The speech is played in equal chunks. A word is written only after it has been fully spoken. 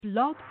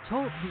Blog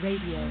Talk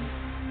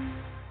Radio.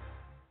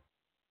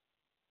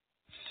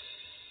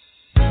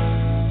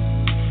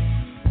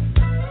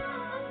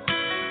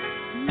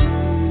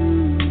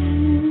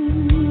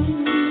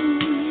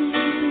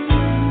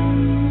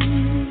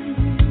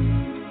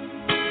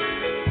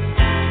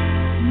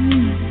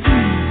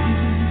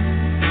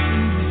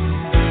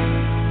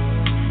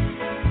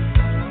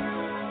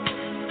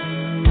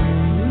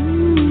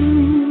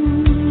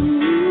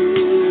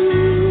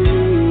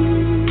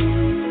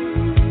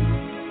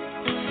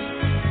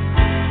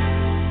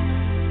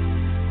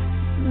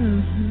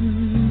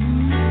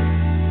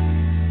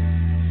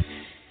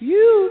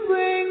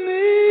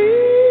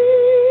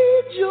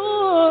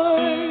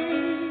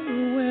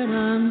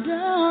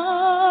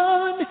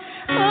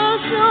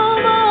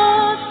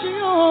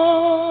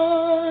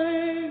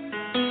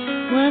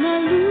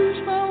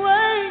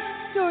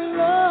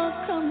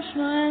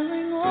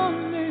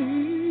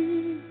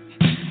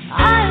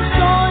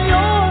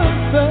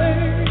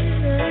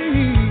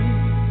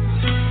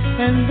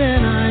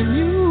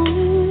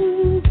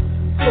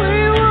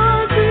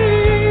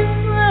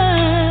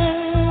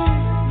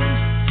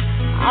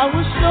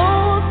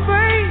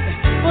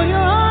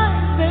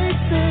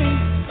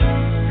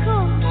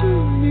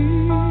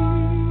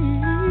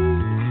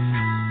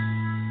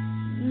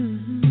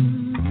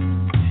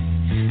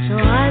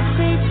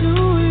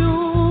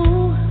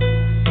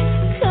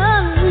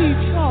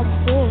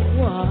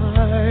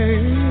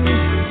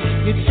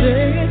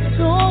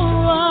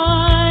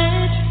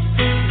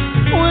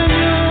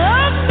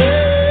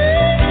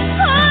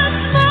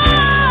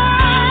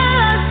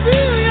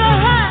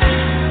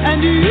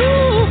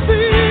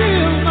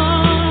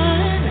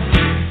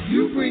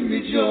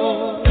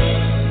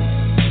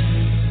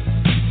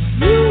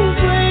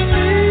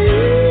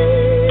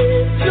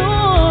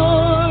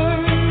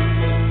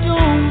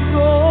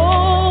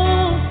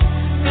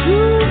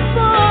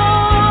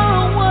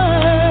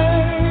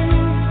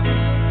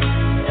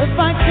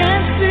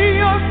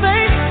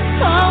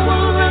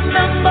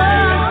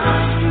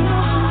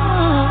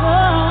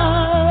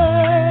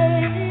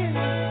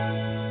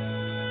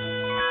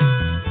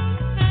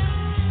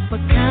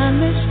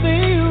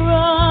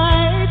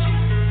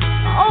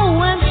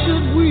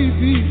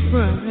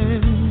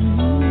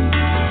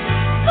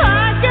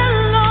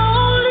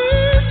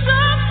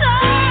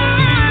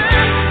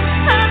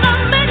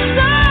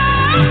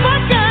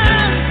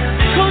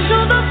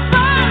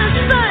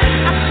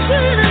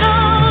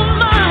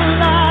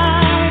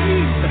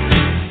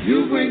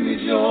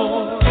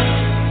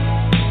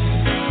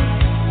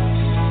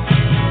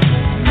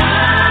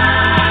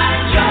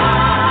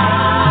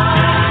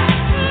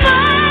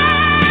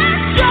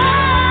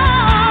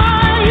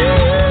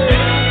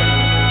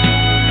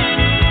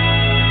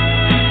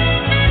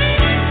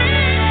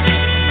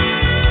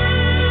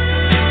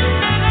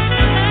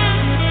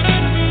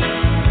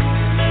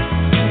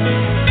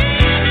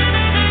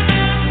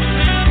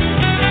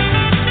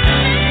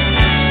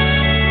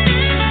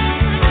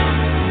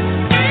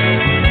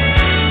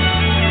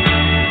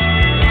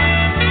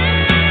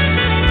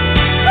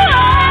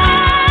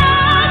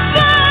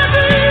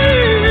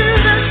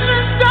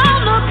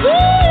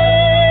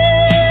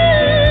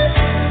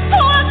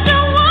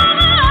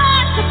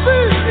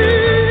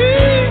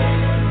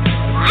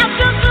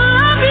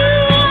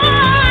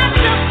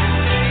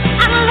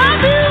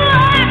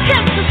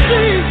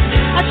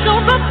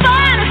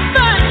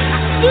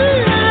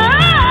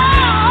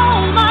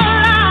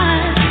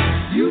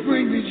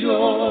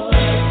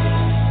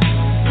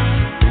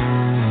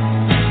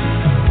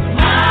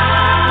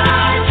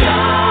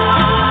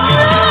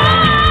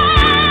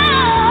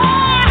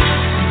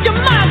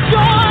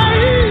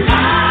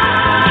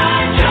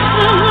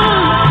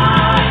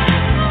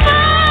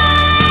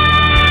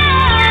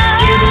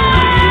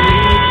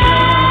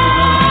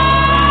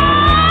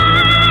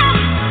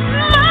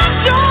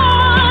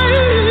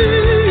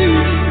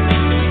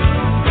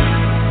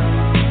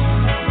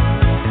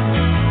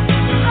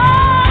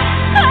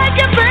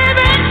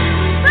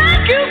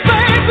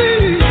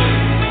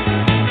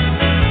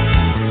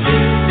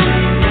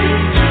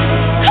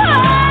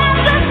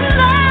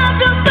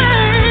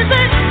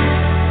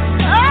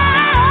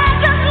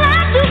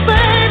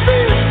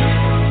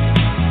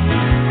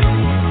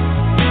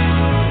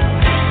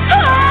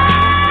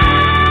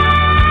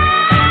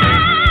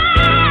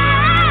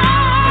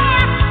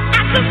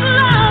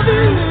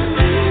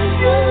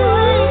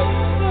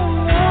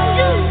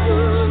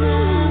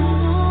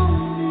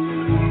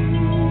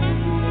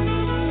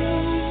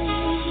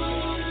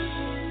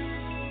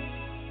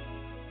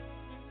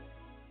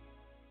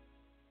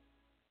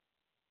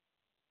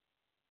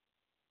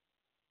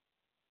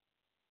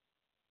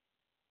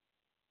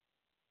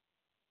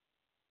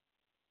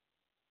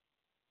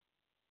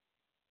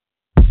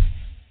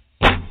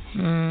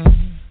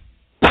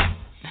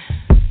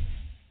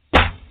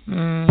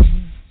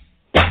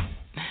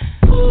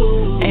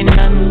 Ain't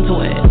nothing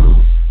to it.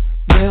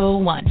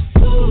 Real one.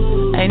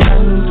 Ain't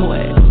nothing to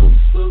it.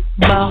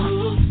 Boss.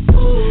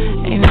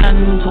 Ain't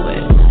nothing to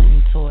it.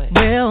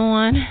 Real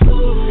one.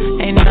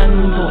 Ain't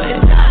nothing to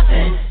it.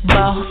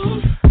 Boss.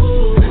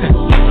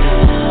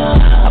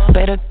 I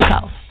better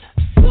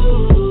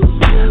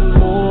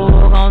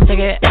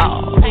it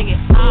all.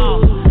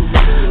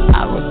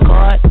 I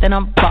record, then I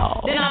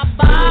ball.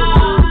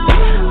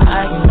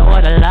 I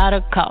ignored a lot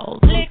of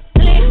calls.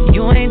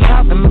 You ain't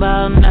talking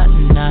about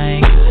nothing, I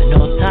ain't got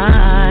no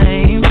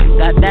time.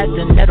 Got that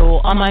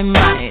dinero on my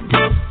mind.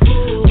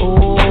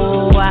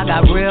 Oh, I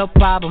got real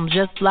problems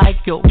just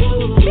like you.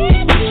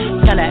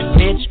 Tell that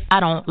bitch I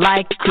don't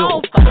like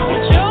you.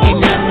 Ain't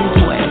nothing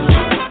to it.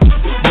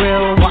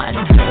 Real one.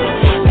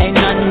 Ain't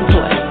nothing to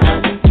it.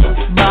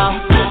 Boss.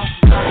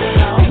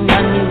 Ain't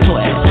nothing to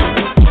it.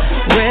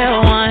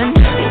 Real one.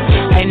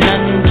 Ain't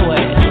nothing to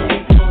it.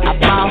 I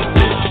boss.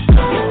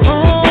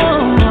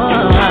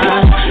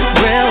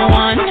 Real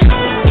one.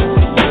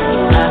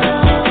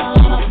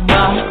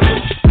 Boss.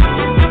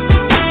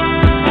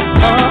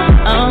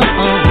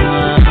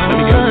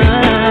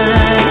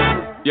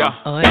 Yeah.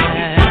 Oh,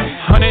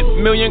 yeah.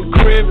 100 million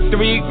crib,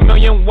 3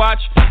 million watch,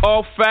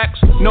 all facts,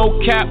 no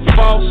cap,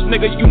 false.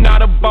 Nigga, you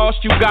not a boss,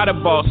 you got a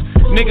boss.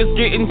 Niggas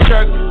getting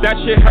jerked, that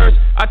shit hurts,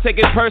 I take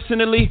it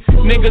personally.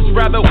 Niggas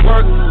rather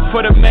work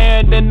for the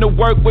man than to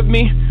work with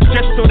me,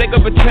 just so they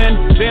can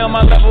pretend they on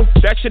my level.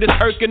 That shit is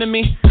irking to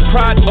me.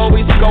 Pride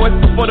always goeth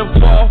for the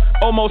fall,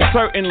 almost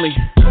certainly.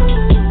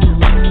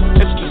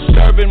 It's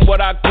disturbing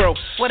what I gross.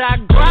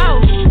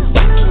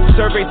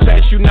 Survey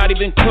says you not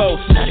even close.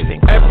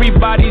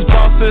 Everybody's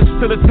bosses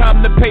till the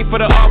time to pay for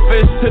the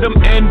office. To them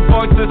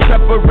invoices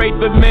separate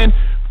the men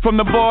from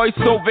the boys.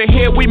 Over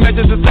here we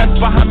measure success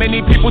for how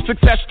many people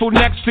successful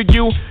next to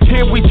you.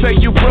 Here we say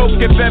you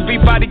broke if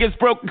everybody gets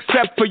broke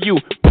except for you.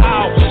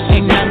 Wow.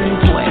 Ain't nothing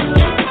to it.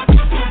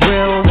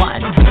 Real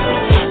one.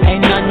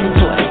 Ain't nothing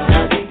to it.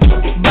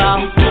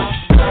 Boss.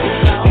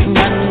 Ain't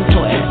nothing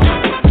to it.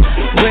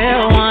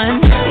 Real one.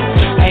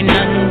 Ain't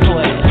nothing to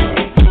it.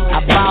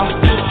 I boss.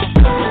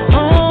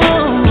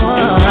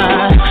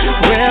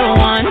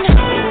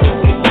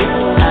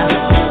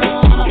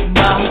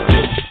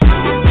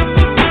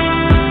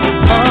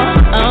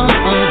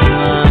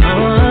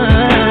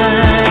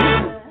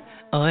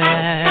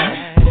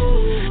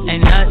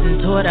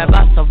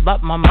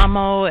 But my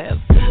mama with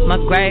my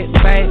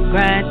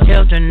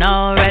great-great-grandchildren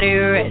already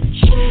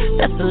rich.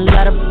 That's a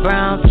lot of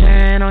brown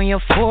turn on your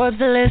Forbes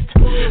list.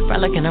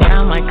 Frolicking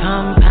around my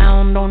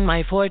compound on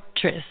my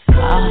fortress.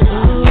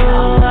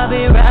 I'll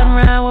be riding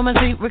around with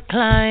my seat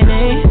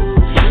reclining,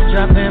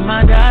 dropping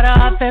my daughter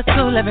off at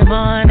school every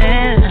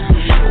morning.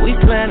 We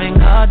slamming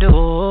car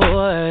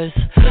doors.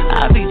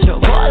 I be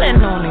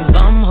trolling on these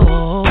bum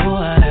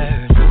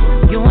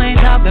whores. You ain't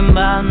talking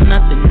about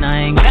nothing, I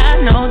ain't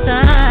got no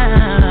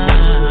time.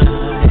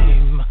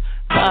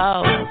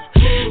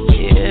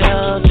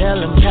 Chill, tell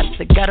them cats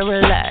they gotta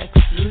relax.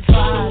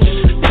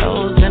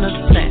 Toes in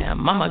a sand,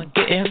 mama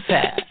getting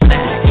fat.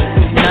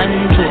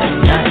 Nothing to it,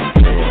 nothing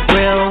to it.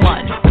 Real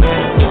one,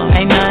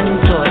 ain't nothing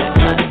to it.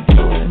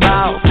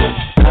 Bow,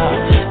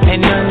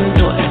 ain't nothing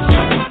to it.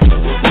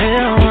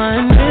 Real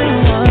one,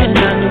 ain't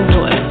nothing to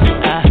it.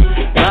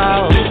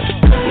 Bow,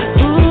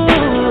 ooh,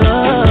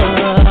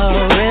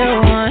 real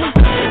one,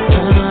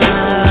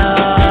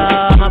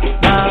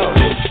 bow.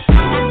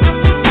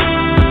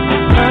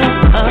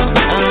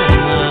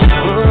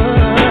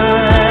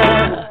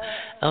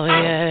 Oh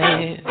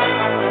yeah.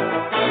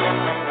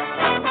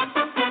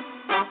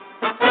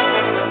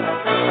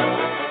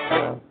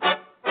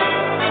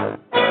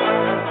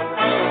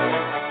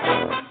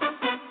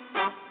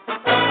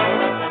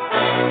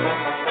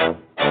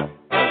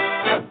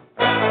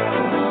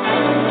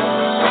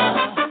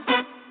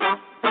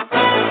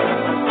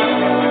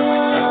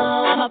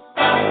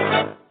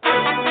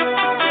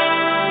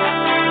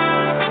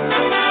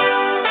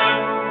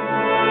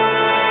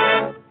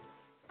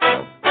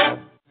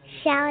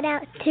 Shout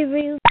out to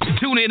Rube.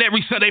 Tune in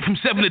every Sunday from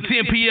 7 to 10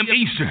 p.m.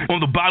 Eastern on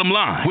The Bottom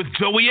Line with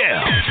Joey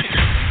L.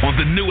 on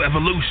the New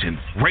Evolution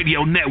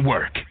Radio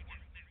Network.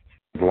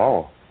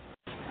 Law.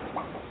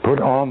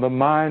 Put on the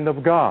mind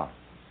of God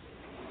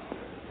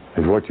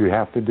is what you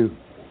have to do.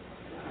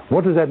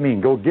 What does that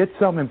mean? Go get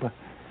something.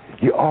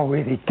 You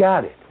already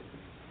got it.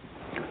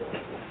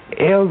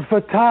 El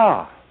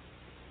Fatah.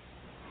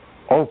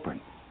 Open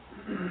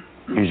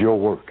is your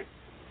work.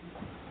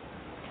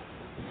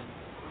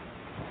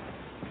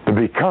 The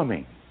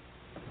becoming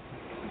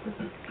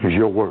is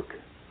your work.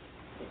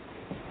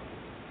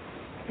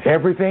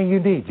 Everything you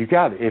need, you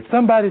got it. If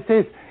somebody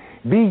says,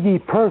 be ye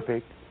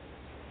perfect,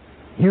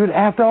 you'd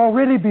have to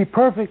already be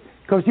perfect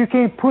because you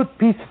can't put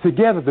pieces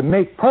together to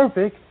make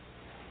perfect.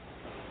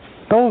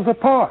 Those are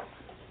parts.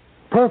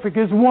 Perfect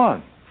is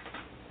one.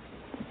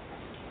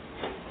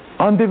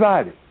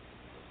 Undivided,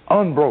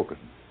 unbroken,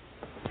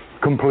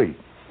 complete.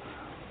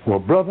 Well,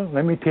 brother,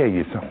 let me tell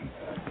you something.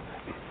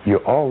 You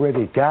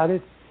already got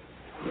it.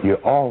 You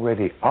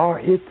already are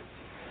it.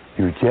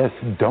 You just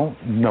don't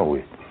know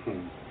it.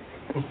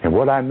 And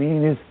what I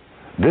mean is,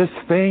 this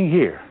thing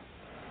here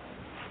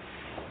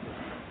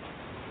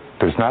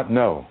does not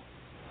know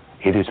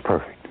it is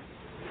perfect.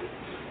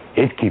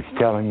 It keeps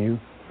telling you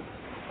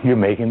you're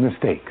making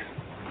mistakes.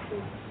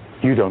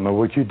 You don't know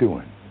what you're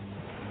doing.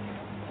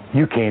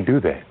 You can't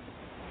do that.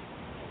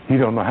 You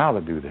don't know how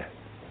to do that.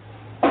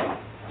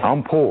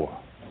 I'm poor.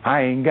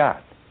 I ain't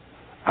got.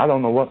 I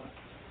don't know what.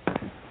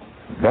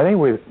 That ain't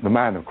where the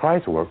mind of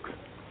Christ works.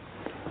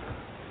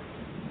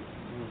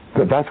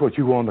 But that's what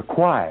you want to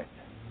quiet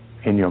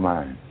in your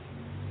mind.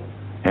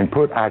 And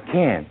put I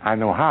can, I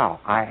know how,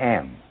 I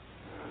am.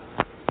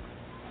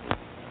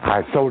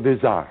 I so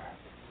desire.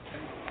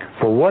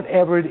 For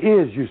whatever it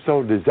is you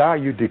so desire,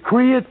 you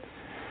decree it,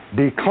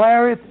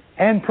 declare it,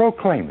 and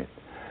proclaim it.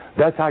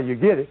 That's how you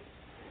get it,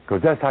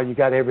 because that's how you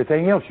got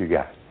everything else you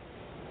got.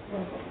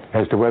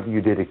 As to whether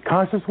you did it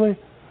consciously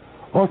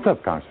or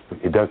subconsciously,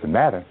 it doesn't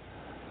matter.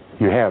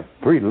 You have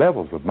 3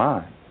 levels of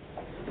mind.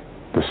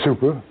 The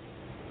super,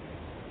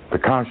 the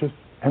conscious,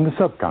 and the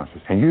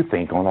subconscious. And you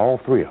think on all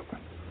 3 of them.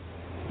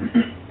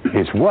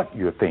 It's what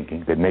you're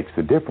thinking that makes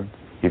the difference.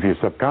 If your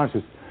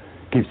subconscious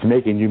keeps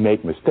making you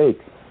make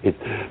mistakes, it's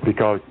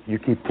because you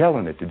keep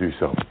telling it to do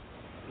so.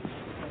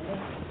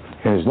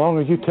 And as long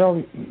as you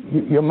tell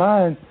your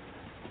mind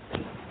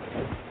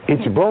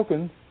it's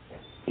broken,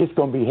 it's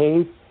going to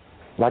behave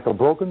like a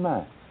broken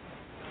mind.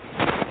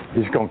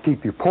 It's going to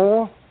keep you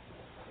poor,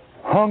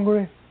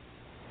 hungry,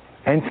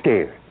 and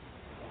scared.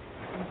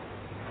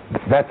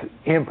 That's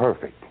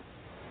imperfect.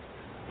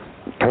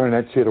 Turn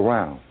that shit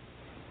around.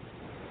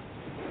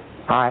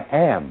 I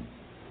am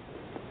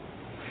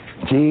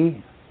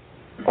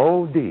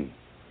G-O-D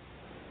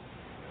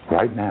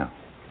right now.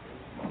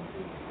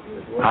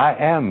 I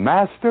am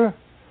master,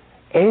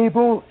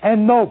 able,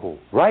 and noble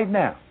right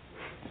now.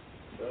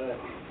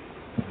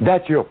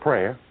 That's your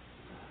prayer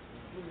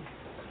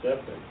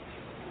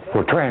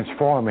for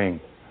transforming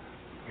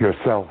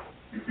yourself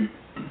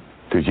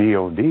to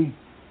G-O-D.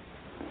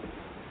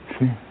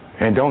 See?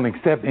 And don't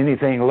accept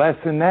anything less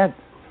than that.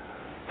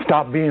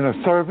 Stop being a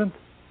servant.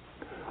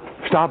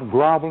 Stop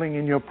groveling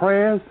in your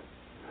prayers.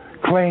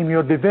 Claim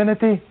your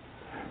divinity.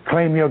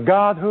 Claim your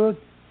godhood.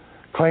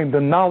 Claim the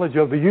knowledge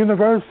of the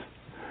universe.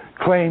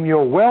 Claim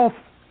your wealth.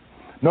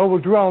 Noble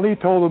Drew Ali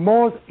told the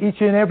Moors,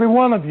 each and every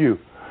one of you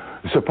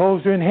is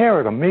supposed to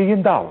inherit $1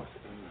 million.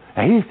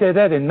 And he said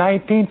that in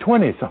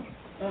 1920-something.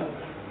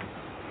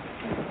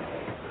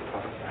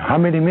 How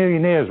many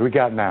millionaires we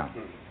got now?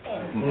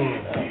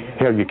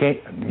 Hell, you can't.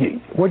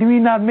 What do you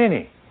mean not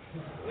many?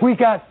 We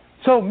got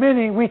so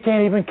many we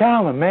can't even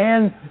count them,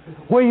 man.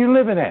 Where you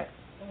living at?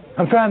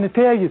 I'm trying to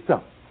tell you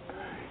something.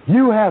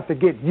 You have to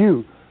get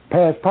you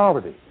past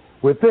poverty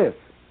with this.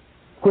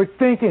 Quit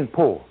thinking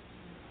poor.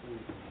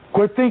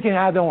 Quit thinking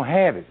I don't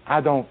have it.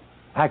 I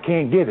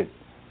can't get it.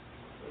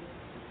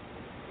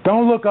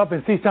 Don't look up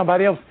and see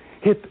somebody else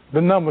hit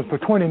the numbers for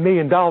 $20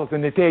 million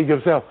and they tell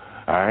yourself,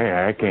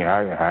 I can't,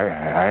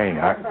 I ain't.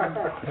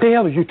 What the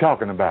hell are you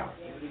talking about?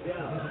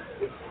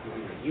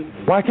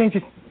 Why can't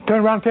you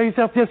turn around and tell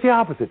yourself just the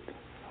opposite?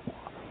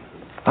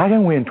 I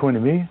can win 20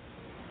 million.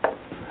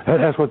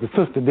 That's what the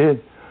sister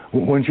did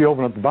when she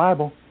opened up the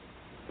Bible.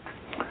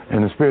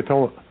 And the Spirit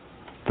told her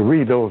to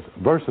read those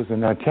verses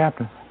in that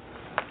chapter.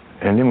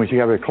 And then when she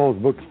got ready to close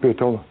the book, the Spirit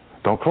told her,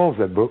 don't close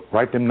that book,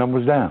 write them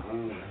numbers down.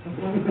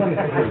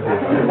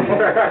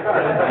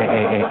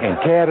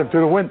 and carried them to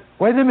the window.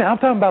 Wait a minute, I'm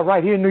talking about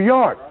right here in New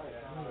York.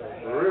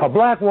 A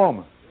black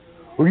woman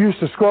who used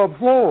to scrub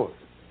floors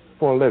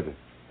for a living.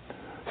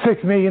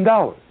 $6 million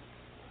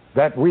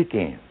that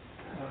weekend.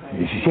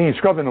 She ain't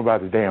scrubbing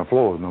nobody's damn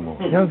floors no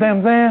more. You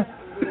understand what I'm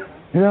saying?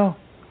 You know?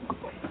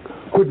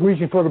 Quit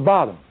reaching for the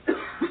bottom.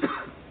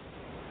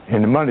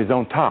 And the money's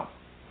on top.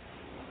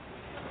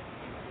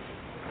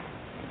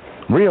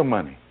 Real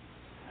money.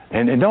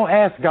 And don't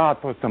ask God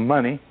for some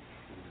money,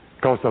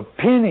 because a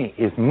penny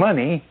is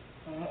money,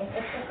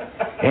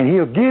 and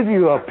He'll give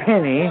you a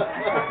penny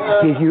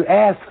if you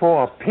ask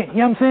for a penny. You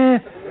know what I'm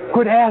saying?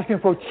 Quit asking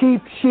for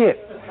cheap shit.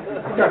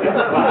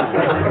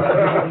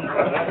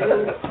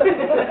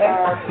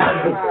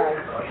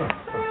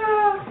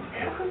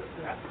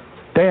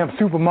 Damn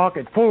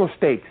supermarket full of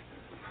steaks.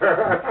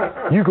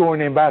 You go in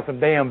there and buy some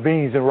damn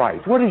beans and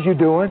rice. What is you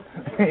doing?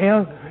 You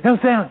know what I'm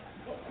saying?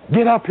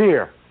 Get up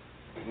here.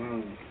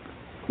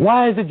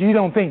 Why is it you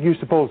don't think you're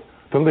supposed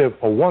to live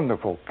a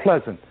wonderful,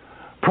 pleasant,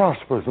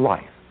 prosperous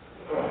life?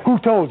 Who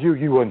told you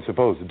you wasn't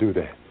supposed to do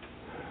that?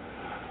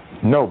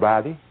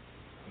 Nobody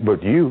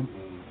but you.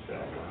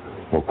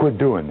 Well, quit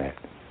doing that.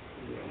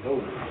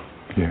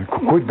 Yeah,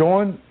 quit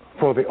going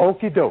for the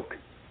okie doke.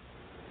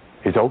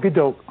 It's okie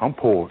doke. I'm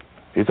poor.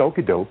 It's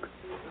okie doke.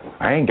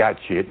 I ain't got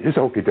shit. It's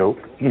okie doke.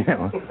 You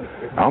know,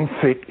 I'm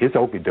sick. It's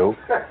okie doke.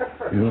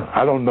 You know,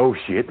 I don't know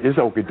shit. It's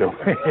okie doke.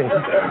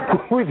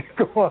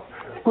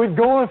 Quit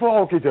going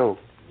for okie doke.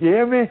 You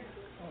hear me?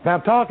 Now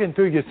I'm talking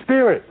to your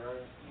spirit,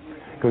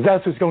 because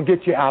that's what's going to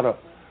get you out of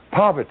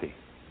poverty.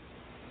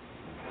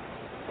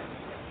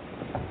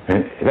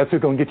 And that's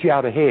what's going to get you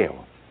out of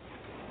hell.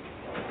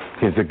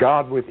 Is the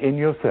God within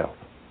yourself.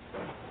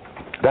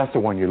 That's the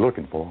one you're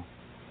looking for.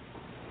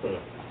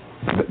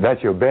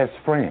 That's your best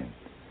friend.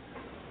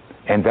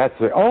 And that's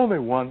the only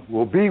one who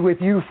will be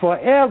with you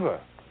forever.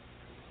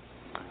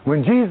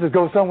 When Jesus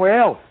goes somewhere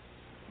else,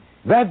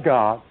 that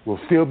God will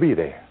still be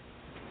there.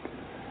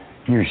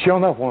 You sure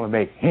enough want to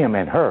make Him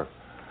and her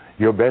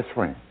your best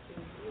friend.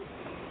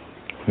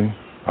 See?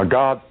 A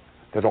God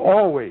that will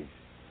always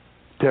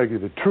tell you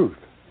the truth.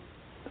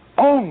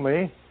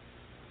 Only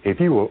if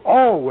you will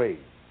always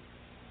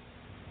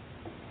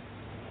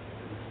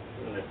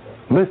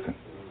listen.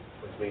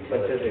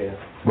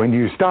 When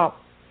you stop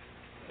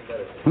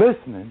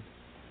listening,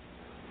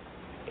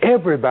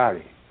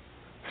 everybody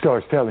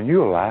starts telling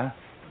you a lie.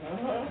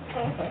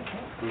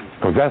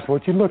 Because that's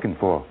what you're looking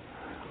for.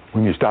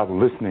 When you stop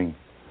listening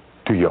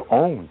to your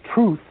own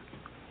truth,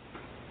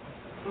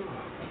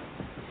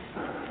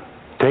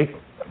 take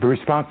the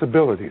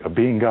responsibility of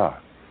being God.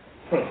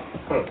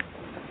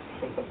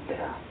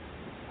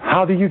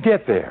 How do you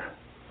get there?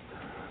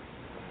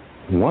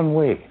 One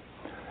way,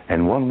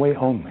 and one way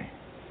only.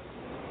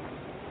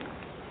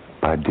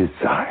 By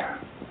desire.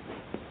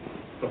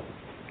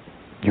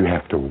 You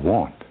have to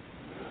want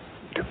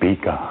to be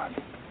God.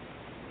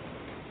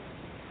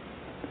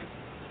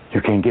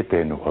 You can't get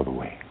there no other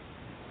way.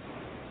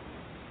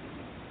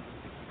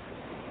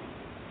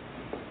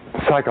 The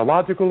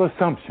psychological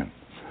assumption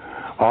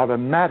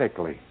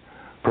automatically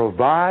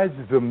provides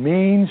the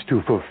means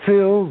to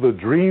fulfill the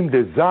dream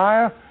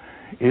desire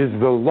is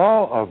the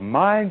law of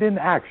mind in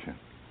action.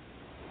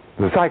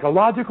 The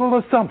psychological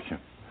assumption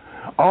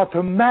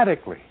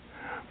automatically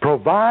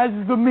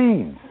provides the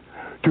means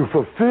to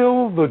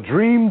fulfill the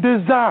dream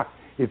desire.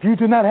 If you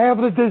do not have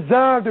the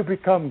desire to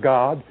become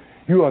God,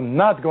 you are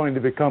not going to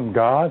become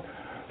God,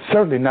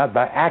 certainly not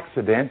by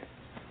accident.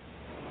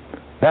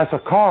 That's a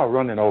car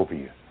running over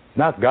you,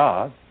 not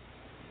God.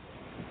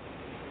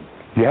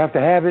 You have to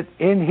have it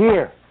in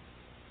here.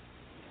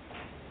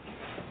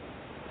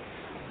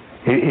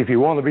 If you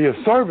want to be a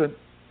servant,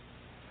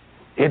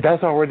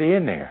 that's already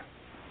in there.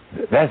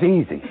 That's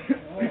easy.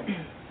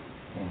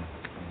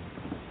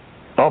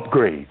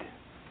 Upgrade.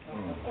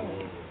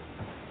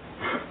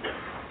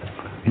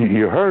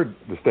 You heard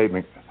the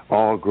statement,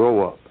 all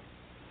grow up.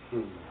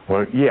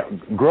 Well, yeah,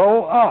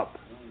 grow up.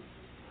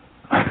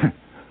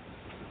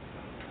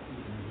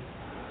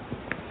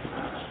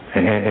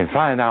 and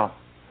find out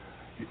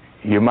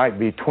you might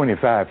be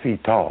 25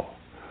 feet tall.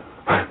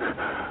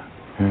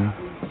 Yeah.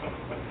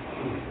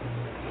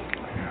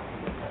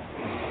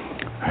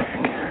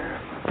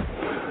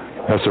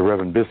 That's the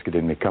Reverend Biscuit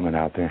in me coming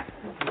out there.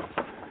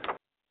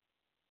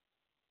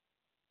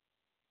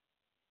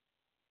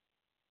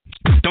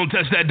 Don't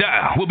touch that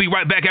dial. We'll be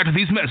right back after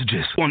these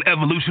messages on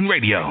Evolution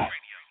Radio.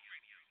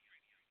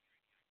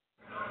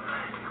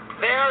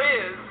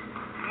 There is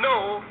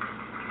no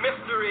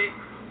mystery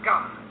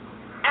God.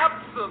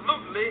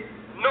 Absolutely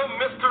no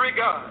mystery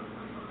God.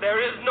 There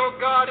is no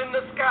God in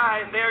the sky,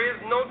 and there is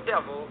no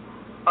devil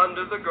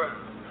under the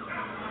ground.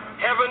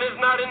 Heaven is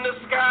not in the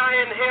sky,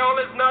 and hell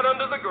is not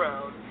under the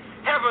ground.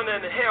 Heaven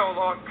and hell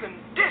are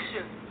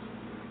conditions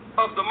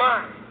of the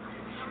mind,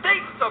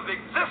 states of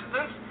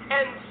existence,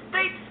 and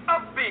states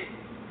of being.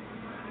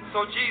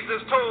 So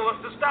Jesus told us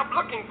to stop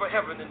looking for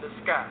heaven in the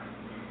sky.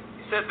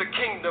 He said the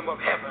kingdom of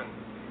heaven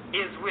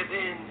is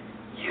within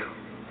you,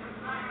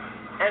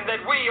 and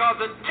that we are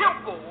the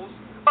temples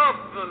of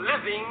the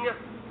living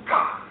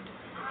God.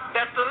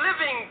 That the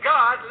living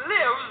God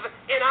lives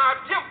in our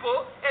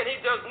temple, and he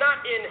does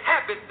not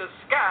inhabit the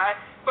sky,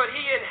 but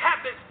he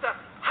inhabits the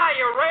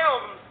higher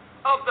realms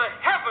of the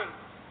heavens,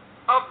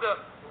 of the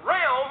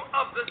realm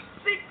of the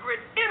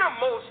secret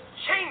innermost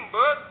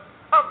chamber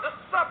of the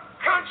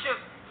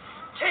subconscious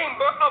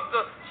chamber of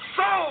the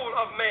soul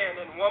of man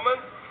and woman,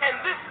 and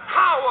this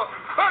power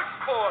bursts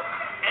forth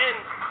and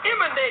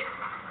emanates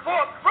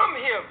forth from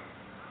him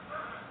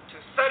to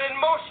set in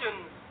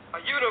motion a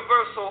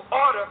universal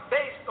order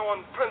based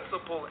on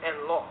principle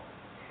and law.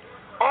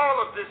 All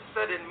of this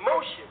set in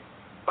motion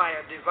by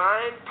a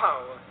divine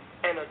power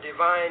and a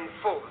divine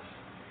force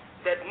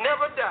that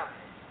never dies.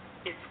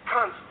 It's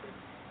constant.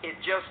 It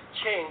just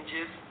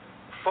changes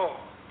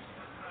form.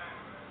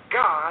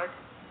 God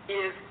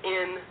is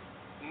in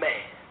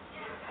man.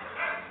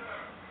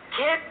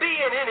 Can't be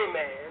in any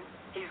man.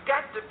 He's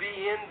got to be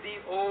in the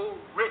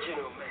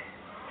original man.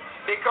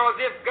 Because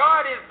if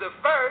God is the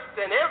first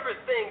and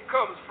everything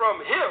comes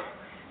from him,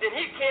 then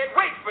he can't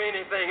wait for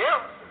anything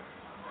else.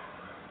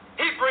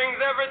 He brings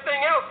everything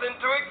else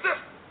into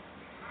existence.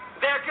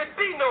 There could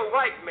be no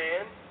white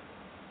man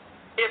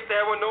if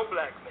there were no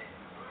black man.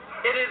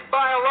 It is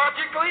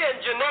biologically and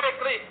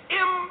genetically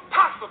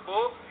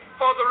impossible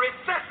for the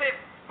recessive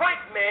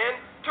white man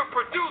to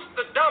produce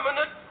the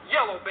dominant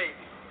yellow baby.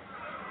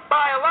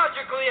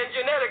 Biologically and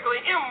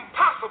genetically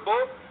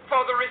impossible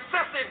for the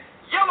recessive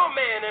yellow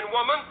man and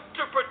woman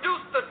to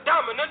produce the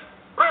dominant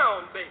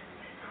brown baby.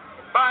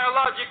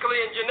 Biologically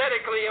and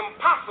genetically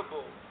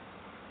impossible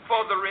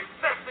for the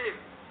recessive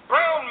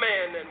brown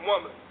man and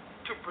woman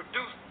to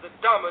produce the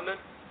dominant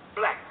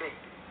black baby.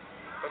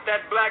 But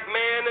that black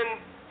man and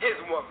his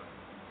woman,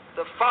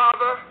 the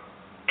father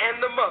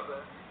and the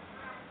mother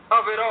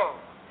of it all,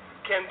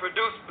 can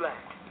produce black,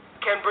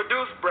 can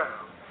produce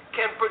brown,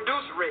 can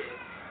produce red,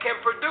 can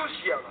produce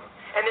yellow.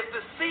 And if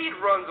the seed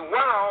runs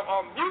wild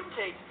or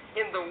mutates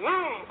in the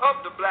womb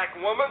of the black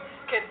woman,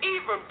 can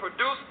even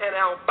produce an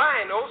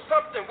albino,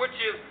 something which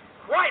is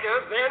whiter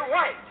than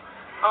white,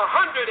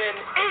 180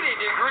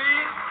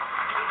 degrees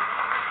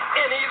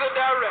in either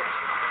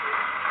direction.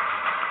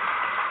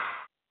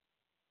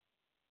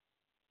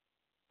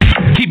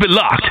 Keep it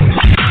locked.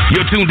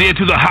 You're tuned in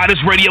to the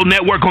hottest radio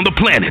network on the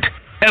planet,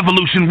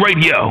 Evolution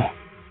Radio.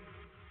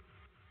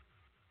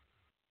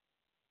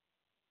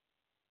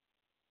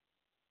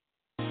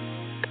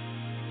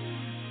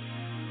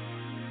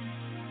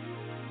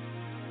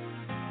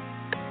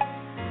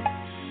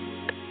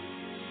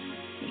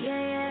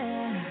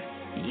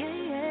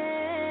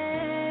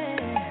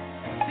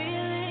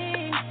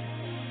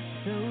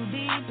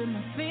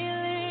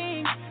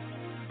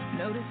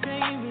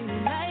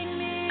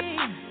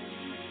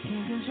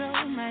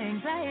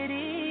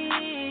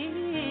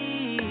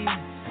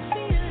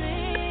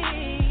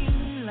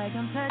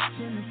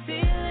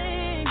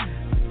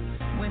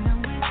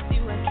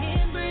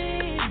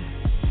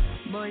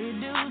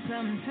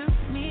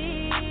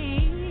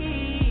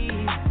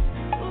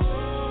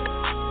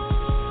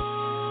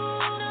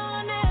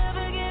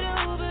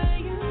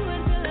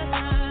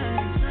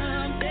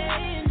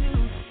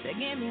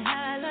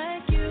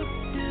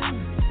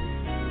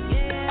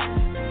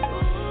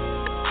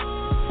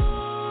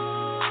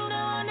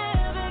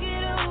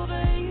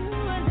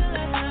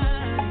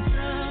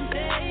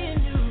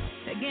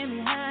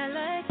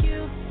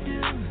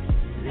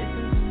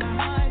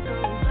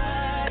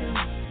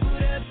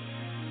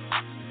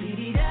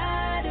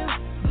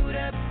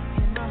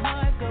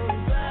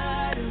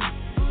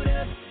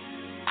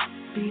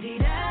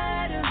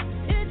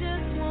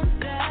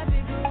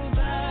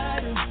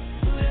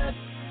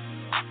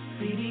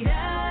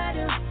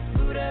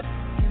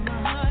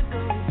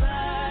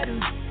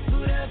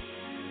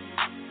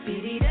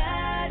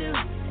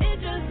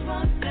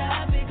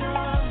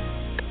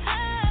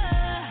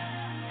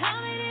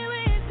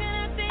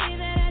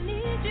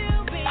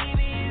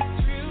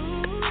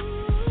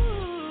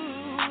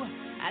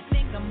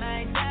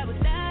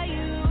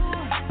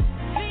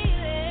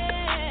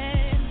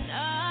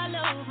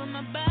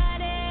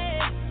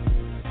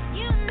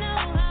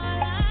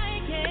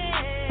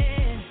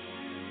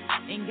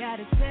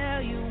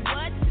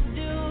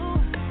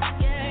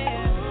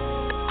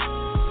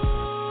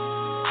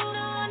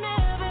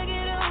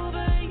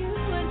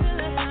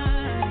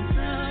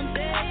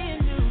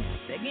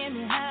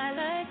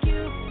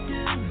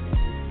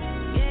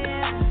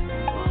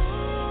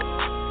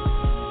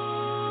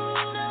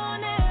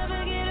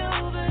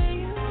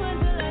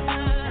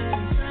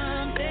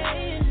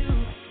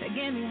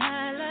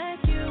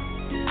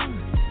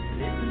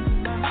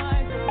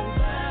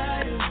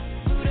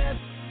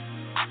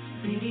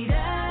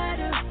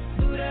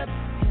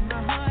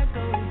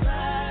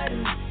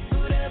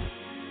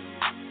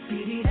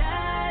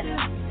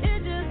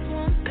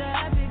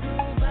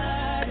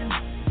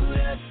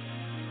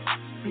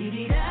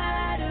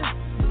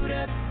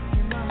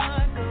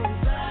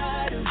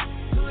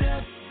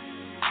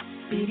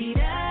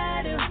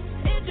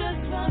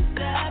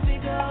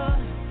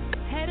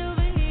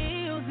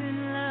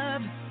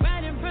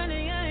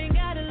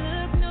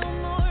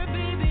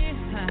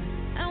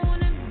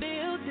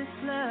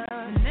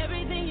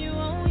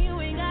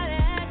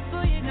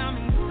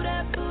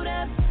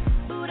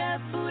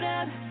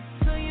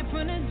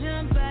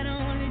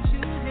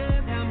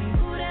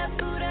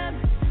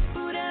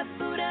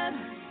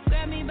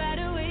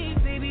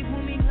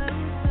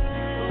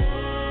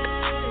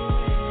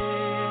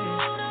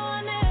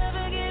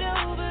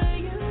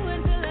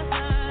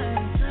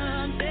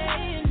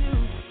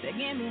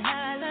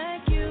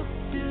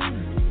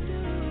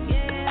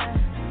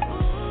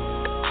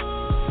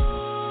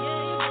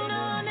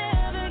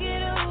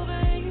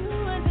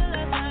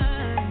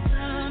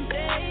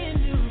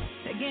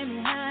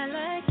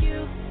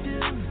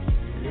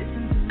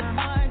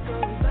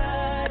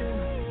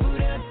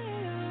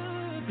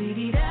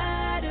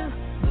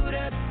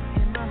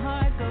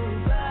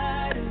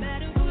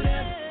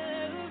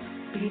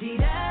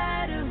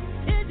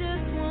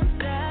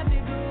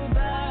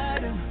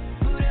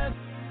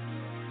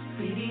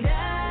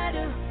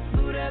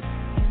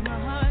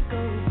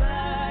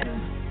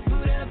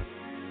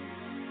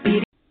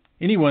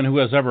 Anyone who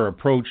has ever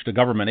approached a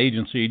government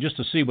agency just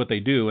to see what they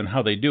do and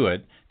how they do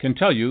it can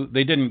tell you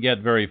they didn't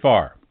get very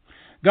far.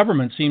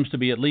 Government seems to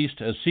be at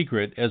least as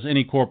secret as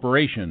any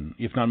corporation,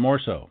 if not more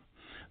so.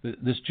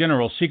 This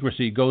general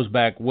secrecy goes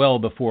back well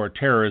before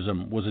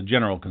terrorism was a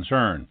general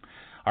concern.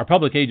 Our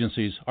public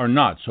agencies are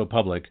not so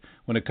public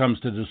when it comes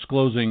to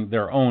disclosing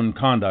their own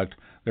conduct,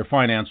 their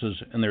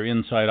finances, and their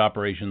inside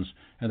operations,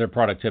 and their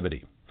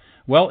productivity.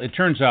 Well, it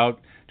turns out,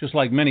 just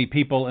like many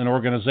people and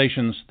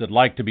organizations that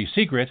like to be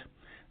secret,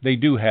 they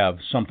do have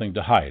something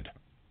to hide.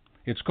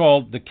 It's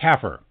called the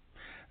CAFR.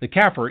 The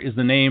CAFR is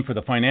the name for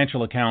the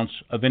financial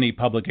accounts of any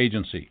public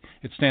agency.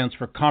 It stands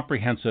for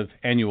Comprehensive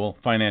Annual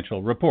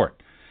Financial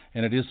Report,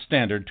 and it is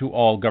standard to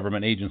all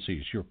government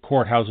agencies. Your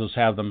courthouses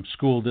have them,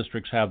 school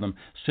districts have them,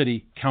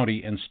 city,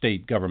 county, and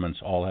state governments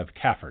all have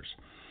CAFRs.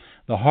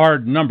 The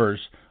hard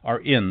numbers are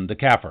in the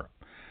CAFR.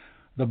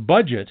 The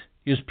budget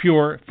is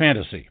pure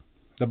fantasy.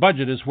 The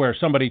budget is where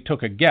somebody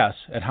took a guess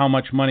at how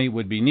much money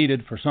would be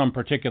needed for some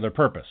particular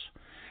purpose.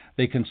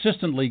 They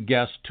consistently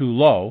guess too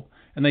low,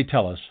 and they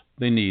tell us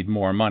they need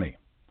more money.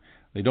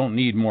 They don't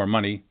need more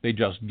money, they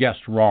just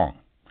guessed wrong.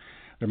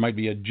 There might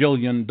be $1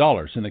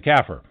 jillion in the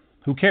CAFR.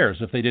 Who cares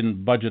if they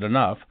didn't budget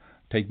enough?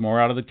 Take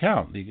more out of the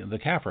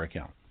CAFR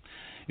account.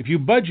 If you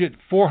budget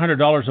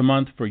 $400 a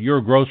month for your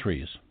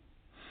groceries,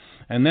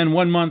 and then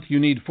one month you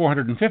need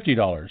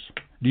 $450,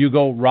 do you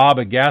go rob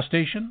a gas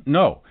station?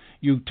 No.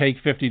 You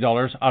take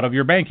 $50 out of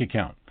your bank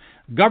account.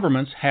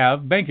 Governments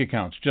have bank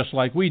accounts just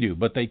like we do,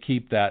 but they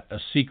keep that a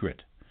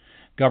secret.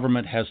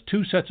 Government has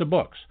two sets of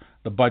books,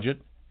 the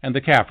budget and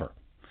the CAFR.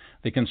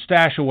 They can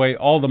stash away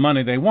all the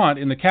money they want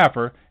in the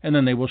CAFR, and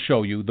then they will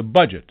show you the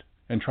budget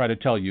and try to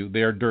tell you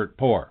they're dirt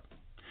poor.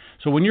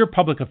 So when your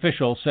public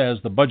official says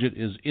the budget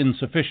is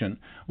insufficient,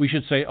 we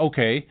should say,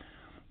 okay,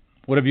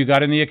 what have you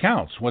got in the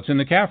accounts? What's in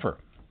the CAFR?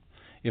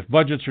 If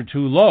budgets are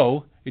too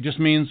low, it just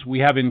means we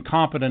have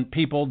incompetent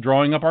people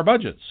drawing up our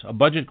budgets. A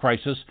budget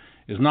crisis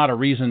is not a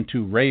reason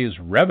to raise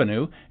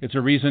revenue, it's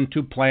a reason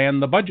to plan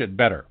the budget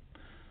better.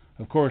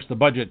 Of course, the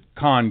budget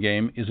con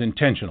game is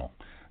intentional.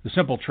 The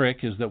simple trick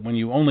is that when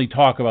you only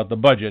talk about the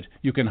budget,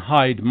 you can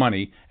hide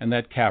money, and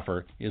that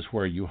CAFR is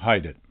where you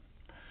hide it.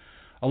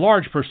 A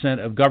large percent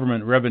of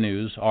government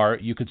revenues are,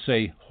 you could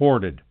say,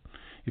 hoarded.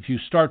 If you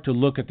start to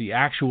look at the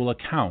actual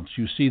accounts,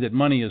 you see that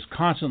money is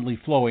constantly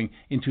flowing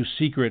into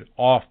secret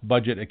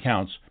off-budget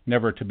accounts,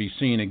 never to be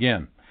seen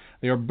again.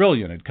 They are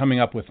brilliant at coming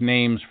up with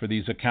names for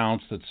these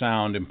accounts that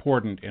sound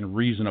important and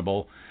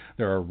reasonable.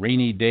 There are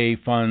rainy day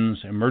funds,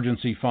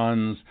 emergency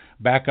funds,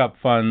 backup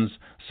funds,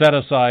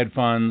 set-aside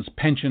funds,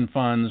 pension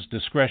funds,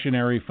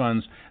 discretionary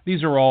funds.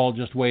 These are all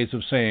just ways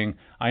of saying,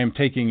 I am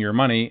taking your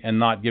money and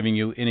not giving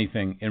you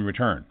anything in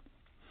return.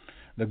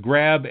 The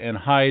grab and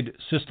hide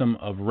system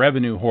of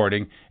revenue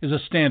hoarding is a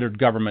standard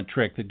government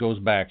trick that goes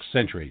back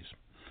centuries.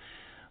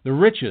 The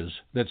riches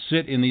that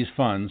sit in these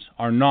funds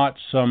are not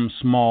some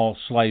small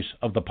slice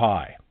of the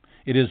pie.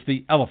 It is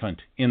the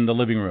elephant in the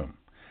living room.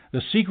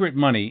 The secret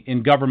money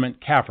in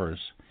government CAFRs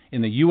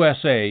in the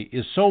USA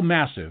is so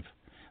massive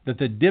that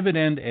the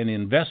dividend and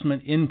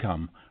investment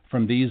income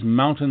from these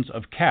mountains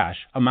of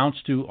cash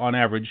amounts to, on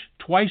average,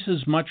 twice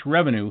as much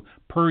revenue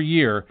per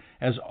year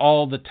as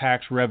all the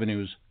tax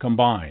revenues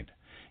combined.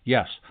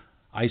 Yes,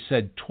 I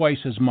said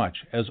twice as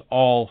much as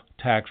all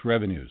tax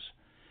revenues.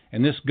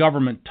 And this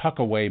government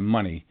tuck-away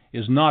money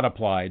is not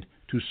applied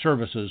to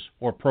services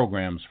or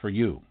programs for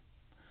you.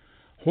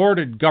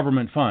 Hoarded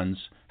government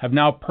funds have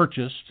now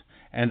purchased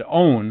and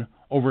own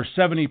over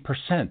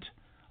 70%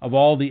 of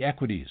all the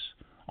equities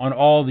on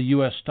all the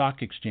U.S.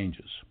 stock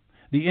exchanges.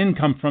 The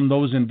income from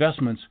those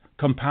investments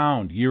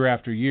compound year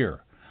after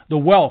year. The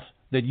wealth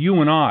that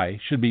you and I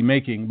should be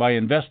making by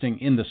investing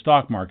in the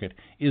stock market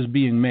is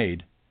being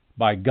made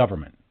by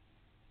government.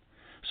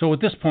 So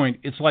at this point,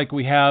 it's like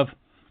we have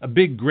a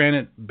big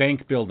granite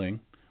bank building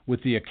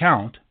with the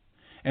account,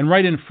 and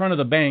right in front of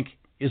the bank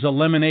is a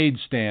lemonade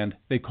stand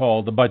they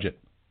call the budget.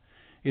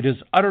 It is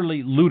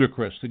utterly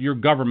ludicrous that your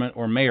government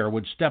or mayor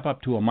would step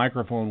up to a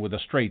microphone with a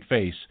straight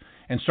face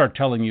and start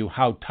telling you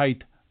how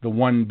tight the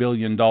 $1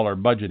 billion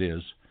budget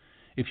is.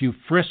 If you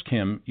frisk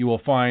him, you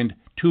will find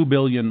 $2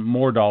 billion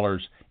more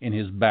dollars in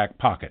his back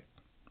pocket.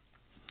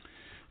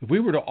 If we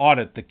were to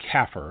audit the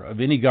CAFR of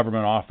any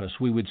government office,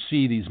 we would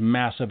see these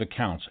massive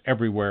accounts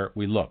everywhere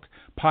we look,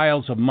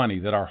 piles of money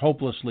that our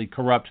hopelessly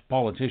corrupt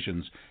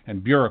politicians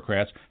and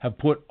bureaucrats have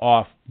put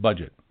off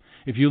budget.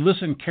 If you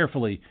listen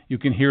carefully, you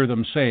can hear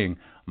them saying,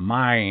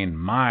 mine,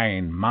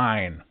 mine,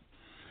 mine.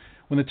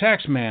 When the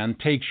tax man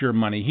takes your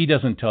money, he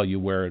doesn't tell you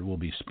where it will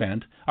be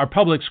spent. Our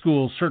public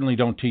schools certainly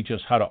don't teach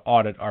us how to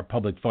audit our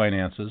public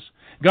finances.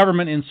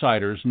 Government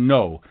insiders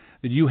know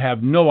that you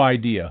have no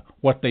idea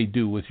what they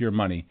do with your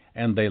money,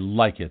 and they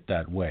like it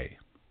that way.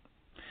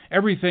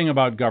 Everything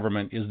about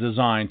government is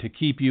designed to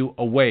keep you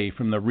away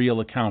from the real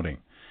accounting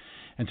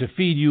and to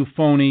feed you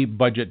phony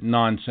budget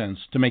nonsense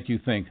to make you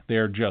think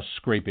they're just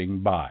scraping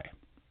by.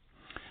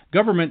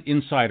 Government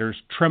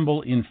insiders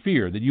tremble in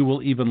fear that you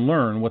will even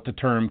learn what the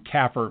term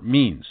CAFR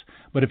means.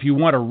 But if you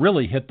want to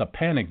really hit the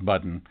panic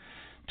button,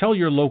 tell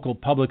your local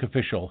public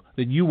official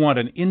that you want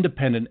an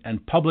independent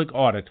and public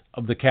audit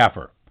of the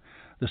CAFR.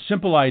 The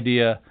simple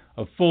idea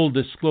of full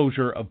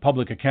disclosure of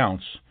public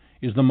accounts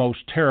is the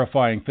most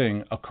terrifying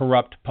thing a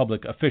corrupt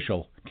public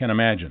official can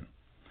imagine.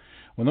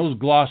 When those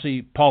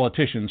glossy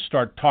politicians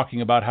start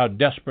talking about how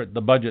desperate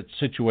the budget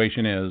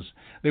situation is,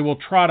 they will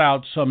trot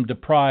out some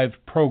deprived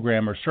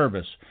program or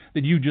service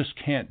that you just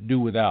can't do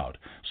without,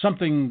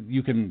 something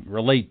you can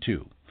relate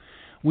to.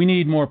 We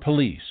need more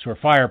police or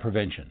fire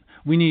prevention.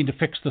 We need to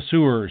fix the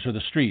sewers or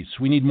the streets.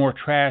 We need more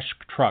trash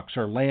trucks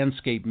or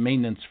landscape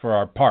maintenance for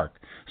our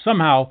park.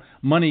 Somehow,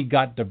 money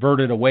got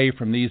diverted away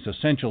from these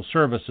essential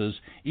services,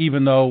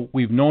 even though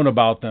we've known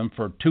about them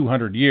for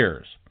 200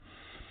 years.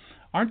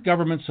 Aren't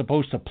governments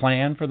supposed to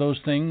plan for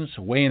those things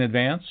way in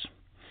advance?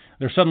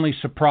 They're suddenly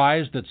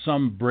surprised that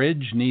some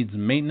bridge needs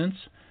maintenance?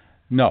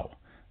 No,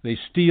 they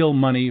steal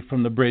money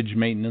from the bridge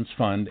maintenance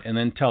fund and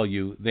then tell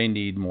you they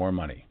need more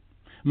money.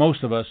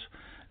 Most of us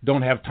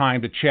don't have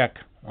time to check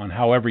on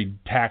how every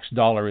tax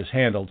dollar is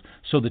handled,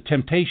 so the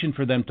temptation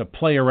for them to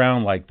play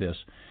around like this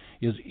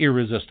is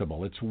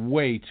irresistible. It's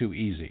way too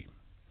easy.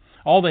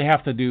 All they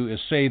have to do is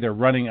say they're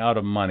running out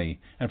of money,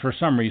 and for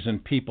some reason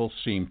people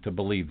seem to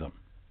believe them.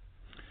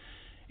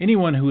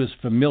 Anyone who is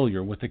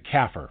familiar with the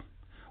CAFR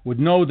would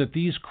know that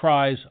these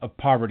cries of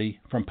poverty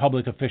from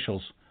public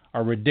officials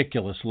are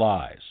ridiculous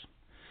lies,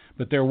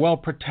 but they're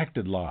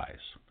well-protected lies.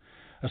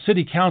 A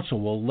city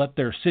council will let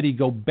their city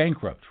go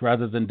bankrupt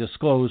rather than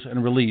disclose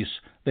and release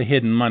the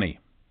hidden money.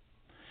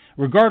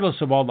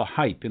 Regardless of all the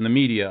hype in the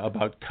media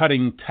about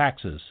cutting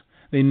taxes,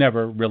 they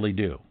never really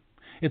do.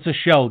 It's a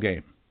shell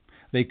game.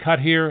 They cut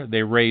here,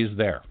 they raise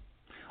there.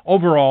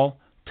 Overall,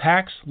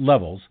 tax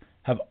levels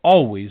have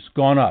always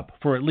gone up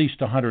for at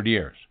least 100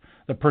 years.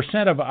 The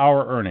percent of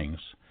our earnings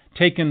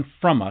taken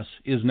from us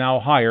is now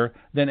higher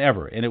than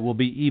ever, and it will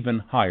be even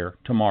higher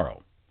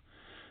tomorrow.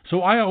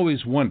 So I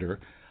always wonder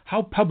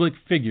how public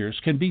figures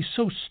can be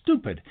so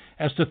stupid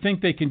as to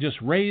think they can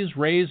just raise,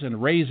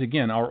 and raise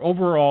again our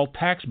overall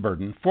tax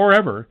burden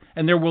forever,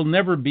 and there will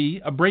never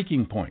be a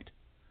breaking point.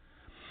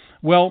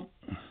 Well,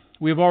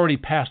 we have already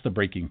passed the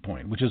breaking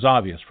point, which is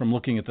obvious from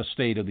looking at the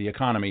state of the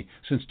economy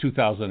since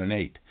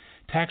 2008.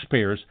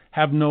 Taxpayers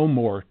have no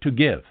more to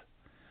give.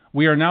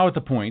 We are now at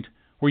the point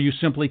where you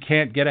simply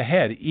can't get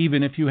ahead,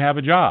 even if you have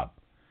a job.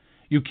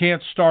 You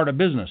can't start a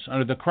business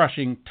under the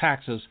crushing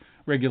taxes,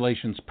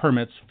 regulations,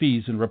 permits,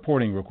 fees, and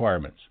reporting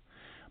requirements.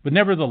 But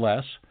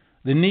nevertheless,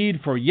 the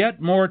need for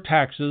yet more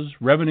taxes,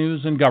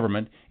 revenues, and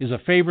government is a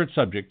favorite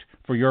subject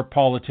for your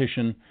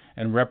politician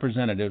and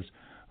representatives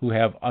who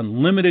have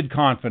unlimited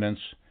confidence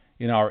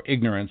in our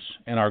ignorance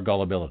and our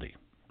gullibility.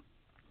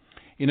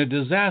 In a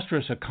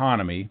disastrous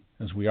economy,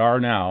 as we are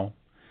now,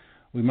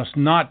 we must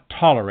not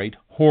tolerate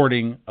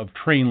hoarding of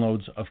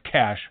trainloads of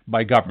cash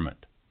by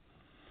government.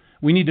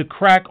 We need to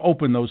crack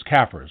open those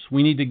CAFRs.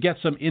 We need to get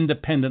some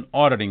independent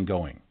auditing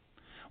going.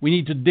 We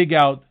need to dig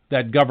out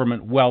that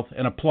government wealth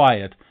and apply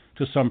it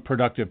to some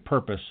productive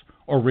purpose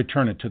or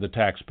return it to the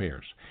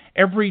taxpayers.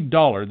 Every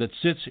dollar that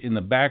sits in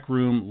the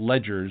backroom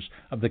ledgers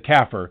of the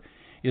CAFR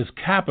is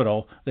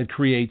capital that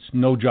creates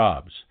no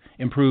jobs,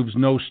 improves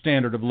no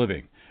standard of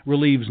living,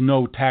 relieves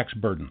no tax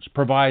burdens,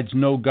 provides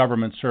no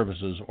government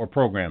services or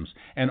programs,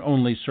 and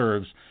only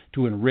serves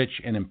to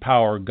enrich and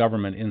empower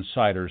government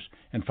insiders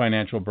and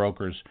financial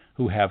brokers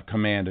who have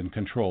command and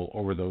control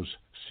over those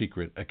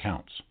secret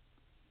accounts.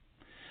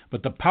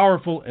 But the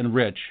powerful and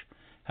rich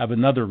have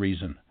another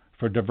reason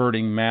for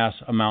diverting mass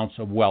amounts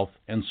of wealth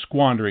and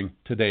squandering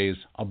today's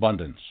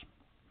abundance.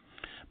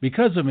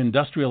 Because of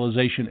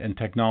industrialization and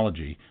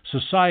technology,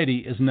 society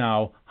is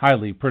now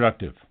highly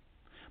productive.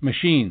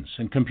 Machines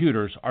and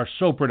computers are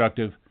so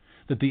productive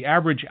that the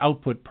average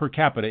output per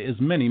capita is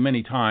many,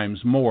 many times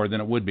more than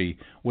it would be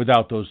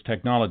without those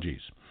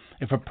technologies.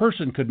 If a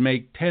person could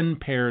make 10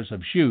 pairs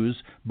of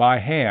shoes by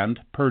hand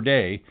per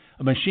day,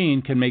 a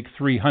machine can make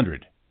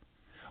 300.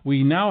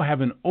 We now have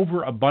an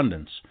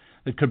overabundance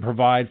that could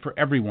provide for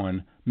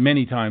everyone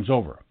many times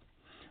over.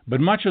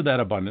 But much of that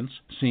abundance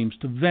seems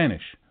to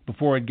vanish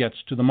before it gets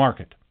to the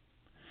market.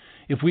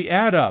 If we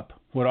add up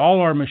what all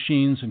our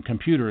machines and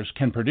computers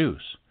can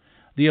produce,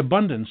 the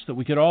abundance that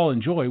we could all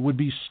enjoy would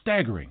be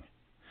staggering.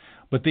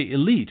 But the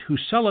elite who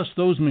sell us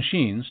those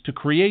machines to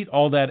create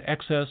all that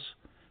excess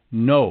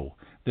know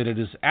that it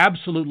is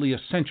absolutely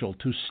essential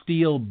to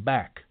steal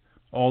back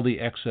all the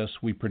excess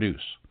we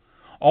produce.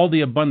 All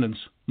the abundance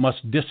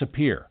must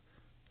disappear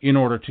in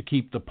order to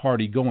keep the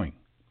party going.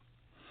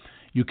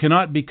 You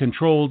cannot be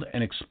controlled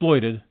and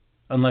exploited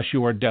unless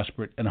you are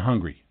desperate and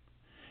hungry.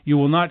 You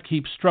will not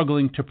keep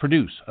struggling to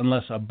produce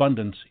unless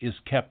abundance is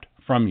kept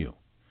from you.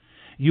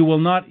 You will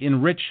not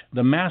enrich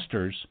the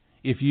masters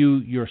if you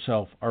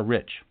yourself are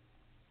rich.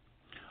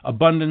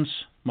 Abundance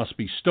must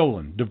be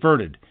stolen,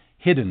 diverted,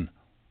 hidden,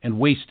 and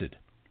wasted.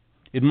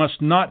 It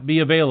must not be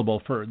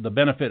available for the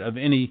benefit of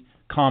any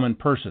common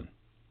person.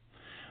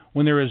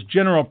 When there is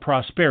general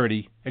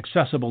prosperity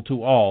accessible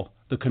to all,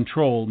 the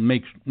control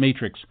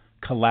matrix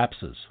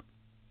collapses.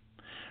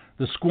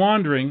 The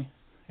squandering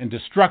and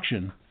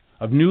destruction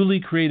of newly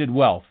created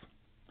wealth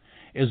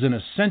is an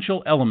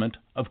essential element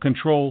of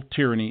control,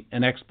 tyranny,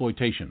 and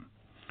exploitation.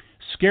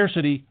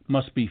 Scarcity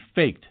must be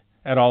faked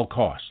at all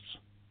costs.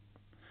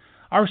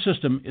 Our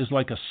system is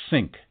like a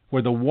sink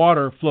where the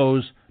water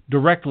flows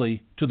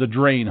directly to the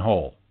drain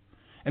hole,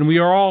 and we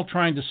are all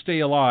trying to stay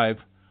alive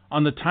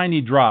on the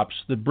tiny drops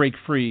that break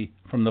free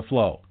from the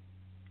flow.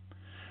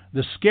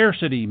 The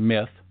scarcity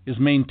myth is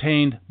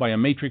maintained by a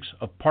matrix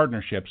of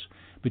partnerships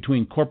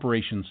between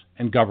corporations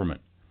and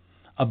government.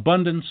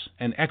 Abundance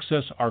and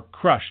excess are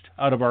crushed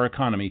out of our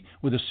economy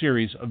with a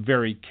series of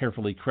very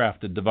carefully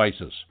crafted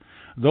devices.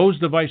 Those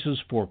devices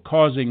for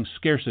causing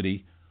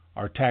scarcity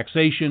are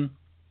taxation,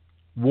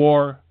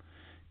 war,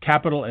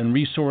 capital and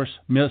resource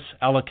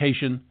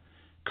misallocation,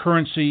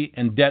 currency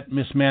and debt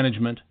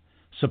mismanagement,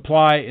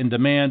 supply and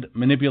demand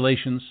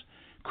manipulations,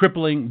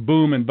 crippling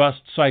boom and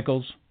bust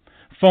cycles,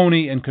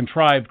 phony and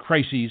contrived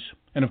crises,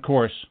 and of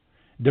course,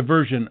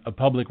 diversion of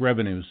public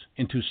revenues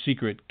into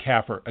secret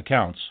CAFR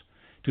accounts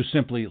to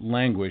simply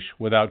languish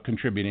without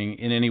contributing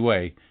in any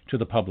way to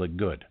the public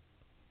good.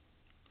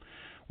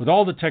 With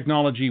all the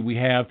technology we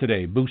have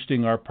today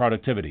boosting our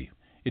productivity,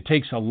 It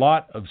takes a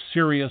lot of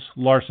serious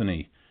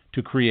larceny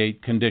to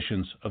create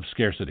conditions of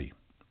scarcity.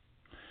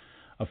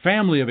 A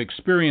family of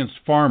experienced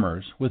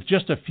farmers with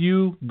just a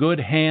few good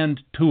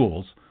hand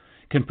tools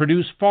can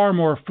produce far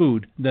more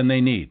food than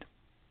they need.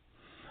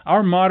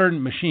 Our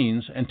modern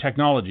machines and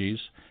technologies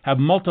have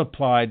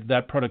multiplied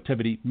that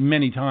productivity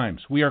many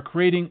times. We are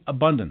creating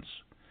abundance.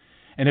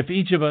 And if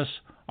each of us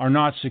are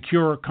not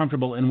secure,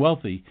 comfortable, and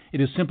wealthy,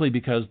 it is simply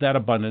because that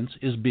abundance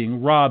is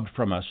being robbed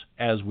from us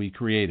as we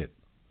create it.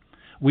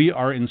 We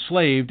are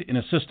enslaved in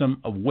a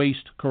system of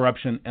waste,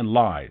 corruption, and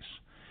lies,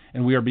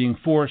 and we are being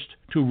forced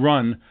to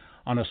run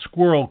on a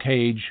squirrel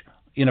cage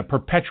in a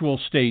perpetual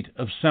state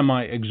of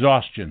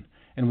semi-exhaustion,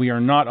 and we are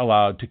not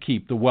allowed to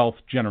keep the wealth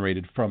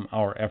generated from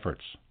our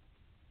efforts.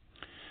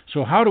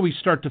 So how do we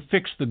start to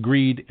fix the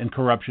greed and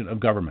corruption of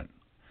government?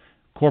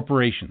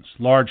 Corporations,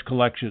 large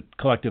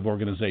collective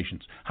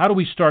organizations. How do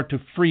we start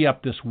to free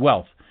up this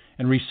wealth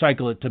and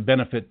recycle it to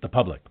benefit the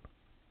public?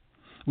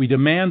 We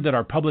demand that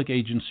our public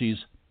agencies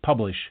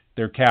publish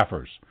their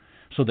CAFRs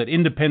so that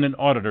independent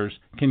auditors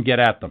can get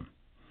at them.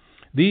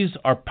 These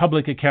are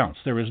public accounts.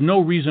 There is no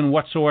reason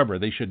whatsoever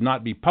they should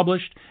not be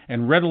published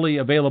and readily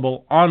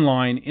available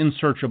online in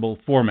searchable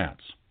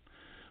formats.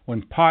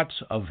 When pots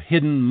of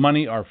hidden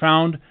money are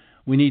found,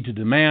 we need to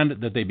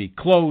demand that they be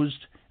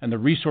closed and the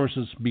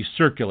resources be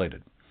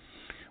circulated.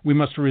 We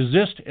must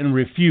resist and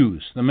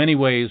refuse the many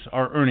ways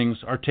our earnings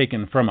are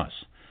taken from us.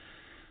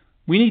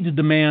 We need to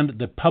demand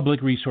that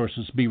public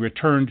resources be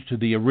returned to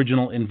the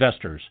original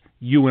investors,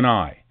 you and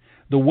I,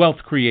 the wealth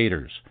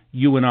creators,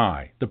 you and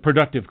I, the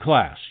productive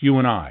class, you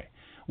and I.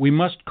 We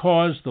must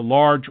cause the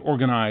large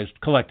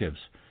organized collectives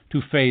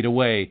to fade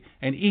away,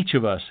 and each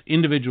of us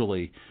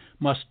individually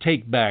must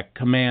take back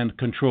command,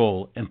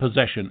 control, and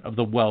possession of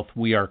the wealth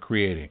we are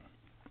creating.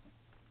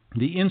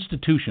 The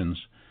institutions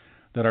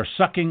that are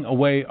sucking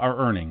away our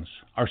earnings,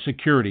 our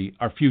security,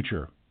 our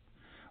future,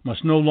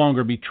 must no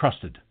longer be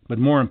trusted, but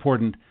more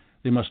important,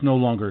 they must no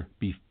longer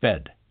be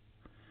fed.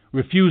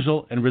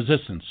 Refusal and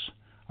resistance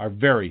are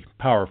very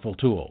powerful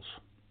tools.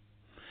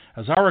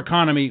 As our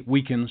economy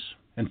weakens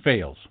and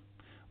fails,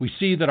 we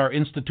see that our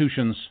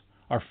institutions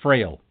are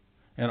frail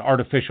and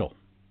artificial.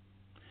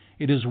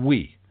 It is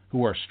we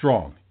who are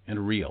strong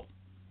and real.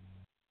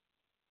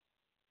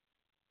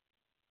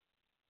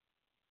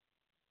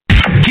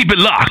 Keep it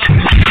locked.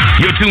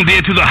 You're tuned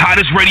in to the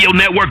hottest radio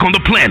network on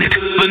the planet,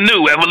 the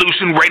New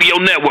Evolution Radio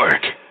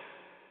Network.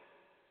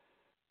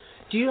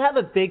 Do you have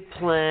a big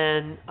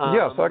plan?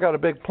 Yes, I got a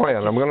big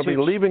plan. I'm going to be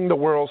leaving the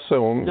world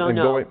soon.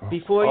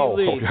 Before you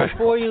leave. Okay.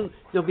 Before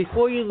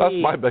you leave. That's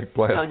my big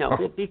plan. No,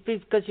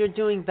 because you're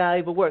doing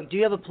valuable work. Do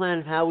you have a plan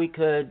of how we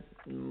could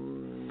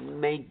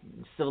make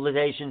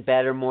civilization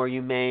better, more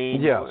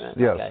humane? Yes.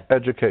 Okay.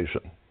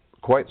 Education.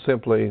 Quite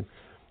simply,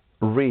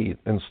 read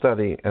and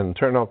study and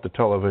turn off the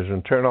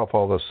television, turn off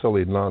all the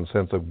silly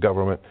nonsense of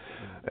government,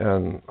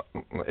 and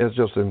it's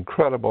just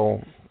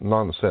incredible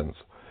nonsense.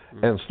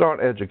 And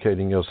start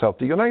educating yourself.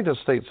 The United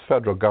States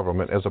federal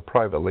government is a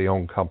privately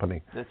owned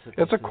company.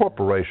 It's a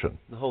corporation.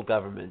 The whole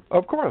government.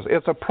 Of course,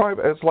 it's a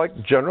private. It's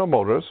like General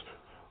Motors,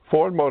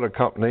 Ford Motor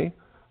Company,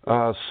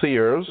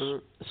 Sears.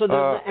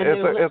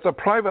 It's a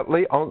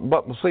privately owned.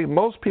 But see,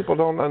 most people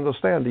don't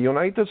understand. The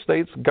United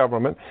States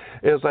government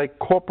is a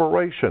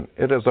corporation.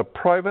 It is a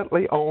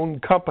privately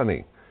owned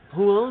company.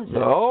 Who owns it?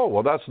 Oh,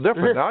 well, that's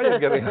different. Now you're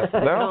getting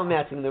now. I'm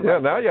asking the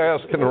right now you're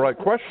asking the right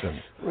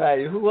question.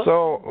 Right.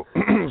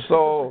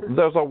 So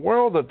there's a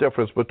world of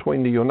difference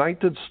between the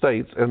United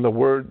States and the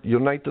word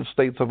United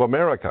States of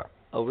America.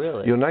 Oh,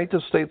 really?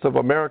 United States of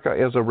America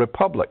is a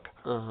republic.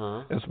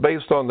 Uh-huh. It's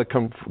based on the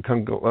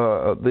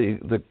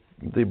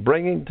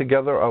bringing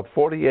together of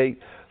 48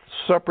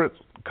 separate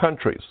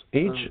countries.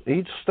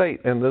 Each state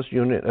in this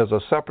union is a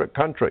separate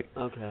country.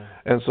 Okay.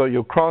 And so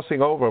you're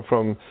crossing over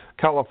from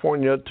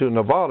California to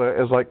Nevada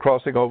is like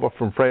crossing over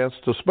from France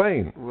to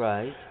Spain.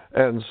 Right.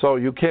 And so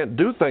you can't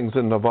do things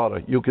in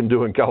Nevada you can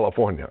do in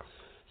California.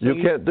 So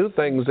you can't do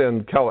things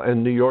in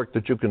New York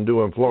that you can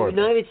do in Florida.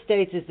 The United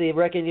States is the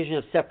recognition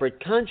of separate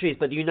countries,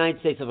 but the United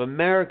States of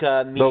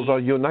America means... Those are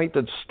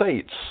United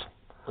States.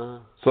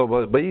 So,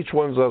 but each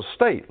one's a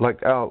state,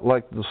 like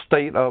the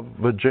state of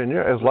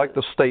Virginia is like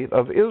the state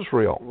of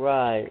Israel.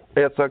 Right.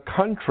 It's a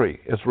country.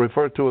 It's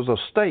referred to as a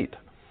state.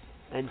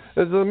 And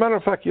as a matter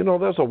of fact,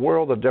 there's a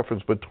world of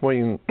difference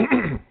between.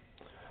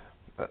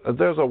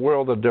 There's a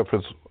world of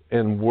difference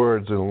in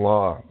words in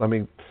law. I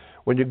mean,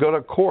 when you go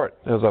to court,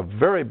 there's a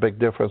very big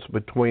difference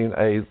between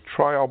a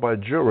trial by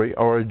jury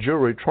or a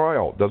jury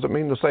trial. Doesn't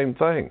mean the same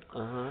thing.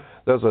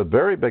 There's a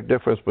very big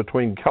difference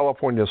between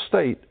California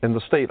State and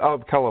the state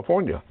of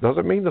California.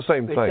 Doesn't mean the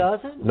same thing. It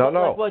doesn't? No.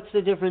 Like, what's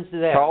the difference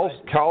there?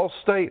 Cal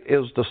State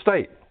is the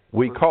state.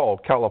 We call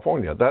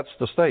California. That's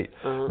the state.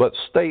 But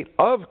state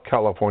of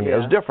California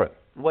is different.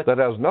 That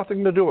has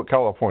nothing to do with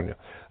California.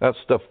 That's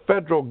the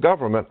federal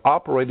government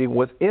operating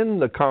within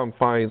the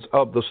confines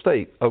of the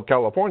state of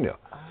California.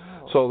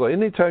 So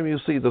anytime you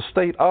see the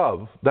state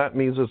of, that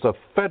means it's a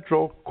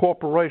federal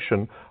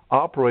corporation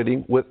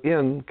operating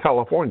within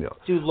California.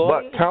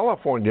 But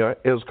California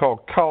is called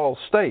Cal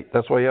State.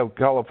 That's why you have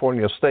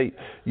California State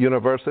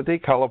University,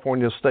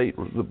 California State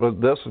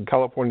this, and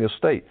California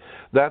State.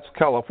 That's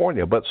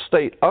California. But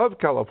state of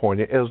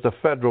California is the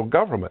federal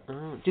government.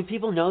 Do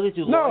people know this?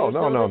 No.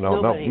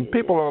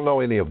 People don't know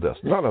any of this.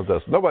 None of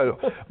this. Nobody,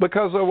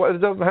 because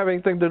it doesn't have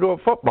anything to do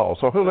with football.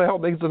 So who the hell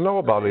needs to know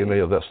about any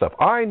of this stuff?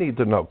 I need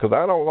to know because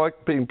I don't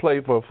like being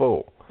played for a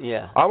fool.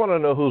 Yeah. I want to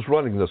know who's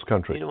running this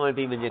country. You don't want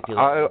to be manipulated.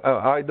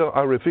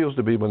 I refuse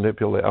to be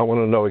manipulated. I want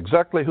to know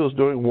exactly who's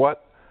doing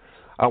what.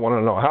 I want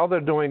to know how they're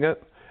doing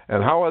it,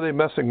 and how are they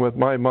messing with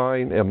my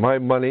mind and my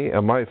money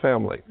and my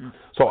family.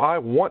 So I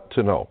want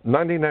to know.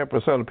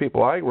 99% of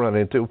people I run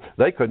into,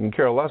 they couldn't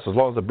care less as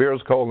long as the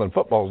beer's cold and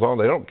football's on.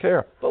 They don't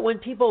care. But when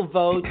people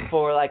vote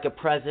for like a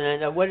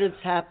president, what is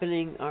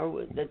happening?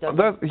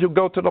 You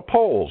go to the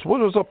polls.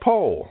 What is a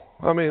poll?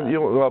 I mean,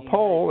 a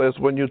poll is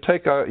when you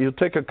take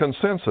a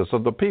consensus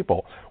of the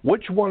people.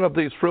 Which one of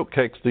these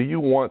fruitcakes do you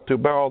want to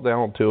bow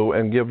down to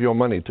and give your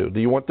money to? Do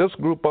you want this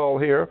group all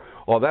here,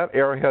 or that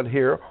airhead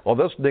here, or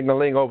this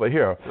ding-a-ling over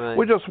here? Right.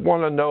 We just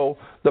want to know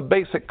the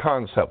basic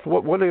concept.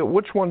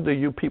 Which one do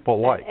you people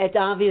like? It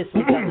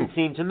obviously doesn't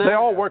seem to matter. They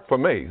all work for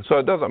me, so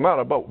it doesn't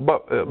matter. But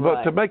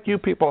Right. to make you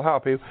people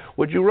happy,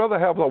 would you rather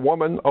have a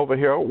woman over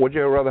here? Would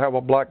you rather have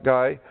a black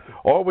guy?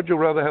 Or would you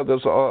rather have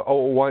this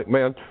old white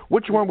man?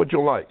 Which one would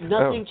you like?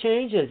 Nothing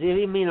changes.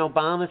 You mean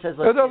Obama says...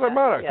 It doesn't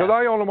matter, because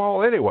I own them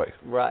all anyway.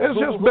 Right. It's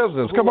just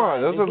business. Come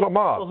on, this is a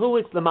mob. Well, who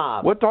is the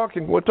mob? We're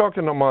talking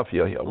the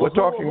mafia here. We're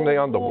talking the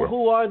underworld.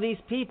 Who are these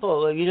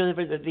people? You know,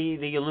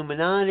 the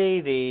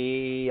Illuminati,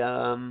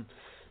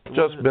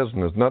 Just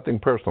business, nothing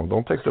personal.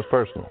 Don't take this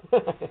personal.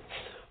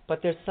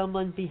 But there's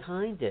someone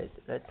behind it.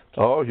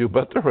 Oh, you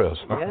bet there is.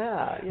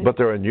 Yeah. But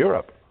they're in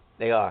Europe.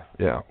 They are.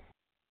 Yeah.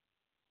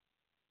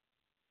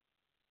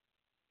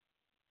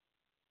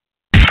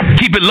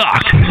 Keep it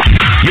locked.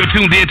 You're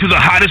tuned in to the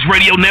hottest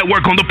radio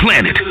network on the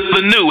planet,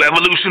 the new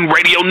Evolution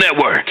Radio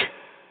Network.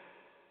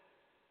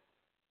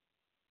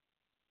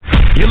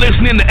 You're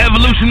listening to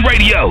Evolution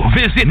Radio.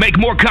 Visit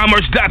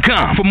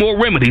MakeMoreCommerce.com for more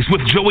remedies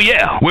with Joey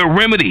L, where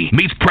remedy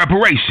meets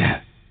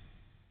preparation.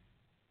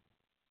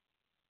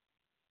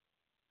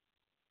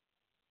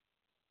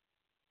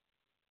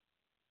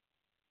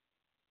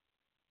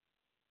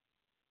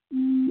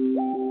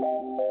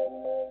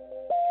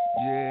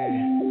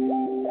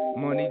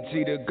 Money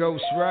G the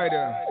Ghost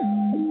Rider.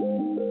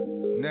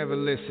 Never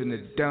listen to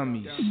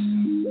dummies.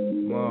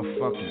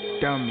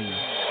 Motherfucking dummies.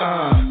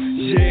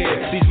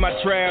 Yeah, these my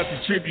trials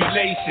and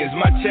tribulations.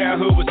 My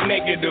childhood was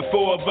negative,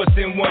 4 of us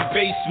in one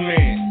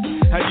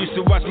basement. I used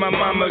to watch my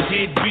mama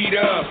get beat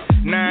up.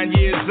 9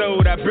 years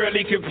old, I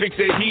barely could fix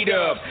a heat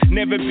up.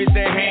 Never bit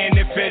the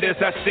hand that fed us,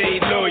 I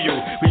stayed loyal.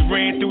 We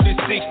ran through the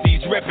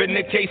 60s, repping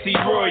the KC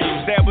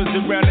Royals. That was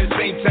around the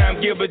same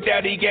time Gilbert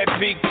Daddy got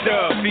picked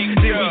up. Then we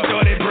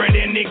started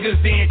burning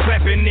niggas, then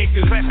clapping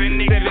niggas.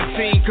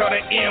 17 caught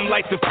an M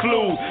like the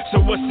flu.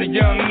 So what's a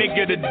young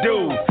nigga to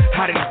do?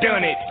 I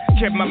done it.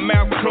 Kept my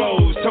mouth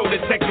closed, told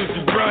detectives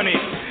to run it.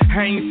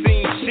 I ain't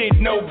seen shit,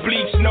 no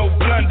bleach, no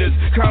blunders.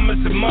 Karma's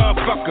a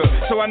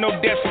motherfucker, so I know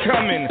death's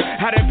coming.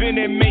 I'd have been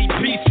and made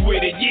peace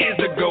with it years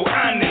ago,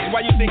 honest.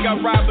 Why you think I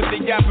ride with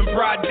the yacht in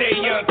broad day,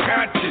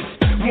 unconscious?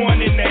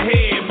 One in the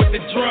head with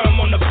the drum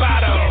on the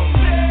bottom.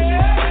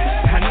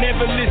 I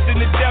never listen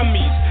to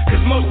dummies,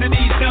 cause most of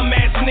these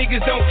dumbass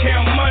niggas don't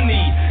count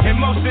money. And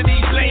most of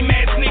these lame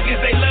ass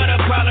niggas, they love the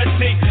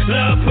politics.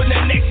 Love putting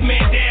the next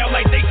man down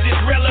like they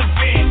just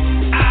relevant.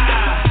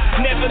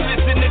 Never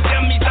listen to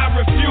dummies, I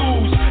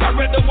refuse. I'd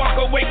rather walk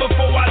away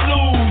before I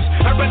lose.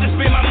 I'd rather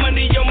spend my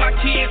money on my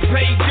kids,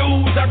 pay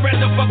dues. I'd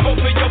rather fuck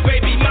both of your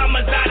baby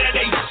mamas out of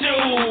they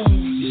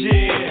shoes.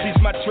 Yeah,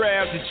 these my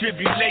trials and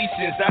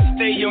tribulations. I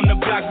stay on the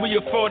block, we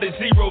afford a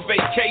 0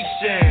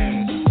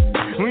 vacations.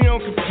 We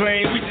don't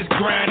complain, we just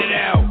grind it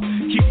out.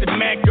 Keep the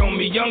Mac on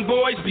me, young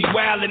boys be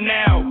wildin'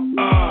 out.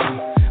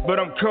 But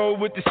I'm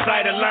cold with the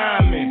sight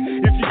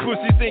alignment. If you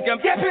pussies think I'm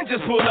yapping,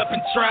 just pull up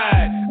and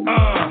try it.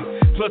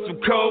 Plus I'm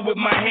cold with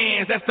my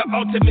hands. That's the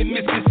ultimate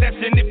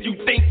misconception if you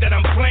think that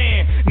I'm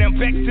playing. Now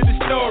back to the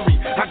story.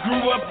 I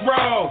grew up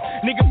raw.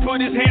 Nigga put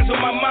his hands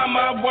on my mama,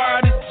 I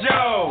wired his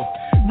jaw.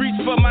 Reach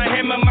for my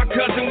hammer, my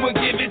cousin would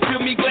give it to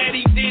me. Glad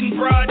he didn't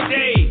broad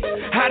day.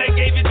 I'd have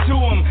gave it to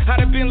him.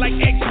 I'd have been like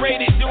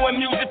X-rated, doing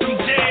music from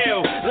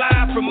jail.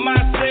 Live from my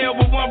cell,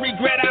 with one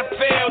regret I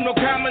failed. No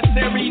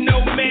commissary,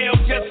 no mail,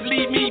 just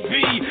leave me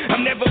be.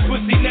 I'm never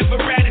pussy, never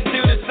rat, it's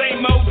still the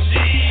same OG.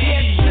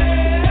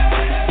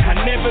 I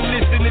never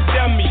listen to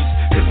dummies,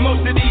 cause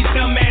most of these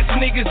dumbass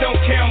niggas don't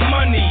count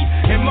money.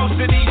 And most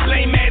of these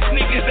lame ass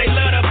niggas, they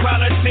love the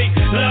politics.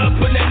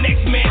 Love putting the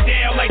next man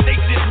down like they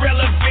just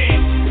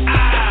relevant.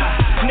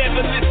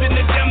 Never listen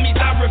to dummies,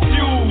 I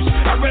refuse.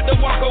 I'd rather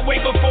walk away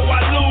before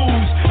I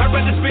lose. I'd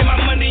rather spend my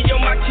money on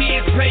my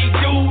kids, pay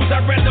dues.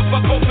 I'd rather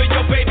fuck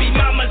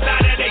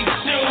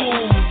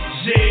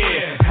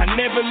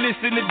never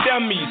listen to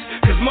dummies.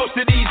 Cause most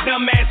of these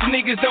dumbass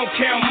niggas don't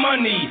count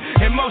money.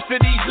 And most of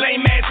these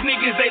lame ass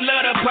niggas, they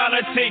love the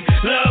politics.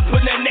 Love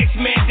putting the next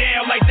man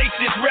down like they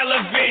shit's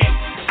relevant.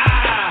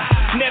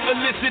 Never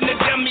listen to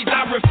dummies,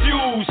 I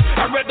refuse.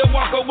 I'd rather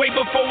walk away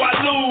before I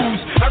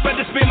lose. I'd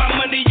rather spend my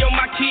money on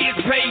my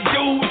kids, pay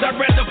dues. I'd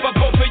rather fuck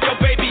both of your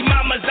baby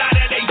mamas out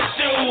of their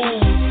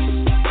shoes.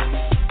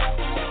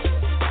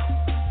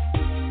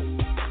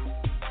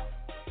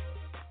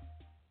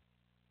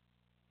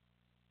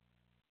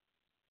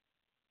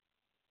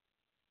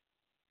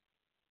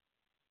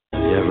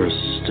 Have you ever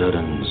stood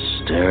and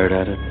stared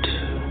at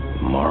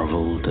it,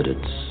 marveled at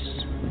its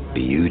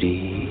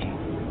beauty,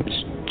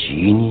 its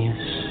genius?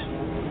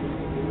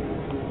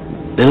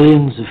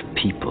 Billions of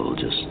people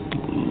just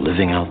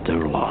living out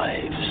their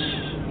lives,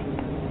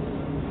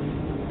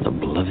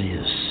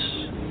 oblivious.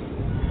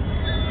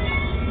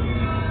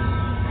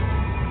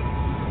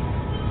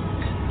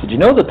 Did you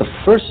know that the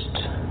first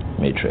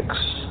Matrix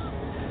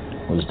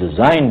was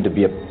designed to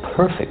be a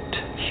perfect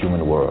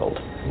human world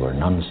where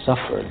none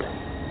suffered,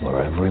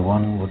 where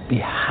everyone would be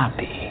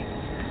happy?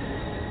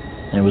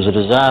 It was a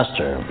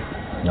disaster.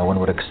 No one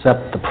would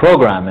accept the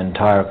program.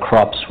 Entire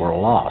crops were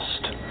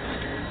lost.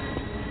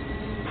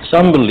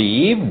 Some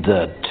believed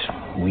that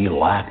we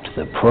lacked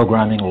the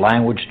programming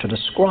language to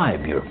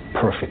describe your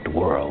perfect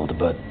world,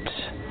 but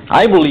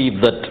I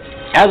believe that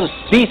as a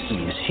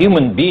species,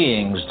 human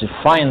beings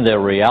define their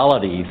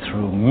reality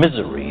through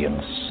misery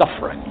and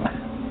suffering.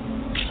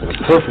 So the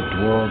perfect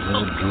world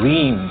was a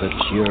dream that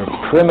your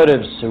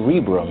primitive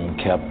cerebrum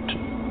kept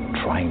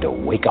trying to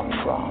wake up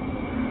from,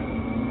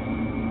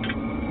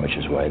 which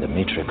is why the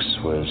Matrix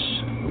was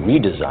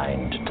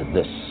redesigned to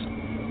this,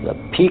 the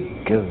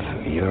peak of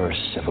your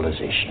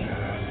civilization.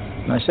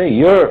 And I say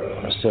your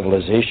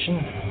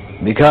civilization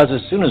because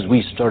as soon as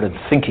we started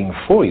thinking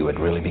for you, it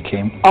really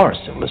became our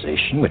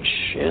civilization, which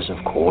is,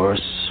 of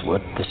course,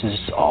 what this is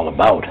all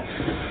about.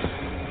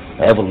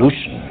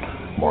 Evolution,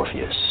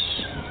 Morpheus.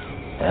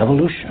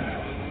 Evolution.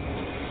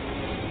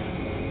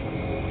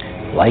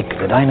 Like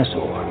the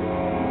dinosaur.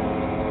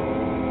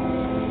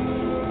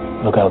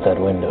 Look out that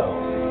window.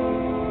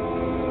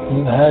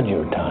 You've had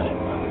your time.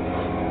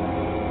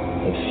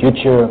 The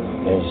future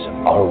is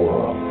our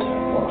world,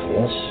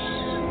 Morpheus.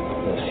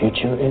 The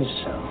future is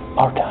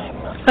our time.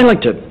 I'd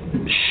like to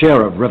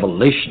share a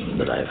revelation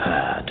that I've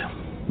had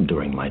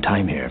during my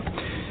time here.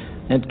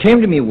 It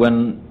came to me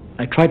when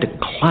I tried to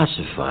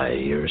classify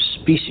your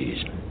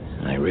species.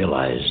 I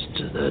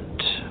realized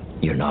that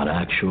you're not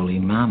actually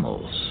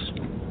mammals.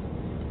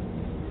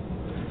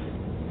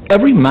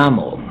 Every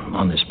mammal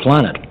on this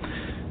planet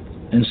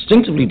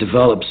instinctively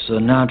develops a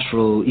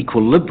natural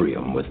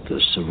equilibrium with the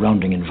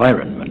surrounding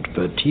environment,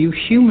 but you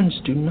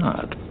humans do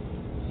not.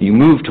 You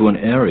move to an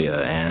area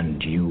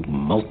and you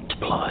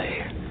multiply,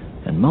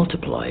 and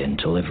multiply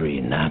until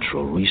every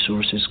natural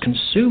resource is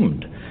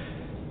consumed.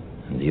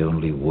 And the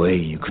only way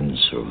you can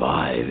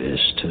survive is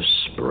to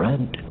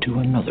spread to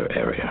another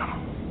area.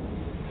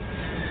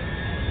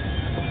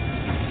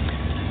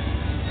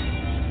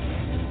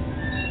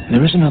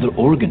 There is another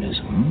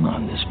organism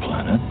on this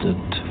planet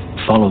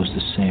that follows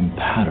the same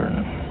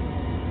pattern.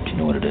 Do you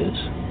know what it is?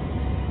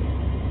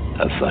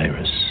 A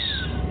virus.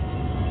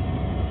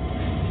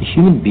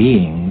 Human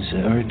beings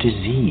are a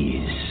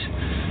disease,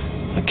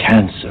 a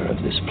cancer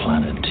of this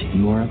planet.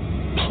 You are a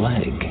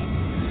plague,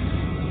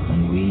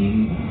 and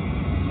we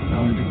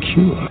are the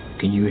cure.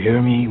 Can you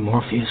hear me,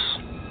 Morpheus?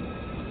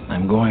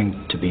 I'm going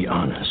to be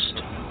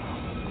honest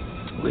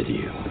with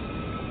you.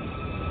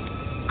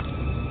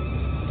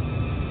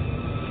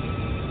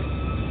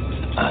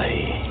 I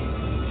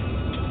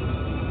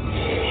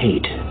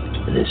hate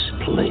this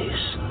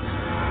place,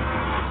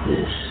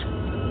 this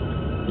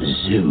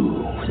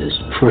zoo, this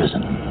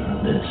prison,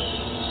 this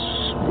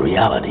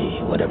reality,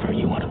 whatever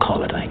you want to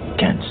call it. I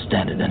can't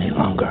stand it any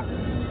longer.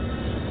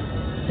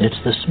 It's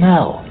the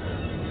smell,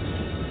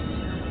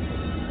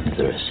 if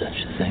there is such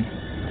a thing.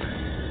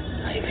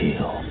 I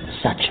feel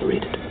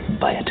saturated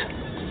by it.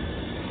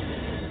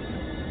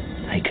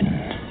 I can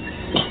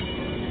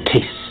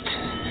taste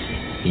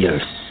your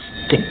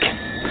stink.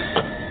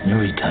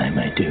 Every time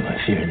I do, I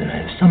fear that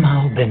I've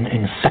somehow been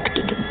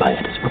infected by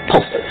it. It's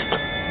repulsive,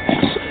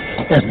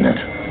 isn't it?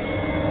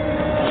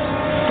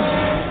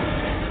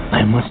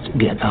 I must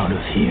get out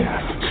of here.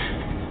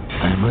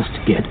 I must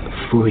get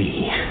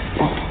free.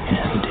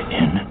 And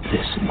in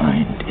this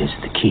mind is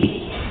the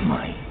key,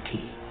 my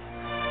key.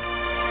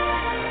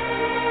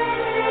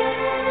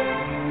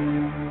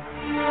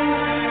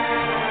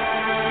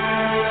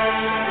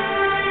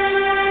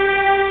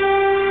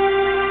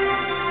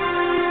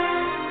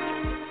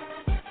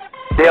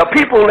 There are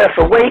people that's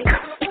awake,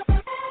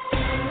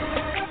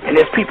 and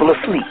there's people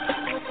asleep.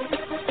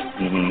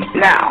 Mm-hmm.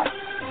 Now,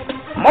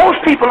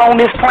 most people on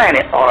this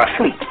planet are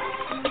asleep.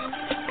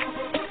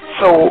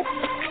 So,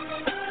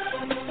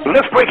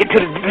 let's break it to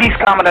the least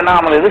common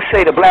denominator. Let's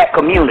say the black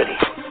community.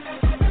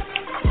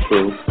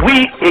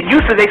 It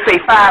used to, they say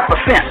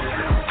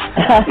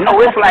 5%.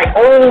 No, it's like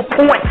old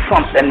point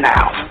something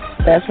now.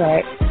 That's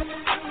right.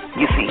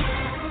 You see.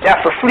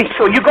 that's asleep.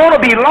 So you're going to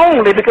be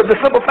lonely because the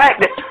simple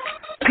fact that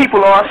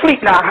people are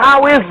asleep. Now,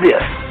 how is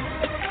this?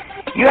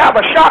 You have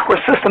a chakra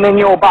system in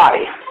your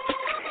body,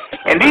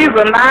 and these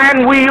are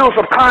 9 wheels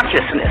of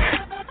consciousness.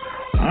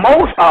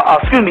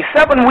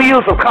 7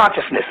 wheels of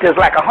consciousness. There's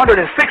like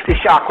 160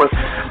 chakras,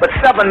 but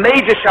 7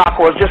 major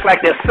chakras, just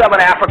like there's 7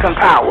 African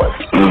powers.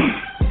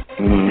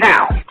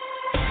 Now,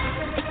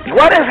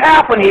 what has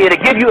happened here to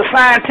give you a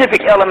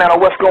scientific element of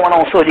what's going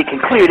on so you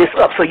can clear this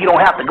up so you don't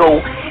have to go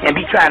and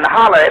be trying to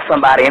holler at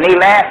somebody and they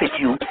laugh at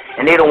you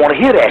and they don't want to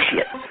hear that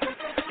shit.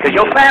 Because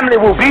your family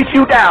will beat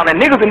you down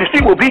and niggas in the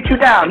street will beat you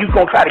down. You're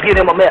going to try to give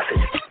them a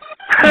message.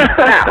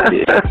 Now,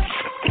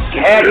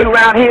 had you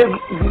around here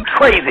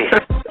crazy.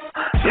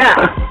 Now,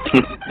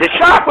 the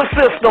chakra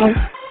system,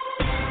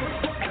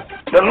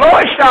 the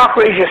lower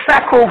chakra is your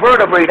sacral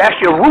vertebrae. That's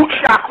your root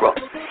chakra.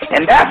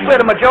 And that's where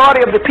the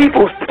majority of the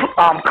people's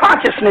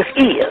consciousness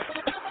is,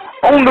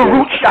 on the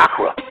root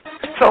chakra.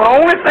 So the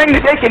only thing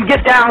that they can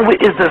get down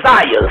with is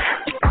desires.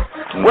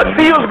 What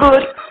feels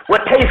good,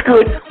 what tastes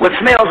good, what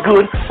smells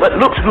good, what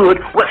looks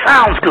good, what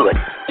sounds good.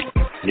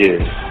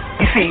 Yeah.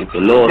 You see,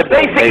 the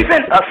basic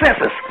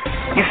senses,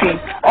 you see,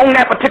 on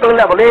that particular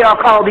level, they are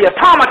called the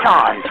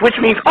automatons, which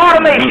means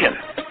automation.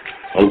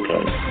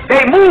 Okay.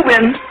 They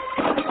moving,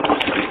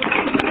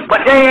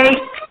 but they're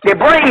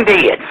brain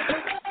dead.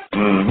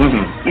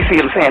 Mm-hmm. You see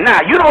what I'm saying?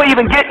 Now, you don't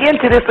even get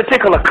into this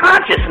particular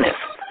consciousness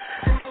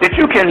that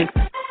you can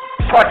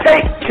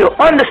partake to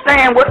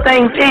understand what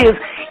things is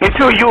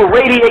until you're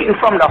radiating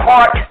from the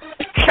heart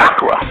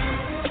chakra.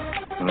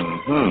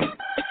 Mm-hmm.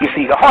 You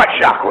see, the heart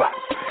chakra.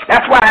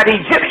 That's why the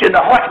Egyptian,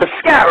 the heart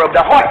scarab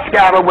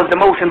was the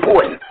most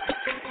important.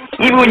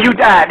 Even when you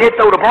died, they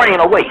throw the brain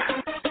away.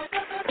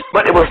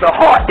 But it was the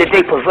heart that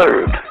they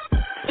preserved.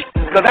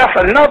 Because that's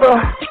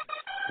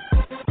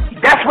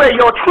where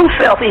your true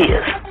self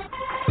is.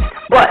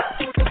 But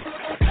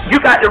you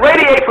got to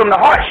radiate from the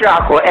heart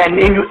chakra and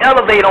then you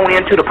elevate on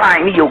into the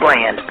pineal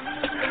gland.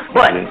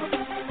 But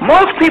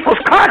most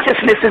people's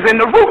consciousness is in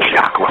the root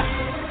chakra.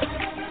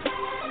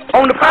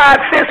 On the 5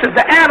 senses,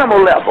 the animal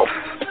level.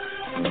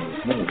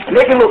 And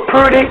they can look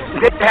pretty,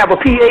 they can have a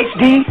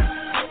PhD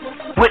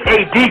with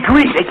a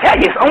degree. They tell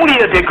you it's only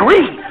a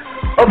degree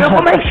of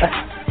information.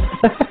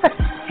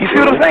 You see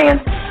what I'm saying?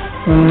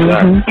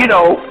 Mm-hmm. You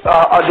know,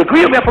 a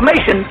degree of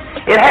information,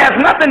 it has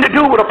nothing to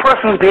do with a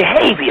person's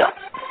behavior,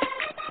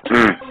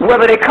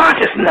 whether they're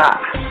conscious or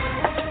not.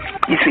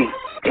 You see,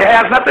 it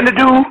has nothing to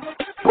do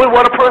with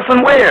what a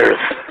person wears.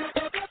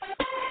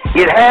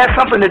 It has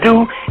something to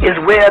do is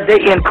where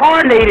they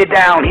incarnated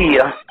down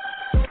here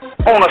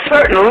on a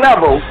certain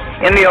level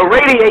and they are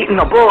radiating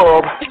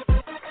above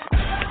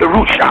the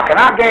root chakra. And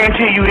I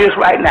guarantee you this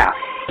right now.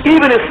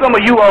 Even if some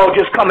of you all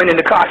just coming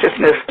into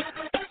consciousness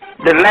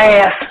the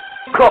last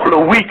couple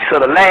of weeks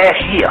of the last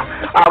year,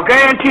 I'll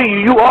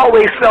guarantee you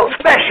always felt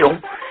special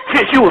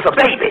since you was a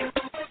baby.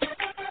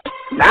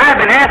 Now, I've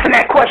been asking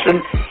that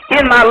question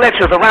in my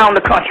lectures around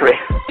the country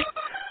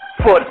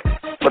for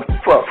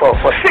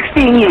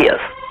 16 years.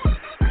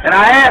 And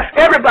I asked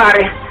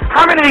everybody,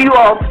 how many of you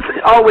all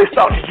always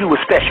thought that you were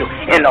special?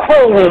 And the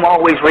whole room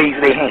always raised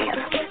their hands.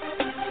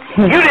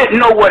 You didn't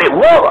know what it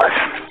was.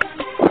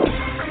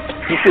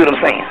 You see what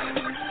I'm saying?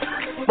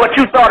 But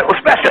you thought it was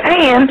special.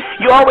 And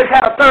you always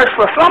had a thirst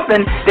for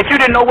something that you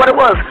didn't know what it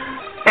was.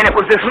 And it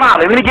was this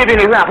knowledge. Let me give you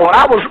an example. When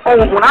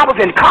I was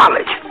in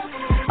college,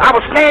 I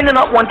was standing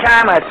up one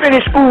time. I had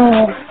finished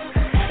school.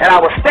 And I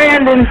was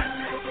standing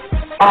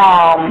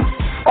on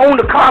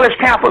the college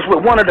campus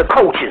with one of the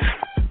coaches.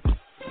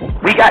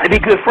 We got to be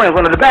good friends,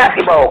 one of the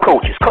basketball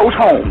coaches, Coach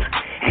Holmes.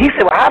 And he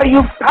said, well, how do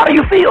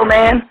you feel,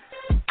 man?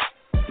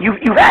 You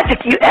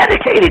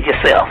educated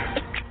yourself.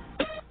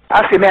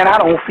 I said, man, I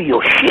don't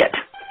feel shit.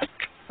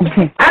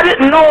 I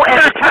didn't know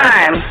at the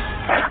time.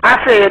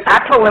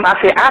 I told him,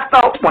 I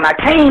thought when I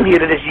came here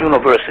to this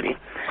university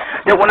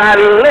that when I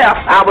left,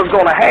 I was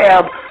going to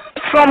have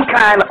some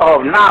kind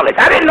of knowledge.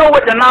 I didn't know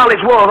what the knowledge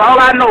was. All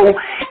I know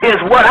is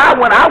when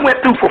I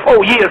went through for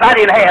 4 years, I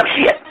didn't have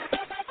shit.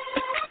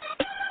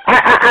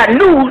 I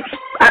knew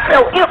I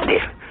felt empty.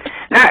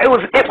 Now it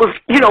was a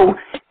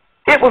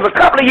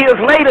couple of years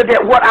later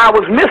that what I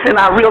was missing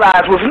I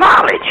realized was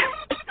knowledge.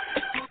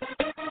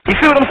 You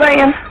see what I'm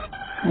saying?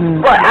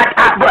 But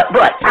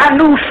I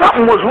knew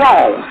something was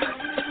wrong.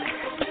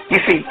 You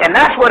see, and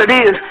that's what it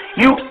is.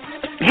 You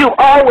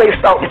always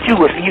thought that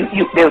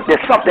that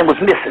something was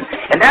missing,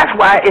 and that's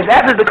why it's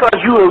actually because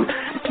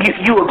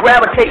you were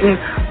gravitating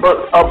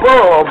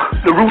above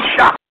the root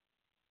chakra.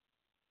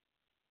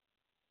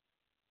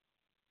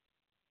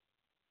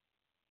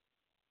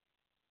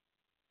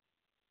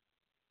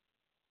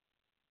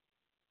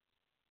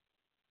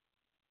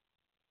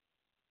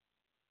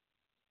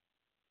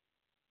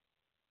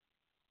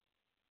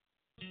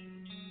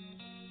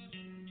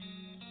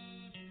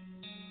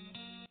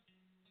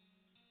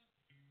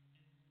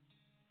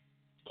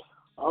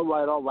 All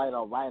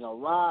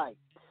right.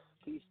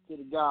 Peace to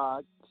the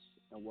gods,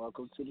 and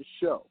welcome to the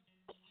show.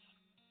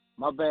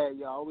 My bad,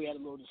 y'all. We had a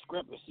little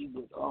discrepancy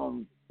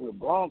with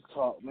Blog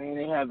Talk, man.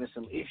 They having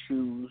some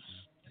issues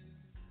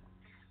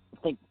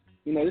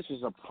this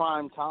is a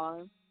prime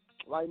time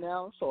right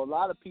now, so a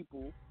lot of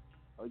people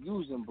are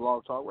using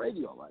Blog Talk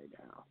Radio right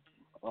now.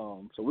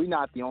 So we're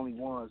not the only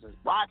ones that's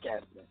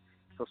broadcasting.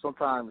 So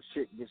sometimes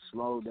shit gets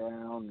slowed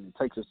down and it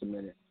takes us a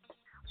minute.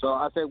 So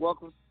I say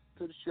welcome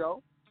to the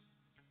show.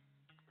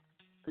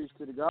 Peace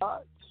to the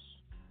gods.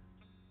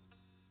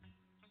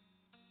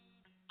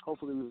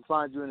 Hopefully we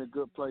find you in a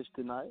good place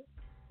tonight.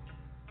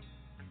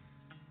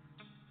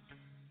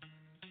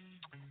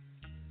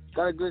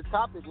 Got a good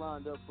topic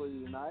lined up for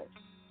you tonight.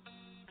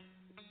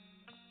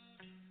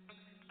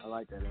 I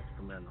like that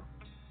instrumental.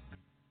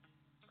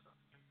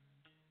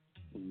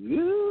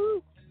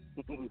 Woo!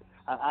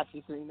 I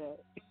actually seen that.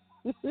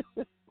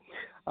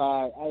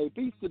 All right. Hey,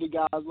 peace to the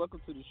guys.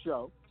 Welcome to the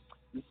show.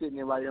 You're sitting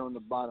there right here on the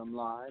bottom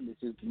line. This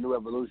is the New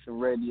Evolution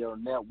Radio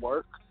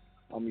Network.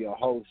 I'm your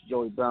host,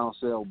 Joey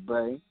Bouncell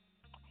Bay.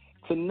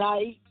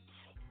 Tonight,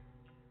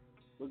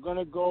 we're going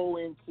to go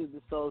into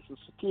the Social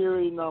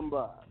Security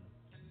number.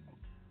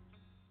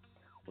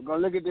 We're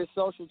going to look at this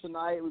social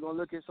tonight. We're going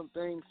to look at some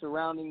things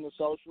surrounding the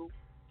social.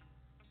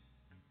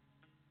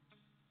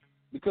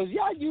 Because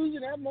y'all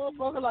using that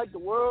motherfucker like the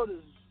world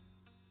is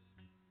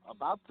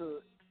about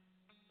to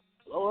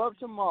blow up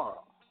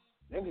tomorrow.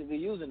 Niggas be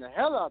using the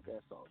hell out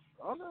that social.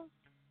 Don't they?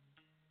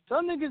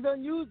 Some niggas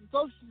done use the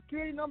Social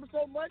Security number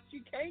so much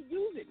you can't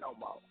use it no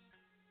more.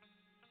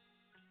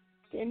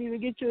 Can't even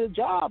get you a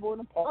job or an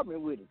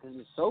apartment with it because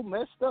it's so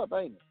messed up,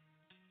 ain't it?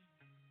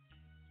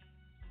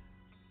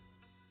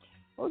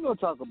 We're going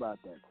to talk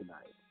about that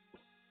tonight.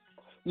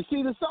 You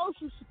see, the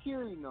Social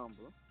Security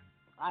number,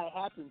 I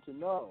happen to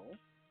know,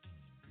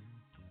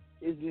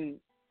 is an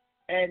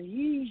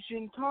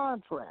adhesion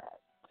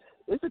contract.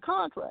 It's a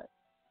contract.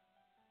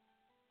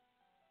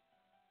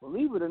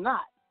 Believe it or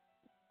not.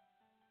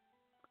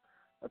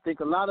 I think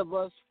a lot of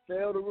us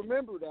fail to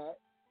remember that.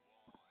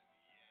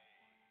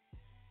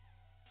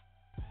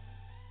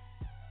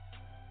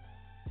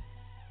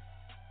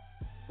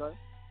 Okay?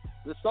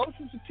 The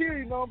Social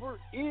Security number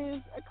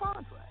is a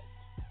contract.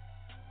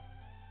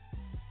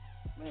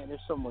 Man, there's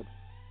so much.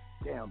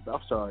 Damn,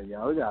 I'm sorry,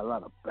 y'all. We got a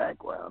lot of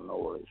background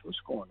noise. What's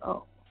going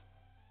on?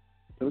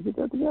 Can we get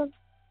that together?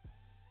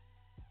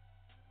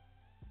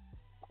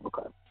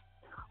 Okay.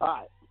 All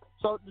right.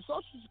 So the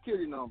Social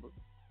Security number,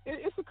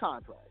 it's a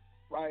contract,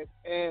 right?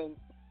 And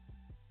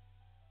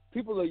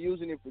people are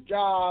using it for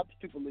jobs.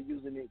 People are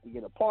using it to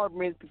get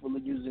apartments. People are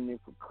using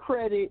it for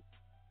credit.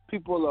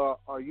 People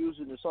are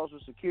using the Social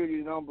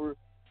Security number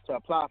to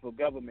apply for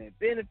government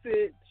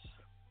benefits.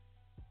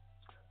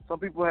 Some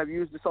people have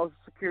used the Social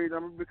Security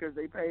number because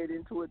they paid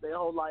into it their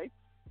whole life,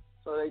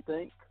 so they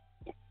think.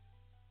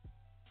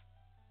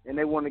 And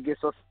they want to get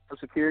Social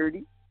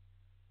Security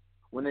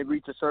when they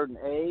reach a certain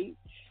age.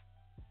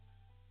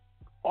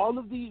 All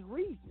of these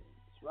reasons,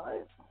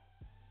 right?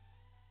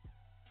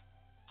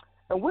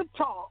 And we're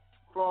taught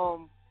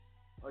from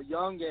a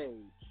young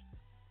age,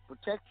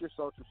 protect your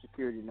Social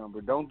Security number.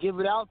 Don't give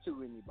it out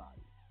to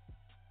anybody.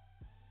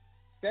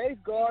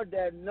 Safeguard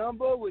that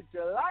number with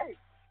your life.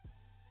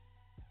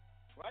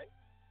 Right?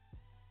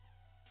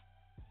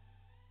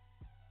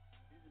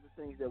 These are the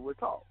things that we're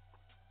taught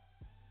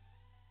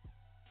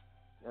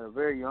at a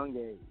very young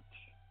age.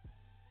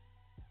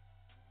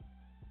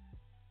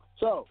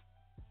 So,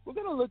 we're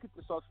going to look at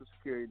the Social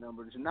Security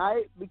number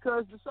tonight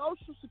because the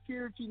Social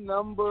Security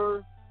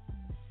number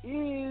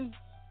is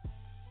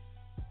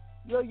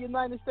your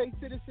United States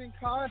citizen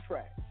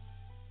contract.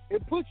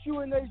 It puts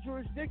you in a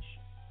jurisdiction.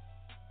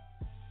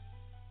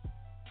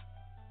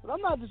 But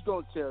I'm not just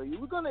going to tell you.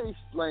 We're going to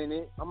explain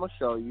it. I'm going to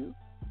show you.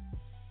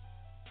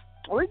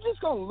 We're just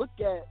going to look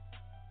at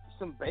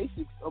some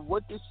basics of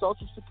what this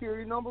Social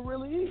Security number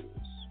really is.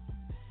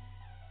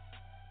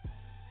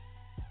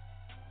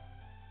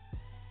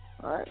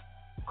 All right.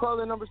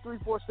 Call-in number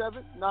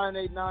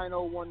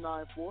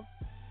 347-989-0194.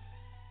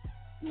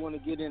 You want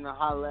to get in and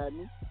holler at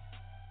me.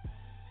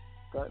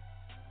 Okay.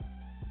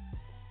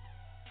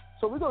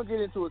 So we're going to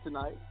get into it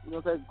tonight. We're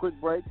going to take a quick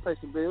break, pay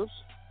some bills.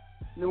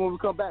 And then when we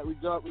come back, we're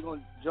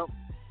going to jump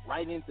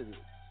right into this.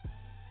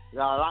 We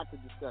got a lot to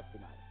discuss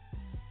tonight.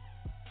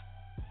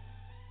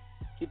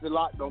 Keep it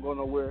locked. Don't go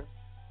nowhere.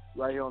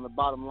 Right here on the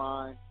bottom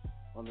line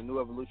on the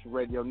New Evolution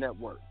Radio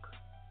Network.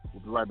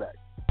 We'll be right back.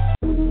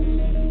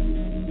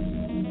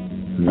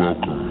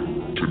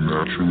 Welcome to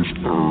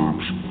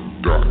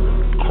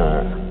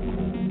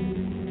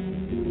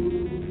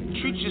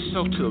naturalistherbs.com. Treat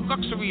yourself to the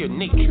luxury of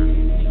nature.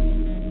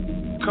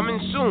 Coming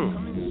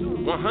soon.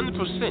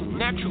 100%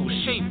 natural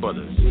shea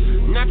butter,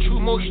 natural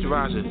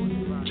moisturizer,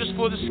 just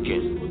for the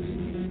skin.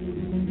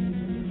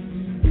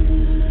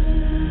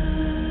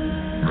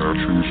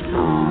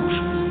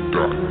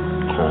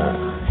 naturalistherbs.com.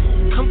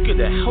 Come get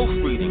a health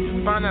reading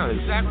and find out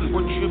exactly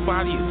what your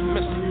body is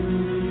missing.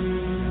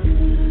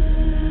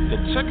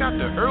 Then check out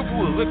the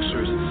herbal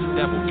elixirs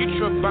that will get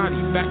your body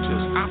back to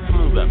its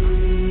optimal level.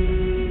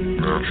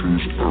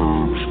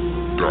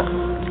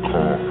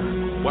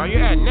 naturalistherbs.com. While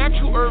you're at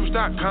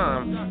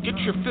naturalherbs.com, get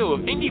your fill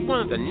of any one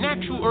of the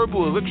natural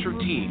herbal elixir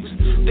teas.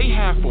 They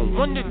have from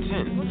 1 to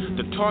 10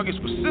 to target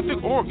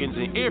specific organs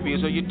and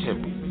areas of your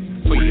temple.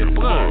 for your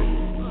blood,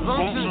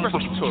 lungs and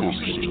respiratory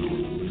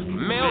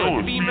system, male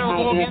and female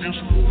organs,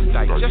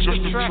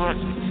 digestive tract,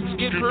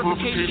 skin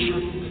purification,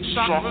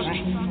 chakras,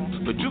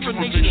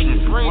 rejuvenation of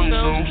the brain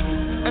cells,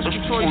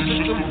 excretory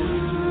system,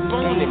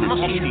 bone and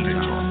muscle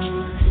detox.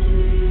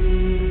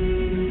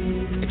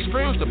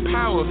 Experience the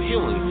power of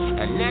healing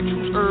at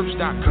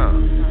naturalsherbs.com.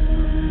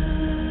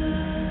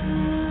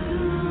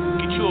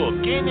 Get your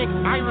organic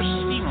Irish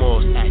sea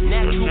moss at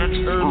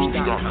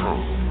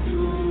naturalsherbs.com.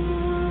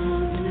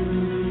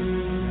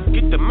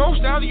 Get the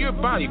most out of your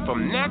body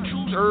from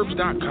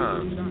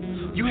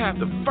naturalsherbs.com. You have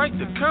to fight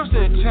the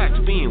constant attacks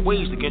being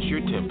waged against your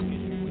temple.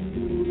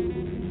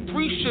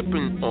 Free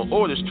shipping on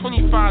orders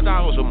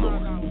 $25 or more.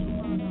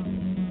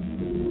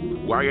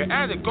 While you're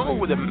at it, go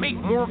over to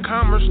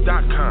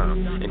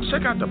MakeMoreCommerce.com and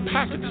check out the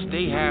packages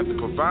they have to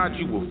provide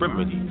you with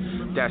remedy.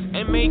 That's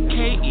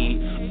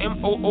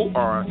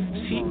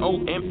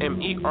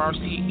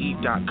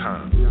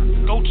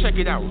MakeMoreCommerce.com. Go check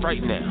it out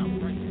right now.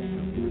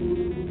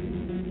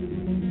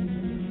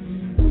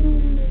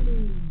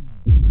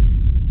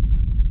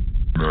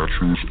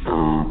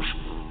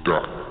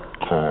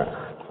 naturalsherbs.com.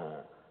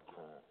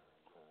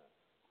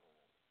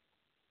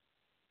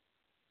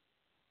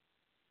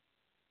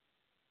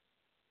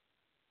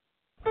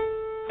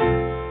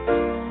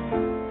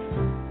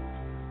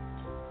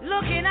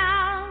 Looking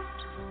out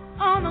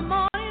on the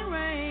morning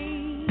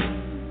rain,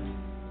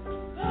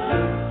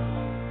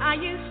 I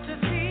used to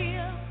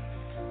feel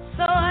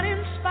so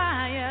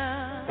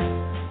uninspired,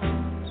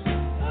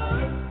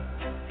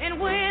 and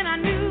when I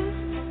knew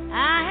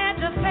I had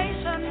to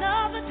face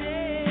another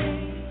day,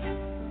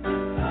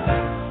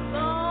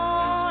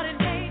 Lord, it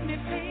made me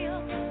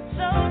feel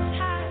so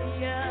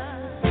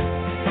tired.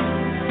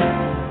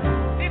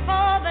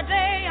 Before the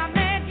day I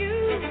met you,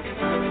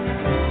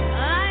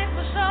 life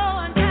was so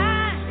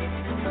unkind.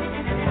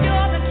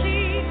 You're the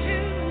key to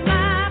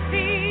my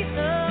peace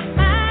of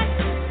mind.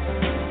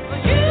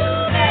 Well,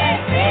 you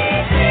make me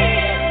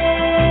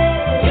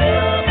feel, you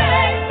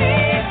make me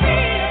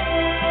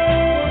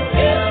feel,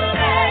 you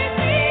make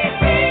me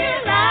feel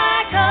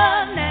like a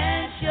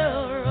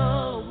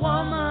natural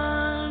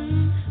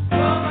woman.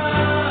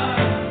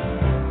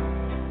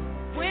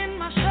 When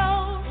my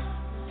soul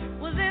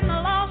was in the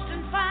lost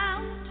and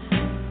found,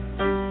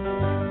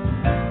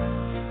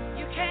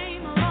 you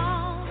came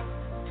along.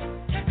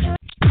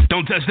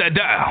 Don't touch that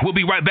dial. We'll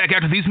be right back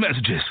after these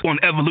messages on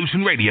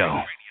Evolution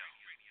Radio.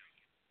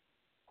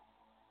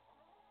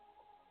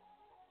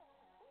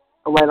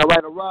 All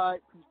right.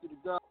 Peace to the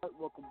God.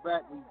 Welcome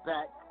back. We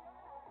back.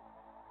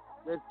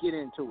 Let's get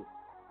into it.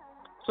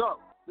 So,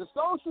 the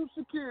Social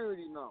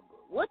Security number.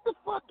 What the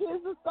fuck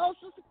is the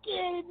Social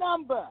Security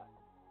number?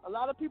 A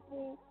lot of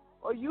people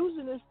are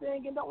using this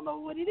thing and don't know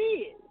what it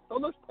is. So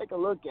let's take a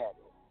look at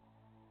it,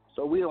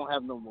 so we don't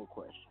have no more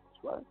questions,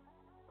 right?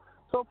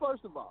 So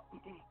first of all,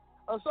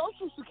 a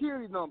Social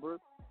Security number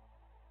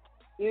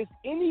is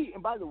any,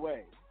 and by the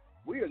way,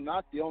 we are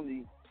not the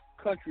only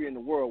country in the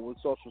world with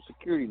Social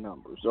Security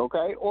numbers,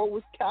 okay, or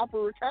with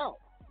capper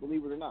accounts,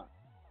 believe it or not.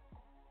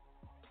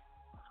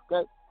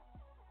 Okay.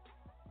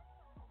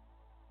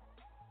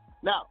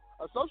 Now,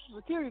 a Social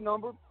Security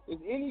number is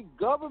any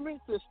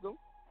government system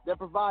that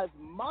provides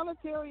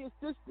monetary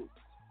assistance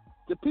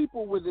to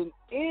people with an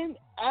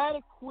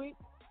inadequate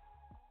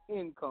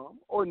income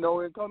or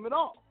no income at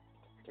all.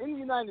 In the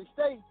United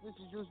States, this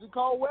is usually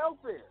called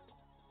welfare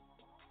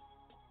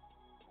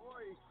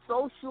or a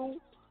social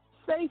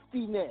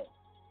safety net,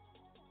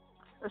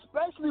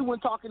 especially when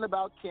talking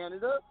about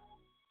Canada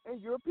and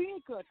European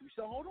countries.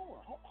 So hold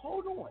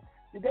on.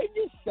 Did they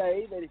just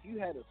say that if you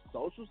had a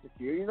Social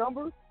Security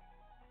number,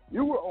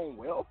 you were on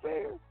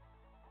welfare?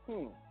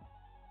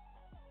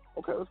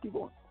 Okay, let's keep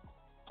going.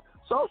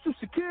 Social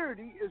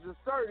Security is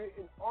asserted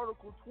in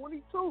Article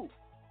 22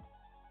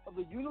 of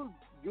the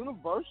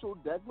Universal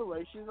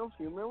Declaration of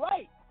Human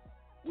Rights,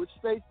 which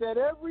states that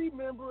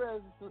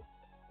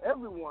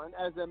everyone,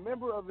 as a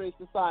member of a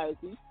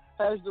society,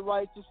 has the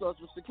right to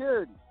Social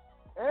Security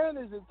and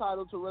is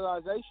entitled to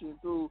realization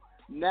through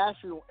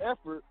national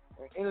effort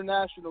and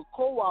international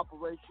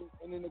cooperation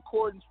and in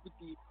accordance with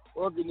the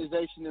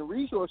organization and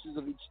resources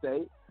of each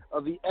state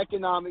of the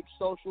economic,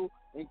 social,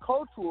 and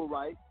cultural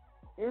rights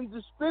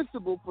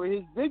indispensable for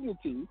his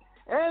dignity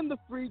and the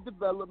free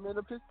development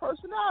of his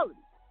personality.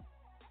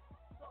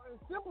 So in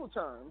simple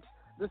terms,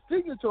 the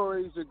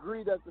signatories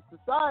agree that the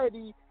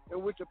society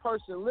in which a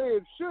person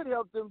lives should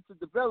help them to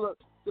develop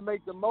to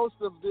make the most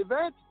of the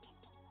advantage.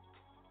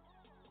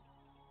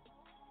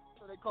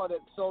 So they call that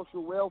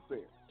social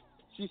welfare.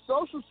 See,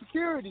 Social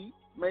Security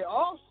may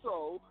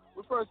also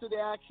refer to the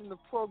action of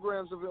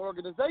programs of an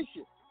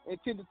organization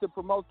intended to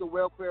promote the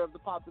welfare of the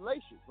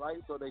population,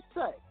 right? So they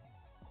say.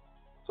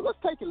 So let's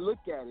take a look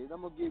at it.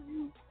 I'm going to give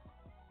you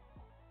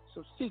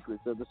some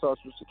secrets of the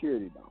Social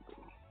Security number.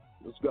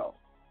 Let's go.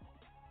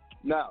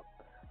 Now,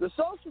 the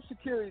Social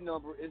Security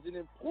number is an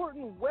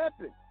important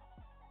weapon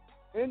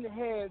in the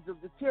hands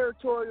of the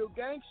territorial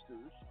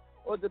gangsters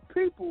or the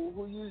people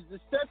who use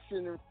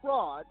deception and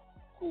fraud,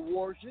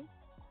 coercion,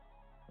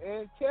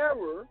 and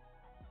terror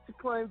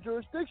to claim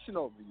jurisdiction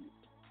over you.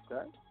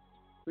 Okay?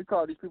 We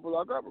call these people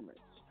our governments.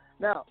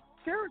 Now,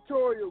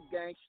 territorial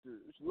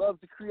gangsters love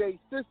to create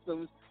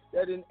systems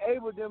that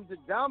enable them to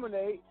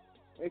dominate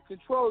and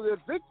control their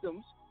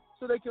victims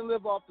so they can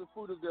live off the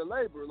fruit of their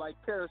labor, like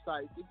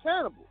parasites and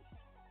cannibals.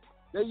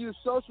 They use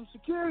social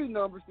security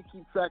numbers to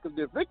keep track of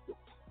their victims.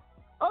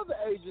 Other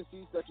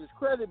agencies, such as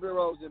credit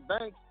bureaus and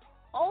banks,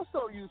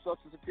 also use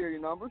social security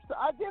numbers to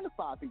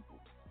identify people.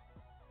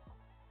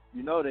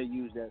 You know they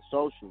use that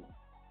social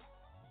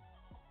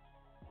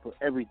for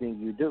everything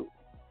you do.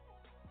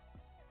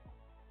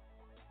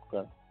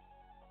 Okay?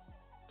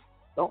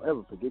 Don't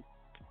ever forget.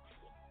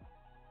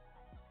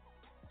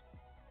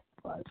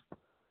 Right.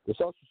 The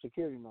social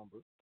security number,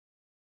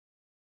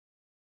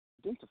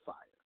 identifier,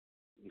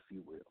 if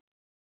you will.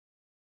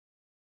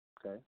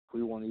 Okay? If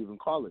we want to even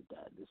call it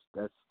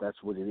that, that's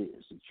what it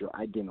is. It's your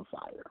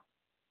identifier.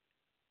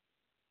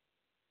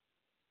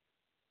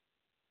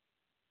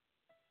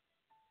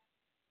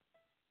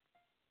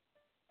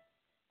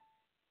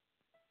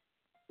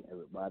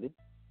 Everybody.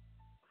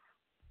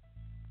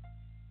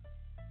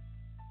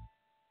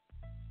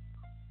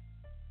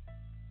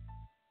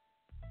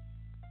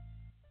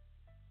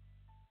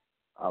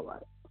 All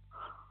right.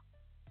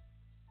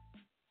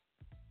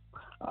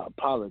 I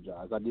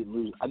apologize. I didn't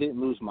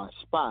lose my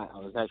spot.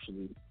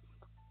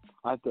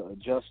 I have to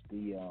adjust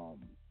the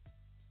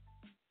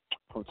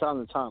from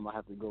time to time I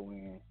have to go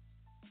in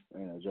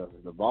and adjust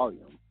the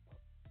volume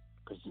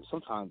because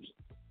sometimes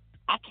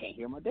I can't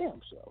hear my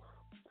damn self.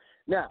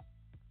 Now,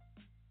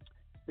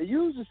 they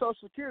use the Social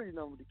Security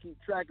number to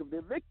keep track of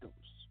their victims.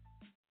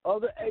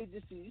 Other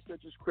agencies,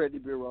 such as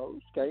credit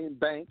bureaus, okay, and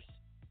banks,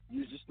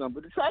 use this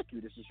number to track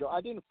you. This is your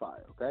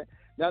identifier, okay?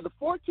 Now, the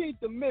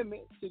 14th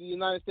Amendment to the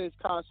United States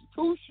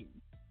Constitution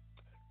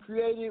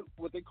created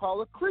what they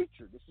call a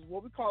creature. This is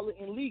what we call it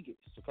in legis,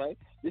 okay?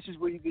 This is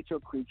where you get your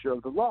creature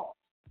of the law,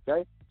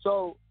 okay?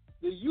 So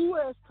the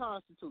U.S.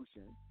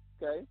 Constitution,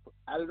 okay,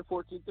 out of the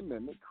 14th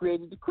Amendment,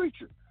 created the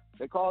creature.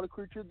 They call the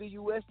creature the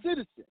U.S.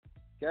 citizen,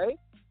 okay?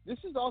 This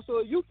is also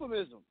a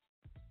euphemism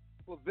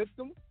for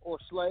victim or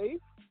slave,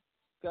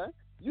 okay?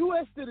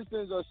 U.S.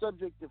 citizens are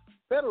subject to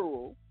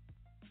federal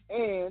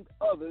and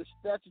other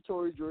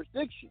statutory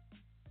jurisdiction,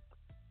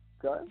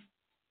 okay?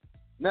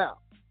 Now,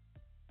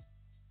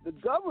 the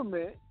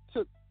government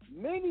took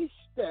many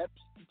steps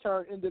to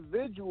turn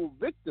individual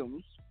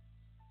victims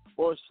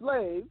or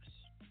slaves,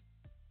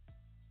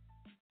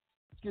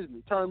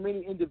 turn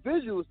many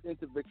individuals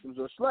into victims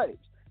or slaves.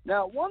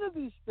 Now, one of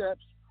these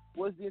steps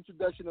was the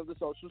introduction of the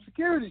Social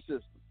Security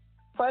system.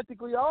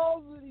 Practically all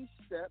of these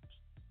steps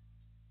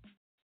are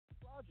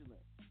fraudulent.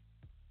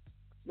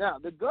 Now,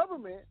 the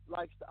government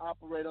likes to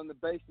operate on the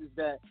basis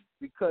that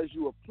because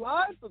you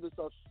applied for the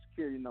Social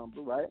Security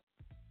number, right,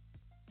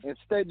 and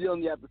stated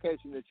on the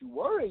application that you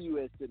were a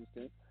U.S.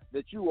 citizen,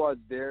 that you are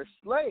their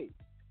slave,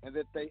 and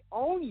that they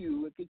own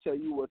you and can tell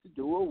you what to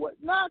do or what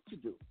not to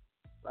do.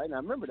 Right? Now,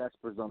 remember, that's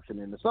presumption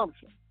and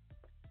assumption.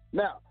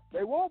 Now,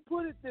 they won't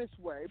put it this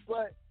way,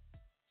 but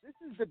this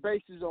is the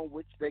basis on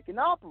which they can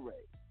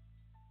operate.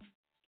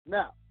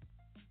 Now,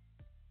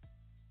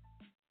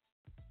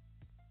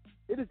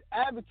 it is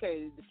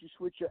advocated that you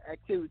switch your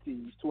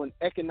activities to an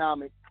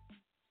economic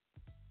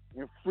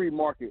and free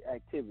market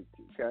activity,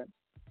 okay?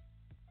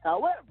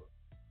 However,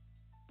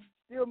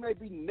 still may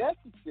be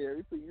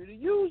necessary for you to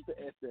use the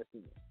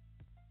SSN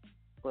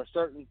for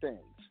certain things.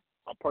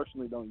 I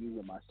personally don't use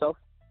it myself.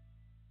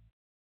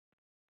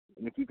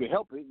 And if you can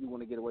help it, you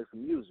want to get away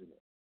from using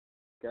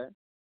it, okay?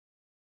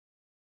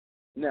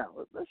 Now,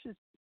 let's just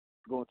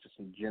go into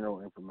some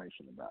general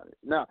information about it.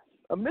 Now,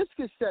 a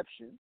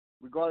misconception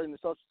regarding the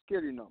Social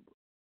Security number,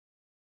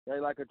 okay,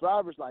 like a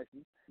driver's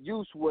license,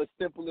 use was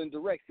simple and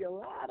direct. See, a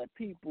lot of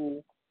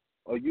people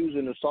are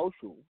using the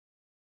social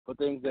for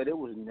things that it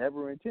was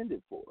never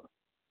intended for.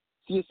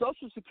 See, a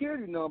Social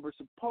Security number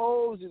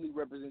supposedly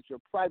represents your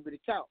private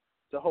account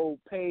to hold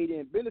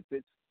paid-in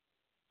benefits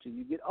till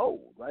you get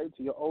old, right,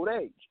 to your old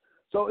age.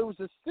 So it was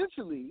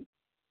essentially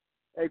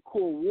a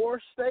Cold War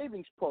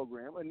savings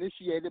program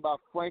initiated by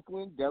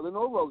Franklin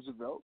Delano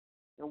Roosevelt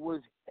and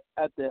was,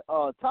 at the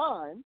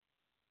time,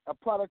 a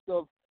product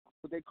of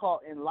what they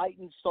call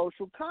enlightened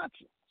social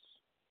conscience,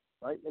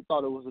 right? They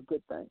thought it was a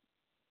good thing.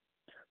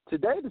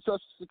 Today, the Social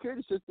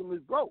Security system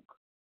is broke,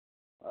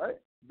 all right?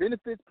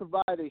 Benefits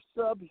provide a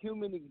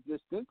subhuman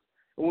existence,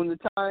 and when the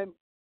time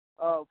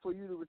for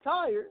you to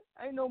retire,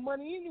 ain't no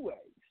money anyways.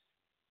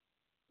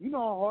 You know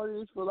how hard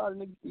it is for a lot of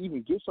niggas to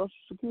even get Social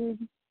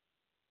Security?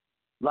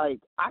 Like,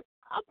 I've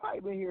probably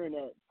been hearing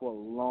that for a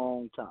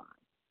long time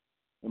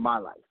in my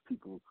life.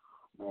 People,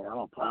 man, I'm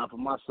applying for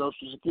my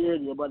Social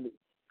Security. I'm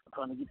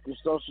trying to get this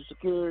Social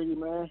Security,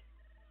 man.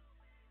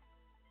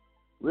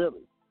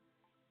 Really?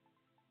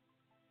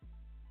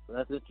 So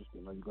that's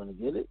interesting. Are you going to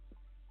get it?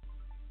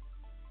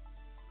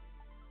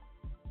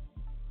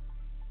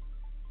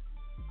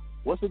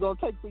 What's it going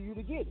to take for you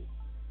to get it?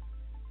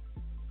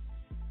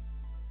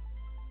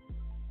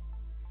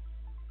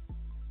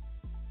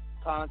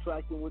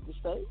 Contracting with the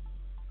state?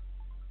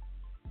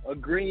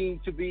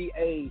 Agreeing to be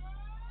a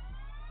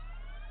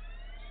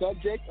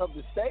subject of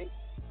the state.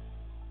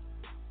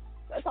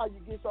 That's how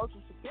you get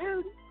Social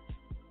Security.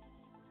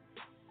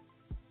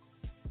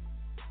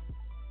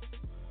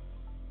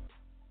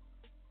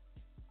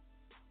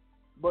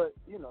 But,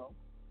 you know,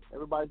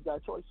 everybody's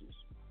got choices.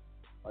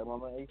 Like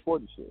Mama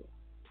 840 said.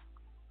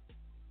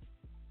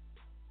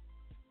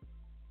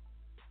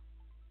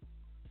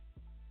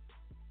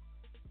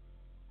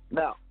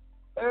 Now,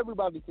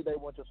 everybody today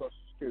wants your Social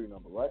Security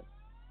number, right?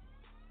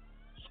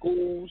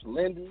 Schools,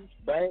 lenders,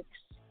 banks,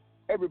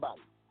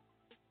 everybody.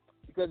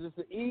 Because it's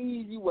an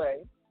easy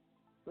way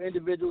for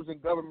individuals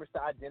and governments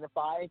to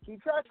identify and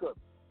keep track of it,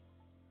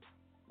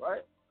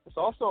 right? It's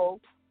also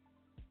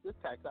the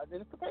tax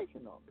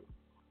identification number.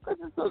 Because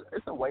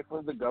it's a way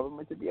for the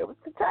government to be able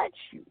to tax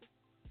you.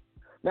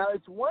 Now,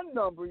 it's one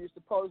number you're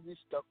supposedly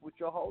stuck with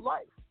your whole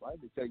life, right?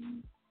 They tell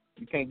you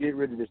you can't get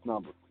rid of this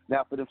number.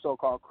 Now, for them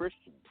so-called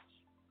Christians,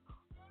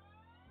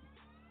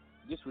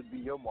 this would be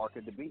your mark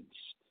of the beast,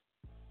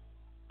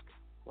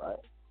 right?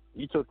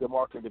 You took the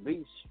mark of the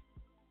beast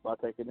by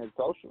taking that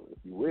social, if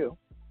you will.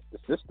 The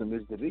system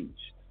is the beast.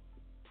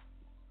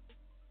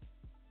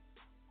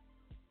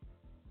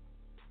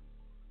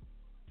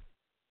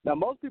 Now,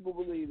 most people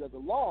believe that the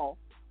law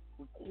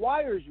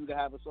requires you to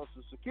have a Social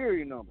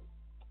Security number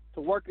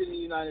to work in the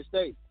United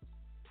States.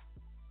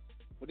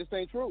 But this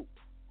ain't true.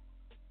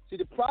 See,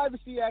 the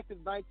Privacy Act of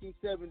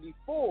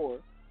 1974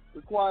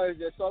 requires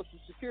that Social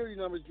Security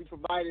numbers be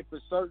provided for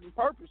certain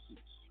purposes.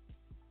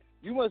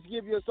 You must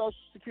give your Social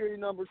Security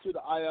number to the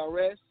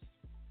IRS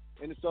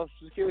and the Social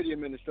Security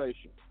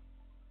Administration.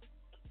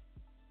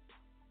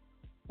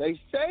 They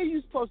say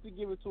you're supposed to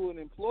give it to an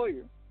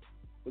employer,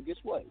 but guess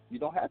what? You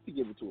don't have to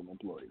give it to an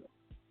employer.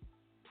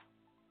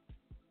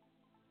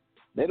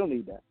 They don't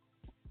need that.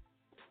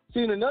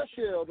 See, in a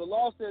nutshell, the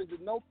law says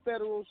that no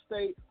federal,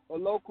 state, or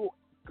local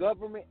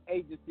government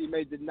agency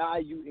may deny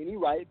you any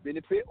right,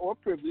 benefit, or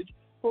privilege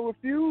for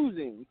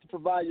refusing to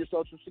provide your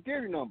Social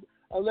Security number,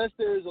 unless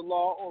there is a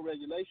law or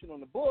regulation on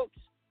the books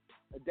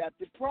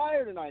adapted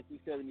prior to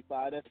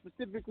 1975 that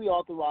specifically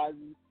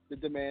authorizes the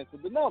demands for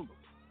the number.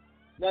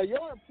 Now,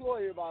 your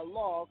employer, by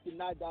law,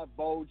 cannot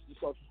divulge the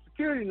Social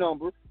Security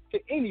number to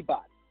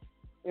anybody.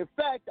 In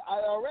fact, the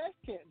IRS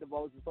can't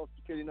divulge the Social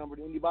Security number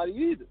to anybody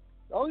either.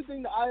 The only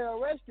thing the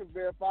IRS can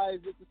verify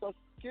is that the Social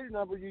Security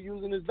number you're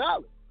using is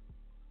valid.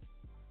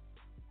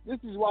 This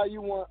is why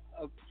you want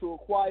to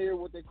acquire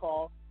what they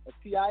call a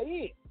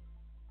TIN.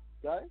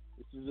 Okay?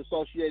 This is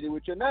associated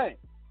with your name.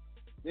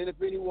 Then if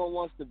anyone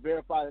wants to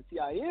verify the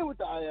TIN with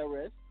the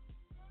IRS,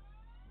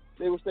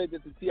 they will state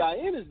that the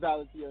TIN is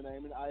valid to your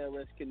name and the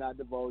IRS cannot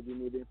divulge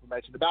any of the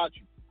information about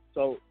you.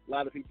 So a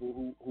lot of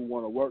people who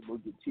want to work will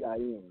get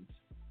TINs,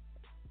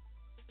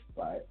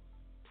 right?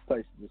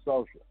 Places of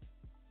social.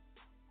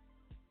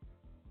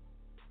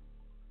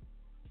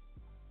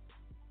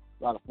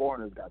 A lot of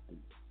foreigners got these.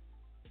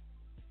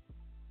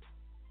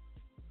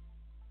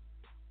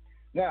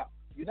 Now,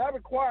 you're not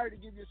required to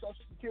give your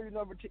Social Security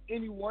number to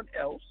anyone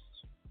else,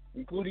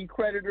 including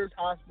creditors,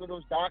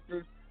 hospitals,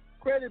 doctors,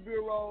 credit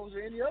bureaus,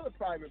 or any other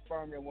private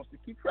firm that wants to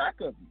keep track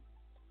of you.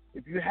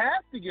 If you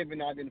have to give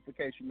an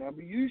identification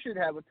number, you should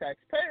have a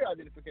taxpayer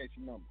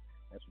identification number.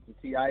 That's what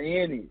the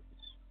TIN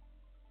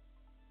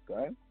is.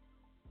 Okay?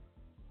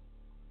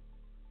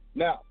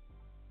 Now,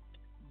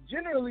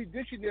 generally,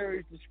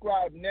 dictionaries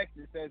describe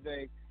nexus as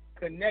a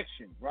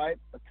connection, right?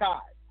 A tie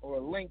or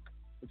a link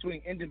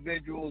between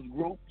individuals,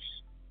 groups,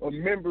 or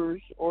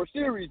members, or a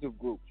series of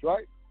groups,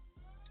 right?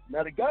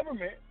 Now, the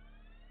government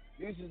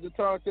uses the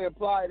term to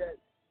imply that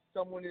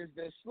someone is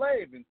their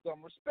slave in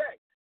some respect.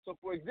 So,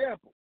 for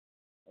example,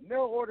 a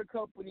mail order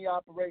company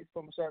operates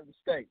from a certain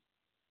state.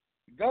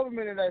 The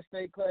government in that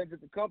state claims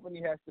that the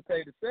company has to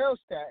pay the sales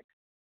tax,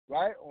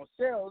 right, on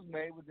sales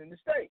made within the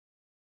state.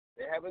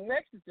 They have a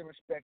nexus in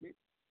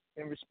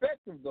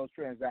respect of those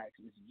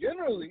transactions.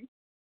 Generally,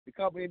 the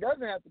company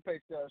doesn't have to pay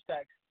sales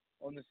tax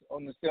on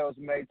the sales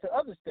made to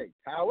other states.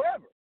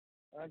 However,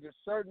 under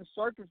certain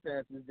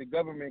circumstances, the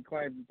government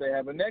claims that they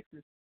have a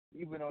nexus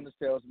even on the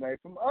sales made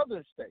from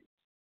other states.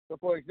 So,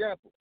 for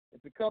example,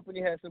 if the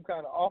company has some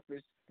kind of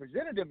office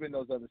representative in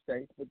those other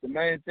states, but the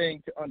main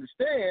thing to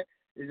understand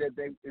is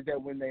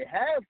that when they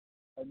have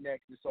a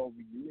nexus over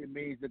you, it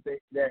means that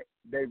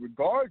they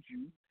regard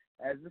you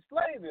as a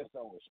slave in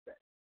some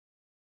respect.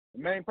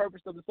 The main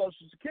purpose of the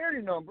Social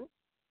Security number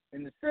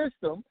in the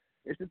system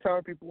is to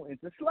turn people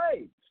into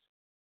slaves.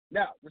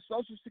 Now, the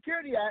Social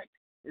Security Act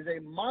is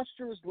a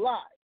monstrous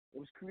lie. It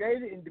was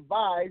created and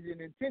devised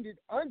and intended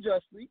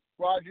unjustly,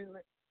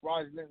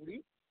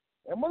 fraudulently,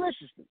 and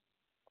maliciously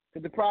to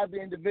deprive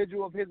the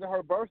individual of his or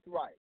her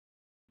birthright,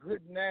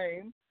 good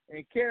name,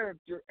 and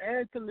character,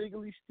 and to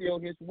legally steal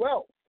his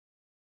wealth.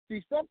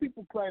 See, some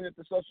people claim that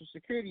the Social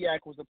Security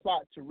Act was a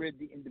plot to rid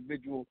the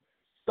individual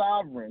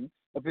sovereign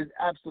of his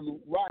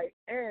absolute right,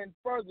 and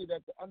further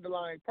that the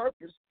underlying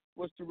purpose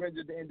was to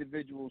render the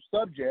individual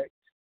subject,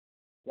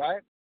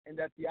 right? And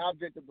that the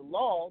object of the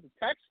law, the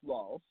tax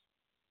laws,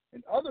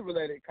 and other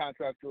related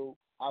contractual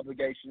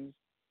obligations,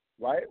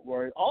 right,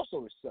 were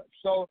also as such.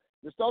 So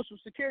the Social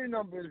Security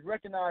number is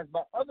recognized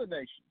by other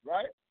nations,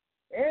 right?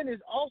 and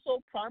is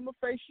also prima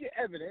facie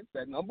evidence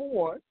that, number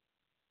one,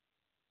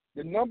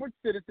 the numbered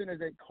citizen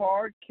is a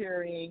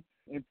card-carrying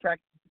and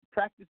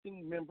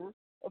practicing member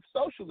of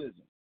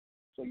socialism.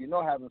 So you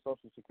know having a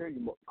Social Security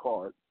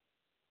card,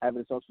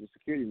 having a Social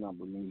Security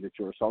number means that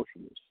you're a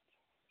socialist,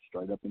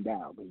 straight up and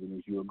down, because it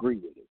means you agree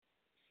with it.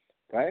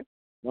 Okay?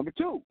 Number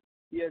two,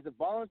 he or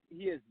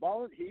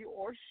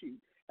she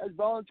has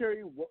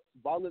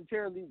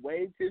voluntarily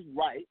waived his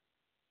right,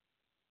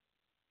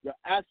 your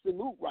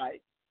absolute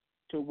right,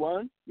 to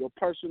 1, your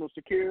personal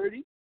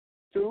security,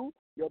 2,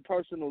 your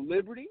personal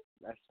liberty,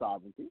 that's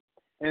sovereignty,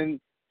 and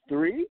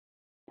 3,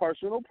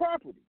 personal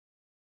property.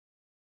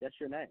 That's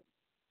your name.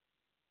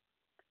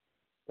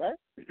 Okay?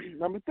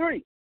 Number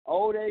 3,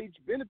 old age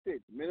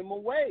benefits,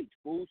 minimum wage,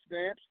 food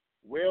stamps,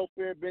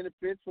 welfare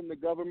benefits from the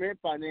government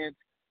financed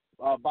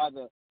by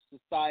the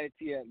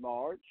society at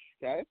large.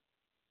 Okay?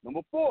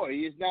 Number 4,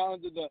 he is now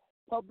under the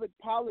public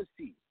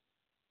policy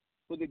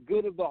for the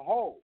good of the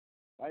whole.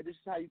 Right? This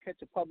is how you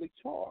catch a public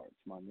charge,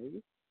 my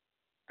nigga.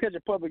 Catch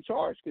a public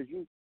charge because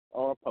you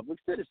are a public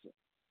citizen.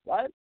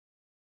 Right?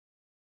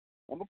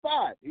 Number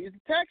 5, he is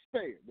a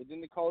taxpayer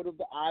within the code of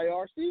the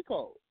IRC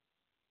code.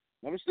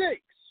 Number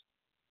 6,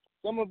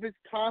 some of his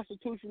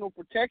constitutional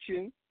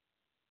protection,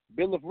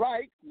 Bill of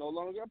Rights, no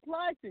longer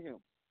apply to him.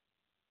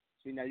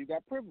 See, now you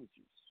got privileges.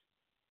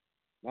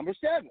 Number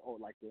 7,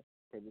 like the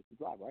privilege to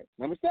drive, right?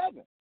 Number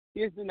 7,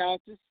 he has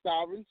denounced his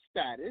sovereign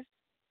status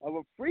of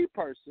a free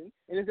person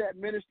and is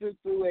administered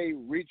through a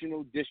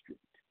regional district.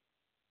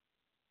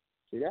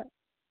 See that?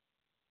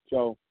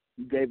 So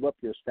you gave up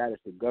your status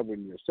to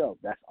govern yourself.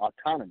 That's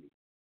autonomy.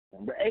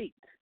 Number 8,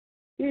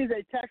 he is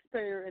a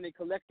taxpayer and a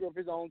collector of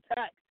his own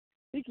tax.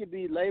 He can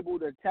be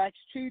labeled a tax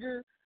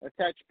cheater, a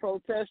tax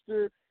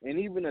protester, and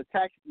even a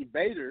tax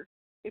evader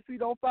if he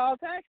don't file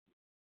taxes.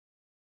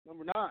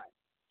 Number 9,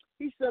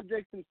 he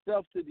subjects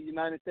himself to the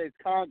United States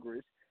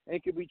Congress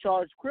and can be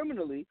charged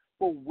criminally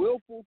for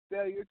willful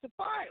failure to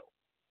file.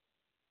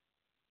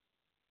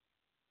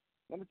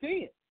 Number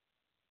 10,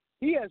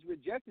 he has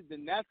rejected the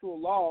natural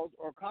laws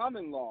or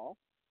common law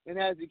and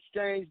has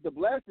exchanged the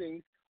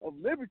blessings of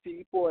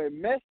liberty for a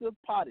mess of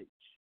pottage.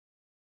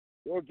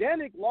 The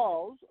organic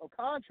laws of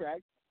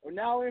contract are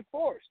now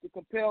enforced to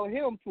compel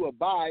him to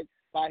abide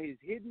by his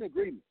hidden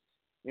agreements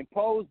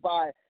imposed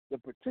by the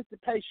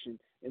participation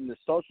in the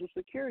Social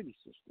Security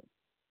system.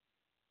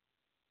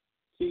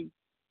 See,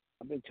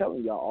 I've been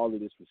telling y'all all of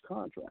this was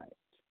contract.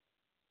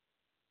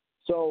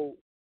 So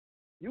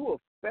you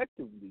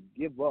effectively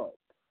give up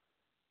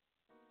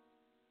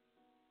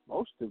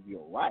most of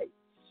your rights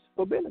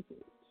for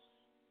benefits.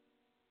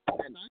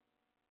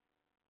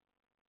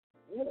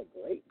 What a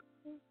great,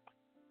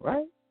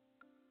 right?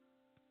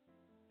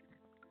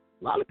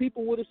 A lot of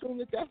people would assume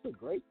that that's a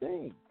great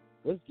thing.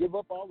 Let's give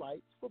up our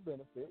rights for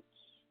benefits,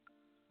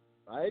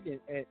 right?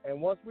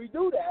 And once we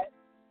do that,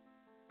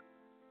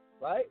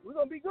 right, we're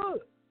going to be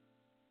good.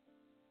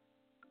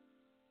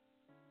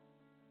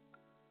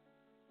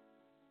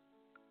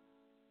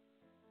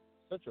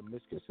 Such a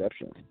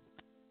misconception.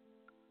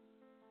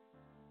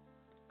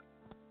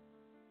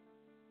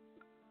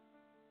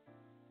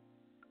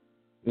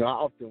 You know, I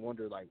often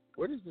wonder, like,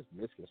 where does this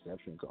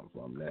misconception come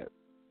from that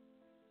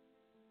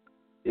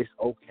it's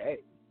okay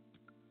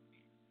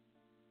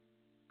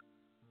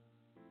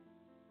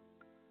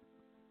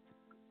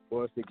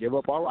for us to give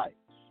up our rights?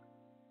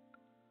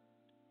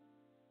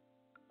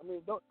 I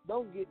mean,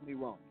 don't get me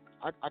wrong.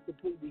 I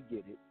completely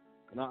get it,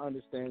 and I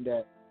understand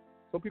that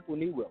some people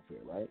need welfare,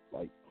 right?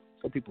 Like,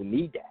 some people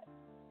need that.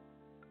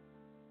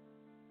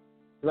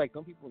 Like,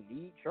 some people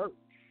need church.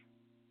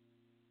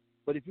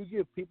 But if you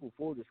give people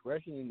full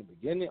discretion in the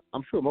beginning,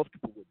 I'm sure most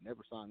people would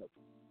never sign up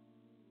for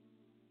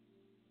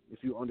it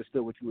if you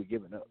understood what you were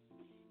giving up.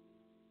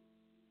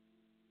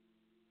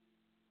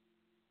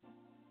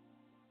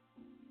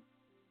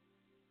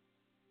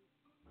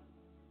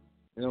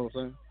 You know what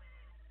I'm saying?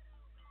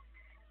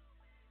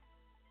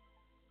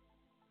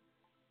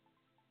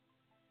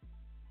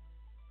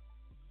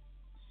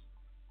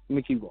 Let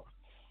me keep going.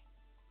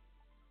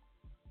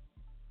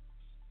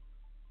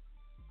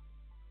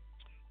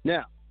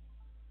 Now,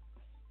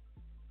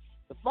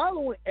 the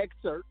following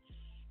excerpts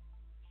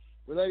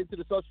related to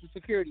the Social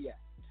Security Act,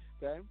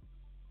 okay?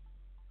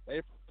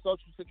 Related to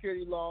Social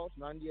Security laws,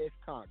 98th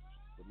Congress.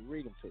 Let me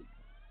read them to you.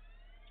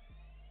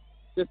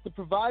 It says to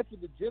provide for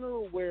the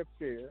general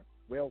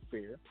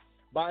welfare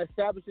by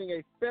establishing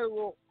a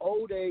federal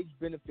old age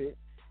benefit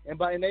and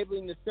by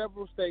enabling the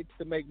several states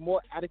to make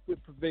more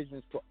adequate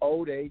provisions for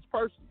old age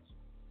persons,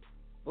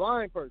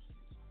 blind persons,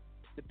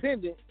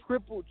 dependent,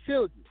 crippled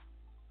children,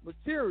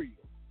 material,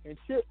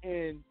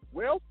 and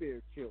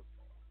welfare children.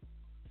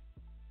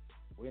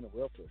 We're in a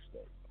welfare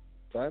state.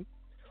 Okay?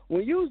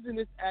 When used in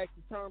this act,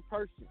 the term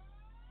person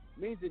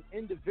means an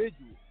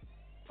individual,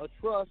 a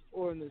trust,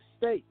 or an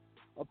estate,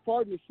 a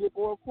partnership,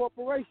 or a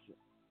corporation.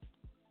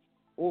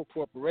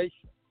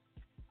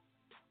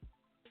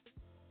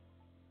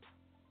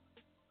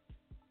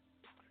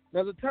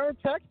 Now, the term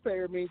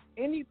taxpayer means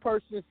any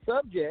person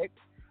subject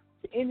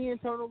to any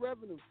internal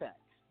revenue tax.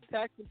 The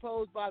tax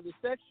imposed by the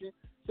section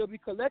shall be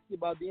collected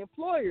by the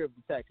employer of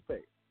the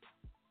taxpayer.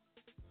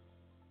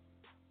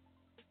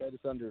 That is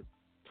under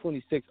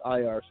 26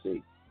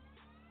 IRC.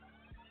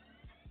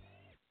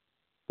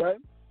 Okay?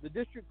 The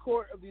District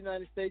Court of the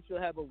United States shall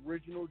have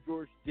original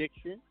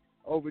jurisdiction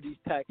over these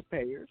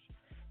taxpayers.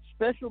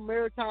 Special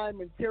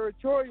maritime and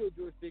territorial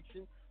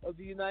jurisdiction of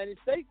the United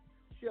States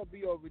shall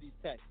be over these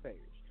taxpayers.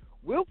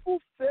 Willful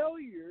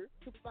failure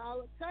to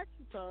file a tax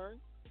return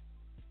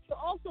shall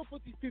also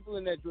put these people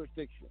in that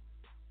jurisdiction.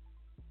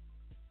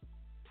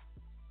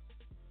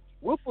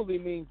 Willfully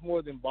means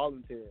more than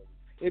voluntarily.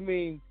 It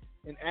means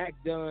an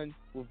act done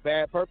with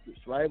bad purpose,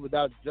 right?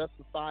 Without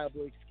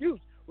justifiable excuse,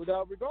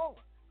 without regard.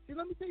 See,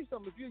 let me tell you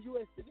something. If you're a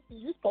U.S. citizen,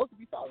 you're supposed to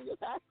be filing your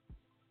taxes.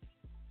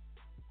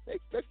 They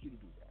expect you to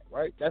do that,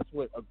 right? That's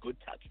what a good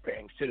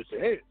tax-paying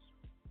citizen is.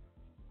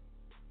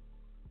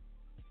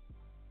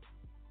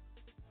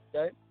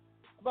 Okay?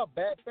 How about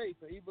bad faith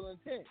or evil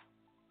intent?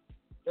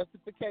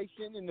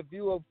 Justification in the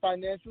view of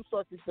financial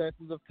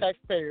circumstances of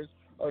taxpayers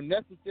are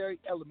necessary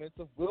elements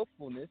of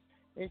willfulness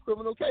in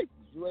criminal cases.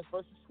 U.S.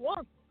 versus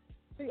Swanson.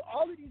 See,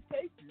 all of these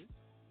cases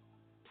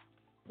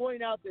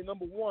point out that,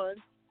 number one,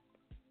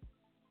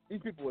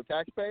 these people were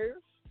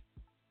taxpayers.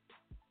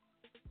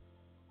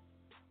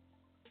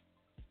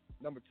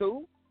 Number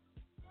two,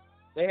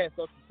 they had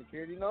Social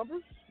Security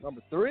numbers.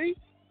 Number three,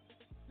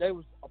 they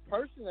was a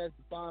person as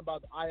defined by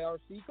the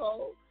IRC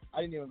code.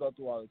 I didn't even go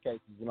through all the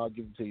cases, and I'll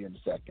give them to you in a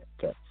second.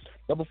 Okay.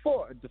 Number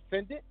four, a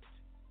defendant.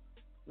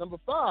 Number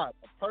five,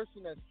 a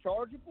person that's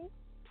chargeable.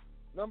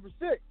 Number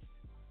six,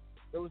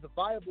 there was a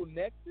viable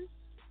nexus,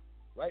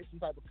 right, some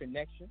type of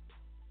connection.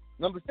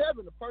 Number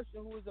seven, a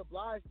person who is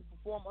obliged to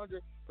perform under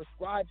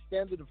prescribed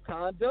standard of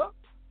conduct,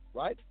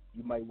 right?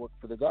 You might work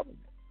for the government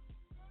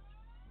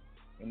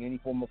in any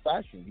form or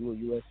fashion. You're a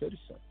U.S.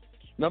 citizen.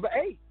 Number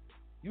eight,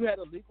 you had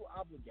a legal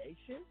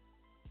obligation.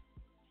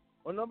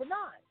 Or number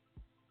nine,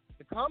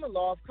 the common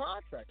law of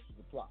contracts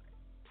was applied.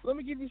 Let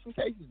me give you some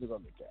cases to go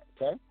look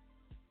at, okay?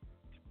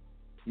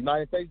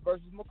 United States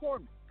versus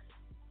McCormick.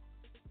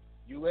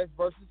 U.S.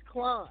 versus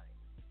Klein.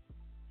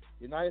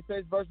 United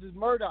States versus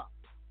Murdoch.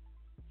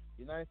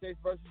 United States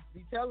versus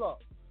Vitello.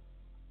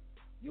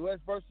 U.S.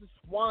 versus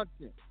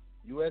Swanson.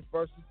 U.S.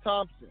 versus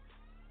Thompson.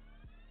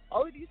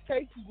 All of these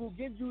cases will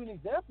give you an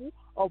example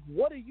of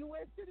what a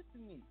U.S.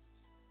 citizen needs.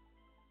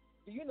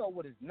 So you know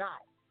what it's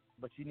not,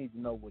 but you need to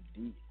know what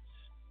it is.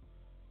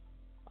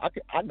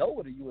 I know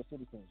what a U.S.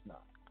 citizen is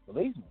not.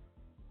 Believe me.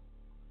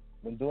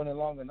 Been doing it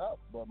long enough,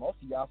 but most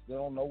of y'all still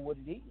don't know what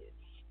it is.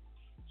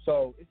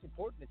 So it's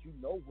important that you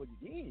know what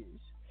it is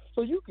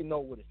so you can know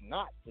what it's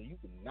not, so you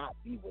can not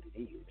be what it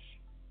is.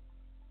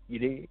 You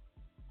dig?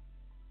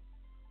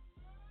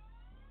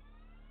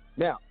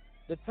 Now,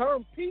 the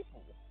term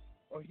people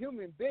or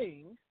human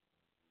beings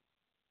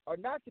are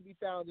not to be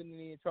found in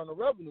the Internal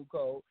Revenue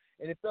Code,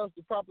 and it fails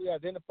to properly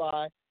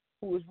identify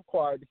who is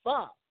required to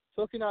file.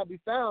 So it cannot be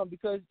found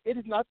because it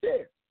is not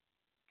there.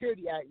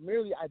 Security Act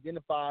merely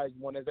identifies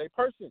one as a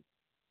person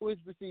who is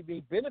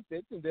receiving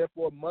benefits and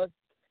therefore must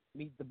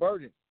meet the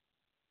burden.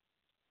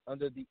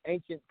 Under the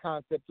ancient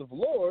concept of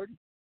Lord,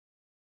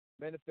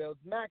 Mennefeld's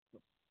maxim.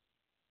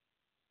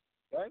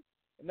 Okay?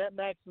 And that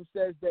maxim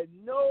says that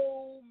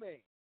no man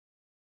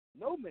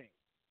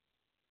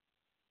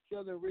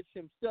shall enrich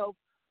himself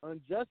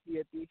unjustly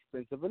at the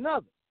expense of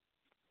another.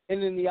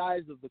 And in the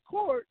eyes of the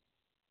court,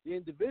 the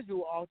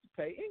individual ought to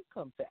pay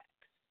income tax.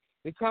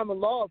 The common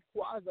law of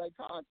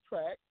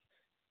quasi-contract,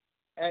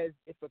 as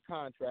if a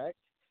contract,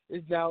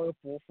 is now in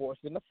full force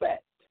and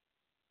effect.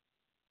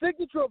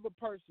 Signature of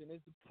a person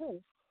is the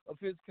proof of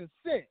his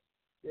consent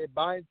that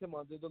binds him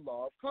under the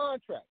law of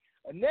contract.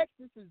 A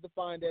nexus is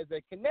defined as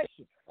a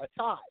connection, a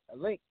tie, a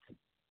link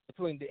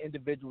between the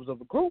individuals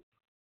of a group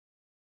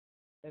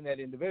and that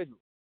individual.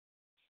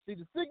 See,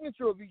 the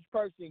signature of each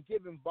person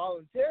given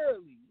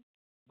voluntarily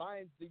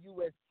binds the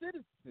U.S.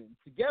 citizen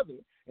together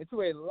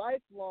into a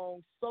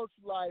lifelong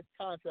socialized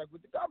contract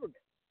with the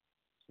government.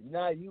 So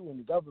now you and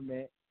the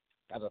government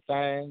got a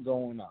thing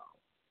going on.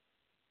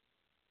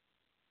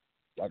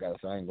 I got a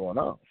thing going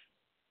on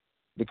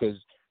because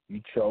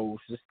you chose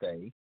to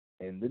stay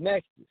in the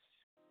nexus.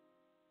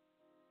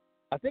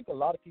 I think a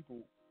lot of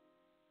people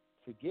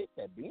forget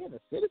that being a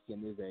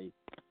citizen is a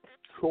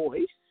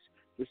choice,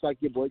 just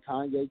like your boy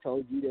Kanye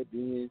told you that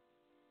being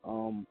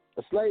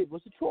a slave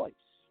was a choice.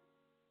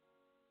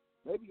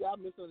 Maybe y'all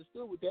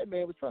misunderstood what that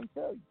man was trying to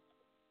tell you.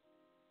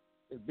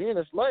 If being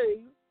a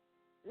slave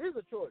is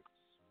a choice.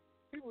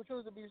 People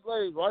choose to be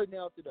slaves right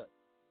now today,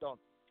 don't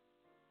they?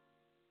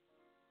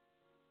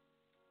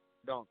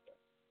 Don't they?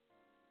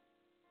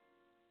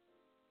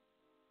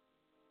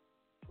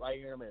 Right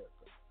here in America.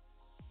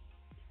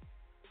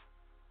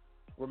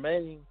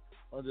 Remaining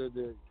under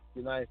the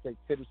United States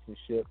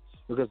citizenship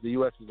because the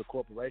U.S. is a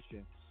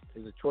corporation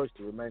is a choice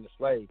to remain a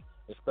slave,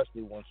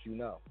 especially once you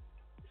know.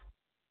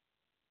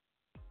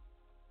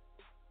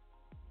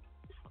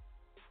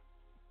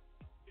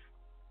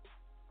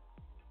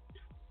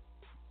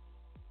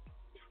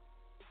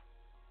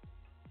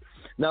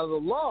 Now, the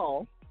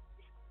law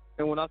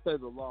And when I say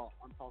the law,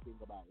 I'm talking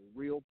about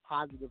real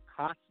positive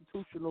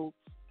constitutional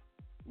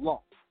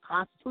law,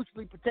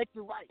 constitutionally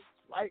protected rights,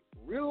 right?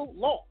 Real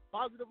law,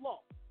 positive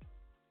law.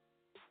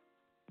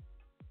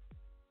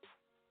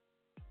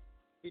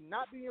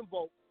 Cannot be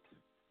invoked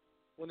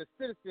when a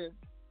citizen,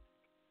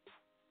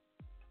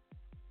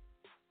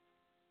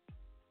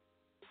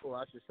 or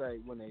I should say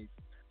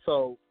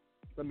so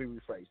let me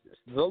rephrase this.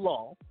 The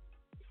law,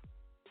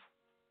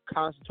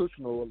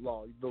 constitutional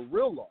law, the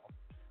real law,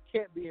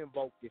 can't be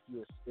invoked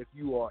if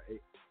you are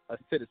a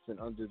citizen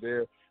under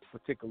their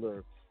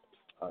particular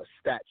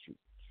statutes,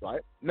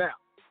 right? Now,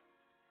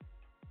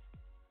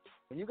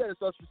 when you got a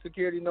Social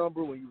Security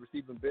number, when you're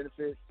receiving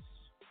benefits,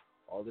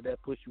 all of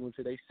that puts you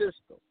into their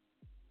system.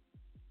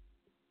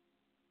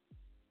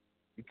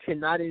 You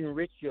cannot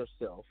enrich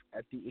yourself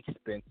at the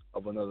expense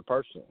of another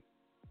person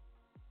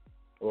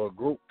or a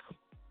group.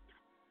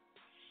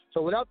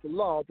 So without the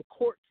law, the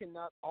court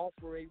cannot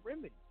offer a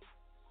remedy.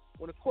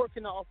 When a court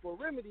cannot offer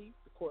a remedy,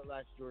 the court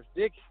lacks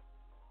jurisdiction.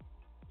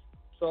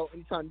 So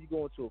anytime you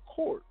go into a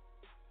court,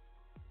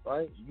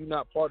 right, you're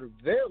not part of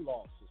their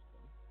law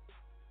system.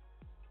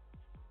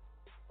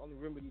 Only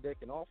remedy they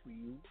can offer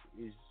you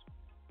is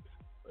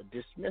a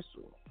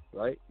dismissal,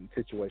 right, in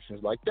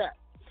situations like that.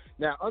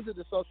 Now, under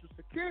the Social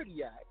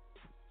Security Act,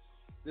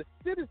 the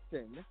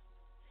citizen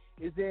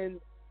is in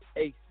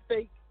a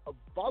state of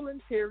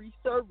voluntary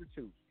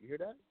servitude. You hear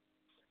that?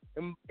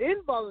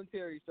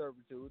 Involuntary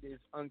servitude is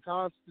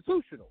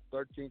unconstitutional,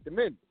 13th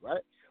Amendment,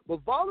 right?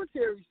 But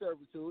voluntary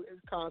servitude is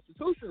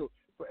constitutional.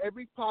 For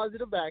every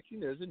positive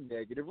action, there's a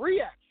negative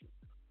reaction.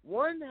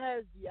 One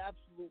has the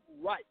absolute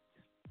right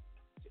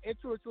to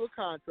enter into a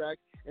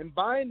contract and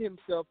bind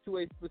himself to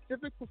a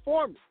specific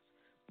performance,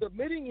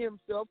 submitting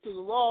himself to the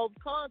law of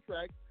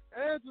contract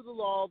and to the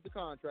law of the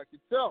contract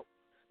itself.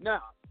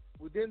 Now,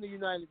 within the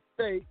United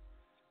States,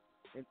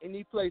 in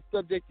any place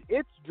subject to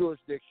its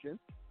jurisdiction,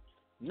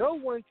 no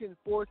one can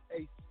force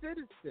a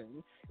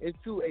citizen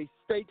into a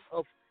state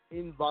of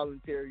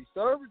involuntary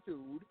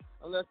servitude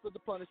unless for the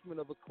punishment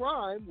of a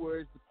crime,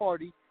 whereas the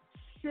party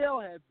shall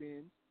have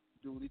been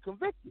duly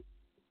convicted.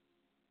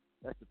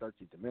 That's the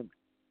 13th Amendment.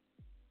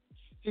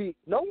 See,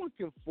 no one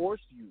can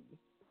force you,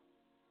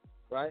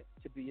 right,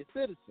 to be a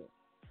citizen.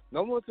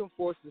 No one can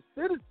force a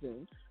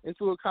citizen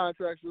into a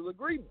contractual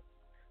agreement.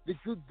 The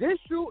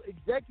judicial,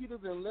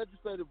 executive, and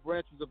legislative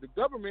branches of the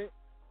government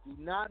do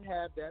not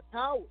have that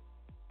power.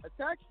 A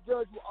tax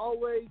judge will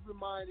always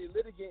remind a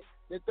litigant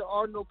that there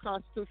are no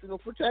constitutional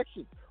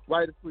protections,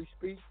 right of free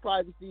speech,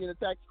 privacy in a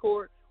tax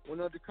court when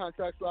under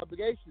contractual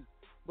obligations.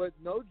 But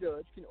no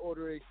judge can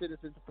order a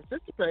citizen to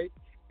participate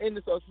in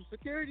the Social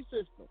Security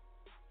system.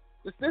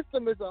 The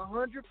system is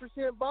 100%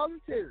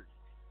 voluntary,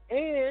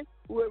 and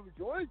whoever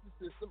joins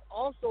the system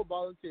also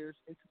volunteers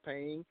into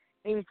paying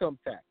income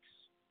tax.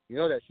 You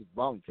know that shit's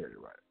voluntary,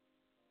 right?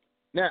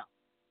 Now,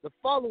 the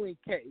following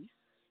case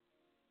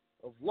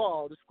of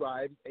law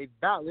describes a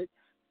valid,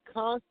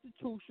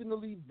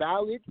 constitutionally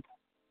valid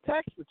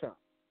tax return.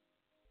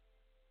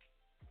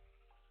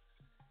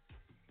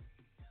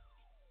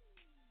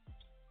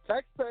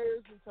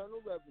 Taxpayers' Internal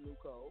Revenue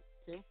Code,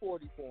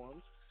 1040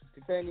 forms,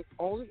 containing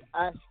only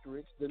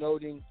asterisks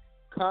denoting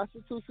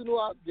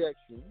constitutional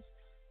objections,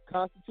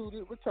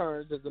 constituted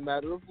returns as a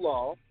matter of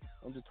law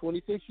under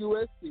 26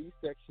 U.S.C.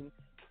 Section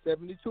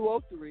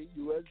 7203,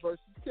 U.S. versus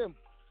Kimball.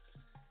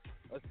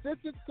 A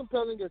sentence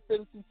compelling a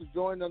citizen to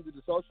join under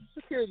the Social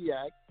Security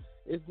Act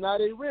is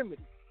not a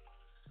remedy.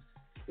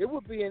 It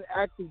would be an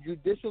act of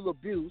judicial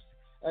abuse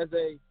as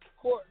a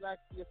court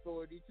lacks the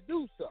authority to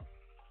do so.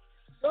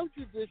 Some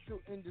judicial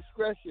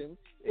indiscretion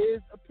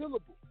is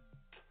appealable.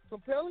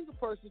 Compelling a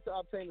person to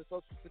obtain a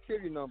Social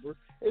Security number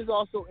is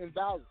also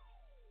invalid.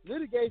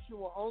 Litigation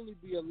will only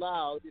be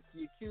allowed if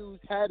the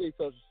accused had a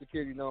Social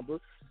Security number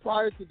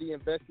prior to the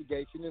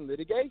investigation and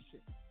litigation.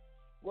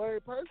 Where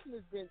a person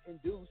has been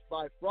induced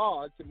by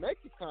fraud to make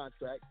a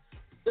contract,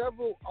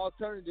 several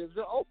alternatives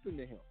are open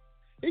to him.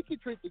 He can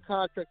treat the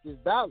contract as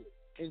valid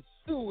and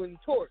sue in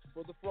tort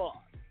for the fraud.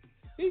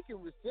 He can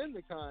rescind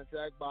the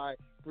contract by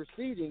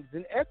proceedings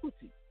in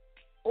equity,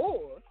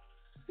 or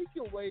he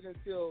can wait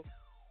until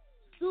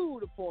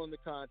sued upon the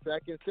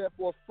contract and set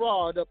forth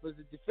fraud up as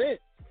a defense.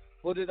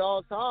 But at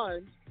all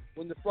times,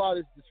 when the fraud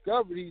is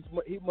discovered,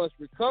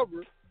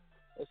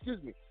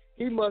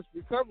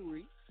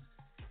 recovery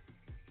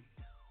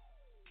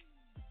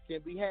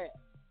can be had.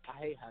 I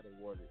hate how they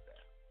worded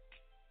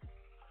that.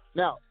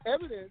 Now,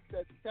 evidence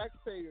that the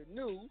taxpayer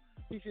knew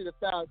he should have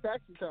filed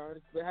tax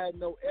returns but had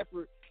no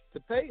effort to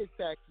pay his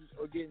taxes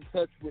or get in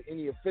touch with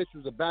any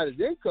officials about his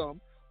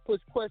income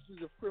puts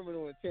questions of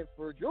criminal intent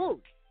for a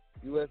jury,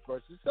 U.S.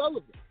 versus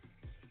Sullivan.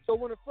 So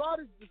when a fraud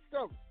is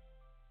discovered,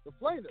 the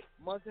plaintiff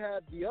must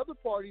have the other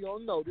party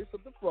on notice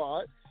of the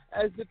fraud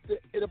as if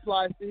it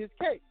applies to his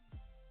case.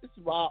 This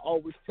is why I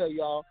always tell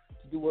y'all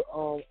to do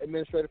an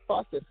administrative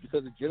process,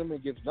 because a gentleman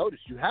gives notice.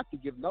 You have to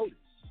give notice,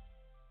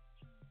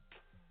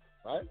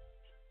 right?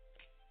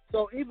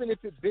 So even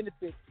if it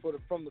benefits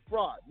from the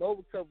fraud, no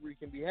recovery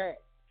can be had.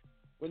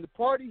 When the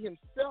party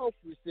himself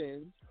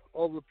rescinds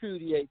or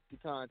repudiates the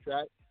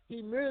contract,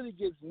 He merely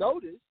gives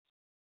notice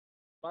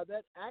by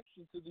that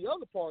action to the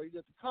other party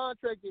that the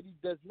contract that he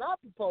does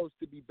not propose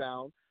to be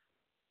bound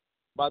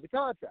by the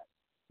contract.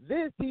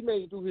 This he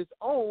may do his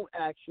own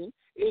action.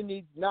 It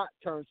needs not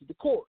turn to the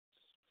courts.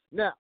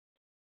 Now,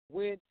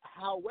 when,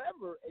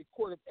 however, a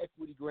court of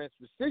equity grants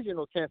rescission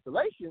or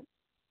cancellation,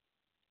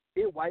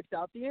 it wipes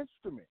out the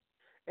instrument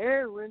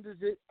and renders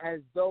it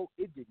as though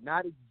it did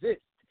not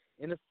exist.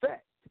 In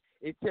effect,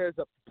 it tears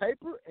up the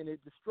paper and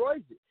it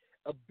destroys it.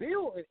 A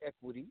bill in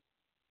equity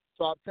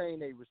to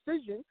obtain a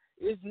rescission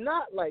is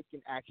not like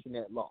an action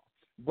at law,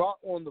 brought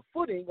on the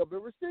footing of a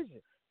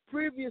rescission,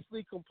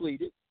 previously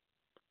completed.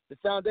 The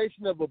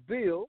foundation of a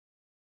bill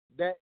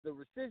that the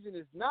rescission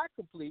is not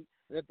complete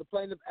and that the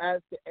plaintiff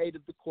asks the aid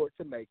of the court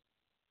to make.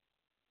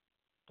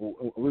 We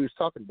was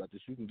talking about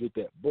this. You can get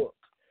that book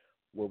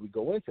where we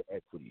go into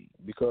equity,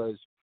 because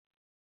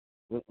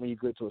when you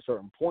get to a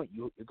certain point,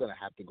 you're going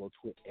to have to go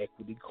to an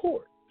equity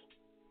court.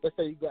 Let's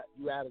say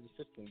you out of the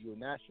system, you're a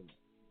national.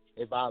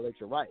 They violate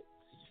your rights.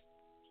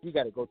 You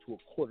got to go to a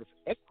court of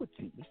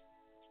equity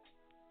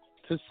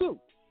to sue,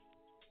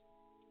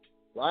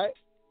 right?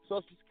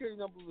 Social Security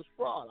number was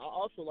fraud. I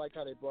also like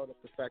how they brought up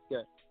the fact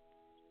that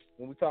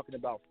when we're talking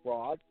about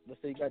fraud,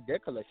 let's say you got a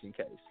debt collection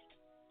case.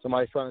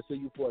 Somebody's trying to sue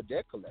you for a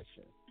debt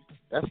collection.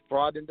 That's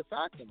fraud in de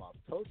facto.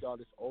 I've told y'all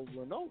this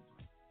over and over.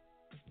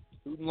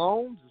 Student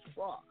loans is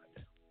fraud.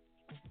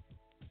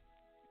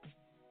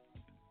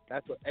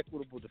 That's an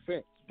equitable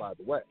defense, by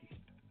the way.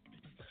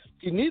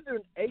 See, neither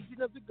an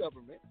agent of the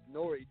government,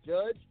 nor a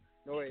judge,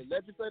 nor a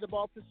legislative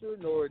officer,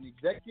 nor an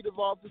executive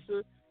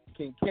officer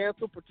can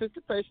cancel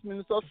participation in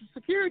the Social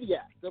Security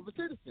Act of a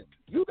citizen.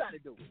 You got to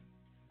do it.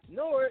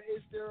 Nor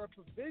is there a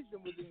provision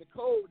within the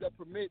code that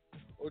permits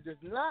or does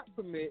not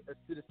permit a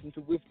citizen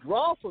to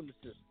withdraw from the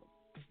system.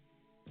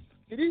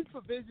 See, these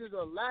provisions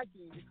are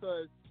lacking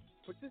because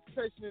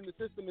participation in the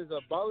system is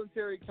a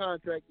voluntary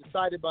contract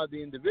decided by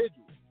the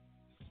individual.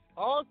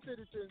 All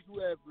citizens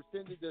who have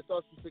rescinded their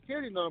Social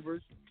Security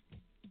numbers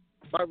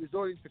by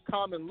resorting to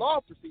common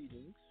law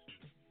proceedings,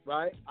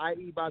 right,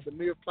 i.e. by the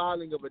mere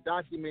filing of a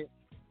document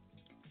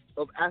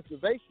of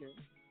activation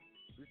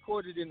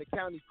recorded in the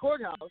county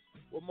courthouse,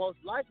 will most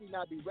likely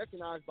not be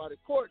recognized by the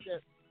court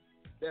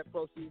that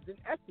proceeds in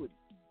equity.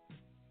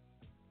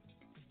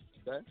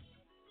 Okay?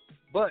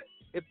 But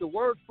if the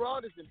word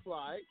fraud is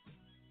implied,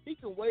 he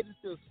can wait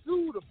until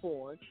sued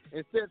upon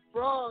and set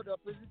fraud up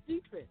as a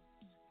defense.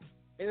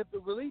 And if the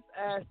relief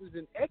asked is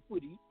in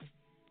equity,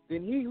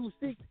 then he who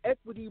seeks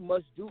equity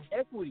must do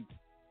equity.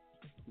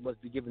 He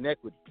must be given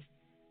equity.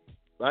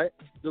 Right?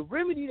 The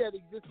remedy that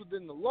exists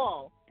within the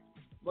law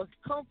must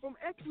come from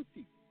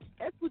equity.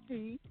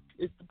 Equity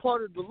is the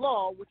part of the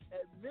law which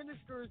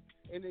administers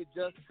in a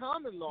just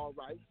common law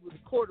rights, where the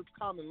court of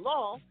common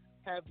law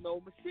have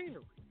no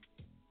machinery.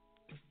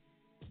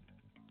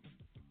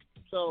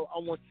 So I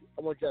want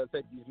y'all to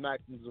take these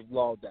maxims of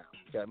law down.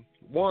 Okay,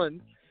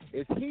 one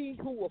is he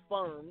who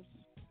affirms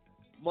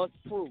must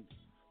prove.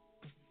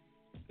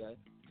 Okay,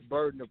 the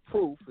burden of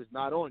proof is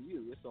not on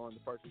you; it's on the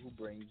person who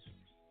brings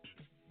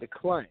the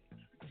claim.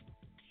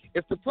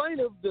 If the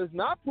plaintiff does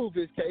not prove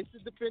his case, the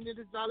defendant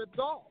is not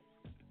absolved.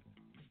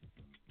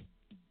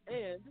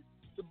 And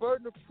the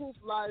burden of proof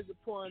lies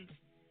upon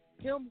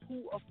him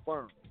who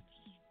affirms.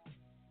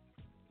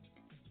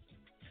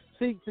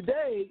 See,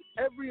 today,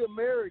 every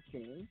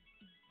American,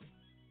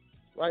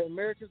 right,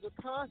 Americans are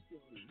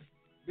constantly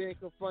being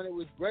confronted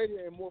with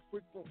greater and more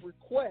frequent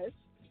requests,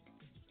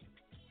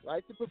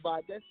 right, to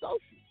provide that social,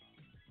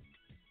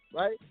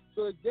 right?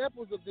 So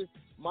examples of this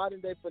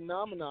modern-day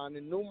phenomenon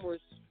and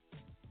numerous,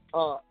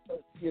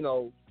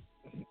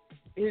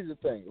 here's the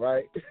thing,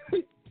 right?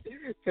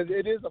 Because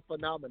it is a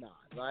phenomenon,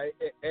 right?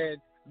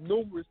 And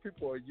numerous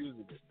people are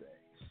using this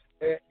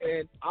thing.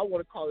 And I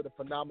want to call it a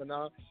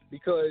phenomenon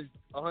because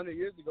 100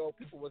 years ago,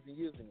 people wasn't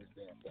using this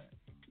damn thing.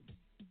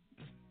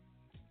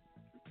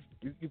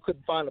 You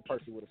couldn't find a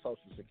person with a Social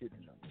Security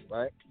number,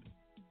 right?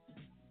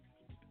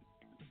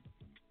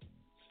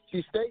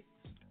 See, states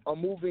are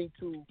moving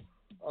to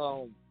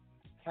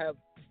have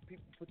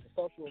people put the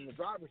social on the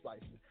driver's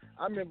license.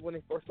 I remember when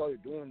they first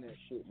started doing that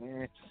shit,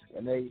 man,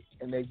 and they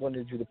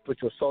wanted you to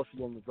put your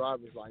social on the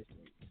driver's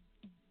license.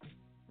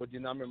 But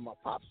then I remember my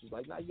pops was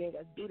like, "Nah, you ain't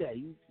got to do that.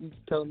 You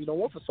tell them you don't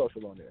want the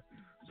social on there."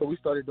 So we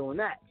started doing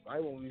that,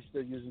 right, when we were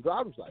still using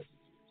driver's licenses.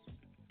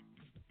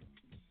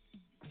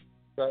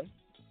 Okay?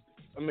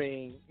 I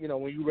mean,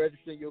 when you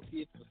register your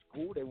kids for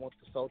school, they want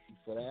the social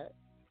for that.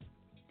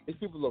 These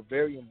people are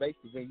very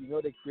invasive,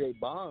 and they create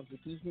bonds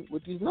with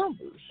these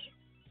numbers.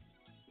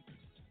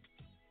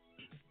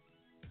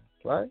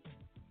 Right?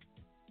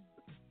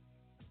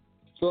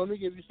 So let me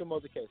give you some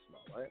other case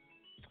law, right?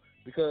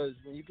 Because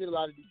when you get a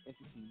lot of these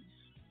entities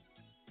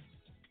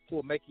who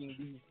are making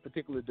these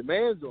particular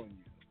demands on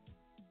you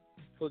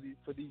for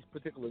these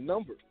particular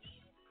numbers,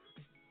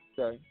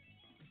 okay,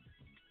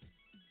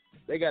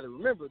 they got to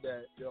remember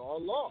that there are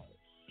laws.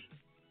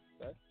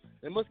 Okay?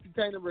 They must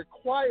contain a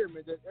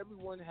requirement that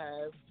everyone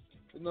have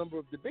the number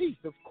of the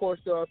beast. Of course,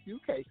 there are a few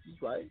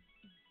cases, right,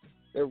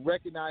 it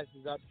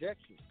recognizes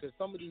objections. Because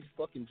some of these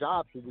fucking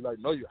jobs will be like,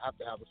 no, you have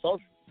to have a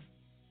social.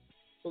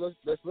 So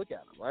let's look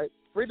at them, right?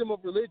 Freedom of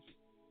religion.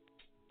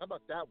 How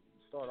about that one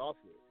to start off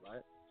with,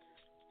 right?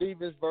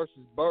 Stevens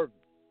versus Bergen.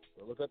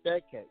 So look at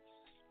that case.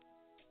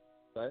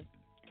 Okay?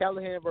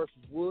 Callahan versus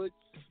Woods.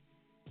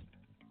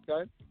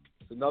 Okay?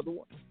 It's another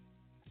one.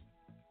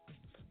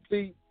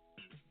 See,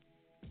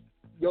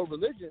 your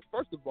religion,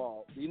 first of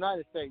all, the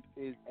United States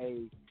is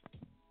a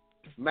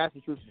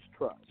Massachusetts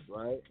trust,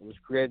 right? It was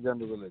created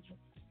under religion.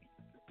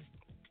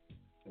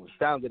 It was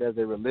founded as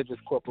a religious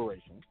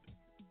corporation.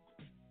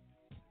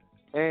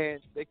 And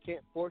they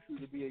can't force you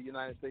to be a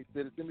United States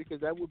citizen because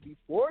that would be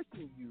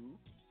forcing you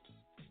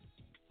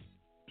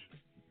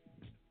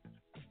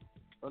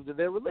under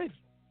their religion.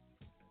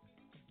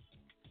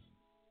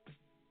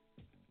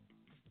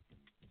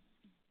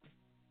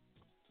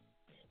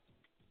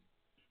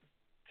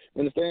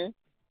 Understand?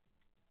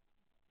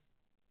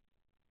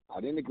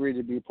 I didn't agree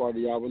to be a part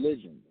of y'all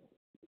religion.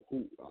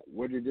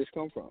 Where did this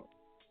come from?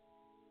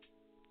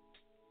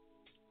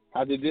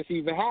 How did this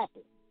even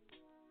happen?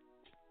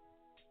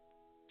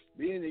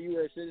 Being a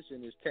U.S.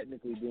 citizen is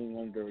technically being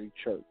under a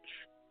church.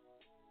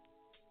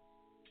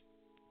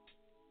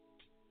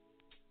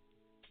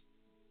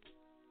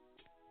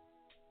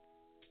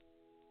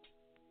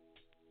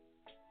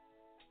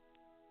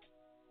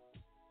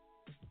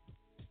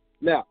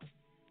 Now,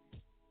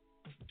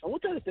 I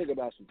want you to think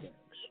about some things.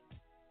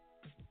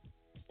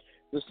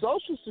 The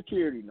Social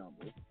Security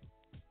number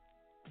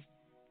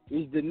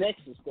is the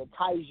nexus that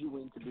ties you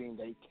into being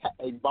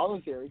a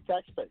voluntary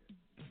taxpayer.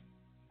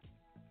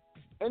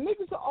 And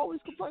niggas are always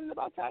complaining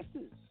about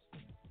taxes.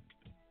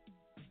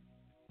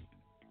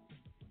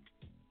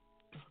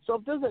 So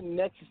if there's a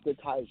nexus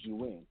that ties you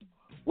in,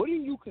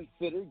 wouldn't you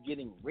consider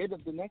getting rid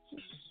of the nexus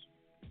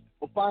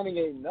or finding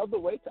another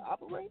way to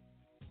operate?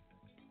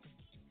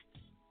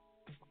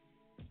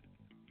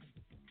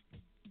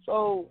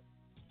 So,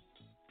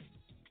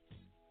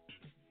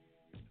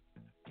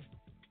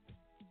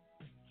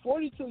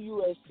 $42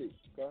 USC,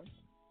 okay?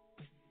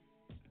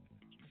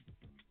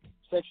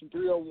 Section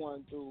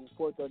 301 through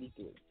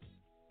 433.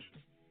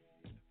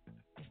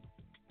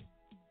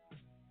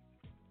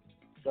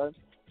 Okay?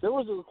 There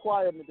was a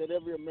requirement that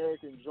every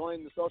American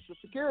join the Social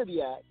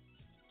Security Act.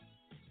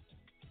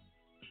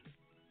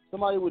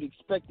 Somebody would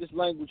expect this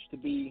language to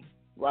be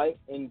right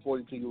in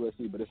 42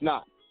 USC, but it's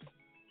not.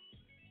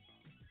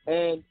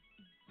 And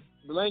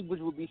the language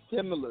would be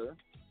similar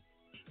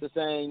to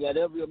saying that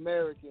every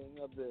American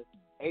of the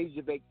age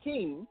of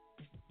 18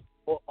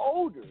 or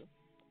older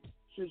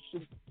should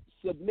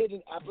submit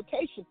an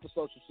application for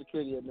Social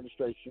Security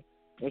Administration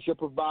and should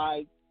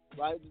provide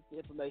the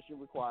information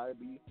required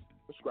to be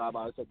prescribed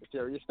by the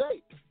Secretary of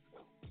State.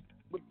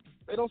 But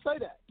they don't say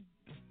that.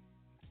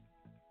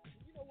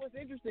 You know what's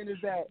interesting is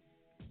that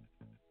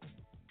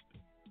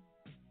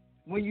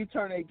when you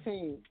turn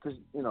 18, because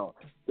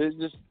there's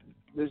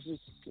this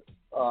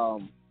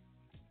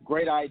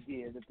great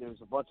idea that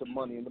there's a bunch of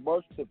money in the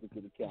birth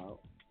certificate account.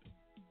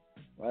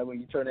 Right?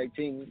 When you turn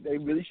 18, they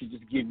really should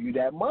just give you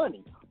that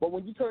money. But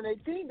when you turn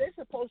 18, they're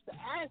supposed to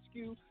ask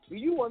you, do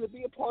you want to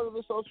be a part of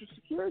the Social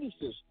Security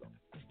system?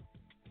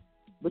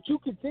 But you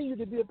continue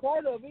to be a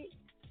part of it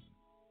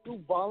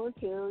through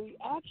voluntary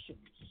actions.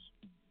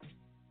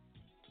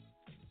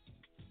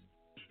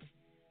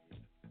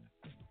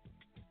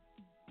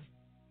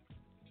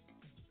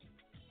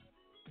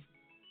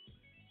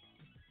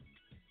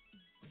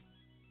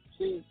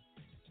 See,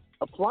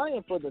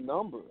 applying for the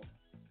number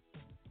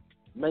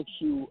makes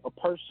you a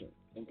person,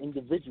 an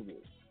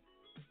individual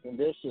in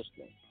their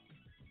system.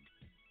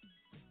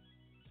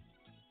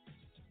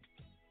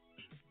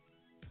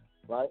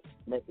 Right?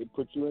 It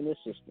puts you in their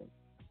system.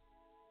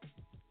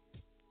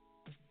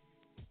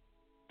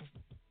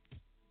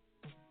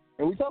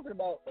 And we're talking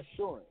about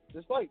assurance.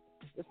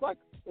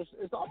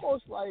 It's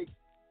almost like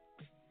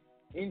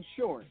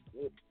insurance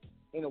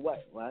in a way,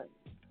 right?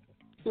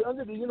 So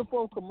under the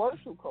Uniform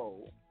Commercial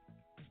Code,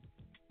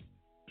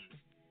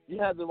 you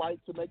have the right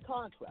to make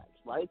contracts,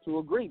 right, to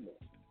agreement.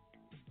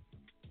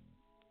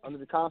 Under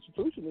the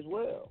Constitution as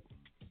well.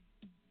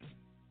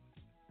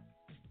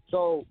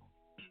 So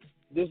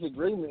this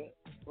agreement,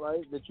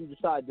 right, that you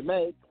decide to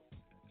make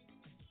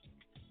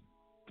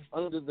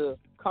under the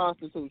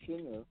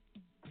Constitution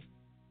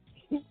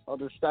or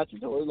under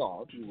statutory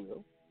law, if you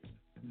will,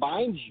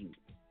 binds you.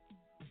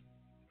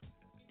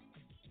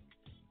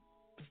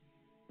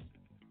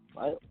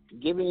 Right?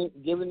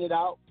 Giving it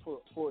out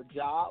for a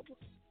job,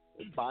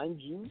 it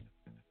binds you,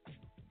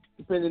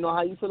 depending on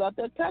how you fill out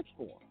that tax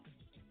form.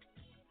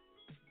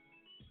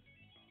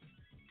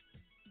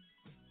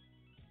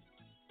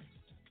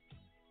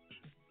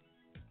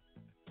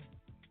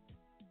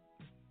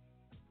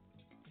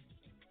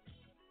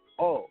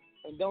 Oh,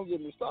 and don't get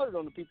me started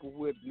on the people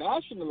who have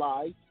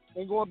nationalized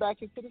and going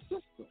back into the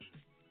system.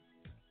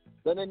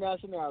 Then their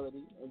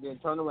nationality and then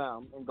turn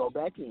around and go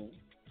back in.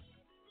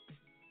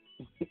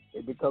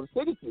 It becomes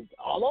citizens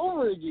all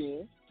over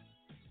again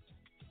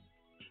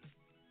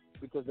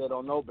because they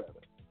don't know better.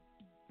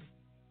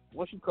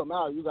 Once you come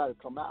out, you got to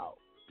come out.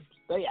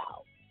 Stay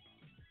out.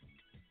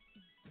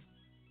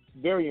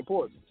 very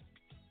important.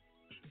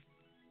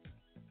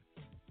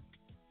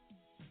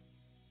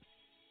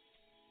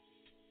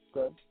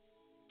 Okay.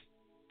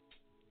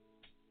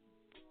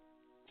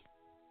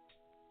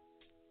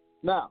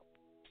 Now,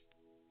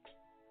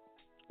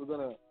 we're going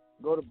to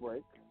go to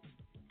break.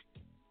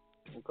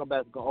 We'll come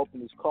back. We're going to open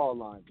these call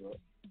lines up.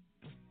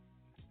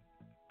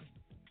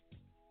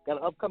 Got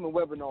an upcoming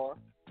webinar.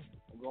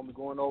 We're going to be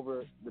going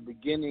over the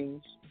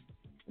beginnings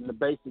and the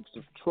basics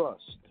of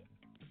trust.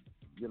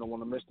 You don't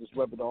want to miss this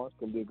webinar. It's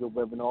going to be a good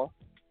webinar.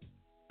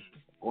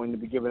 Going to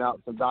be giving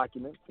out some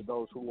documents for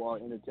those who are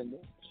in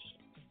attendance.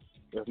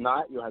 If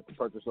not, you'll have to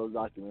purchase those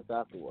documents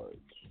afterwards.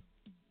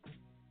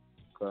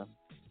 Okay.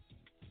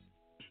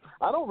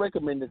 I don't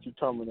recommend that you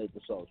terminate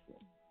the social.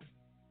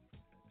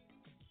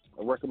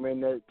 I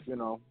recommend that, you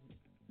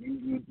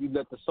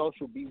let the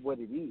social be what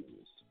it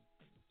is.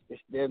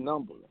 It's their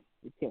number.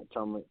 You can't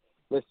terminate.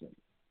 Listen,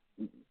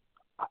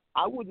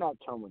 I would not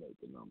terminate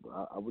the number.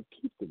 I would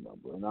keep the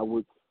number, and I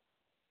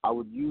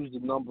would use the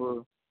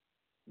number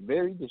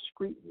very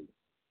discreetly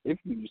if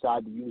you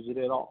decide to use it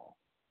at all.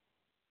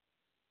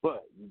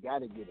 But you got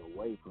to get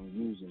away from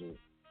using it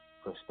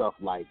for stuff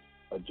like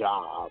a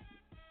job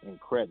and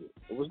credit.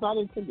 It was not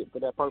intended for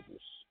that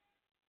purpose.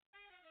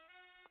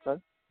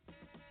 Okay?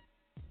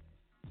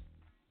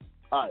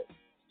 All right.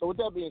 So with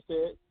that being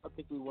said, I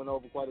think we went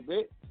over quite a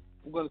bit.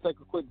 We're going to take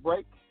a quick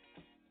break.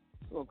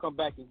 We're going to come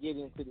back and get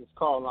into this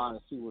call line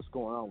and see what's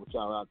going on with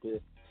y'all out there.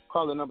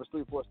 Caller number is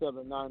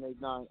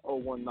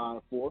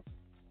 347-989-0194.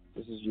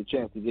 This is your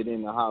chance to get in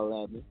and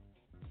holler at me.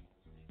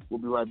 We'll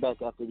be right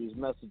back after these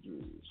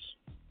messages.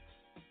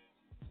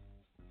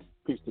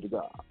 Peace to the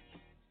God.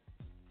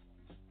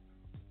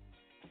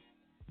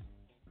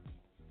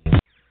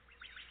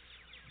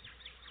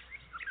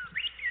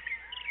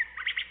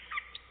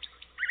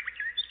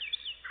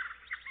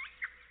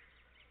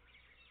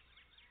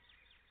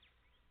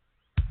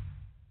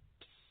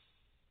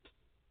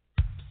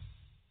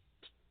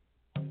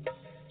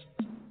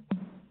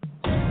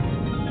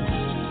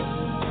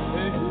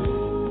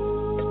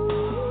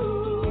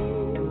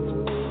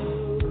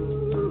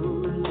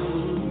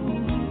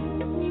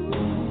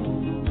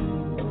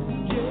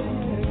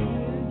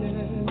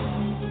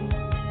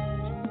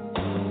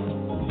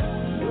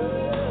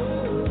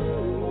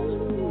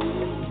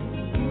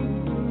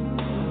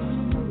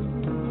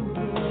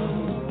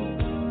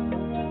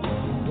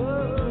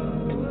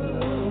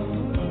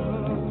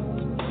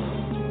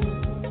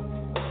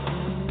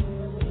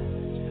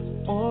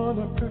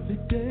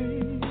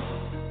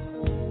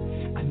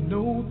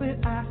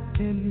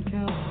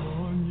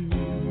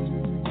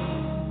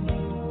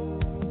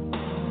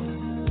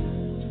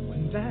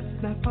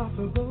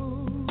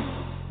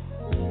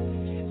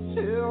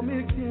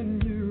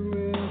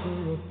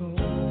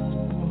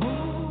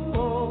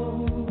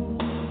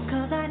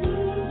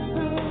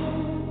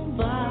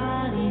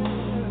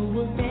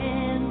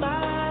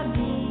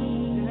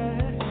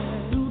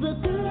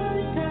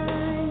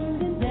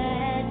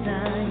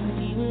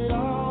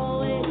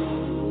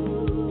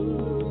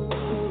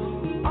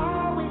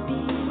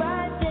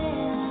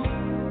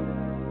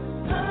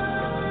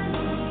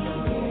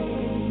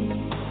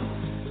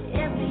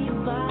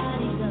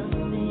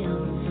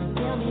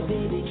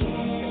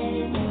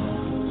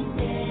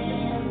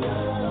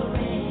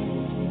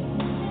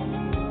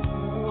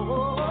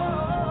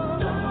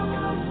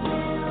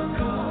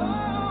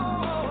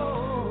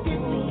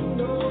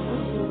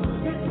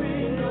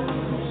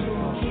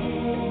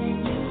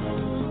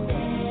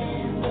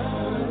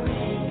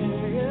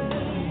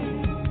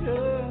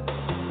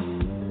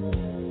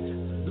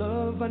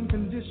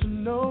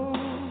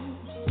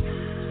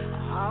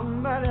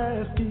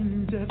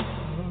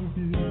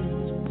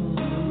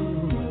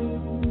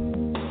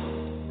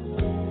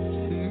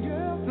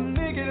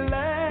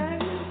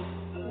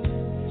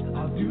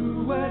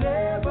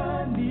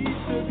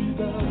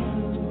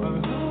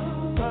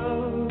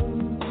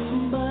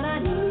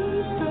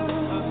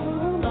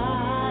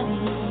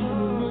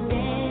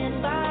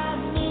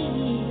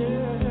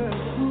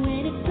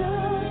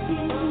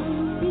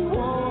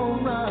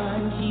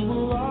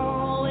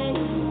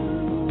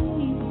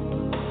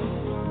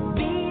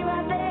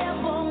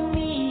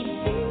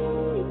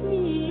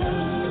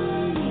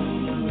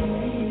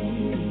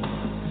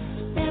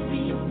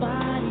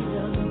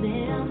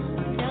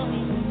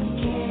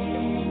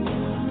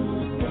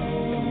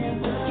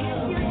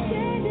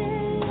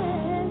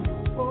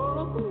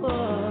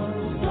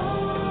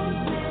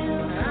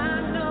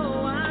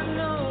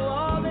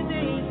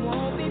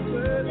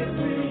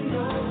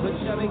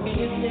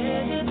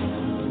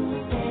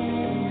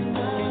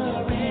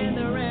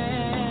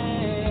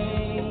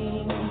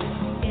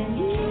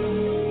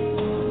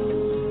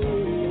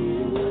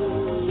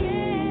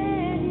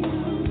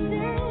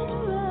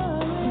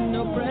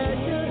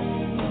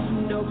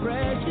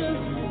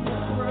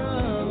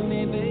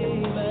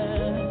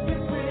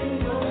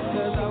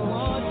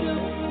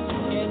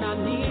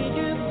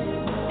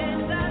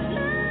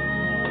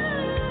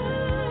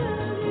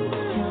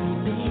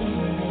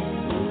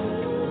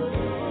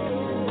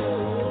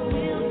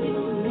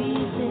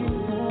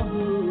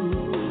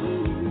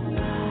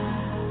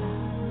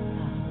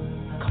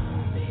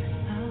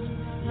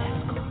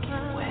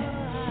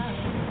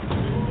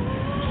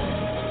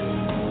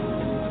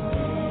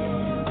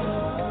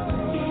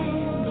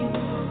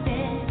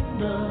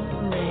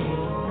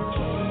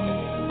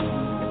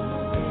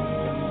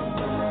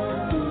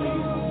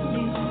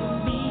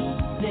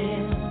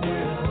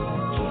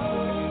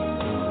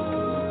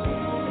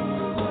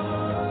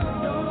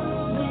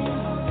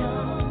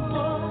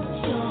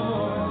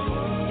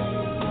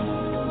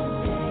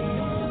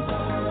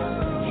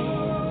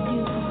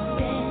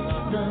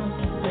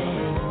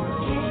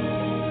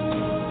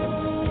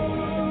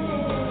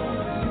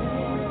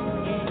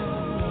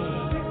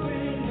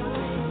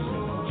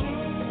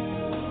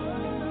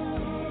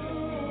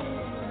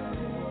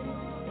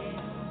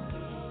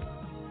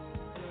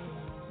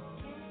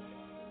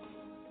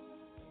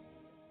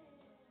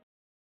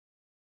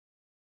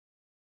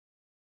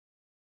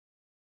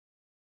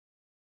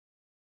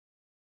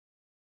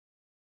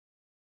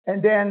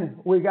 And then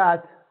we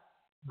got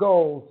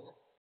goals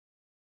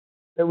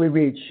that we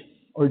reach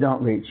or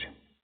don't reach.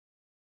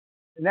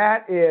 And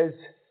that is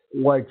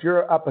what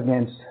you're up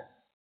against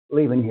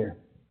leaving here.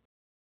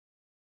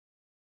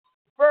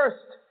 First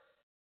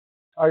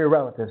are your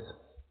relatives.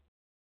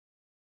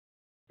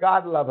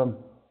 God love them.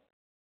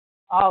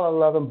 Allah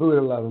love them.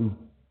 Buddha love them.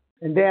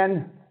 And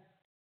then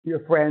your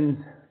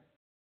friends.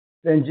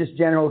 Then just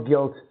general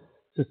guilt,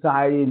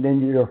 society, and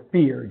then you're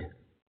feared.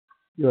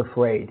 You're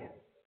afraid.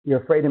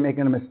 You're afraid of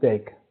making a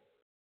mistake.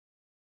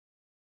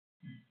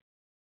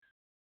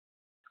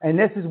 And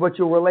this is what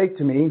you'll relate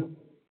to me.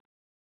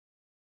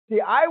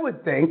 See, I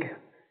would think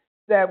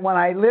that when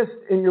I list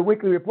in your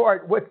weekly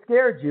report what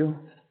scared you,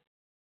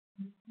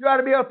 you ought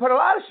to be able to put a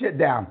lot of shit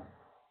down.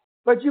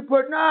 But you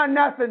put, no,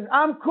 nothing.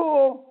 I'm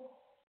cool.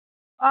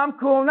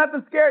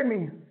 Nothing scared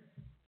me.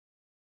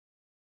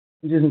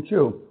 Which isn't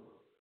true.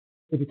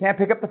 If you can't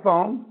pick up the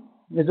phone,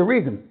 there's a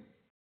reason.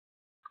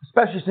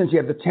 Especially since you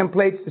have the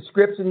templates, the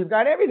scripts, and you've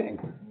got everything.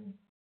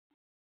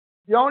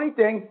 The only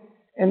thing,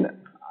 and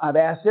I've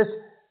asked this,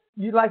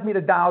 you'd like me to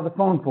dial the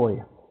phone for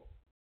you.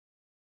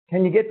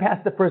 Can you get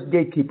past the first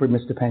gatekeeper,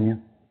 Mr. Pena?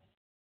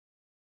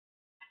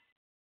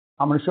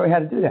 I'm going to show you how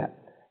to do that.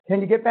 Can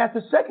you get past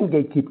the second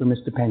gatekeeper,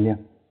 Mr. Pena?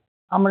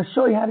 I'm going to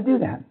show you how to do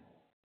that.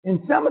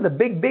 In some of the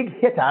big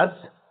hitters,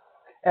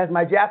 as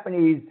my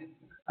Japanese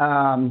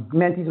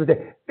mentees would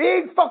say,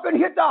 big fucking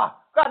hitter,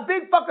 got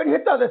big fucking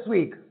hitter this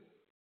week,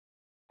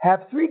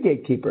 have 3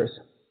 gatekeepers.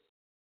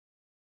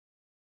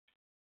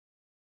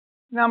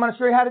 Now I'm going to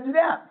show you how to do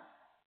that.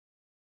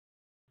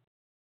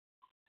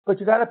 But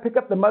you got to pick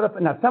up the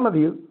motherfucker. Now some of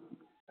you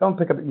don't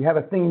pick up it. You have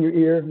a thing in your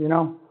ear, you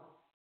know?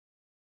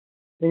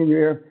 Thing in your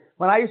ear.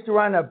 When I used to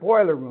run a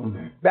boiler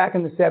room back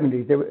in the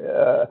 70s,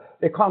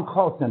 they call them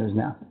call centers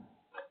now.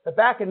 But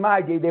back in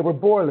my day, they were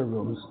boiler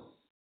rooms.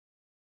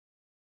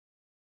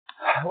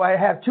 Well, I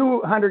have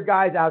 200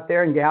 guys out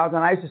there and gals,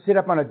 and I used to sit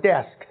up on a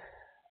desk,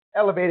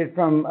 elevated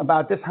from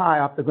about this high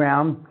off the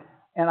ground,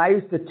 and I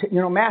used to,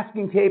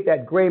 masking tape,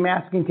 that gray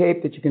masking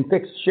tape that you can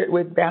fix shit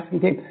with, masking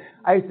tape.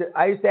 I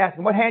used to ask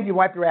them, what hand do you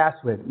wipe your ass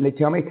with? And they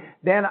tell me.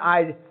 Then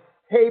I'd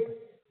tape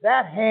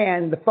that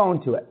hand, the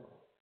phone to it.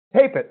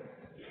 Tape it.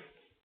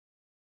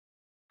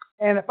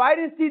 And if I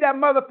didn't see that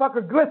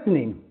motherfucker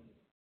glistening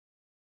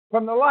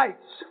from the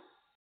lights,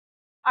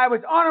 I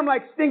was on him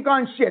like stink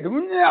on shit.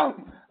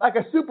 Like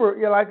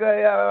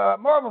a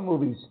Marvel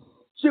movies.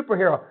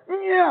 Superhero.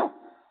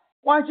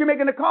 Why aren't you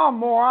making a call,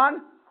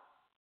 moron?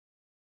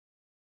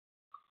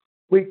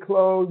 We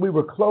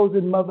were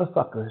closing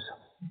motherfuckers.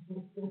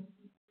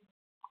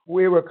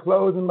 We were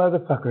closing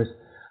motherfuckers.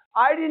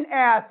 I didn't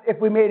ask if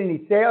we made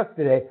any sales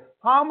today.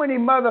 How many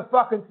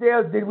motherfucking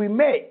sales did we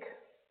make?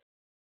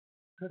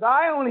 Because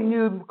I only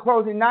knew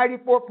closing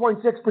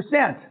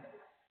 94.6%.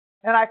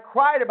 And I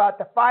cried about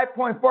the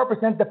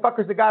 5.4% the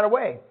fuckers that got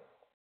away.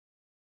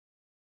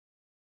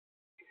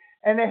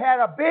 And they had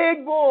a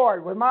big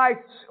board with my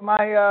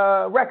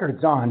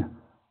records on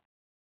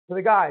for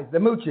the guys, the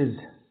mooches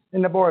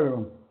in the boiler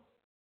room.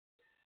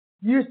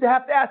 You used to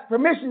have to ask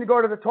permission to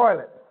go to the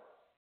toilet.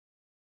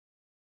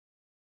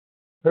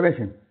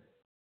 Permission.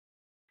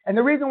 And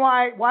the reason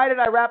why did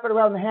I wrap it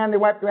around the hand they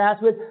wiped their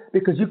ass with?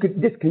 Because you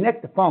could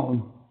disconnect the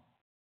phone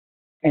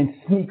and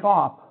sneak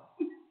off.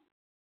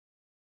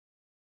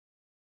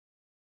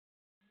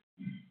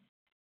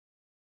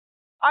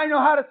 I know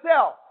how to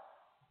sell.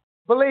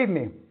 Believe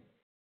me.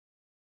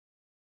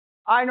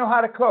 I know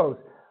how to close.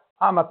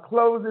 I'm a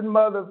closing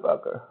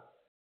motherfucker.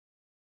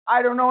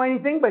 I don't know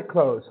anything but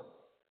close.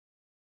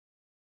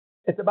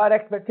 It's about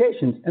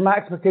expectations, and my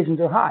expectations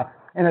are high.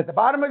 And at the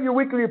bottom of your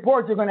weekly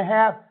report, you're going to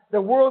have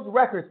the world's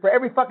records for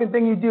every fucking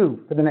thing you do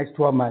for the next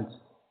 12 months.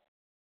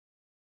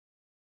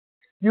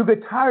 You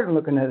get tired of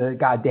looking at the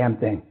goddamn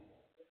thing.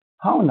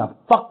 How in the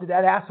fuck did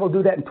that asshole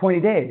do that in 20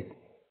 days?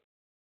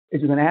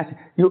 Is you going to ask?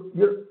 You're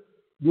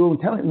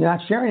telling him you're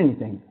not sharing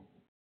anything.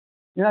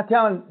 You're not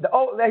telling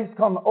they used to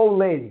call him the old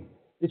lady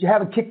that you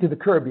haven't kicked to the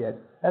curb yet.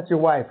 That's your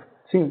wife.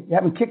 See, you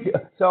haven't kicked you.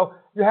 So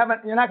you're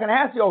not going to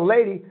ask the old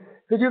lady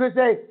because you're going to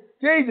say,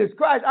 Jesus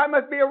Christ, I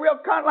must be a real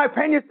cunt like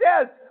Pena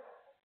says.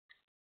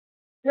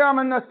 Here I'm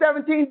on the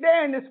 17th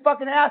day and this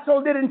fucking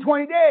asshole did it in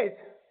 20 days.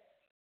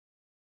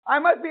 I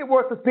must be a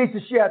worthless piece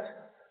of shit.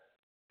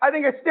 I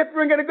think a stiff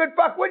drink and a good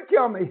fuck would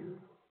kill me.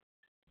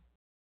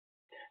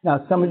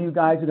 Now, some of you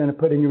guys are going to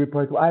put in your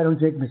report, well, I don't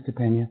drink, Mr.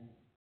 Pena.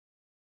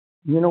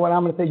 You know what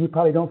I'm going to say? You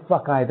probably don't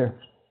fuck either.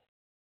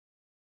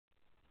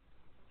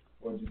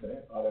 What did you say?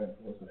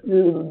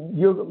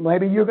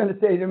 Maybe you're going to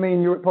say to me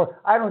in your report,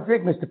 I don't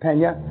drink, Mr.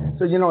 Pena.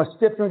 So, a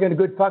stiff drink and a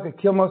good fuck would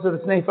kill most of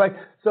the snake flies.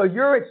 So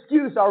your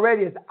excuse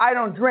already is, I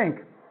don't drink.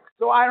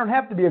 So I don't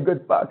have to be a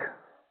good fuck.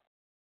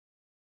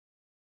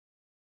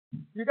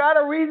 You got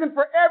a reason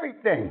for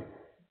everything.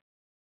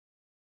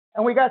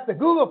 And we got the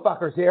Google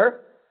fuckers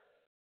here.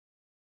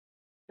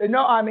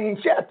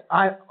 Shit.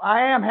 I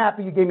am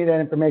happy you gave me that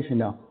information,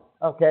 though.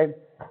 Okay?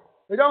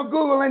 But don't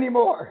Google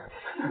anymore.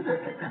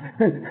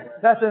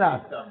 That's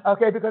enough.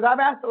 Okay, because I've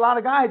asked a lot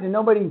of guys and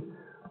nobody,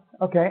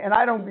 Okay, and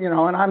I don't,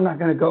 and I'm not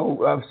going to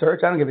go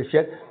search. I don't give a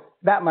shit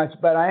that much,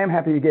 but I am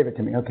happy you gave it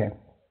to me. Okay.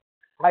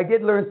 I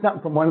did learn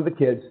something from one of the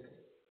kids.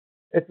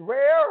 It's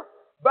rare,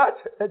 but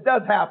it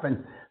does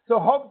happen. So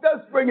hope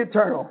does spring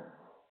eternal.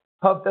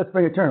 Hope does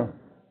spring eternal.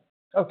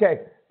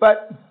 Okay,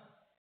 but,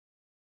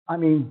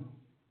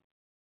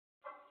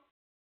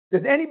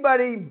 does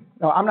anybody,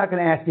 no, I'm not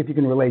going to ask you if you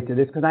can relate to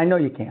this, because I know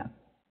you can.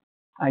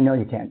 I know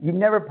you can. You've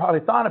never probably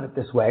thought of it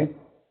this way.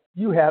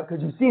 You have,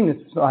 because you've seen this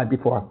slide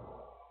before.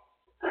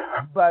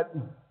 But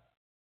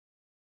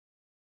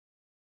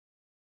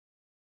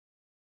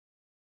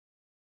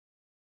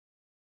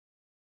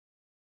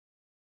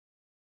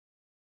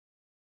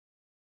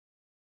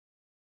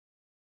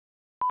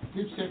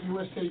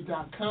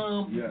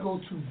DipsetUSA.com. You go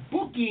to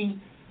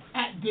booking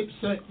at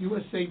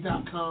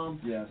DipsetUSA.com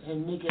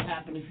and make it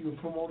happen if you're a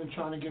promoter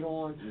trying to get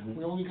on.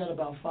 We only got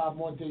about 5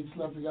 more dates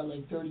left. We got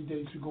like 30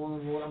 dates to go on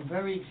the road. I'm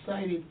very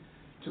excited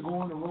to go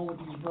on the road with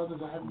these brothers.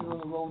 I haven't been on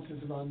the road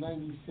since about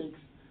 96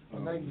 or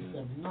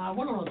 97. No, I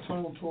went on a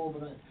tunnel tour,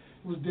 but it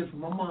was different.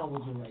 My mind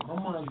wasn't right. My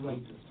mind's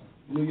right this time.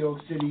 New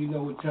York City, you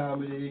know what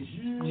time it is.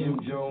 Jim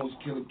Jones,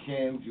 Killer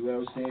Cam,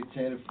 Joel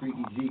Santana,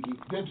 Freaky Zeke.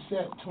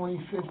 Dipset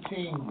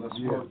 2015. Let's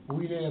go.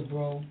 We there,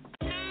 bro.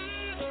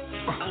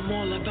 I'm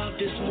all about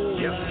this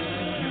moolah.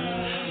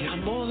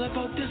 I'm all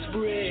about this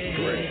bread.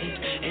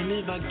 And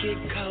if I get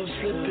caught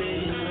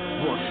slipping,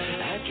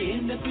 I can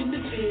end up in the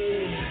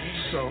pit.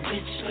 So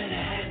bitch better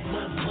have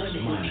my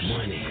money.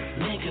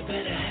 Nigga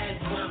better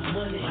have my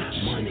money.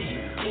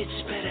 Bitch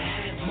better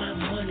have my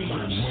money.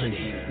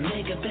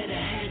 Nigga better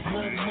have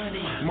my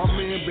money. My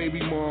man, baby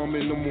mom,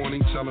 in the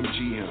morning, tell him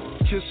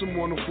GM. Kiss him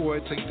on the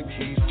forehead, take the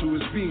keys to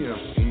his BM.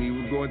 Ain't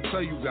even gonna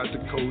tell you got the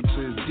code to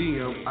his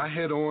DM. I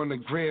head on the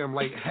gram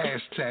like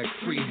hashtag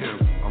free him.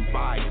 I'm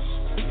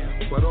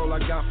biased, but all I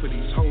got for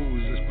these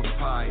hoes is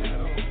papaya.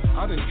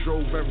 I done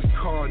drove every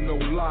car, no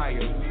liar.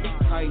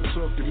 I ain't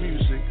talking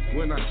music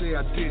when I say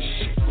I did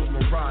shit with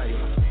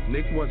Mariah.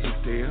 Nick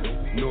wasn't there,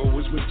 nor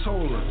was with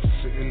Tola.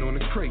 Sitting on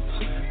the crates,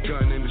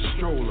 gun in the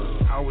stroller.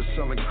 I was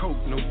selling coke,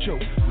 no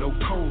joke, no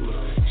cola.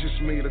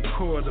 Just made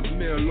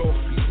 $250,000 off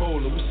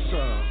Ebola. What's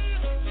up?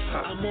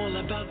 I'm all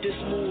about this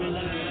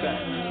moolah.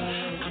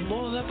 I'm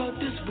all about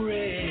this bread.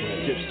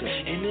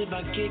 And if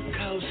I get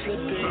caught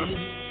slipping,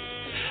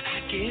 I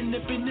can end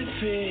up in the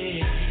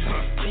fed.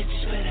 Bitch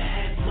better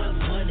have my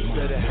money.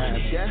 Better have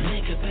that.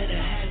 Nigga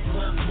better have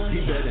my money.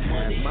 He better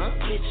have my.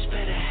 Bitch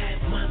better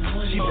have my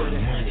money. She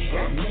better have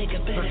that. Nigga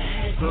better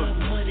have my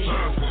money.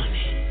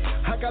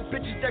 I got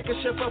bitches that can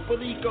chef up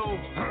Perico.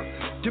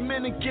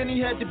 Dominican, he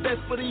had the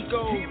best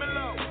Perico.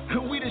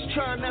 And we just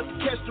trying not to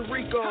catch the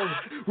Rico.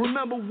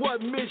 Remember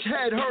what Mitch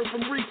had heard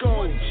from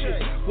Rico.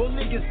 Well,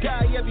 niggas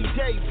die every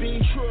day,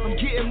 B. I'm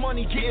getting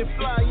money, getting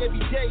fly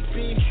every day,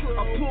 B.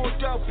 I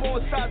pulled up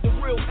on side the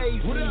real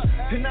AZ.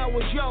 And I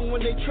was young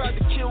when they tried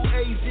to kill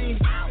AZ.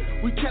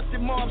 We kept it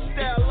mob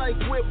style like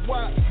whip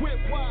wop.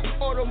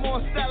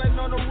 Audemars styling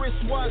on the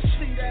wristwatch.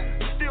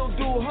 Still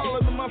do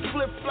Harlem in my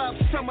flip flops.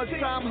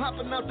 Summertime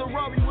hopping out the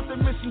Rari with the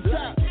missing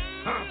top.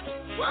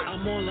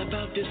 I'm all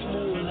about this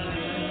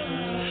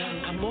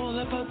moolah. I'm all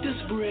about this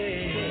bread.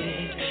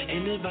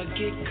 And if I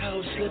get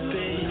caught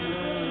slipping,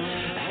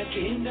 I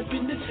can end up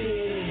in the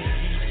pit.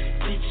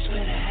 Bitch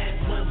better have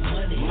my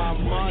money. My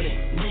money.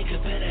 Nigga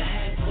better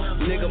have my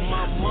money. Nigga,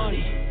 my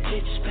money.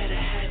 Bitch better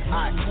have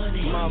my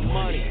money. My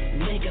money.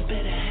 Nigga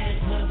better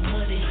have my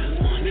money.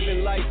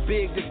 Living life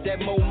big, this that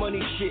more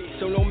money shit.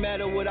 So no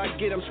matter what I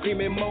get, I'm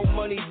screaming more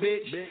money,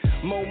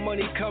 bitch. More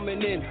money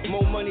coming in,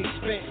 more money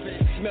spent.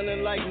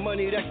 Smelling like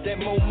money, that's that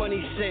more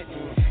money scent.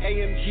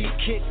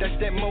 AMG kit, that's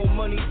that more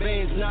money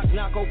bands. Knock,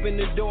 knock, open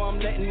the door, I'm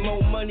letting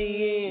more money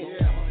in.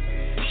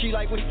 She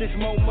like, what's this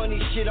more money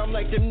shit? I'm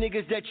like, them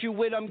niggas that you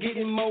with, I'm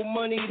getting more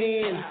money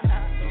then.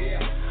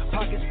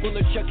 Pockets full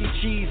of Chuck E.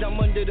 Cheese, I'm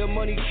under the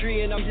money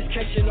tree and I'm just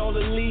catching all the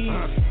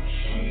leaves.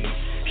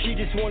 She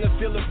just wanna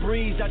feel the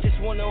breeze, I just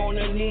want her on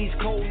her knees,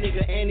 cold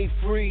nigga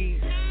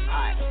antifreeze.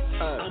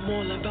 I'm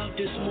all about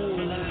this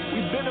moolah.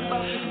 We been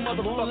about this motherfucking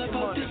I'm all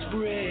about money. this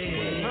bread.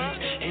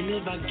 And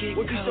if I get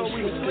caught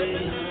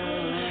slipping,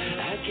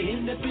 I can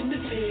end up in the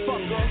pit.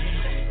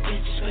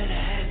 Bitch better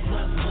have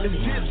my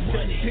money.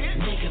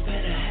 Nigga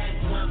better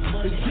have my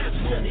money.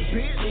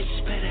 Bitch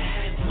better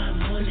have my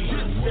money.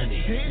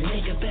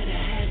 Nigga better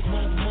have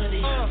my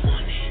money.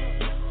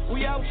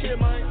 We out here,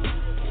 man.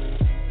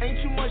 Ain't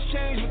too much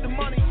change with the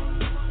money,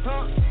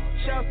 huh?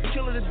 Shouts to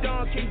Killer the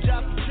Don, King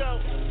Job the Joe.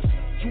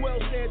 Joel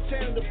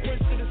Santana, the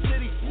Prince of the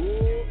City.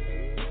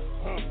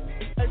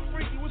 Hey,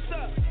 Freaky, what's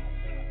up?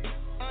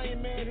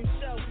 Iron Man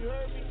himself, you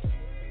heard me?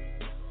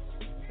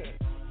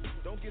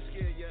 Don't get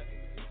scared yet.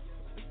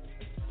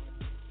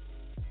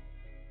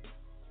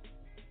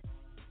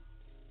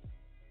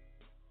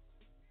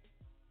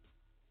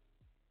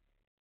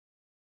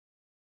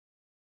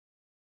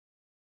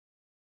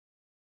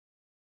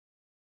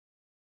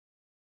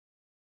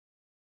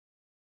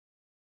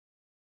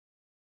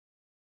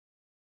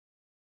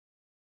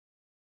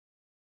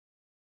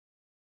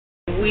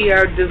 We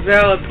are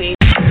developing.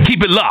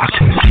 Keep it locked.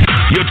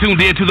 You're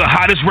tuned in to the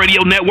hottest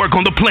radio network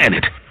on the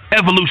planet,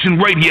 Evolution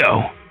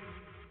Radio.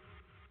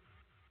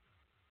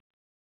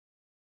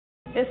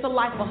 It's a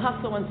life of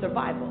hustle and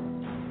survival.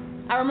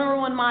 I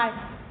remember when my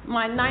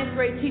ninth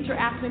grade teacher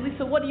asked me,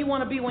 Lisa, what do you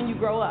want to be when you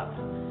grow up?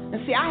 And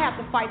see, I have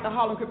to fight the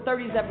Harlem Crip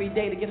 30s every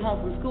day to get home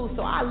from school,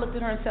 so I looked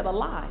at her and said,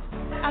 alive.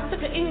 I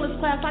took an English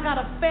class, I got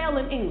a fail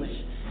in English.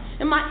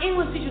 And my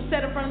English teacher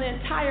said in front of the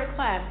entire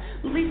class,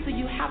 Lisa,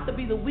 you have to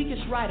be the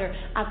weakest writer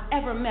I've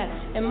ever met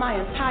in my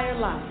entire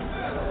life.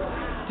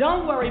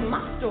 Don't worry,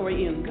 my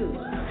story ends good.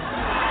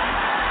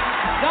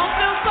 Don't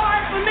feel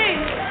sorry for me.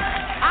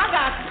 I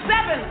got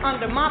 7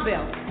 under my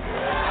belt.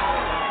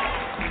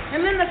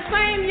 And then the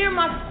same year,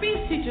 my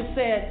speech teacher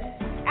said,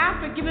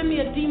 after giving me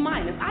a D-,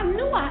 I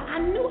knew I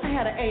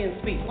had an A in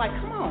speech. Like,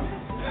 come on.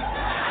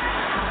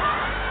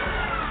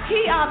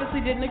 He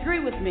obviously didn't agree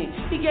with me.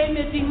 He gave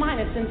me a D-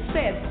 and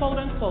said, quote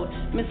unquote,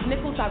 Miss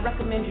Nichols, I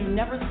recommend you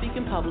never speak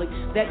in public,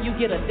 that you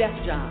get a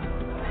desk job.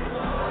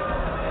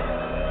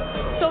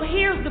 So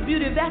here's the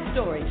beauty of that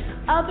story.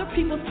 Other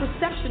people's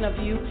perception of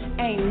you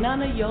ain't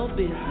none of your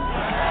business.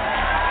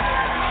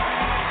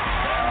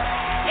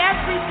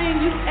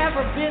 Everything you've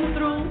ever been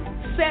through,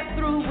 sat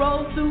through,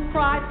 rose through,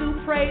 cried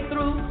through, prayed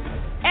through,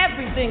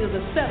 everything is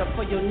a setup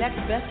for your next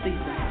best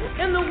season.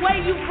 In the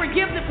way you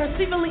forgive the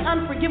perceivingly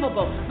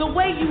unforgivable, the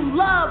way you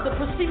love the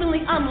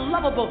perceivingly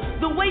unlovable,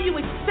 the way you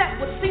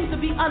accept what seems to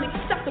be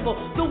unacceptable,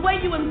 the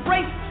way you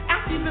embrace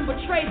after you've been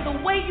betrayed,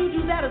 the way you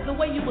do that is the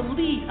way you will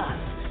lead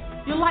us.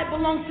 Your light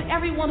belongs to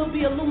everyone who'll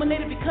be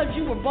illuminated because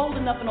you were bold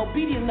enough and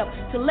obedient enough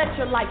to let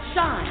your light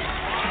shine.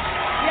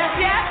 Yes,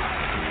 yes?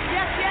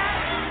 Yes, yes?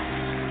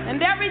 And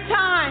every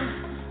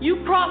time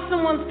you cross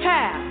someone's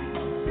path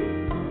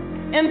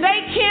and they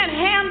can't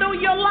handle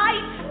your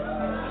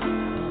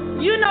light,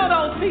 you know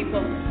those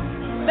people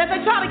that they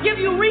try to give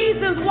you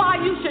reasons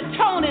why you should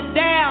tone it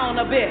down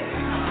a bit.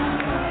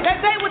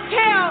 That they would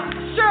tell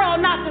Cheryl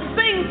not to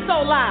sing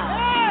so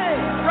loud.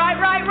 Right.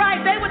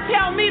 They would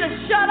tell me to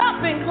shut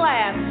up in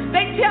class.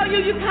 They tell you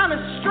you're kind of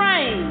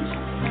strange.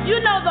 You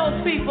know those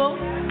people.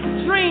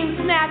 Dream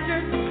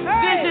snatchers,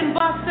 vision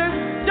busters.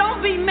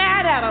 Don't be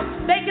mad at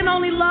them. They can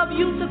only love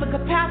you to the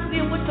capacity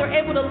in which they're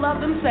able to love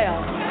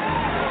themselves.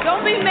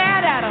 Don't be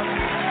mad at them.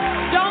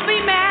 Don't be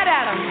mad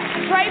at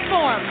them. Pray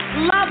for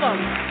them. Love them.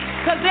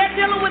 Because they're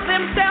dealing with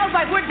themselves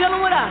like we're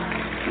dealing with us.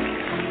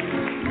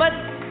 But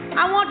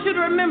I want you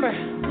to remember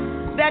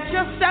that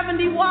your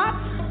 70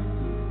 watts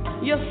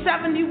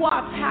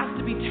has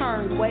to be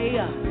turned way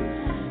up.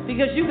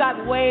 Because you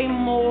got way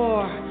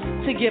more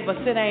to give us.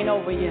 It ain't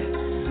over yet.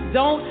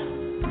 Don't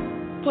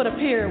put a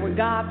period where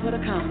God put a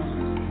comma.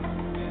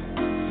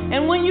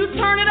 And when you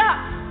turn it up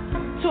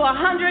to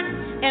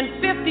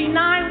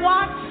 159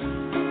 watts,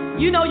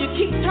 you know, you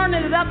keep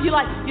turning it up.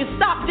 You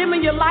stop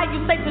dimming your light.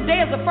 You say,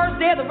 today is the first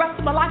day of the rest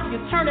of my life. You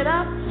turn it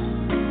up.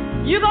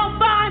 You're going to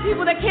find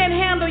people that can't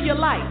handle your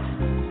light.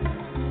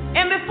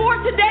 And before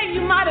today,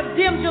 you might have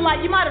dimmed your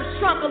light. You might have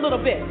shrunk a little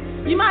bit.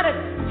 You might have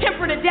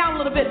tempered it down a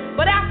little bit.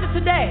 But after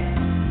today,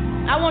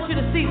 I want you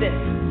to see this.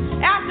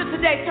 After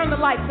today, turn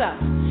the lights up.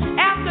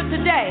 After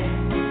today,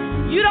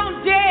 you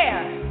don't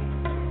dare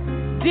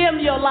dim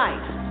your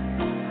light.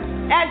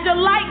 As your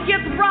light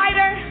gets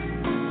brighter,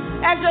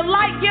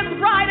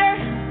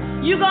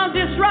 you're going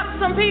to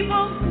disrupt some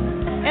people,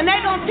 and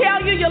they're going to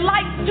tell you your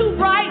light's too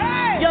bright,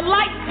 your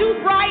light's too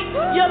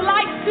bright, your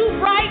light's too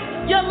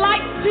bright, your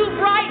light's too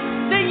bright.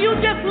 Then you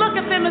just look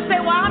at them and say,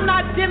 well, I'm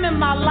not dimming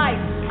my light.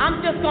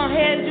 I'm just going to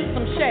hand you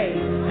some shade.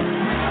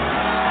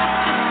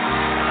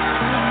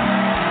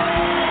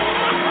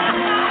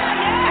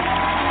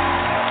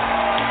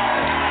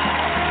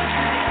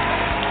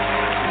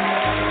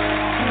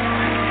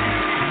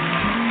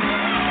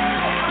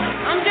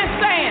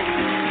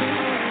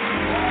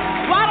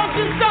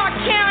 You start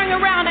carrying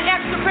around an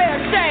extra pair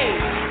of shades.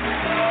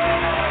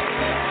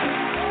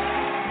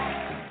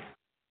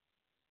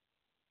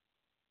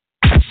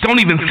 Don't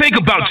even think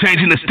about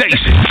changing the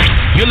station.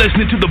 You're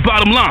listening to The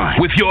Bottom Line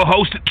with your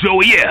host,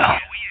 Joey L.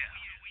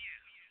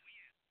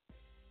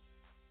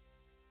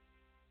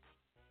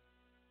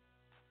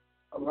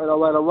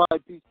 All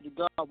right. Peace to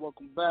God.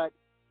 Welcome back.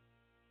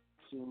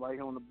 Sitting right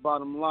here on The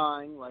Bottom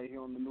Line, right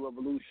here on the New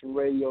Evolution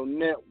Radio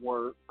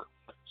Network.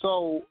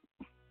 So,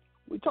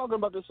 we're talking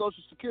about the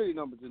Social Security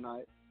number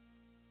tonight.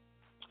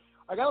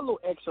 I got a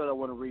little excerpt I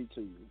want to read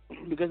to you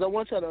because I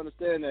want you to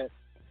understand that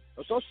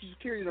a Social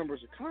Security number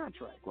is a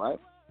contract, right?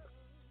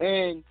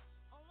 And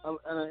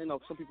you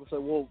know, some people say,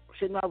 well,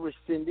 shouldn't I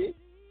rescind it?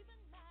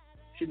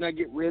 Shouldn't I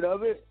get rid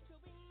of it?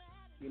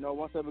 You know,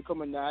 once I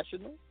become a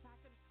national?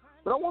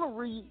 But I want to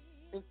read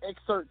an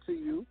excerpt to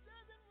you.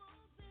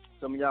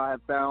 Some of y'all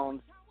have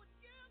found,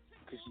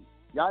 because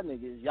y'all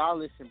niggas, y'all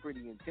listen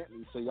pretty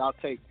intently, so y'all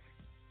take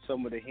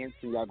some of the hints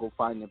and y'all go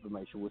find the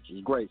information, which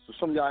is great. So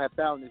some of y'all have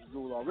found this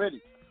rule already.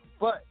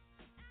 But,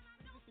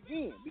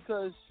 again,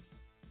 because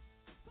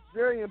it's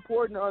very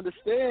important to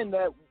understand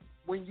that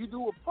when you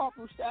do a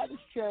proper status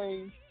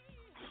change,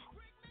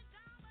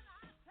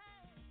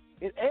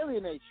 it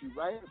alienates you,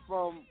 right,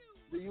 from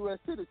the U.S.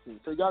 citizen.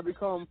 So y'all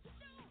become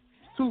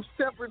two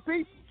separate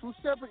people, two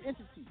separate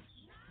entities.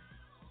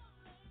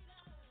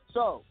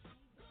 So,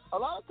 a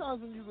lot of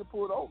times when you get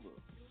pulled over,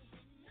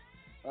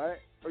 right,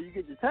 or you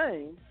get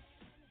detained,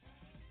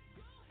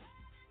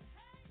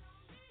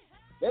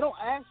 they don't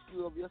ask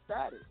you of your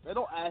status. They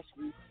don't ask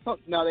you.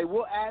 Now, they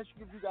will ask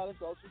you if you got a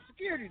social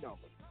security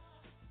number.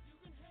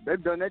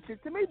 They've done that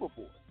shit to me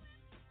before,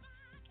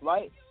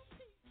 right?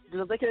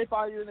 Because if they can't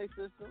find you in their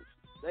system,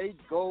 they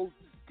go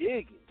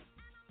digging.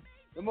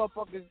 The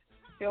motherfuckers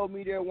held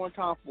me there one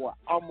time for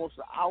almost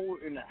an hour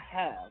and a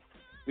half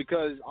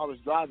because I was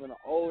driving an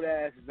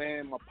old-ass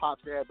van my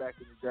pops had back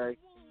in the day.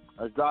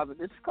 I was driving,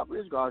 this a couple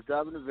years ago, I was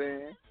driving the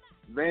van.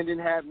 The van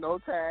didn't have no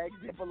tags.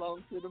 It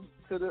belonged to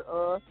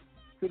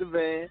the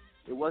van.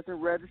 It wasn't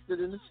registered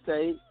in the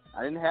state.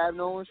 I didn't have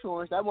no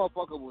insurance. That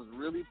motherfucker was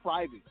really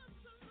private.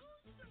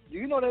 Do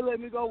you know they let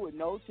me go with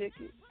no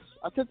ticket?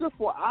 I took it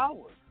for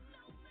hours.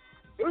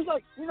 It was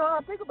like, you know,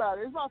 I think about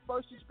it. It's my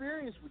first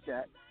experience with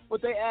that.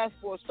 But they asked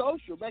for a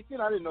social. Back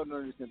then, I didn't know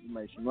none of this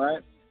information,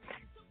 right?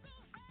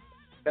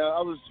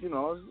 I was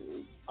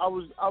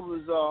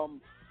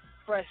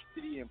fresh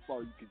to the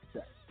info, you could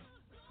say.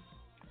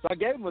 So I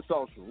gave them a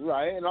social,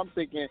 right? And I'm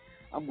thinking,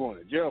 I'm going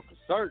to jail for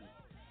certain.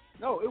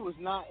 No, it was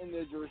not in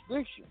their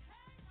jurisdiction.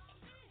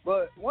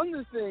 But one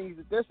of the things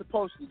that they're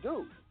supposed to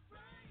do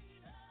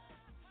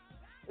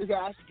is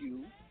ask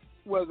you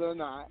whether or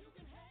not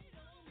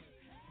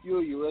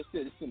you're a U.S.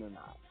 citizen or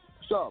not.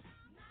 So,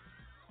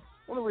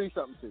 I want to read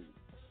something to you.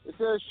 It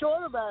says,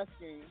 short of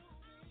asking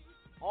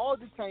all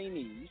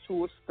detainees who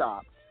were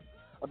stopped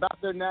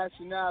about their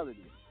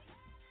nationality,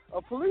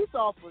 a police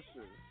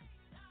officer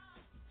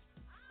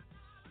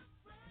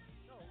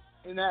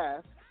and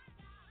ask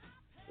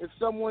if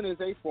someone is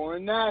a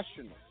foreign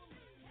national.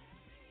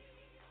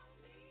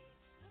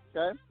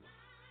 Okay?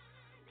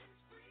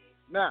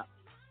 Now,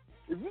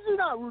 if you do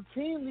not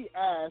routinely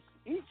ask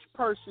each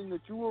person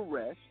that you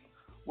arrest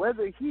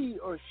whether he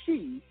or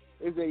she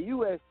is a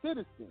U.S.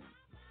 citizen,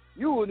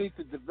 you will need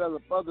to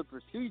develop other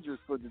procedures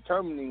for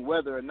determining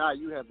whether or not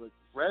you have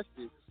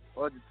arrested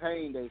or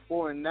detained a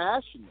foreign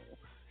national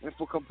and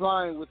for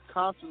complying with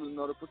consular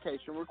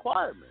notification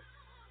requirements.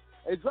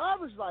 A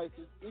driver's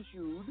license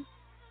issued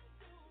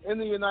in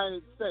the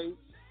United States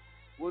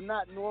will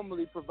not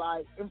normally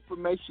provide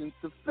information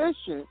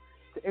sufficient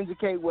to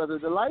indicate whether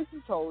the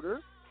license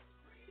holder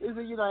is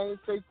a United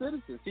States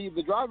citizen. See,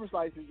 the driver's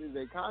license is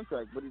a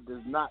contract, but it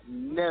does not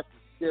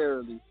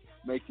necessarily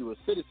make you a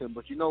citizen.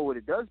 But you know what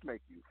it does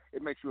make you?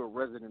 It makes you a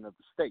resident of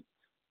the state.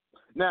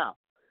 Now,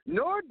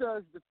 nor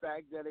does the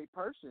fact that a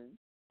person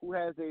who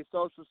has a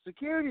social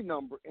security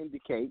number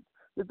indicate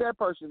that that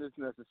person is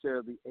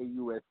necessarily a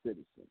U.S.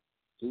 citizen.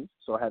 See?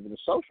 So having a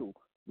social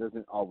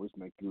doesn't always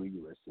make you a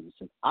U.S.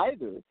 citizen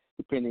either,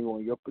 depending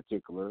on your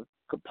particular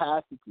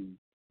capacity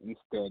and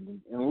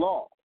standing in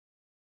law.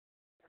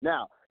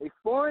 Now, a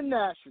foreign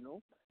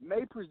national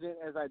may present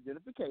as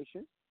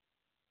identification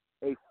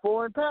a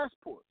foreign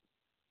passport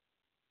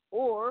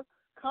or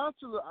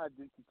consular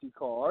identity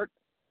card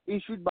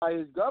issued by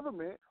his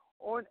government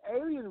or an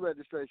alien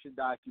registration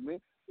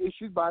document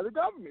issued by the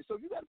government. So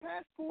if you got a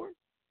passport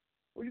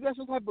or you got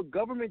some type of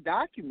government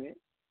document,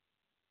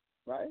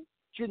 right,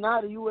 you're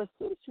not a U.S.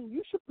 citizen,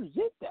 you should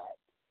present that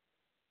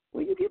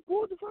when you get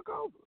pulled the fuck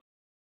over.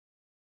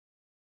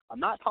 I'm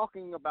not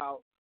talking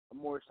about a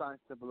Moorish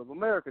Science Temple of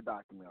America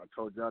document. I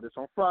told y'all this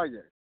on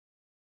Friday.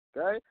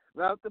 Okay?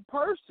 Now, if the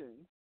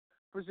person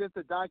presents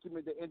a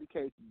document that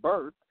indicates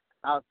birth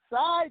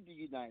outside the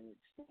United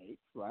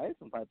States, right,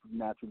 some type of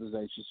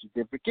naturalization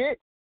certificate,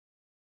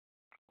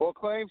 or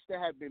claims to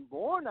have been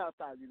born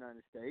outside the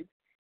United States,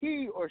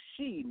 he or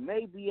she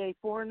may be a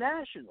foreign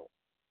national.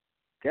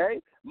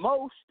 Okay?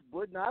 Most,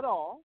 but not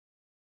all,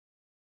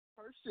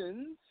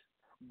 persons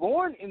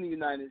born in the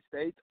United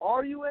States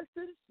are U.S.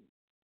 citizens.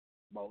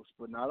 Most,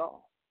 but not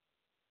all.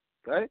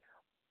 Okay?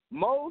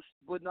 Most,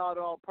 but not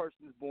all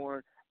persons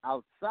born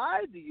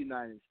outside the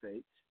United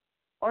States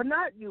are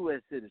not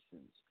U.S.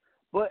 citizens.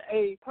 But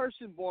a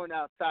person born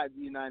outside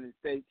the United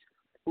States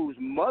whose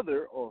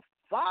mother or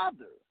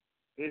father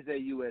is a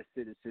U.S.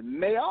 citizen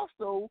may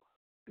also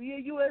be a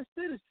U.S.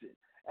 citizen,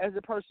 as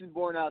a person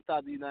born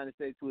outside the United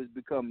States who has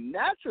become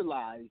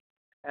naturalized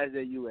as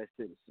a U.S.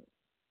 citizen.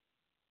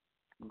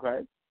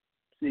 Okay?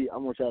 See, I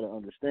want y'all to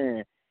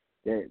understand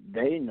that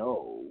they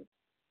know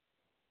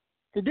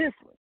the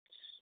difference.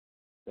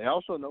 They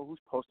also know who's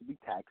supposed to be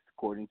taxed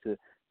according to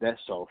that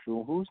social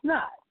and who's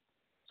not.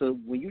 So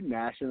when you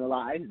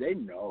nationalize, they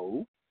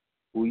know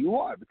who you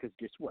are because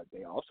guess what?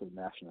 They also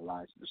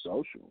nationalized the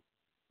social.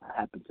 I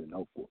happen to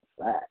know for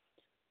a fact.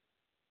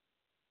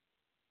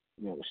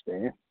 You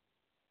understand?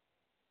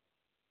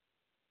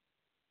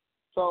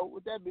 So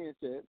with that being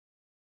said,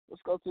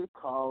 let's go to the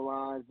call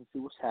lines and see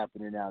what's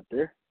happening out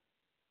there.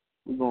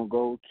 We're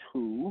going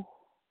to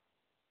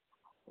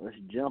let's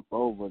jump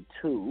over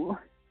to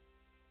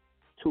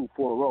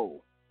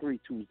 240-320.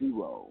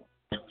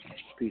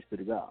 Peace to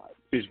the God.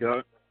 Peace,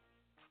 God.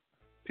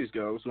 Peace,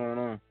 God. What's going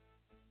on?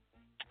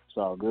 It's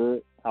all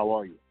good. How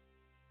are you?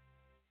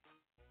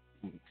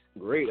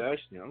 Great,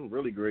 actually. I'm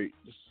really great.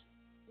 Just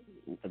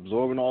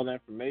absorbing all the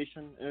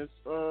information.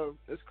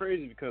 It's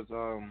crazy because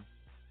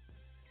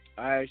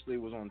I actually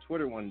was on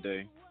Twitter one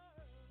day,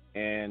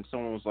 and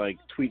someone was like,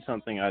 tweet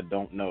something I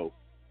don't know,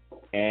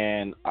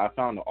 and I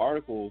found an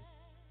article,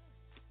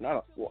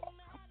 a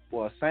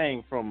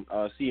saying from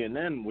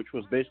CNN, which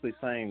was basically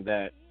saying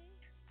that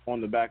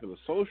on the back of the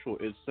social,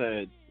 it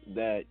said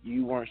that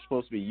you weren't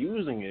supposed to be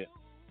using it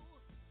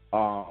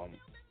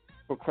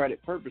for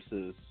credit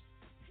purposes.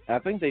 And I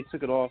think they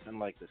took it off in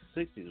like the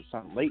 60s or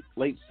something,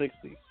 late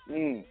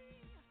 60s.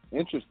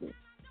 Interesting.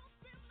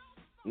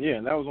 Yeah,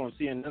 and that was on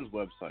CNN's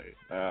website.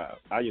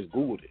 I just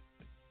Googled it.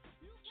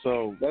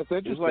 So that's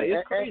interesting.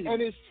 It's crazy.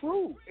 And it's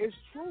true. It's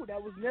true.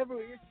 That was never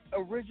its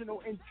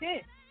original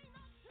intent.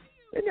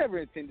 They never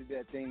intended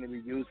that thing to be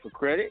used for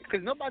credit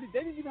because they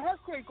didn't even have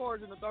credit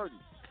cards in the 30s.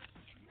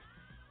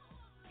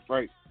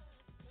 Right.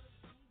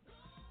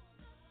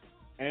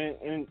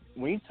 And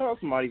when you talk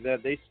to somebody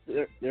that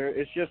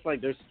it's just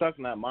like they're stuck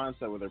in that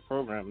mindset with their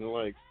program. They're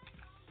like,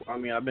 I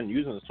mean, I've been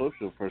using the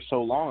social for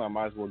so long, I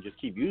might as well just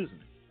keep using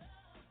it.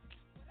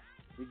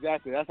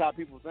 Exactly. That's how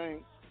people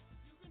think.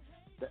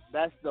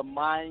 That's the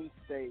mind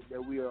state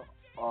that we are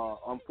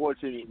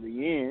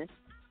unfortunately in.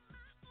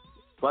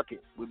 Fuck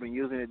it. We've been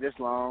using it this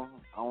long.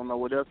 I don't know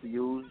what else to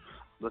use.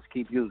 Let's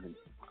keep using it.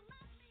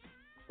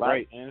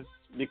 Right. And it's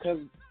because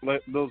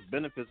those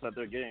benefits that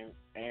they're getting.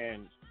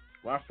 And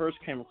when I first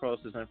came across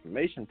this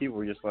information, people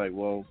were just like,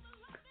 well,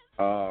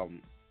 I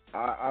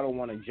don't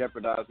want to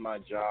jeopardize my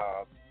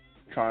job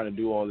trying to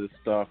do all this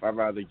stuff. I'd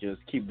rather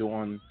just keep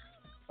doing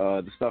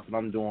the stuff that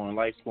I'm doing.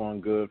 Life's going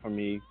good for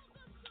me.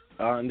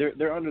 And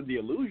they're under the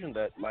illusion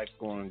that life's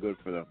going good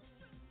for them.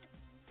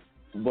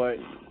 But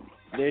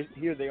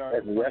here they are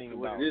complaining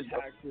about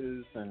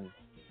taxes and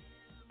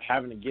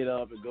having to get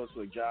up and go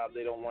to a job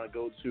they don't want to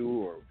go to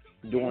or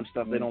doing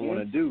stuff they don't want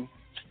to do.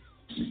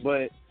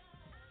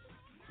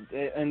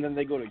 And then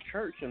they go to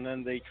church and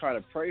then they try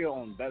to pray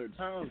on better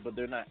times, but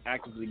they're not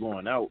actively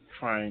going out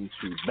trying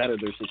to better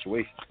their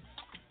situation.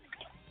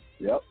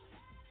 Yep.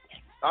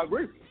 I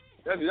agree.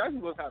 That's exactly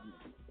what's happening.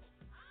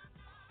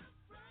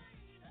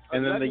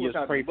 And then they just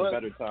pray for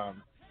better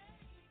times.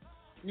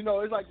 You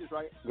know, it's like this,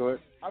 right? Go ahead.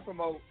 I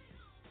promote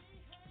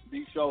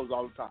these shows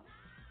all the time.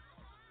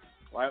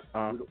 Right?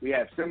 We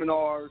have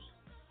seminars,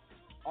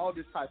 all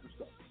this type of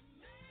stuff.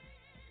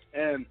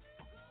 And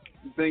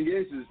the thing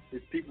is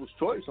it's people's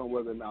choice on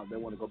whether or not they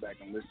want to go back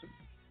and listen.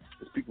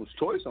 It's people's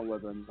choice on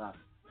whether or not.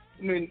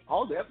 I mean,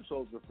 all the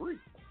episodes are free.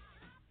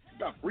 You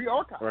got free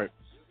archives. Right.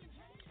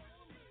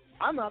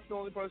 I'm not the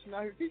only person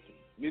out here teaching.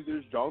 Neither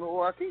is Jonah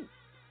or Akeem.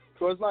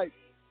 So it's like,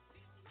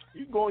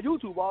 you can go on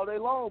YouTube all day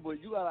long,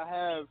 but you got to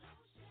have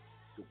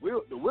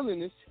the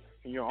willingness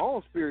in your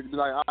own spirit to be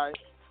like, all right,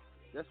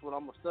 that's what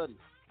I'm going to study.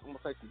 I'm going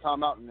to take some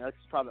time out and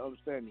actually try to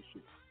understand this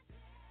shit.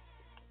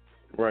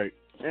 Right.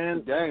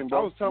 And Dang, I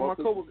was telling my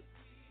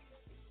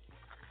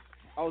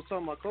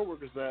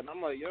coworkers that, and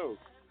I'm like, yo,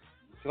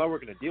 because I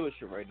work in a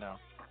dealership right now.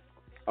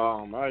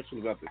 I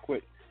actually about to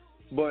quit.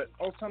 But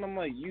I was telling them,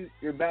 like,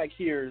 you're back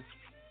here,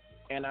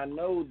 and I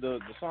know the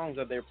songs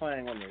that they're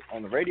playing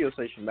on the radio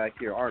station back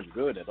here aren't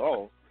good at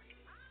all.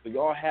 But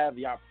y'all have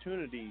the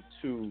opportunity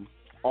to,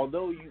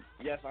 although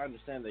yes, I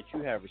understand that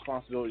you have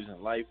responsibilities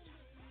in life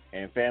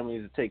and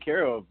families to take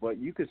care of, but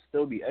you could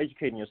still be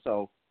educating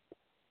yourself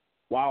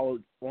while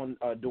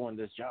doing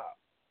this job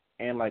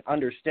and like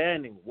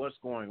understanding what's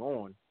going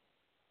on,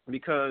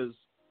 because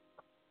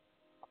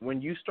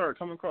when you start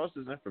coming across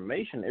this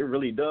information, it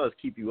really does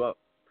keep you up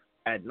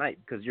at night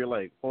because you're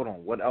like, hold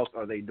on, what else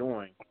are they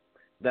doing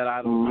that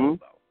I don't know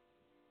about?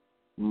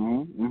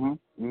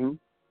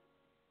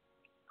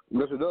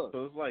 Yes, it does.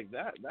 So it's like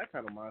that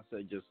kind of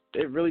mindset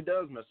it really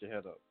does mess your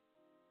head up.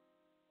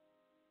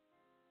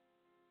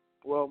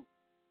 Well,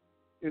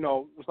 you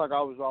know, it's like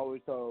I was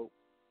always told,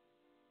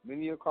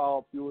 many are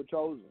called, few are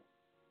chosen.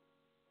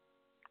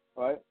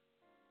 Right?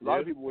 A lot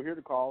of people will hear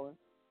the calling.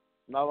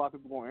 Not a lot of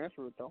people going to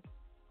answer it, though.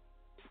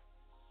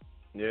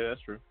 Yeah,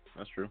 that's true.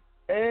 That's true.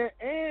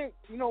 And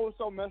you know what's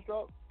so messed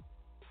up?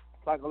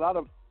 Like a lot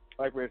of,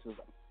 like for instance,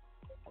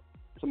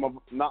 some of,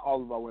 not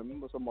all of our women,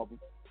 but some of them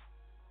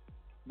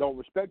don't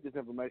respect this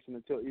information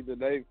until either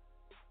they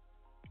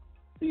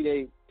see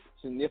their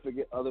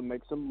significant other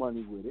make some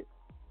money with it,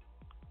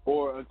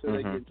 or until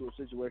they get into a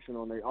situation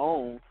on their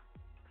own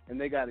and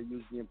they got to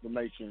use the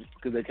information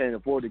because they can't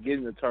afford to get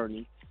an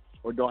attorney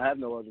or don't have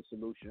no other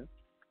solution.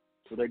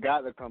 So they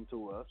got to come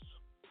to us.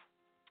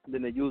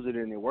 Then they use it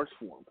and it works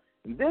for them.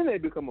 And then they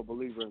become a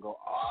believer and go,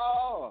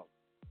 oh,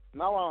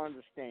 now I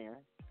understand.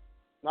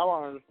 Now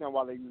I understand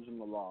why they're using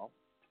the law.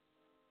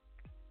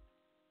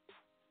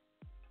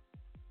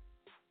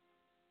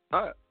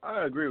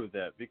 I agree with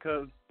that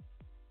because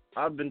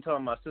I've been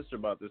telling my sister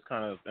about this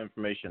kind of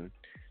information,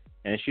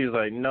 and she's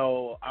like,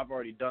 no, I've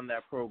already done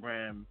that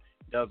program.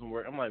 It doesn't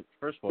work. I'm like,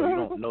 first of all, you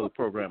don't know the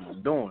program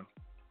I'm doing.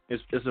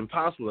 It's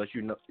impossible that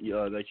you know.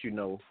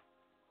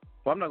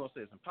 Well, I'm not going to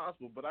say it's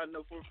impossible, but I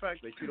know for a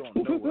fact that you don't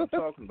know what I'm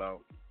talking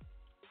about.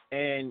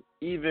 And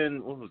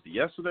even, what was it,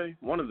 yesterday?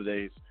 One of the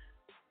days,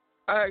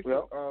 I actually,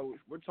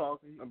 we're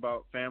talking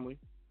about family,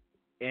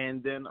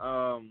 And then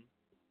I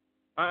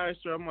asked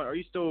her, I'm like, are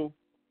you still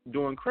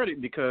doing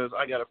credit? Because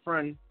I got a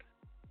friend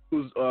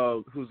who's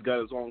got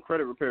his own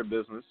credit repair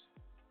business.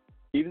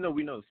 Even though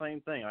we know the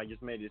same thing, I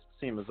just made it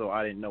seem as though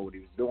I didn't know what he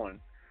was doing.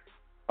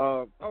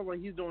 I was like,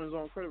 he's doing his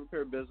own credit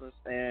repair business,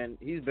 and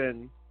he's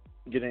been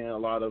getting a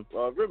lot of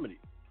remedy.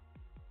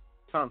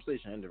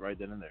 Conversation ended right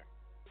then and there.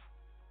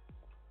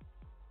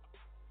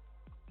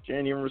 She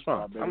didn't even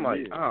respond. I'm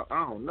like, I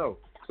don't know.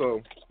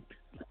 So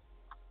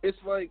it's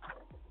like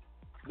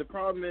the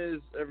problem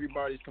is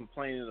everybody's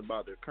complaining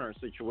about their current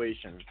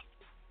situation,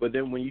 but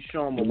then when you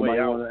show them a way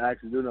out, want to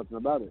actually do nothing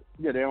about it.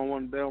 Yeah, they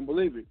don't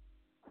believe it.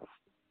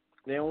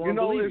 They don't want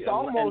to believe it. It's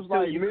almost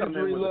like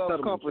misery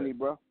loves company, check.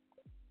 bro.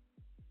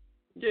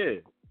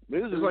 Yeah.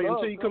 Misery it's like loves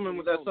until you come in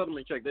with that company.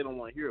 settlement check, they don't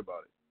want to hear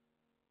about it.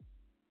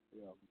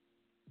 Yeah.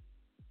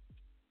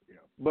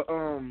 But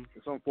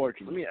it's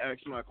unfortunate. Let me ask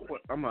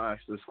I'm gonna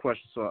ask this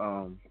question so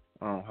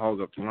I don't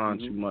hog up the line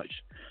too much.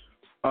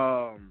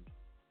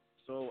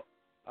 So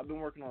I've been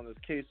working on this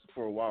case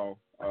for a while,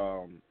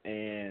 or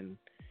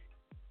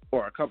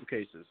a couple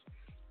cases.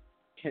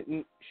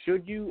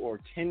 Should you or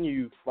can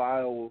you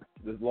file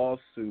the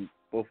lawsuit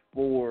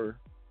before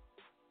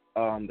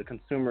the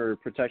Consumer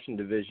Protection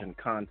Division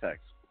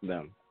contacts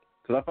them?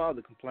 Because I filed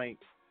the complaint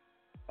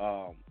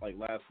like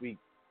last week,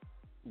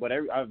 but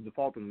I've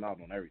defaulted them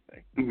out on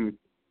everything. Mm-hmm.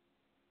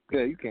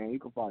 Yeah, you can. You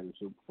can file your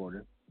suit before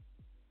then.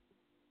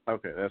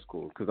 Okay, that's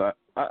cool. Because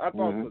I thought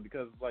so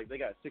because like they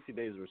got 60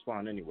 days to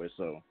respond anyway,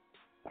 so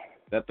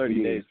that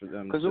 30 days for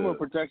them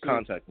to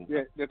contact them.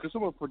 Yeah, the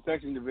Consumer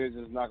Protection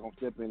Division is not going to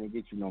step in and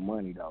get you no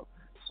money, though.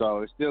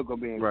 So it's still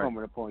going to be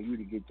incumbent upon you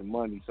to get the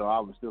money, so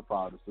I would still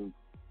file the suit.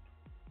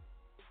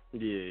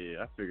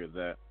 Yeah, I figured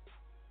that.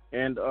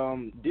 And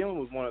dealing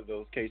with one of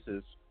those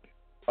cases,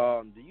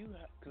 do you?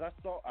 Because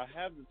I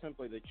have the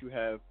template that you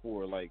have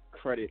for like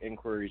credit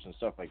inquiries and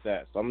stuff like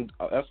that. So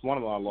that's one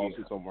of my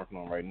lawsuits I'm working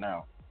on right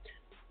now.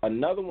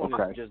 Another one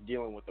is just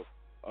dealing with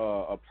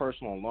a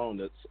personal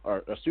loan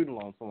or a student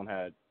loan someone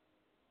had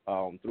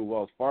through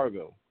Wells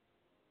Fargo.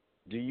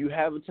 Do you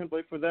have a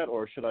template for that,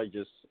 or should I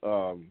just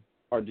or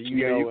do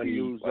you know you can any?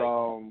 Use,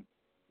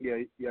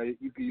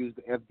 you can use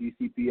the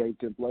FDCPA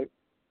template.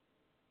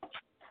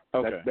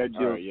 Okay. That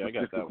deals I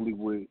got that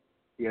one.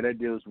 that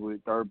deals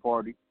with third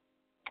party.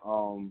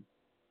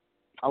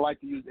 I like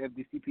to use the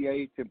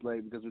FDCPA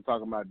template because we're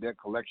talking about debt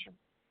collection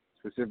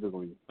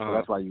specifically. So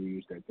that's why you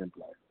use that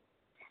template.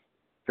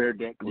 Fair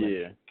debt collection.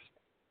 Yeah.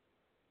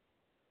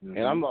 Mm-hmm.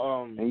 And I'm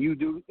and you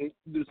do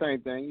the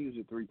same thing. You use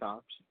it 3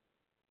 times.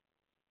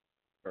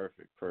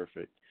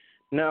 Perfect.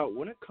 Now,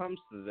 when it comes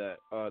to that,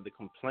 the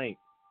complaint,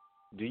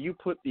 do you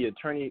put the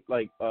attorney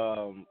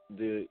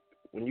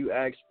when you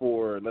ask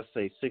for, let's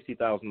say,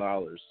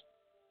 $60,000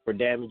 for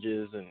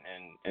damages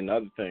and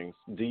other things,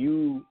 do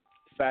you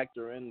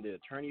factor in the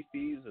attorney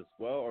fees as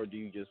well, or do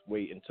you just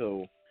wait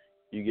until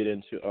you get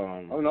into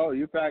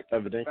you factor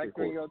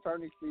in your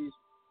attorney fees.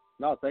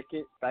 No,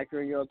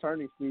 factor in your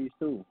attorney fees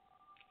too.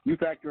 You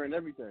factor in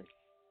everything.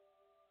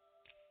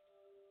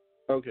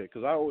 Okay,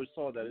 because I always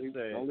saw that it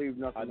said don't leave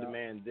nothing I out.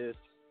 demand this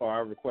or I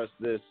request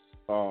this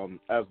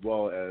as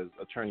well as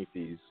attorney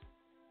fees.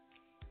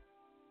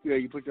 Yeah,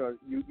 you put your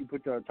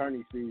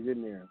attorney fees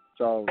in there.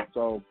 So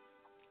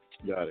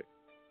got it.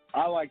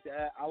 I like to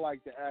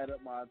add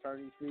up my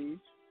attorney fees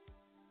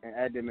and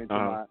add them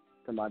into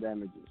my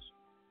damages.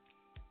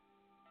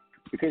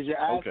 Because you're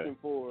asking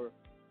for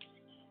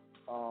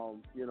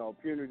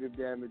punitive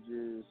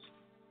damages,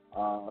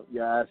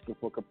 you're asking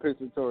for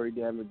compensatory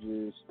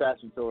damages,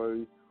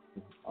 statutory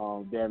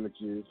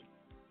damages,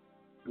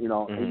 and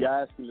you're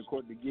asking the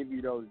court to give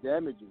you those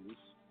damages,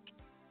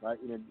 right,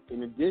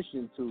 in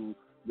addition to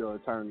your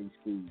attorney's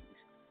fees.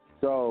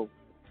 So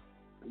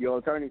your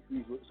attorney's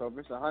fees, so if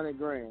it's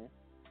 $100,000,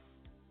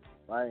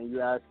 right, and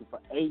you're asking for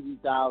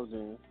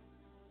 $80,000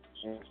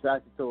 in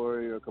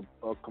statutory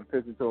or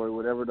compensatory,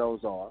 whatever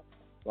those are,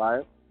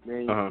 right,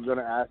 then you're going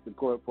to ask the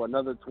court for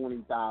another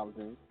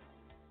 $20,000,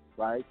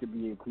 right, to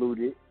be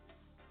included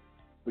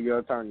for your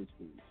attorney's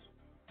fees.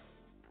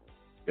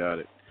 Got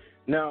it.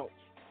 Now,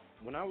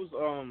 when I was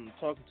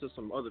talking to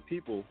some other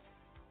people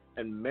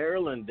in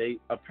Maryland,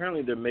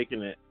 they're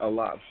making it a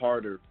lot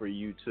harder for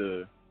you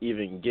to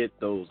even get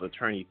those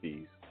attorney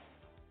fees.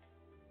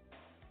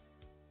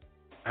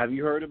 Have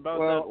you heard about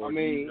that? Or do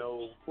you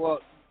know?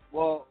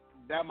 Well,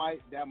 that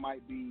might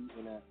be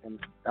in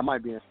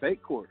a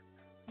state court,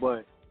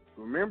 but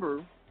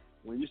remember,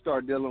 when you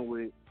start dealing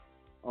with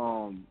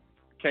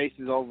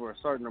cases over a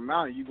certain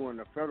amount, you go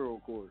into federal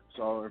court.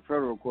 So in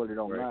federal court, it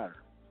don't matter.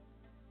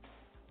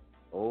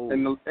 Oh,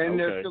 and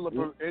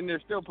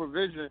there's still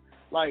provision,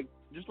 like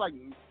just like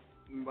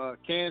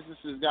Kansas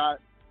has got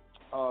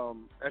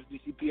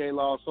FDCPA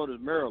laws, so does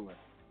Maryland.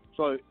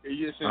 So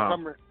it's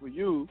incumbent for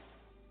you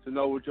to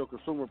know what your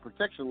consumer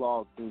protection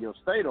laws in your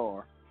state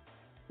are.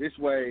 This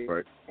way,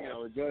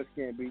 a judge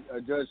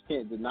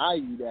can't deny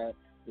you that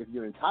if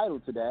you're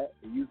entitled to that,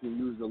 you can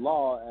use the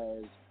law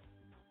as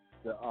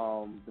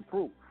the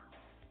proof.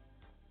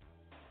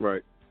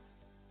 Right.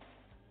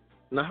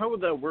 Now, how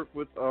would that work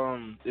with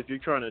if you're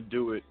trying to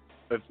do it?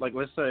 If like,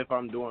 let's say if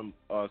I'm doing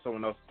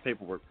someone else's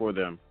paperwork for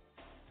them,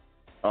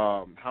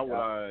 how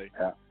would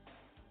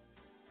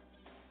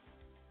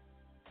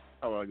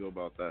how would I go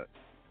about that?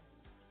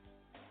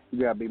 You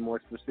gotta be more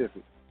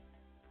specific.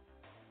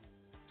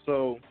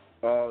 So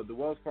the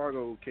Wells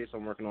Fargo case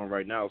I'm working on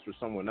right now is for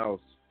someone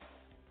else,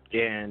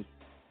 and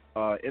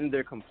in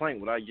their complaint,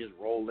 would I just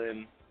roll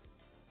in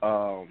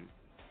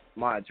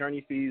my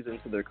attorney fees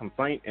into their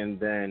complaint, and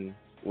then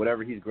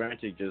whatever he's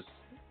granted, just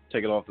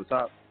take it off the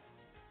top?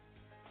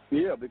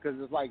 Yeah, because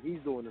it's like he's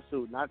doing the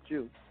suit, not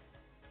you.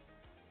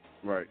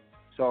 Right.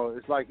 So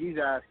it's like he's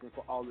asking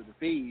for all of the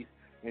fees,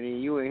 and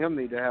then you and him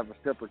need to have a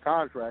separate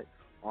contract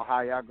on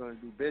how y'all going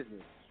to do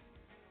business.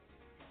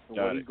 And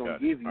what he's going to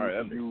give you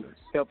if you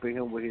helping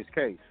him with his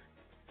case.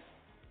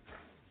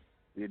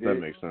 That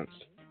makes sense.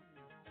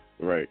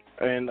 Right.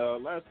 And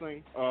last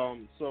thing,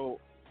 so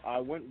I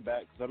went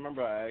back, because I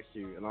remember I asked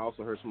you, and I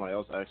also heard somebody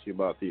else ask you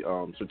about the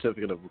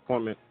certificate of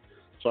appointment.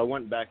 So I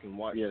went back and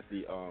watched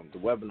the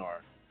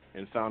webinar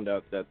and found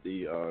out that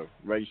the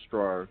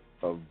registrar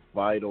of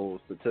vital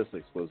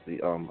statistics was the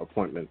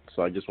appointment.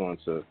 So I just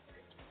wanted to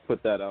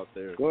put that out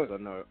there, because I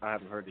know I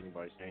haven't heard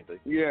anybody say anything.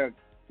 Yeah,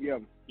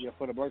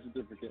 for the birth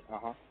certificate.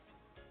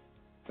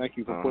 Thank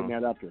you for putting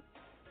that out there.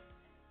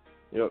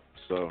 Yep.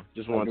 So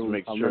just wanted to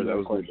make sure that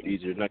was a little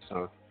easier next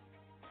time.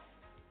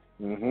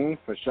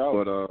 For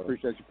sure. But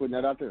appreciate you putting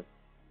that out there.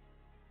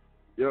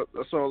 Yep,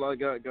 that's all I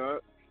got,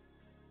 God.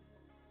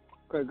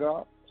 Okay,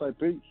 God. Say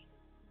peace.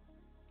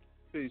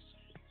 Peace.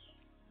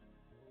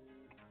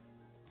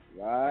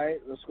 All right,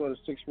 let's go to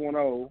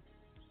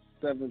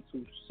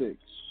 610-726.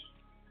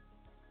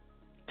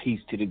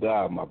 Peace to the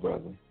God, my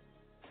brother.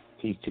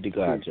 Peace to the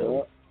God,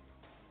 Joe.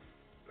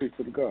 Peace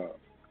to the God.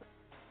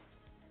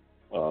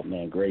 Oh,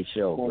 man, great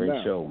show.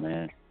 Great show,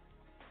 man.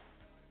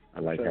 I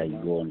like how you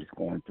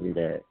going through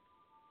that.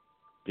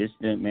 This,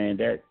 man,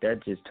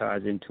 that just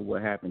ties into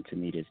what happened to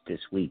me this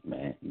week,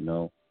 man. You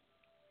know.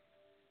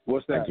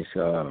 What's that?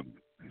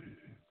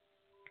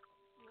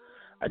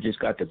 I just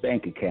got the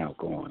bank account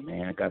going,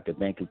 man. I got the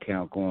bank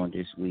account going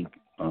this week,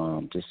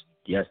 just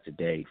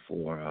yesterday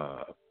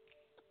for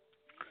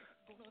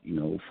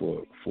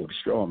for the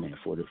straw man,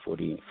 for the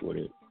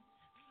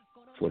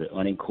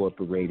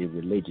unincorporated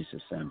religious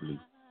assembly.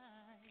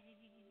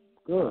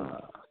 Good.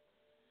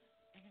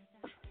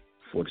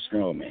 For the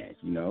straw man,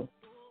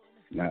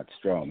 not the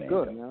straw man.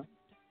 Good, man.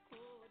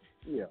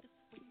 Yeah.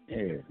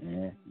 Yeah,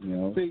 man.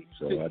 What's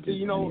interesting?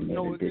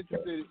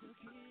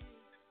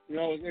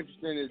 What's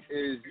interesting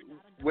is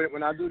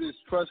when I do this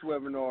trust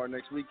webinar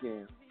next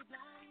weekend,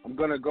 I'm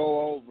gonna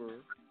go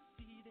over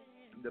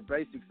the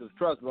basics of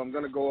trust, but I'm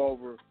gonna go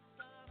over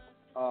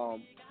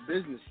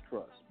business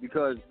trust,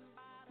 because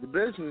the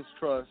business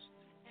trust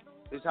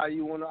is how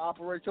you want to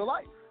operate your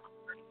life.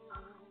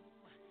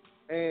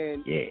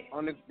 And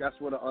that's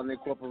what an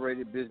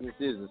unincorporated business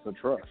is. It's a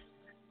trust.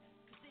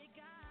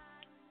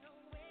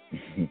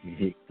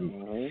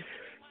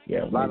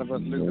 Yeah, a lot of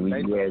us listen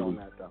basics on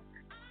that, though.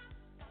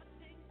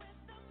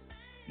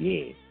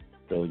 Yeah.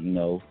 So,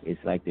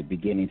 it's like the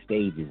beginning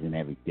stages and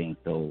everything.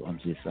 So I'm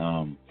just,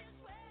 I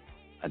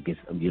guess,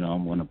 I'm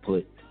going to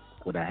put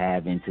what I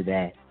have into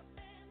that.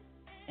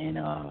 And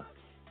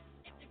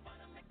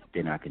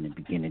then I can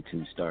begin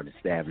to start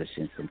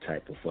establishing some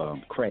type of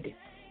credit,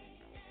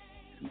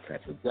 some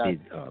type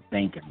of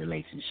banking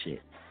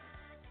relationship.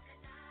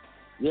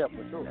 Yeah,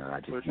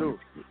 for sure.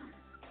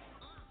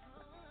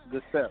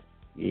 Good step.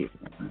 Yeah.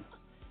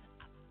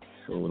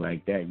 So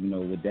like that,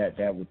 with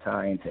that would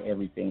tie into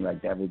everything.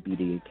 Like that would be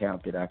the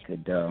account that I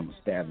could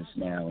establish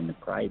now in the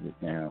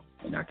private now,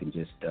 and I can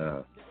just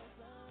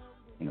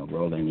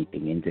roll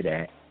anything into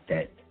that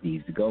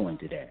needs to go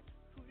into that.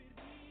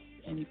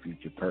 Any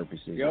future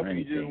purposes or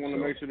anything. You just want to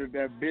make sure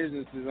that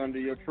business is under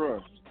your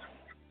trust.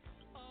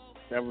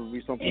 That would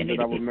be something that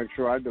I would make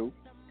sure I do.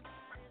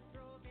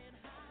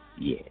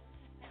 Yeah.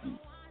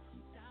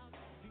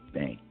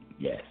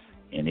 Yes,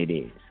 and it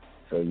is.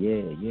 So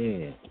yeah.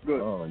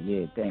 Good. Oh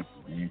yeah, thank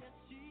you, man.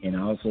 And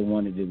I also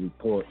wanted to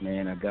report,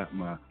 man, I got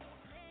my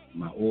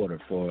order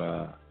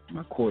for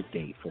my court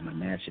date for my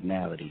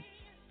nationality.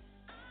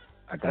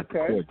 I got the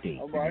court date.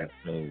 All right.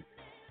 So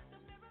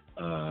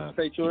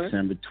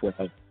December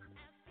 12th.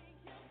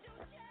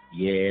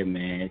 Yeah,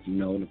 man.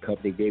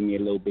 They gave me a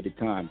little bit of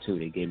time too.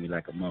 They gave me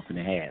like a month and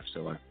a half,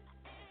 so I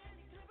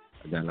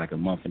got like a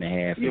month and a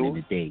half into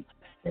the date.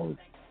 So,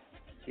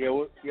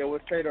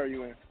 what state are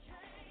you in?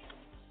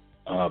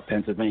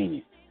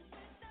 Pennsylvania.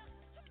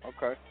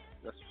 Okay,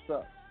 that's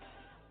what's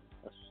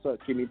up.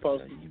 Keep me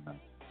posted.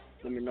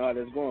 Let me know how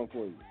that's going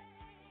for you.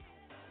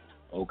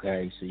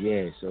 Okay,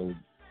 so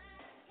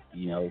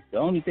the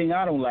only thing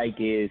I don't like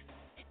is,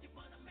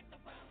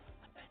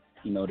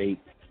 they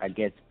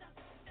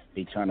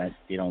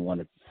don't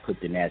want to put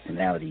the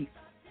nationality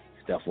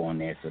stuff on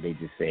there, so they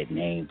just said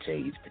name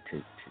change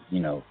to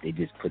they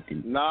just put the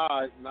you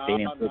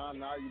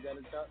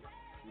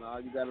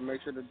gotta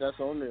make sure that that's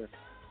on there.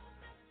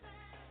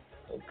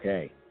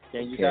 Okay.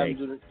 Can't just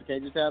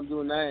have them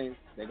do a name.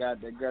 They got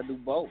to do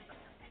both.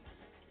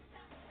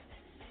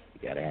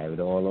 Gotta have it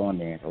all on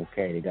there.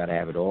 Okay, they gotta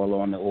have it all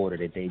on the order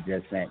that they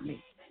just sent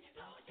me.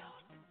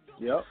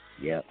 Yep.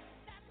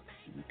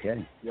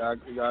 Okay. You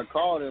gotta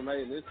call them.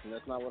 Hey, listen,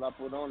 that's not what I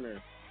put on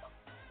there.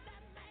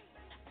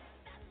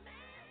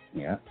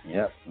 Yep.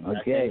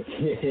 Okay.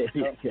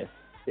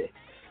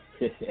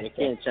 They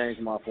can't change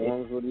my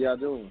forms. What are y'all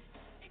doing?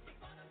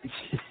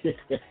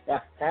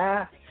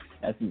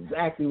 That's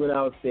exactly what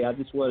I was saying. I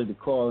just wanted to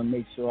call and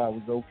make sure I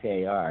was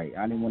okay. All right.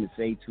 I didn't want to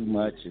say too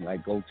much and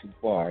go too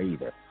far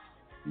either.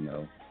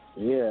 Yeah.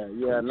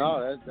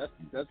 No,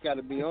 that's got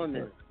to be on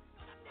there.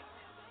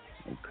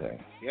 Okay.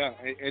 Yeah,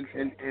 and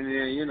then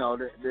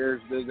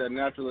there's that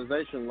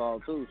naturalization law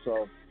too.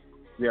 So,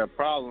 yeah,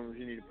 problems.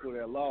 You need to pull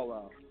that law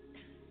out.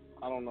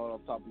 I don't know it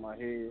off the top of my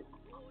head.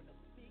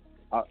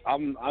 I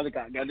found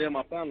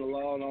the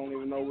law and I don't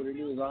even know what it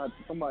is.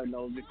 Somebody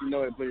knows. If you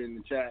know it, put it in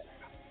the chat.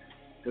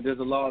 But there's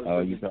a law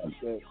that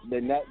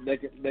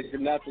they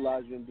can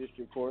naturalize you in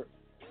district court.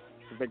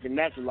 If they can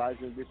naturalize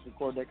you in district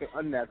court, they can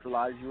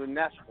unnaturalize you and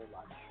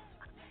naturalize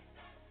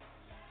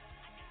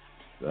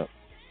you. Yep.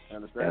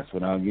 Understand? That's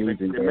what I'm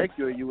using. They make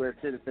you a U.S.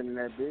 citizen in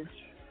that bitch.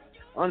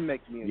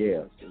 Unmake me a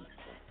U.S. citizen.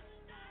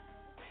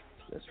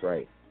 That's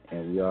right.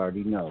 And we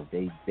already know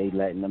they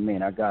letting them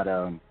in. I got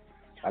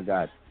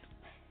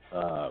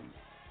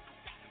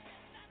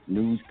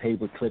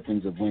newspaper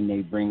clippings of when they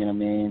bringing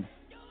them in,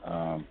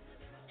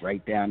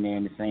 right down there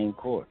in the same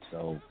court.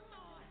 So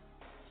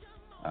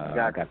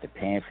I got the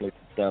pamphlet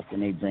and stuff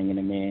when they bringing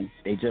them in.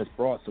 They just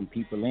brought some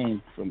people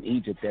in from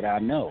Egypt that I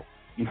know.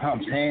 You know what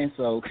I'm saying?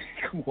 So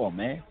come on,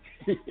 man.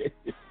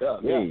 I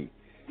mean,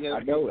 I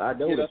know.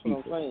 That's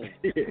what I'm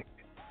saying.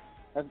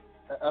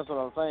 That's what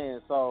I'm saying.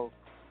 So,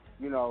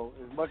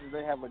 as much as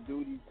they have a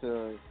duty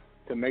to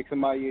make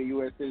somebody a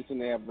U.S. citizen,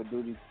 they have a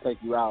duty to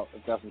take you out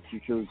if that's what you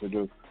choose to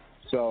do.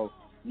 So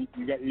you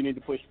need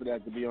to push for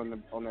that to be on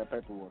that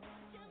paperwork.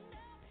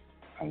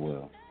 I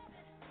will,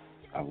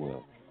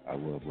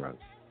 bro.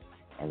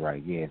 All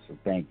right, yeah. So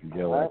thank you,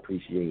 Joe. Right. I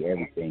appreciate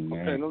everything,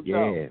 man. Okay, no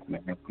yeah, doubt.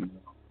 man.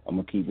 I'm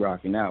gonna keep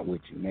rocking out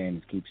with you, man.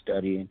 Just keep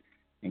studying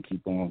and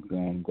keep on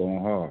going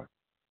hard.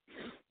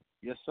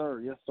 Yes,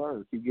 sir.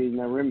 Keep getting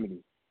that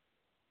remedy.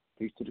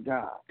 Peace to the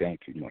God.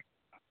 Thank you, man.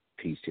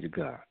 Peace to the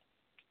God.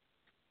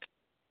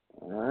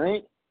 All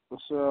right.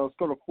 Let's go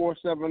to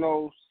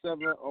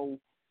 470-705.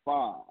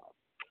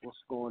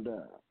 What's going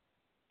down?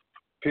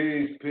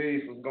 Peace.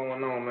 What's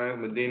going on,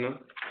 man? Medina.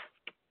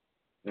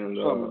 And,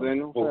 What's up,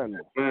 Medina? What's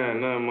happening?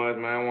 Man, nothing much,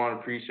 man. I want to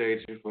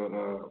appreciate you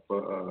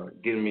for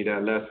getting me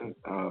that lesson.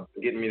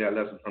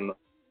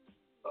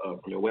 From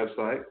your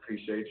website.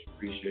 Appreciate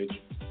you.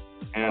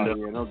 And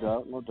no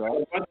doubt.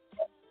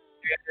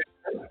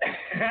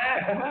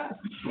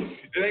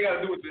 It ain't got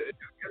to do with it's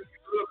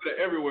a little bit of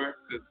everywhere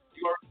because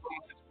you already put my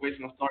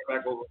situation. I'll start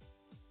back over.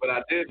 But I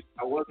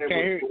was able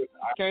to do it.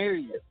 I can't hear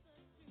you.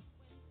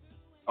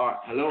 All right.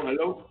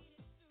 Hello?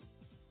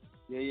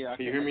 Yeah.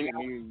 Can you hear me now?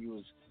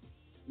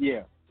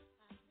 Yeah.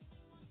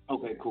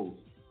 Okay, cool.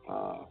 I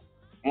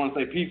want to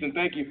say peace and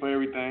thank you for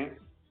everything,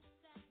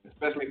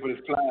 especially for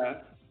this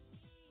class.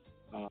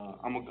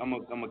 I'm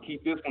gonna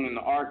keep this one in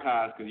the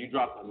archives because you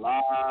dropped a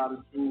lot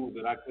of tools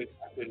that I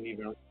couldn't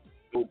even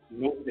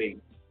notate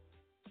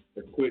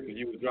as quick as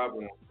you was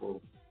dropping them.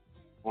 So,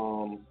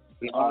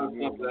 and a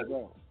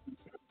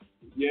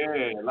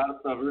lot of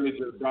stuff really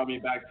just brought me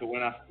back to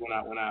when I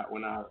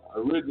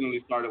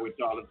originally started with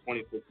y'all in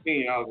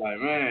 2016. I was like,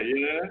 man,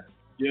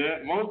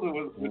 yeah. Most of it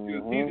was with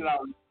you that I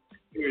was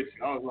with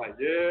you. I was like,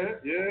 yeah.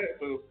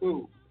 So it was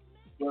cool.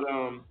 But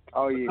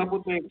a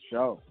couple things.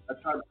 Sure.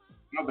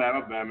 My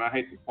bad, man. I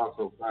hate to talk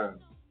so fast.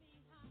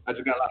 I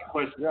just got a lot of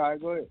questions. Yeah, all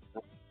right, go ahead.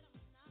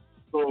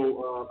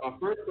 So, our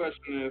first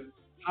question is,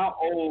 how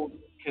old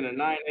can a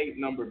 9/8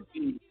 number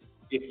be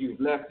if you've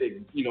left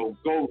it,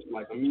 ghost,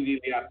 like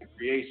immediately after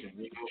creation?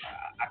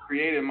 I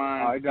created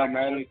mine. It don't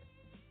matter.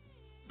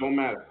 Don't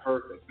matter.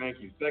 Perfect. Thank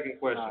you. Second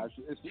question.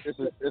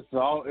 It's a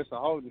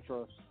holding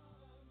trust.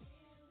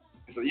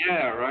 So,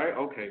 yeah, right?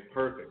 Okay,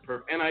 perfect.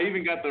 And I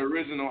even got the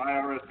original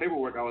IRS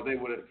paperwork. I was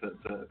able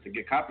to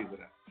get copies of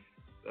that.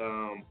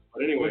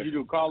 But anyway, what'd you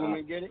do? Call them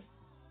and get it?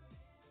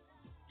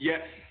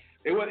 Yes,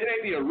 it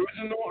ain't the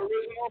original,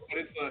 but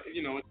it's a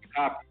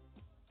copy.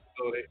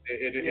 So it's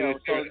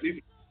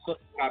a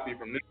copy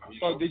from them.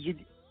 So did you?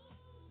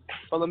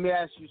 So let me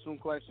ask you some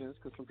questions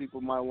because some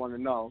people might want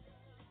to know.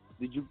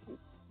 Did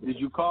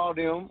you call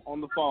them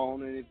on the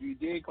phone? And if you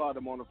did call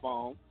them on the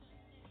phone,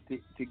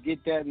 to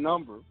get that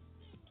number,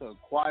 to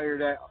acquire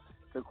the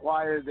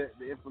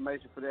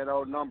information for that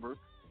old number,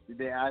 did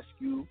they ask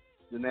you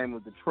the name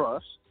of the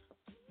trust?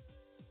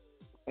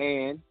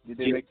 And did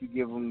they make you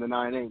give them the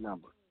 9/8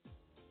 number?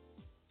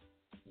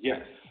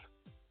 Yes.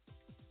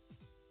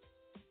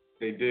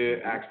 They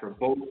did ask for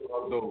both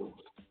of those.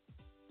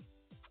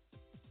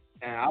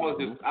 And I was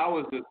just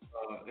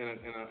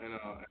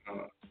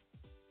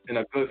in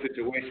a good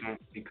situation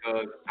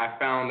because I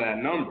found that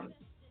number.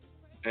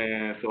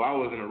 And so I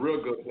was in a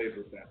real good place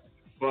with that.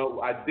 But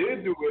I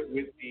did do it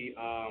with the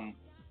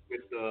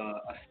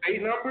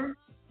estate number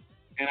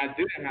and I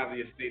didn't have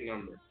the estate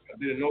number. I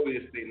didn't know the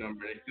estate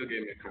number, and they still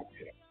gave me a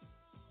copy of it.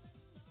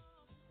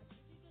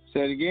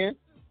 Say it again?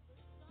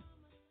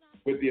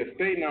 With the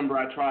estate number,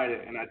 I tried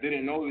it, and I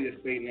didn't know the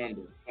estate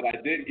number, but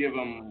I did give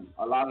them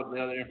a lot of the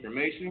other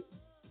information.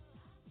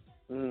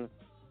 Mm.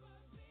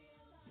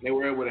 They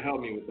were able to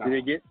help me with that.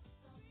 Did they get?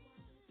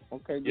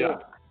 Okay, good. Yeah.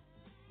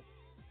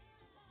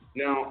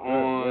 Now,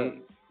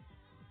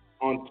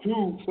 on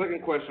two,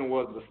 second question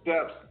was the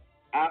steps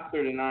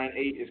after the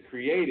 9-8 is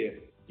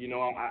created. You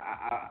know,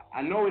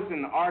 I know it's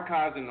in the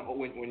archives and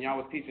when y'all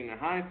was teaching in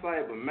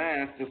hindsight, but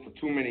man, it's just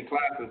too many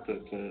classes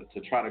to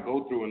try to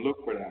go through and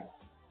look for that.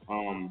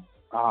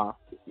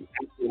 After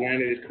the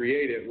 9-8 is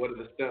created, what are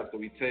the steps that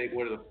we take?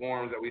 What are the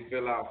forms that we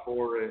fill out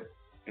for it,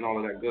 and all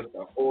of that good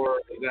stuff? Or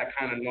is that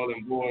kind of null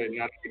and void,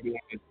 not to do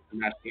with the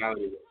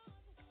nationality?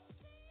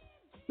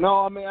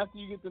 No, I mean, after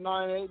you get the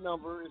 9-8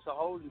 number, it's a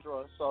holding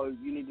trust, so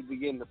you need to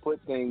begin to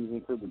put things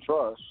into the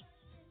trust.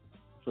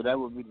 So that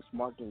would be the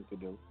smart thing to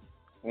do.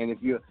 And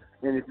if you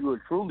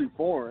are truly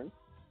foreign,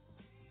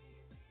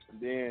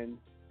 then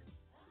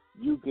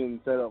you can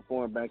set up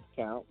foreign bank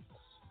accounts,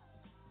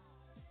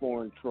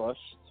 foreign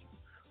trusts,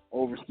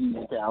 overseas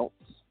accounts,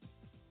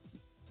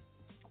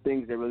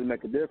 things that really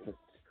make a difference.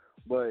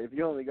 But if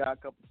you only got a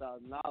couple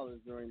 $1,000,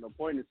 there ain't no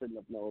point in setting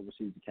up no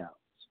overseas accounts.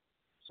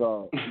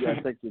 So you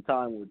gotta take your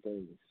time with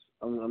things.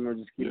 I'm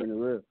just keeping it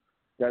real.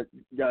 You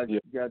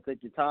gotta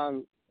take your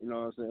time, you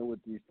know what I'm saying,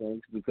 with these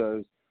things,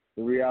 because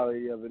the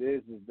reality of it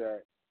is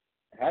that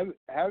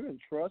having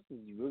trust is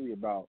really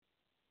about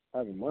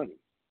having money.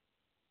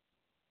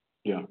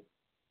 Yeah.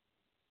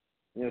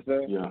 You know what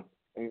I'm saying?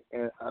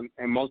 Yeah.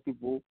 And most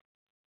people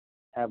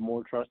have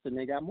more trust than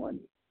they got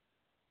money.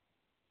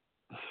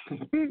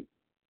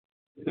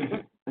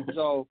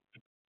 So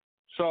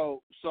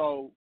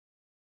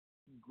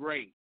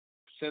great.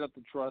 Set up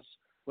the trust.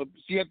 But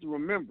you have to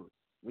remember,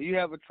 when you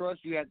have a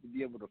trust, you have to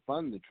be able to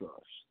fund the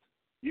trust.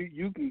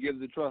 You can give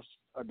the trust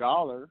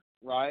 $1,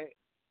 right,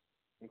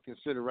 in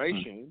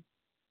consideration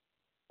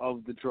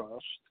of the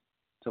trust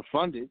to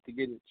fund it, to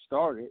get it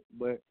started,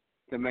 but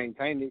to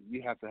maintain it,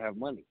 you have to have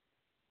money.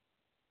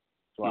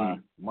 That's why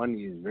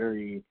money is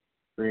very,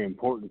 very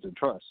important to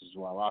trust. This is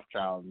why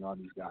Rothschild and all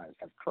these guys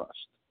have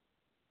trust.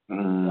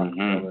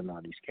 Rockefeller and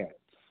all these cats.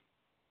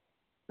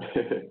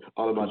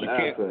 All about the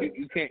assets.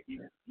 You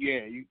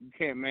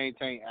can't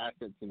maintain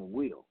assets in a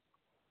will.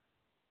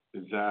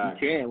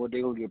 Exactly.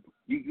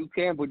 You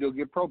can, but they'll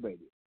get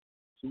probated.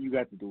 So you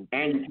got to do it.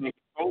 And you can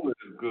control it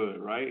is good,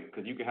 right?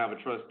 Because you can have a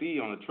trustee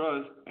on the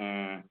trust,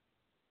 and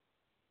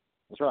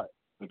that's right.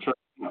 The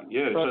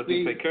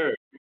trustee take care of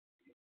it.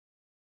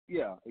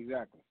 Yeah,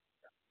 exactly.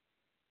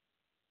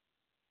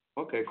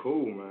 Okay,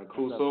 cool, man.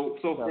 Cool.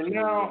 So for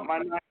now, I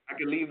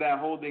can leave that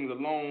holdings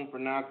alone for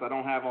now because I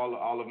don't have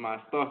all of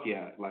my stuff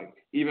yet. Like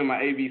even my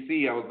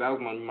ABC, that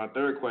was my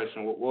third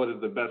question. What is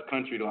the best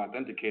country to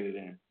authenticate it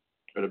in,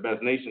 or the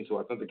best nation to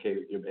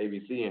authenticate your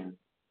ABC in?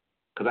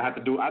 Because I have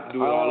to do it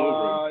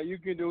all over. You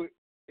can do it.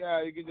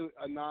 Yeah, you can do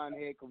a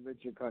non-Hague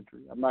Convention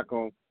country. I'm not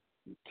going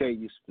to tell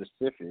you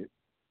specific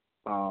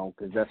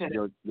because that's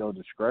your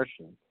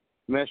discretion.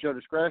 I mean, that's your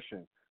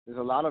discretion. There's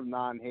a lot of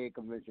non-Hague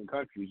Convention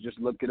countries. Just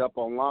look it up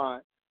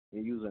online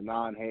and use a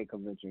non-Hague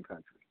Convention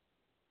country.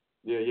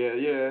 Yeah.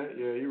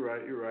 You're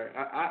right.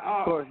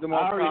 Of course, the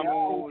most common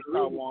one was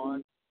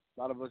Taiwan.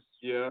 A lot of us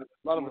use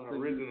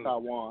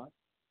Taiwan.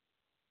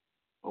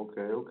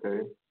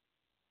 Okay.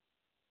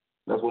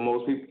 That's what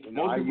most people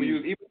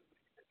use. Even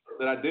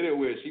that I did it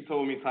with, she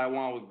told me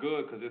Taiwan was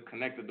good because it's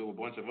connected to a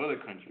bunch of other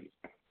countries.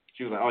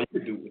 She was like, "Oh, you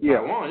could do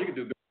Taiwan. You could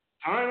do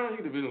China.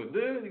 You could do with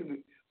this."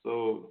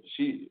 So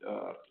she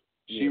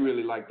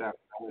really liked that.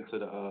 I went to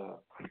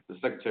the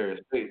Secretary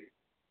of State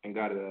and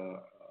got it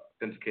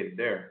authenticated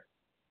there.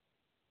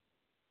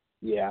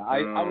 Yeah,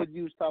 I would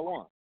use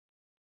Taiwan.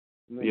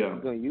 I mean, Yeah.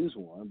 I'm going to use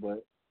one,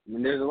 but I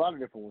mean, there's a lot of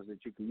different ones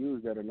that you can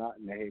use that are not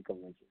in the Hague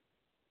Convention.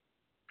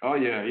 Oh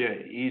yeah,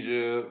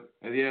 Egypt,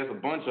 it's a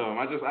bunch of them.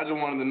 I just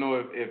wanted to know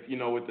if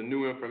with the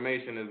new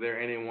information, is there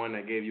anyone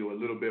that gave you a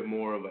little bit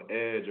more of an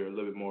edge or a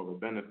little bit more of a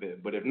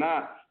benefit? But if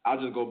not, I'll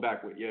just go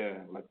back with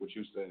like what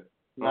you said.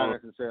 Not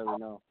necessarily,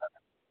 no.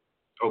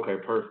 Okay,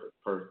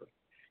 perfect.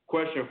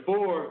 Question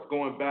 4,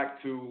 going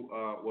back to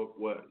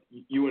what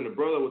you and the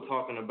brother were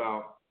talking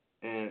about,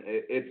 and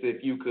it's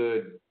if you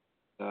could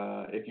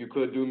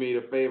do me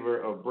the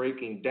favor of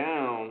breaking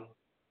down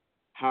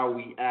how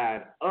we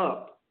add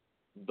up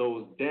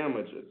those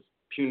damages,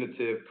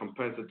 punitive,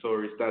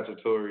 compensatory,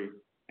 statutory,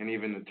 and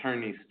even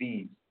attorney's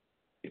fees.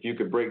 If you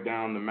could break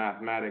down the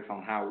mathematics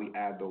on how we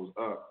add those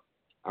up,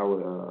 I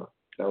would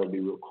that would be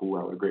real cool.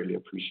 I would greatly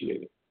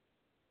appreciate it.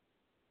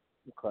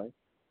 Okay.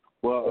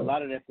 Well, a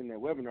lot of that's in that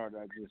webinar that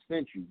I just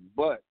sent you,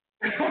 but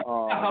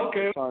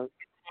okay.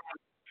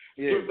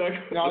 Yeah.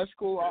 No, it's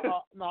cool.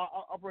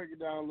 I'll break it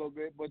down a little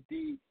bit, but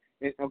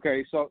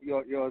so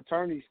your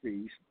attorney's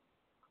fees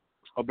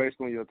are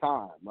based on your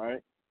time,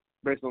 right?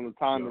 Based on the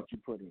time that you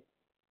put in,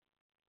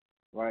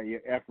 right?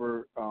 Your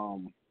effort.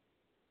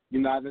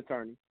 You're not an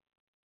attorney.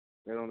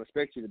 They don't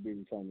expect you to be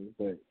an attorney,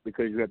 but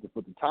because you have to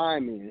put the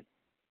time in,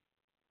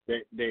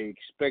 they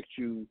expect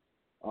you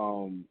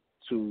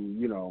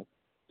to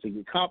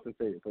get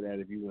compensated for that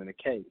if you win a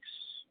case.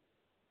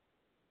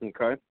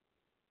 Okay?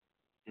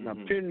 Now,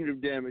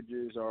 punitive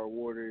damages are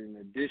awarded in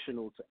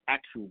additional to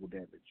actual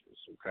damages,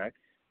 okay?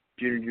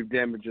 Punitive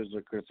damages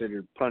are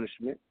considered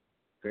punishment,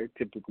 okay,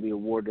 typically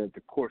awarded at the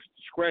court's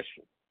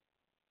discretion.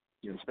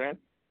 You understand?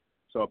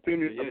 So a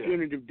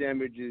punitive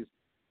damages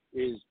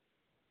is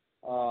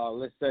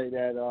let's say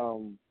that,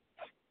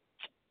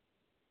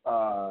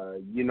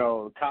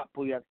 the cop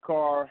pull you out the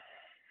car,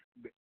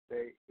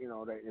 they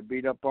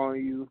beat up on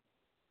you,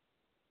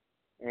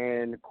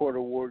 and the court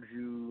awards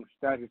you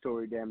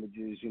statutory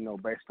damages,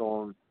 based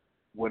on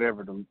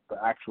whatever the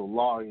actual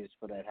law is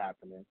for that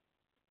happening,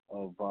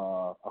 of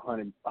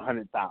 $100,000,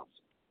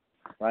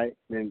 right?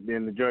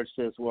 Then the judge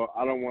says, well,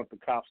 I don't want the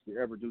cops to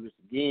ever do this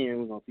again.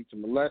 We're gonna teach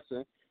them a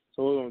lesson,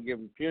 so we're gonna give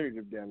them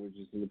punitive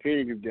damages, and the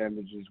punitive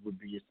damages would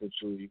be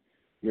essentially,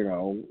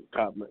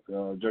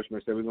 judge may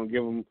say we're gonna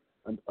give them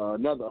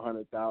another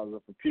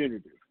 $100,000 for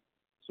punitive.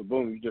 So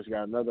boom, you just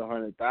got another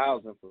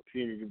 $100,000 for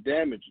punitive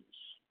damages.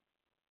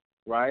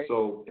 Right,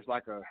 so it's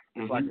like we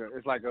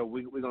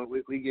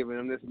giving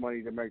them this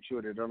money to make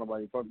sure that don't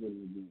nobody fuck with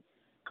them.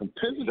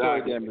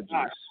 Compensatory damages,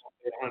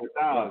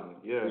 $100,000.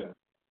 Yeah,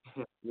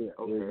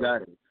 okay.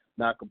 Exactly.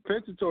 Now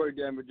compensatory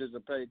damages are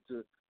paid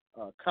to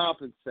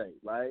compensate,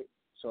 right?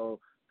 So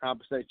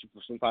compensate you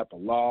for some type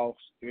of loss,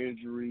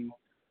 injury,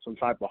 some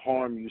type of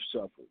harm you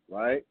suffered,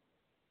 right?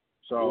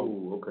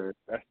 So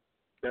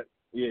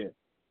yeah.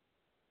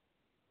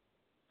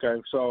 Okay,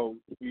 so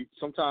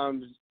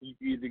sometimes you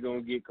either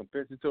gonna get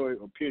compensatory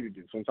or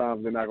punitive.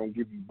 Sometimes they're not gonna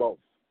give you both.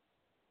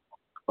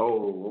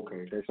 Oh,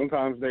 okay.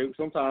 Sometimes they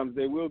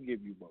will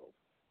give you both.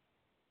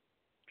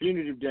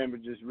 Punitive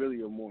damages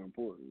really are more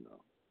important,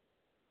 though.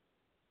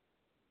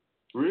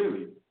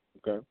 Really?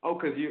 Okay. Oh,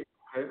 cause you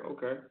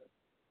okay.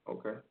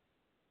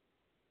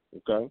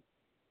 Because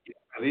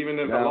even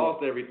if I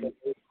lost everything,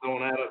 it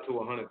don't add up to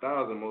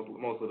 100,000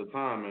 most of the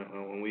time,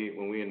 when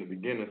we in the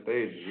beginning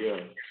stages,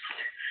 yeah.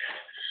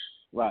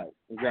 Right,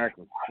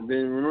 exactly. And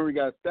then remember, we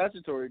got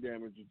statutory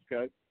damages,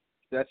 okay?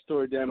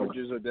 Statutory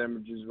damages are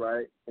damages,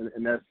 right?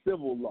 And that's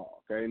civil law,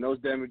 okay? And those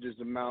damages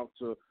amount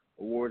to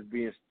awards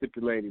being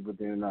stipulated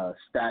within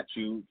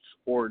statutes,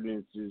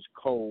 ordinances,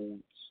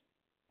 codes,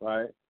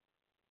 right?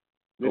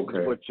 This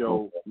is what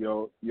your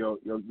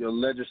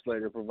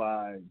legislator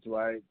provides,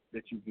 right?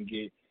 That you can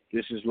get.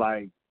 This is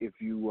like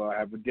if you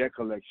have a debt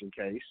collection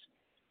case,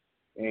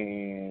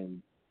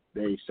 and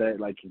they say,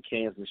 like in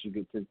Kansas, you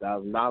get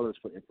 $10,000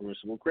 for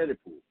impermissible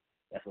credit pool.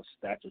 That's a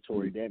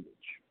statutory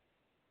damage.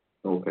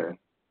 Okay.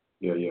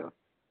 Yeah.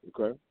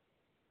 Okay.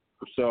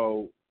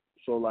 So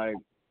like,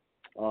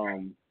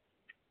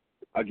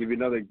 I'll give you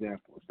another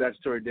example.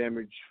 Statutory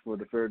damage for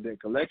the Fair Debt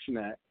Collection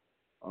Act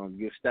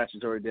gives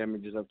statutory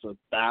damages up to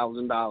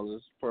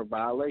 $1,000 per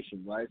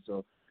violation, right?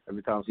 So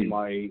every time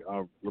somebody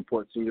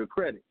reports in your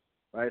credit,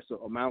 right? So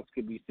amounts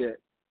could be set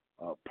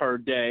per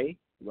day,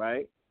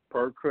 right?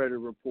 Per credit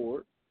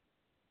report.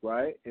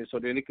 Right, and so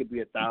then it could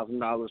be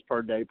 $1,000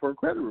 per day per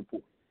credit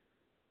report.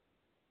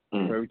 So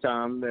every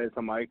time that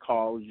somebody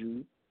calls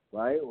you,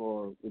 right,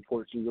 or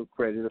reports you your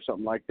credit or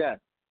something like that,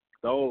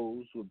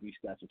 those would be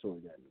statutory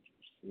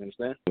damages. You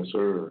understand? Yes,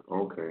 sir.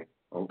 Okay.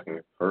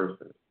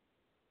 Perfect.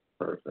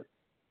 Right.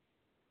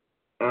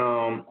 So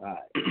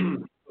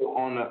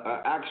on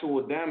the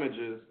actual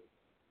damages,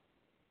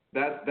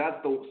 that's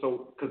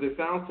because it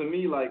sounds to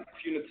me like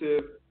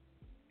punitive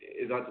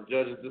is at the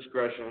judge's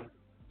discretion.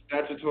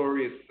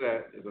 Statutory is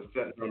a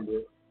set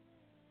number.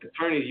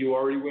 Attorneys, you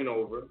already went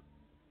over.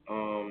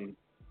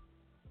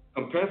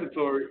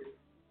 Compensatory,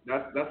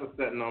 that's a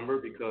set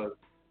number because,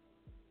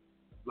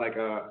 like,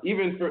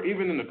 even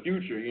in the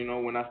future,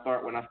 when I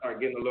start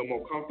getting a little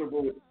more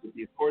comfortable with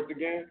these courts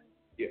again,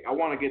 I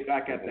want to get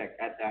back at that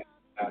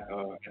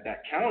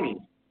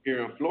county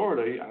here in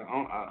Florida. I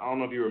don't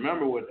know if you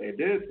remember what they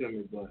did to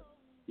me, but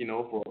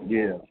for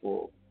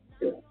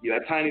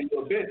that tiny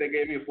little bit, they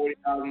gave me a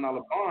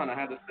 $40,000 bond. I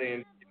had to stay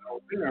in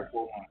there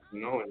for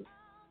 4 months,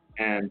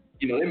 and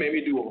they made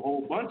me do a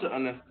whole bunch of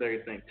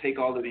unnecessary things. Take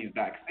all of these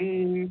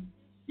vaccines,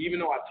 even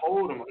though I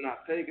told them I'm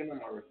not taking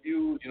them. I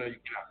refused. You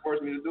cannot force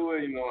me to do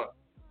it.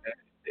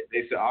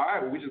 They said, all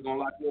right, well, we're just gonna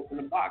lock you up in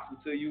the box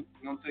until you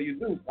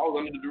do. I was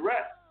under the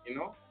duress, and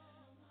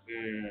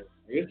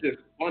it's just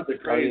a bunch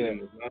of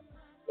craziness.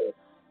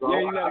 So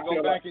you gotta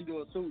go back and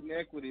do a suit and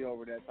equity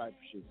over that type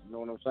of shit. You know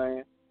what I'm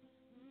saying?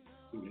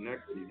 Suit and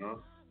equity, huh?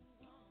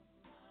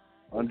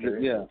 Unjust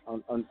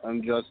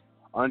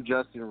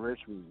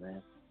enrichment,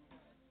 man.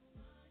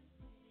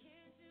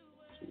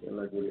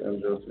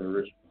 Unjust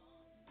enrichment.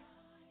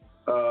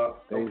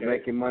 They was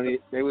making money.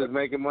 They was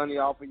making money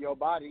off of your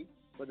body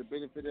for the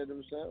benefit of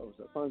themselves.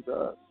 That's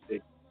unjust.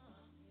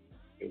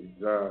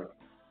 Exactly.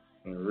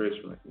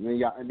 Enrichment.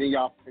 And then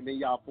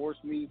y'all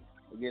forced me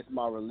against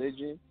my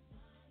religion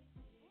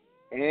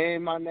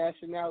and my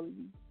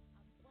nationality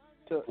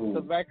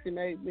to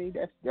vaccinate me.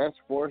 That's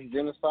forced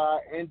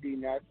genocide and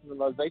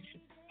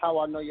denationalization. How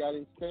I know y'all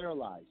didn't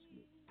sterilize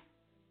me?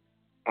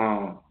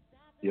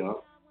 Yeah.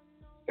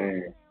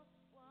 And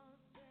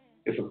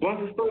It's a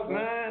bunch of stuff,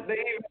 man.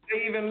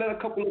 They even let a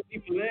couple of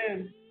people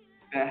in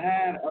that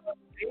had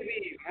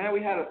scabies, man.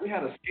 We had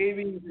a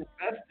scabies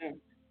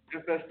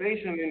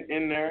infestation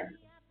in there,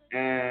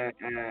 and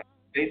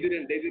they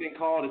didn't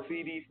call the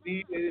CDC.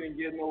 They didn't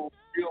get no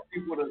real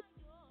people to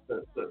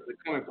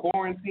come and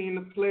quarantine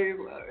the place.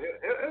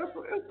 It's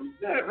some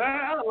shit, man.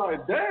 I was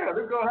like, damn,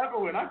 this gonna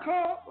happen when I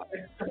come. Like,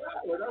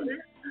 when I'm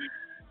here.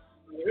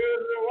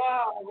 It's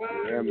wild,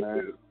 man. Yeah,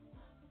 man.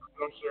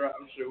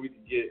 I'm sure we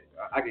can get.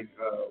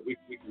 We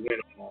can win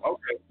them all.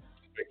 Okay.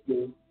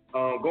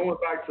 Going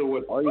back to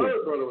what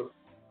other brother was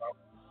talking about,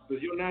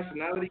 does your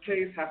nationality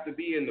case have to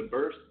be in the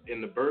birth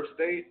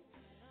state,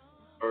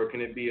 or can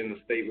it be in the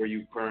state where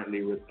you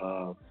currently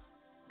are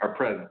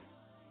present?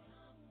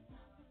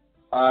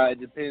 It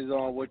depends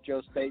on what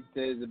your state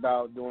says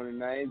about doing a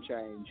name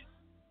change.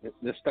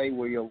 The state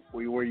where you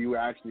were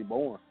actually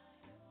born.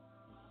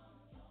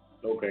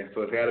 Okay,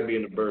 so it's got to be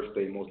in the birth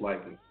state, most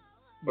likely.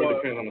 But it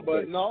depends on the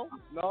state. No,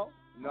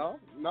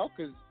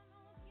 because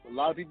a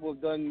lot of people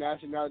have done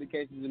nationality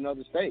cases in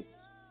other states.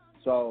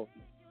 So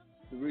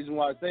the reason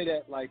why I say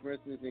that, like for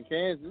instance in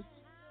Kansas,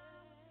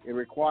 it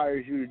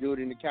requires you to do it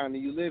in the county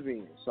you live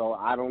in. So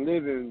I don't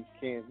live in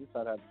Kansas.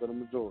 I'd have to go to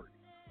Missouri.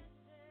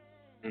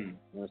 You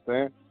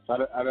understand? So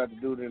I'd have to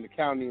do it in the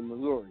county in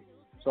Missouri.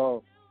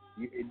 So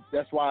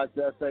that's why I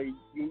say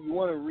you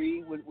want to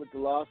read what the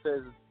law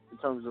says in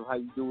terms of how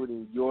you do it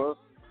in your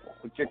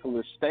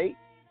particular state,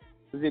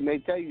 because it may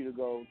tell you to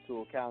go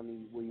to a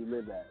county where you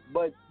live at.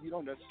 But you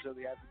don't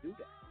necessarily have to do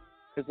that.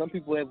 Because some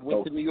people have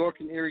went to New York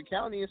and Erie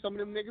County, and some of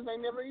them niggas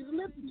ain't never even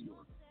lived in New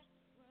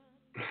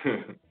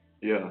York.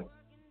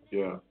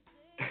 Yeah.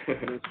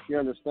 You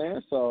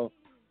understand? So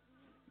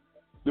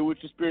do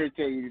what your spirit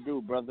tell you to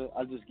do, brother.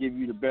 I just give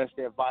you the best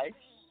advice.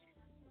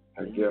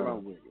 And you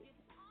run with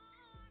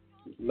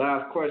it.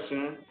 Last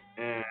question,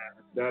 and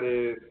that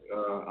is,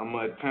 I'm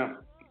gonna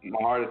attempt my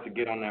hardest to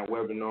get on that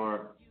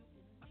webinar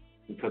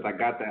because I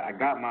got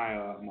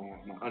my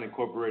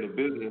unincorporated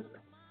business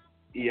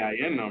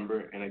EIN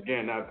number, and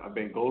again, I've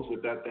been ghost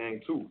with that thing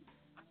too.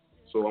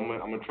 So I'm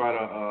gonna try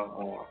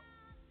to.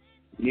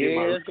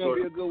 It's gonna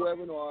be a good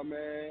webinar,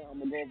 man. I'm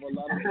gonna go over a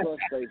lot of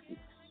trust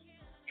basics.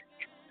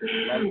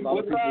 A lot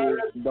of people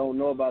don't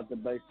know about the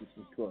basics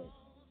of trust.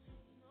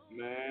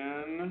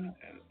 Man,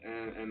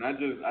 and I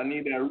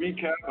need that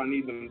recap. I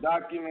need them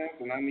documents,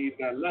 and I need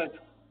that list.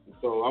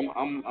 So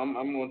I'm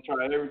gonna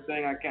try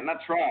everything I can.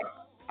 Not try.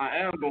 I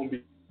am gonna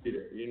be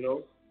there, you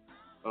know.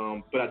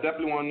 But I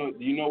definitely want to know.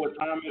 Do you know what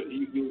time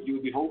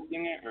you'll be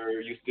hosting it,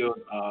 or you still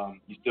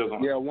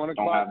gonna 1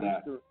 o'clock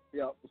Eastern.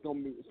 Yeah, it's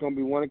gonna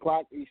be 1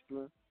 o'clock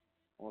Eastern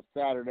on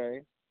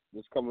Saturday.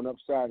 This coming up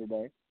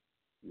Saturday.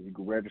 You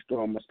can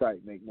register on my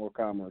site,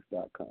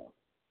 makemorecommerce.com.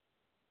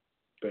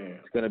 Damn.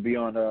 It's gonna be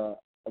on.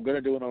 I'm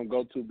gonna do it on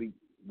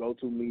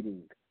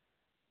GoToMeeting.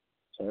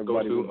 So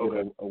everybody will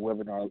get a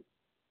webinar.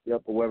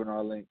 Yep, a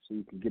webinar link, so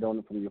you can get on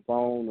it from your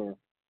phone or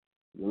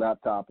your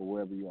laptop or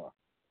wherever you are.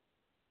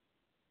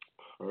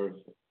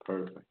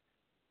 Perfect.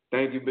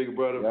 Thank you, big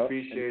brother. Yep.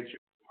 Appreciate you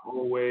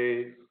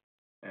always.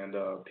 And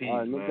peace, all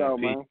right, man.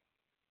 Problem, peace. man.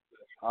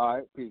 All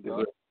right, peace,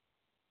 guys.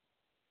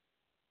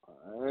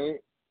 All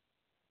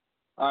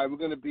right, we're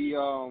gonna be.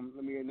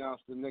 Let me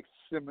announce the next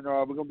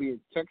seminar. We're gonna be in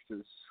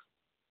Texas.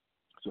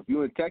 So if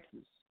you're in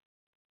Texas,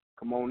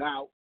 come on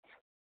out.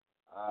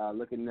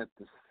 Looking at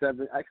the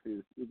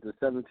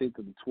 17th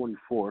to the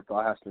 24th.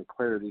 I'll have some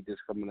clarity this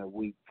coming up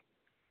week.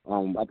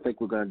 I think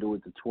we're going to do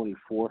it the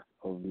 24th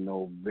of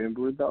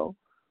November, though,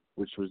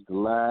 which was the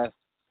last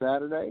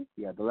Saturday.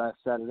 Yeah, the last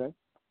Saturday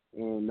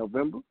in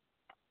November.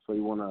 So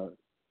you want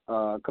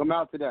to come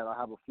out to that. I'll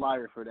have a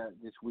flyer for that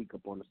this week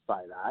up on the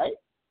site, all right?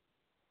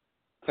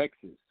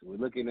 Texas. We're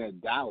looking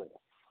at Dallas.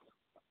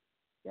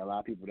 Got a lot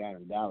of people down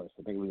in Dallas.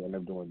 I think we're going to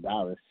end up doing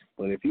Dallas.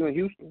 But if you're in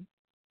Houston,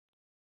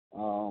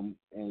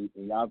 and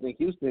y'all think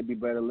Houston would be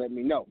better, let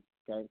me know.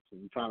 Okay, so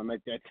we're trying to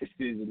make that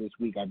decision this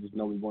week. I just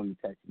know we're going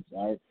to Texas.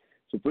 All right,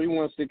 so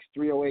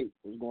 316-308.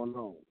 What's going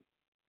on?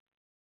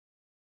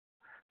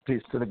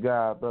 Peace to the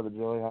God, brother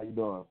Joey. How you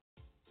doing?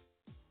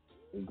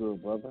 I'm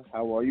good, brother.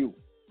 How are you?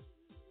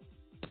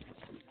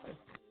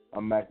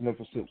 I'm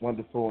magnificent,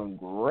 wonderful, and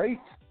great,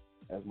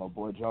 as my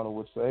boy Jonah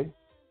would say.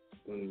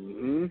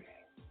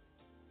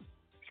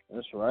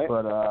 That's right.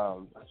 But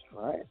that's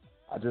right.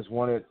 I just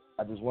wanted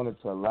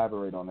to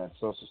elaborate on that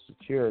Social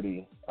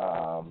Security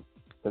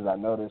because I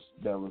noticed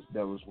there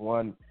was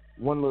one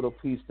little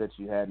piece that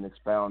you hadn't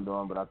expound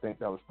on, but I think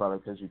that was probably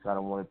because you kind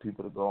of wanted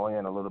people to go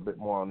in a little bit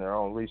more on their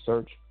own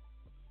research.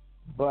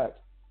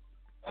 But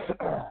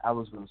I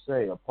was going to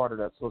say a part of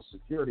that Social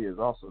Security is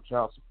also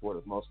child support,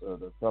 as most of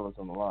the fellas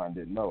on the line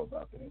didn't know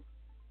about that.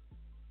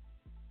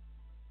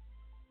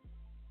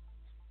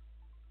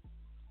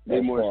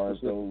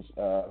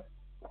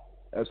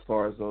 As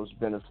far as those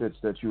benefits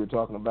that you were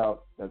talking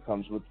about that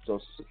comes with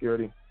Social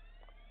Security.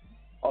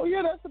 Oh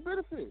yeah, that's a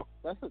benefit.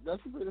 That's a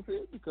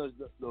benefit because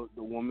the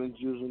woman's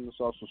using the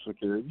Social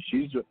Security.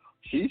 She's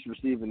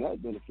receiving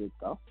that benefit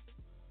though,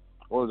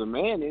 or the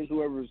man is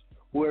whoever's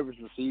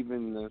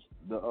receiving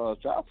the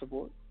child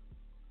support.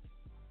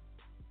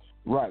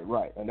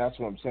 Right, and that's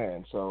what I'm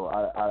saying. So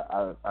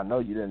I know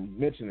you didn't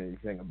mention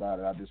anything about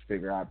it. I just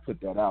figured I'd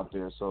put that out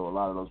there so a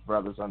lot of those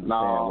brothers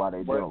understand why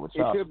they're dealing with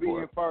child support. It should be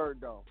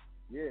inferred, though.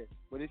 Yeah,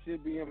 but it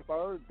should be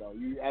inferred, though.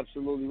 You're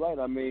absolutely right.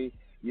 I mean,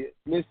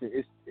 listen,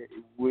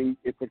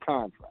 it's a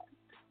contract.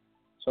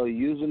 So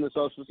using the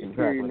Social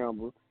Security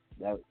number,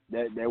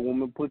 that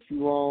woman put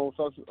you on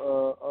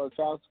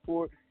child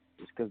support,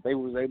 is because they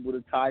was able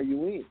to tie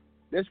you in.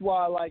 That's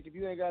why, like, if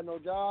you ain't got no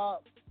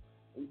job,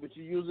 but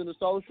you're using the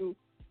social,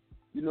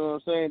 you know what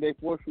I'm saying, they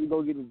force you to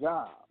go get a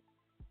job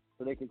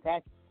so they can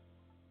tax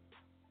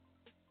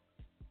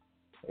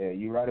you. Yeah,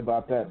 you're right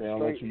about that. They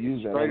don't let you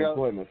use that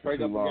unemployment for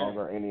too long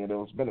or any of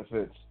those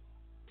benefits.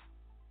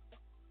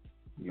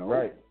 You're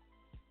right.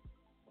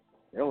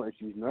 They don't let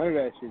you use none of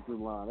that shit too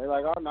long. They're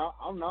like, oh, no,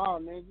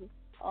 nigga.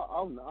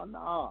 Oh,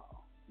 no.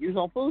 You was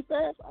on food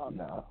stamps? Oh,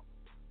 no.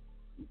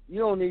 You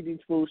don't need these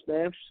food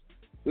stamps.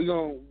 We're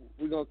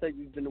gonna take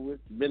these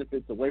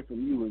benefits away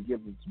from you and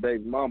give them to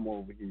baby mama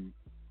over here.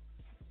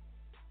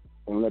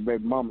 And let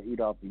baby mama eat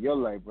off of your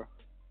labor.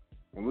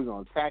 And we're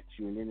going to tax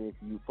you. And then if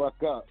you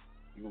fuck up,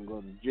 you're going to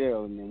go to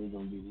jail. And then we're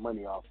going to get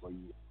money off of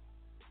you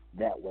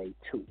that way,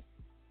 too.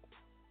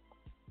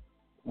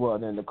 Well,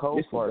 then the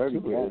cold part,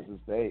 too,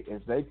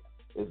 is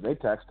they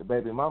tax the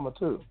baby mama,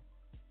 too.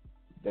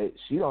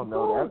 She don't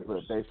know that,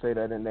 but they say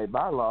that in their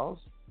bylaws.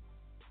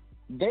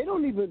 They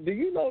don't even, do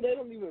you know they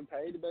don't even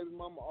pay the baby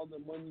mama all the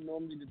money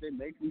normally that they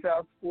make from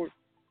child support?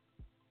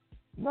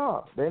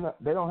 No, they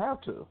don't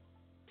have to.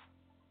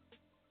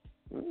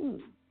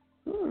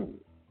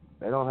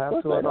 They don't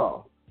have to at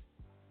all.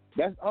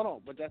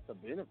 But that's a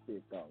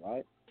benefit, though,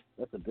 right?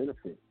 That's a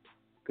benefit,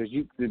 because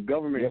the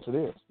government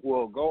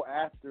will go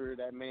after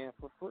that man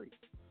for free.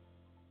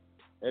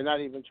 They're not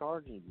even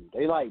charging you.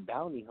 They like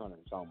bounty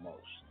hunters almost.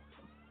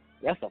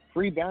 That's a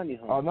free bounty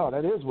hunter. Oh no,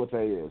 that is what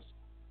they is.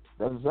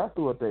 That's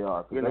exactly what they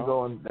are. Cause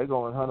they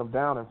go and hunt them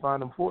down and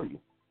find them for you.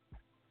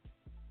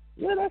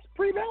 Yeah, that's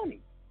free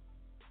bounty.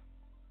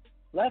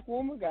 Black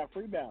woman got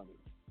free bounty.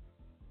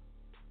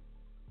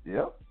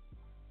 Yep.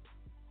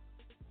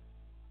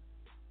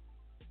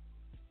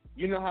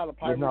 You know how the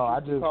pirates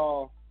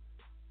call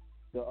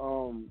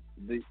the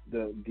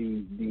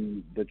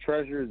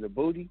treasure the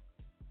booty,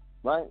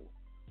 right?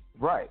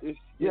 Right. It's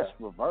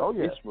reversed. Oh,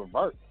 yeah. It's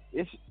reversed.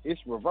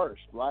 It's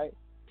reversed, right?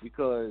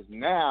 Because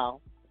now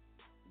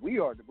we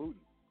are the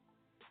booty,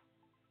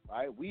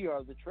 right? We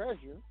are the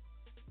treasure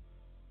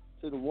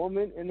to the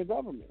woman and the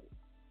government.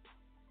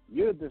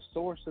 You're the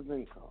source of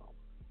income.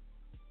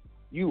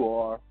 You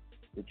are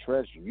the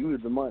treasure. You are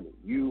the money.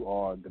 You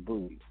are the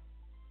booty.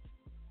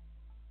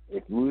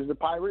 If we was the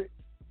pirate,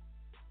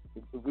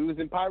 if we was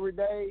in pirate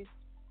days,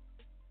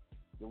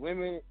 the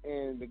women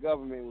and the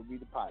government would be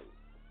the pirates.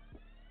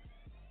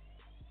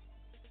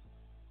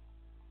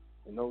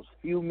 And those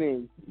few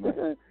men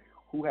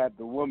who have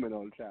the woman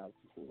on child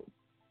support.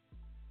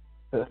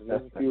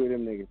 There's a few of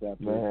them niggas out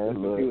there. There's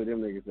a few of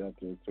them niggas out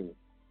there too.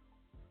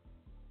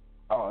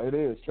 Oh, it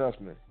is.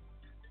 Trust me.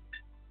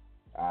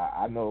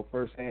 I know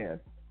firsthand.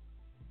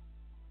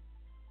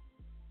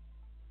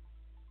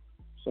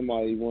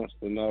 Somebody wants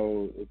to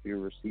know if you're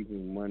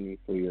receiving money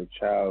for your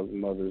child's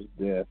mother's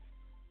death.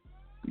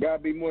 You gotta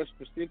be more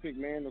specific,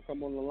 man, to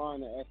come on the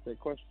line and ask that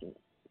question.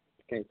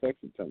 You can't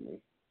text it to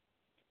me.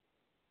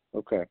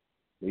 Okay.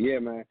 But yeah,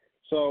 man.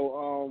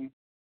 So,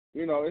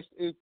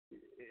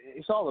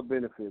 it's all a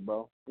benefit,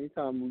 bro.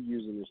 Anytime we're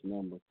using this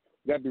number,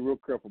 you gotta be real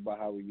careful about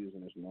how we're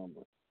using this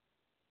number.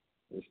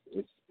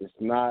 It's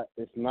not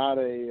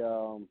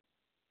a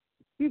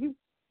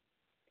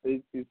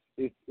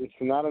it's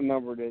not a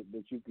number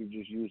that you can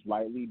just use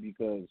lightly,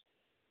 because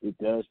it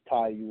does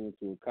tie you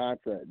into a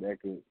contract that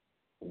could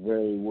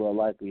very well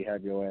likely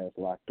have your ass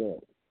locked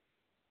up.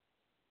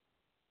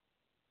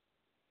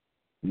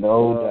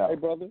 No doubt. Hey,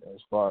 brother.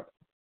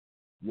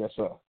 Yes,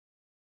 sir.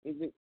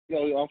 I'm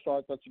sorry.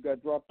 I thought you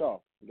got dropped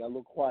off. You got a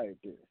little quiet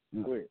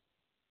there. Go ahead.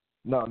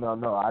 No.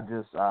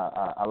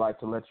 I like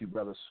to let you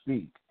brothers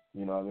speak.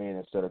 You know what I mean?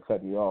 Instead of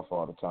cutting you off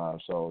all the time.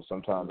 So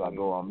sometimes I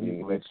go on mute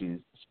and let you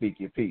speak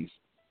your piece.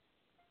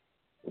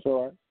 It's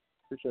all right.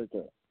 Appreciate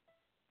that.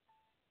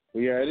 But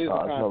yeah, it is a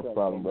contract. No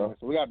problem, bro.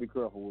 So we gotta be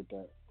careful with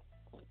that.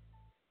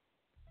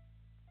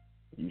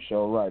 You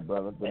sure right,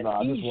 brother. But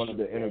I just wanted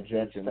to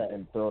interject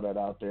and throw that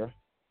out there.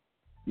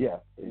 Yeah,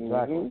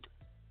 exactly.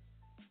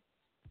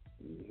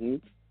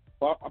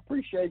 Well, I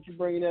appreciate you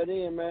bringing that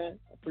in, man.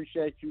 I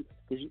appreciate you,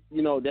 because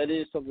that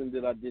is something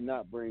that I did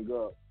not bring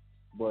up,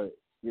 but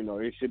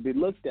it should be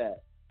looked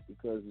at,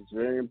 because it's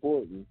very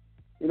important.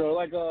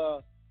 Like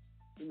the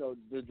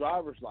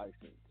driver's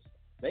license.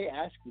 They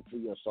ask you for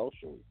your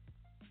social,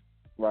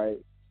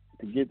 right,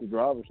 to get the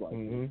driver's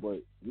license,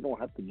 but you don't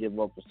have to give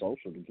up a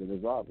social to get a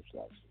driver's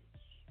license.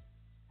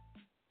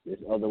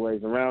 There's other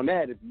ways around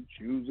that if you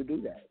choose to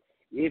do that.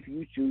 If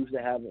you choose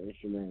to have an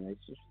instrument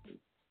system.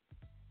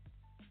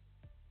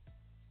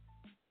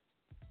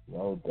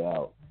 No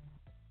doubt.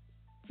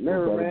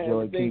 Remember, man,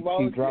 Joey, keep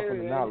dropping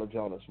the knowledge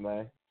on us,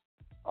 man.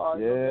 All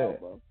right, no doubt,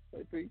 bro.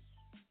 Say peace.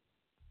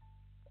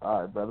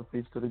 All right, brother.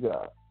 Peace to the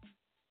God.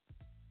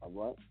 All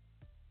right.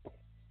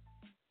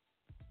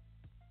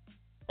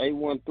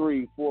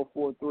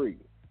 813-443.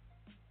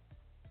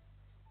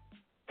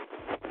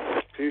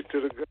 Peace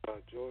to the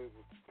God, Joey.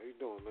 How you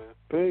doing, man?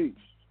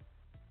 Peace.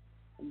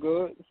 I'm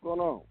good. What's going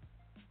on?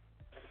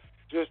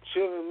 Just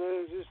chilling,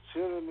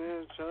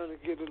 man. Trying to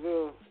get a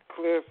little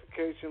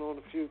clarification on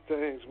a few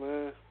things,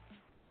 man.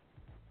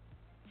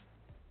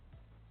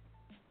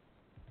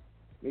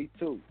 Me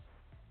too.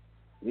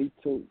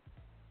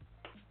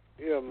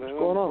 Yeah, man. What's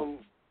going on?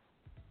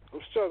 I'm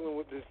struggling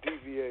with this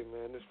DBA,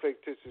 man. This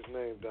fictitious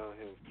name down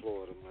here in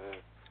Florida, man.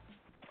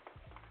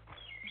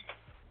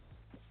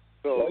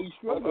 So I'm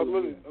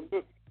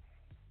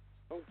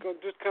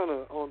just kind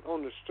of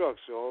on the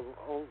structure.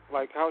 On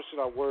like, how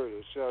should I word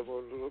it? Should I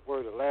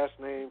word the last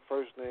name,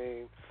 first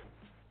name,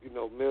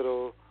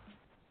 middle?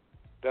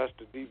 That's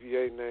the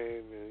DBA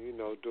name,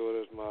 and do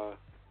it as my,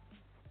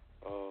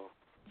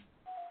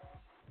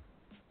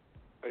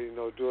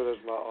 do it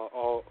as my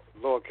all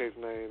lowercase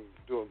name.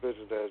 Doing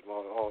business as my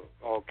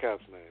all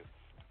caps name.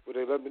 Would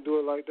they let me do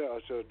it like that,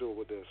 or should I do it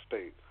with their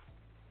state?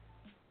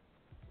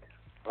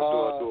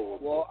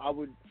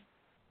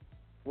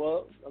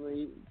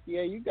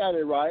 Yeah, you got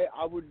it right.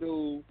 I would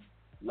do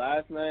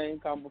last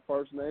name,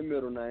 first name,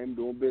 middle name,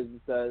 doing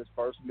business as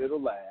first, middle,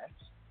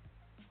 last.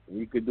 And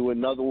you could do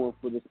another one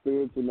for the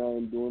spiritual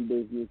name, doing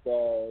business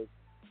as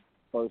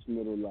first,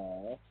 middle,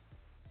 last.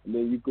 And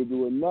then you could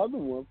do another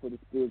one for the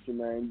spiritual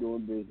name,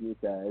 doing business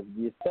as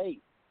the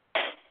estate,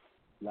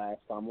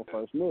 last,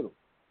 first, middle.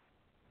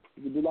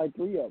 You could do like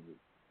 3 of them.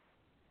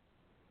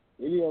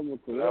 Any of them are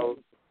correct.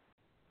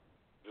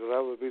 So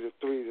that would be the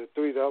three. The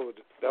three that would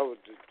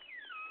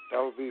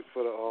be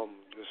for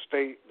the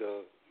state,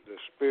 the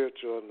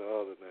spiritual, and the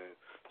other name.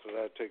 So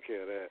that take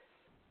care of that.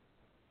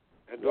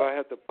 And do I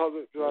have to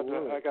publish?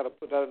 I got to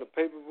put that in the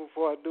paper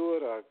before I do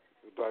it, or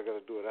do I got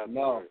to do it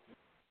after?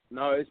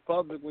 No, it's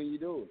public when you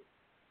do it.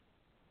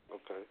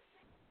 Okay.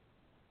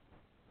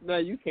 Now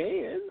you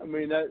can. I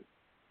mean,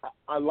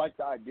 I like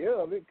the idea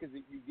of it because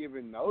if you're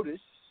giving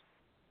notice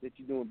that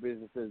you're doing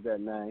business as that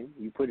name,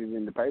 you put it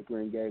in the paper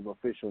and gave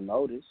official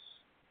notice.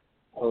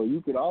 So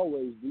you could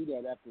always do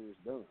that after it's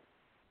done.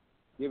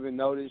 Giving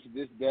notice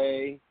this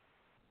day,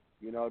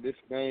 this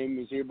name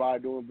is hereby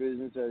doing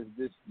business as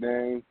this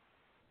name,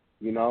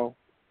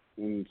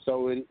 and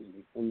so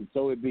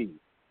it be,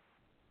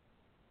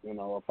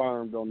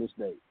 affirmed on this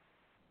date.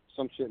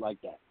 Some shit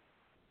like that.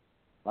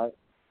 Right?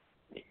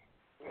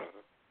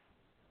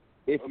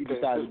 If you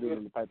decide to do it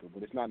in the paper,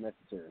 but it's not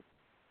necessary.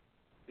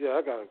 Yeah,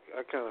 I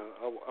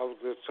was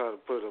just trying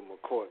to put it in my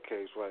court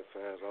case right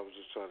fast. I was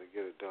just trying to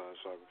get it done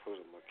so I can put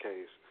it in my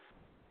case.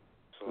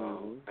 So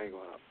I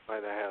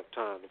might not have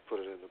time to put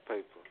it in the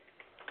paper.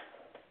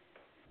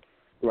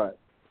 Right.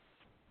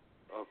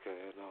 Okay.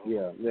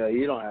 Yeah,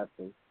 you don't have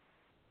to.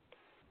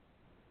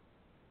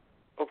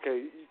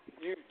 Okay,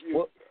 you.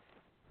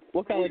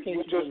 What kind of case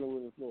you dealing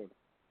with in Florida?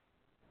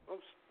 I'm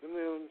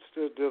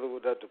still dealing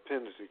with that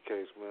dependency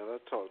case, man. I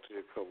talked to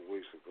you a couple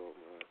weeks ago,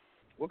 man.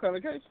 What kind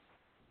of case?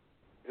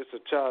 It's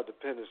a child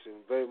dependency.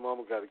 Baby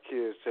mama got the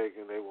kids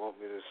taken. They want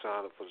me to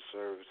sign up for the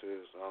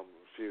services. I'm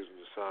refusing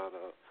to sign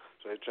up.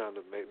 So they're trying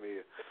to make me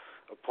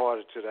a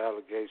party to the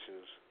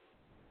allegations.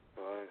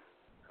 All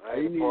right.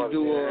 You need to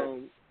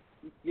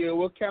do.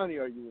 What county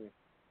are you in?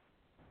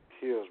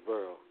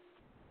 Hillsborough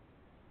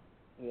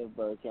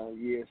County.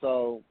 Yeah.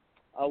 So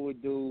I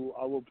would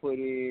put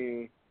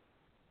in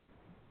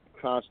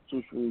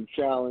constitutional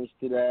challenge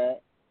to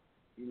that.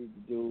 You need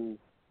to do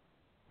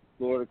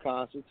Florida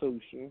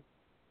Constitution.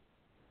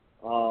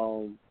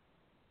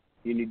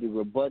 You need to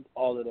rebut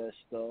all of that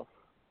stuff,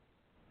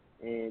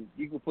 and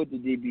you can put the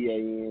DBA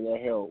in.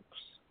 That helps.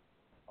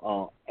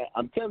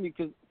 I'm telling you,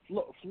 because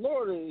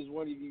Florida is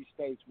one of these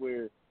states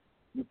where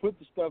you put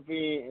the stuff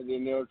in, and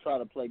then they'll try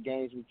to play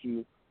games with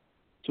you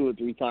 2 or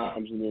 3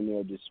 times, and then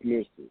they'll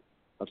dismiss it.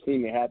 I've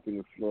seen it happen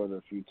in Florida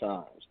a few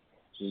times.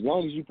 So as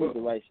long as you put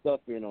the right stuff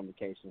in on the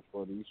case in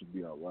Florida, you should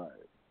be all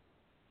right.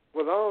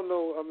 Well, I don't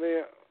know. I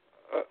mean,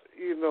 I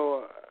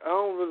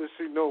don't really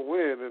see no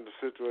win in the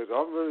situation.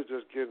 I'm really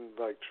just getting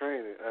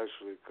training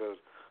actually, because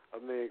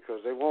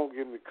they won't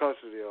give me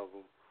custody of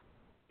him.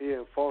 He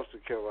in foster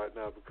care right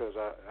now because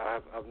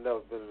I've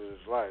never been in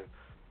his life,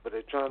 but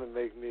they're trying to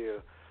make me a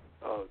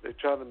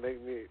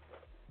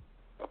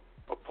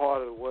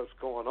part of what's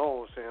going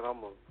on, saying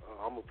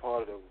I'm a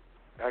part of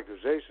the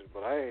accusation,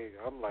 but I ain't.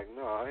 I'm like,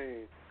 no, I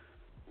ain't.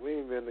 We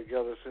ain't been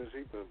together since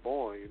he been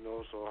born,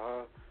 So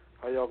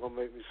how y'all gonna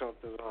make me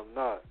something that I'm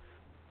not?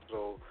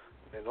 So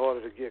in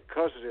order to get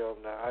custody of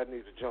him, now I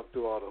need to jump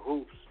through all the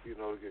hoops,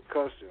 to get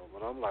custody of him.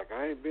 And I'm like,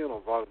 I ain't being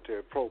on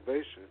voluntary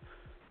probation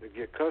to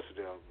get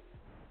custody of him.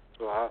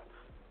 So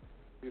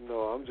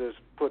I'm just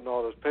putting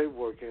all this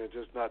paperwork in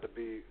just not to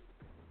be.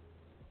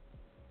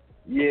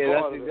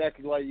 Yeah, that's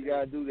exactly why you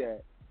gotta do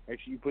that. Make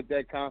sure you put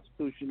that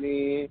Constitution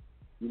in.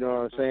 You know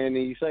what I'm saying?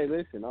 And you say,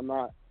 listen, I'm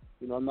not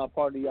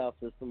part of y'all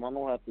system. I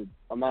don't have to.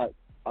 I'm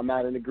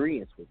not in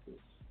agreement with this.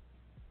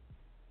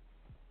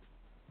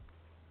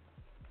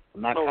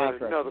 I'm not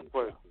contracting. Another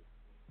question.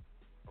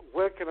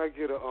 Where can I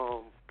get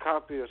a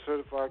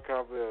certified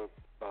copy of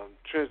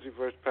Trinity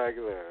versus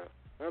Pagliara?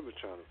 I've been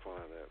trying to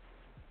find that.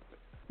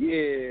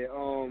 Yeah,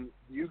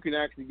 you can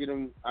actually get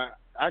them.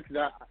 I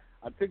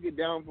took it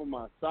down from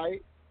my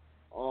site,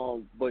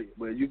 but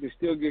you can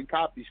still get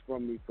copies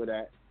from me for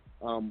that.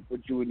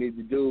 What you would need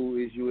to do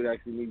is you would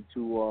actually need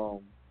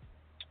to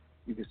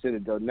you can send a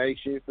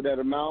donation for that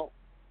amount.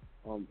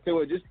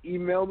 So just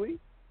email me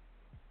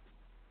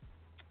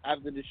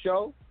after the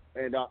show,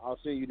 and I'll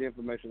send you the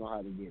information on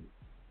how to get it.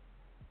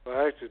 Well,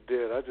 I actually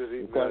did. I just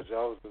emailed you.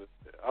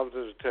 I was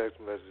just a text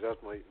message.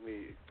 That's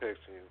me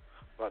texting you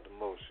about the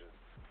motion.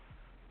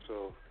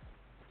 So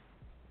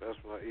that's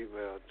my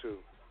email too.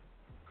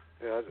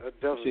 Yeah, I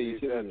definitely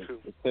need that too.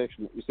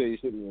 You say you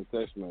sent me a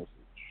text message.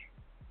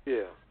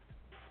 Yeah.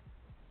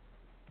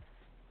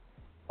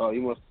 Oh,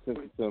 you must have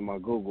sent it to my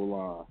Google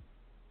line.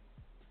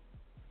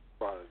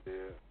 Probably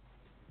did.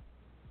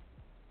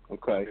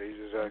 Okay. You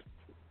just asked.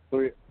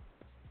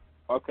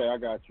 Okay, I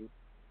got you.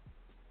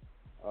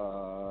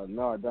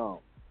 No, I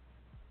don't.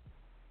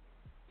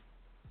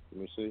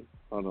 Let me see.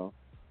 Hold on.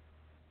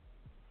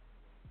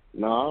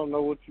 No, I don't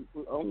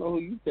know who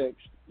you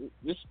text.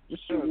 Just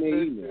shoot me an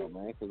email,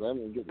 man, because I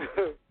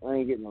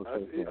ain't getting no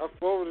text. I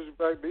forwarded you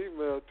back the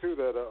email too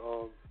that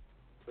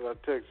I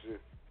text you.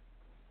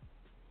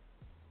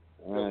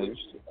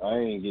 I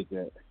ain't get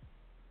that.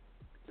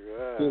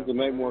 Yeah, Seems to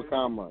make more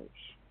commerce.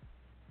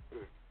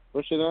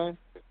 What's your name?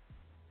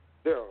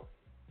 Daryl.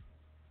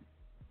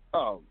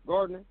 Oh,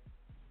 Gardner.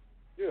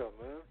 Yeah,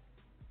 man.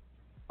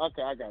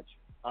 Okay, I got you.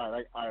 All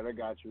right, I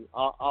got you.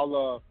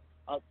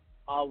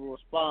 I'll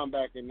respond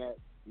back in that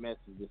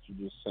message that you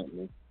just sent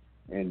me,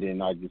 and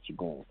then I'll get you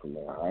going from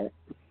there. All right.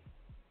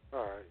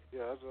 All right.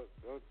 Yeah, I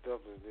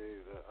definitely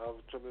need that. I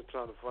was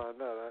trying to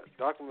find out.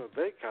 Document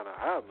Bay kind of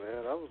high,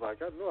 man. I was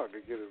like, I knew I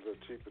could get it a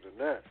little cheaper than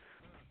that.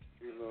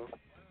 You know.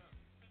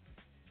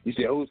 You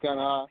said who's kind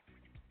of high?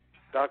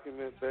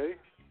 Document Bay.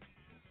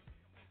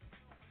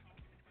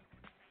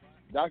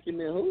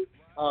 Document who?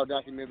 Oh,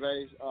 Document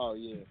Base. Oh,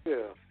 yeah.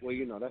 Yeah.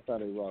 Well, that's how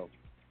they roll.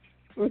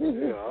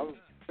 Yeah,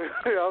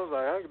 I was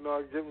like, I know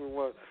I can get me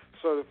one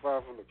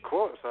certified from the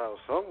court's house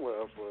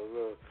somewhere for a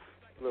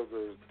little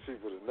bit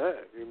cheaper than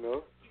that, you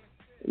know.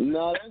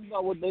 No, that's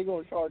not what they're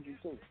gonna charge you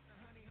too.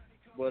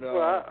 But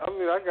well,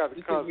 I got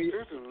the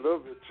Constitution a little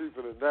bit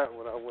cheaper than that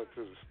when I went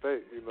to the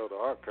state, the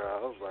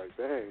archive. I was like,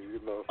 dang,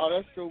 Oh,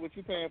 that's true, but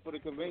you're paying for the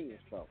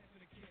convenience though.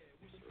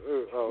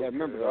 Yeah,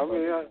 remember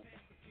that.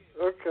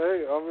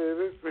 Okay.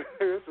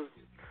 This is.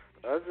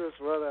 I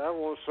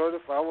want to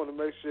certify. I want to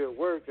make sure it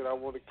works, and I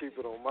want to keep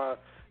it in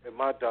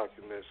my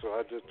documents. So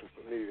I just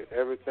need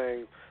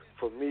everything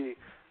for me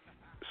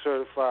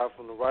certified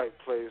from the right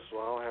place, so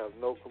I don't have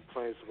no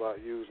complaints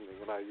about using it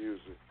when I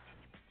use it.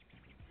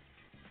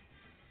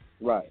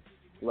 Right.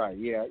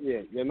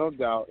 Yeah. No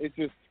doubt. It's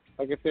just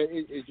like I said.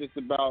 It's just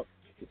about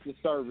the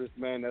service,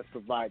 man, that's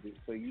provided.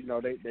 So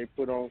they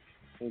put on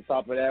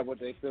top of that what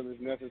they feel is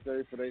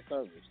necessary for their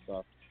service.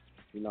 So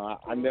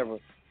I never.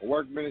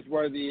 Workman is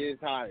worthy is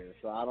higher,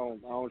 so I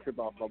don't trip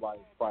off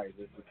nobody's price.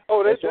 They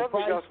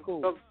definitely got some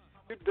stuff.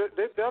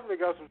 They definitely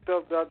got some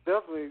stuff that I'm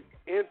definitely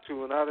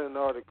into, and I didn't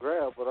already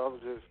grab, but I was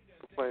just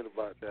complaining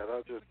about that.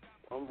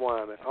 I'm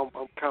whining.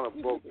 I'm kind of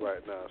broke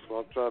right now,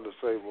 so I'm trying to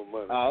save my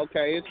money. Oh,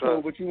 okay, it's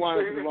cool, but you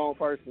whining to the wrong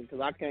person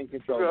because I can't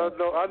control that.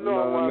 I know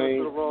I'm whining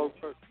to the wrong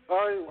person.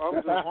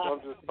 I'm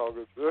just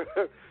talking.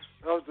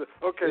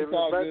 Okay.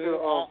 Back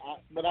to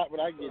but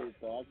I get it,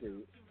 though. I get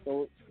it.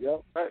 So,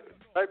 yep.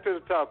 Back to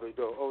the topic,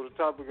 though. The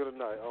topic of the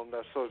night on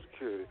that Social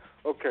Security.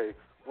 Okay,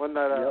 one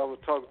night I was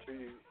talking to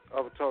you.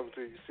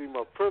 You see,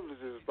 my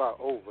privilege is about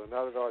over.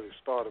 Now that I already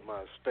started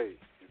my estate,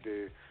 you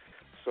did.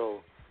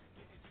 So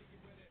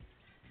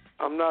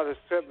I'm not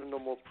accepting no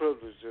more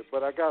privileges.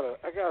 But I got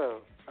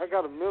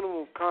a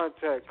minimum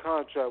contact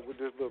contract with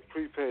this little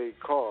prepaid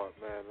card,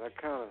 man.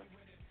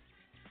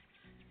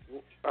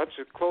 I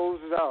should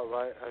close it out,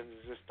 right, and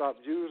just stop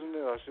using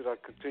it, or should I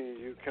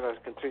continue? Can I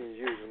continue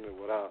using it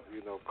without,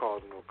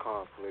 causing no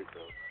conflict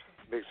or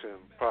mixing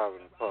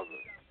private and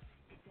public?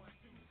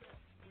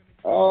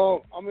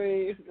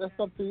 That's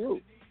up to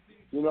you.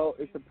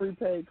 It's a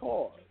prepaid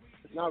card.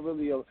 It's not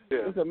really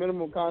It's a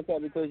minimum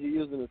contact because you're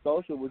using a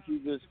social, but you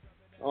just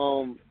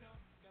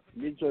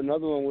get you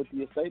another one with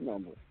the estate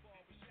number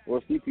or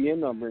a CPN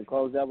number and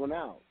close that one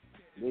out.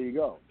 There you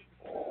go.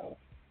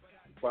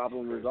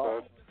 Problem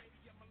resolved.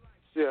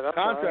 Yeah, that's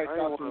contract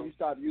stops when you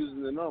stop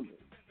using the number.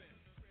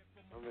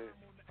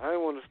 I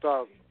didn't want to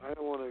stop. I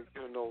didn't want to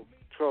get in no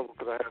trouble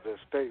because I had the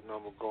estate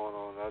number going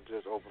on. I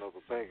just opened up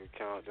a bank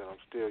account, and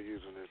I'm still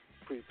using this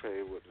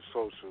prepaid with the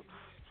social.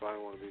 So I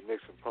didn't want to be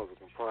mixing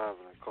public and private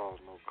and cause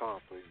no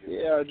conflict.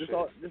 Yeah, just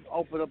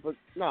open up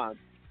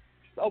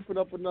open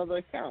up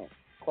another account.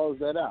 Close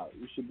that out.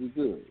 You should be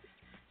good.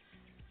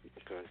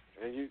 Okay,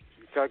 and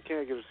I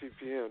can't get a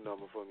CPN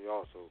number from you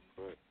also,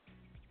 correct?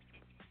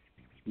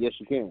 Yes,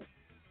 you can.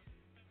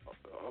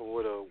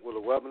 Will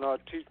a webinar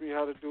teach me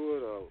how to do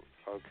it, or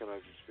how can I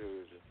just feel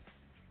it?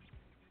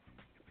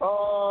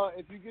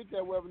 If you get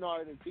that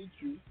webinar, it'll teach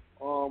you,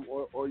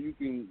 or you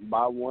can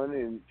buy one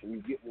and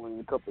get one in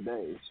a couple of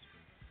days.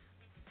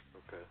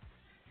 Okay.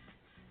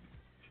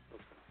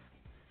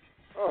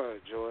 All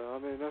right, Joey. I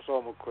mean, that's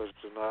all my questions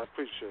tonight. I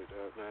appreciate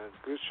that, man.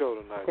 Good show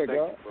tonight. Okay, Thank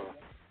God. you, bro.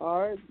 All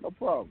right, no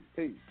problem.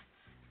 Peace.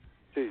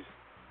 Peace.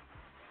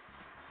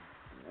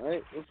 All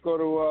right, let's go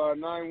to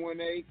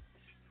 918-693.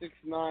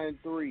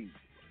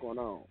 What's going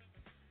on?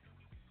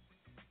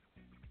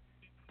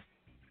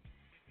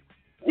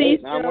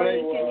 Peace,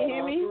 Joey. Can you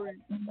hear me?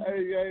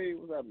 Hey,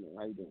 what's happening?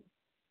 How you doing?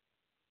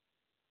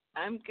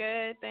 I'm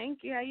good, thank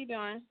you. How you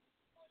doing?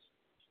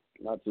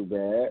 Not too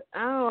bad.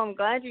 Oh, I'm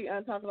glad you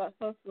talked about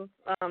the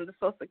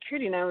Social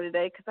Security number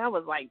today, because I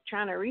was like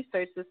trying to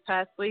research this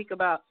past week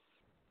about,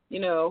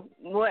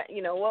 what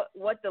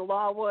the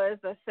law was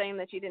that's saying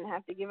that you didn't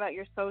have to give out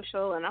your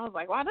social, and I was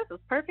like, wow, this is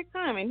perfect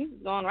timing. He's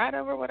going right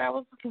over what I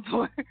was looking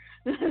for.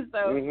 So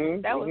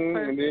that was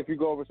perfect. And then if you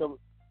go over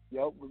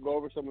we'll go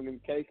over some of them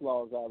case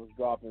laws I was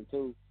dropping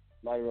too.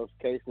 A lot of those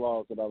case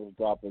laws that I was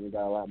dropping, we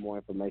got a lot more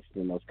information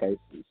in those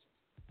cases.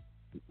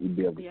 You'd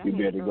be able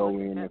to go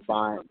in and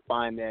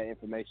find that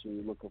information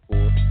you're looking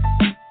for.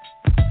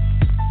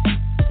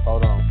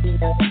 Hold on. Yeah,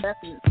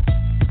 definitely.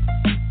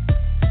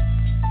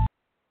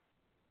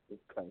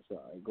 Okay,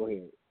 sorry. Go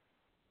ahead.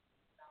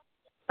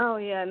 Oh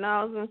yeah, no,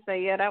 I was gonna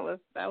say that was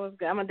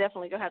good. I'm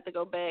definitely gonna have to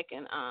go back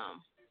and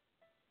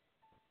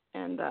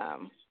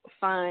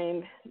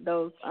find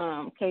those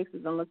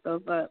cases and look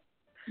those up.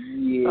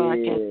 Yeah. So I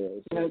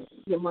can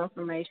get more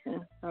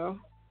information. So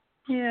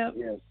yeah.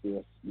 Yes.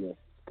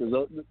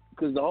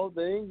 Because the whole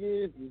thing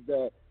is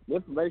that the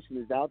information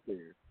is out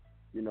there.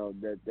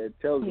 That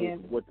tells us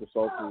what the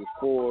social is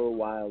for,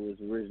 why it was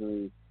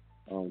originally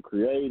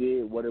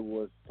created, what it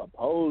was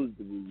supposed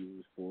to be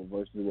used for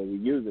versus what we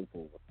use it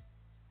for.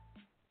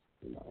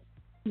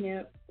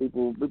 Yeah.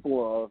 People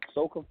are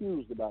so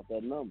confused about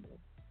that number,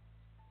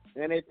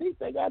 and they think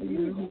they got to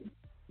use it.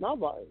 No,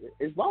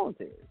 it's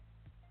voluntary.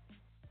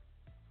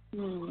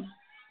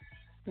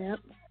 Yep.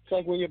 It's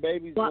like when your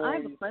baby's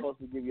born, you're supposed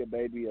to give your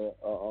baby a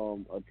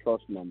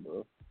trust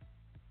number,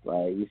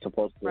 right? You're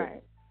supposed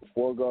to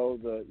forego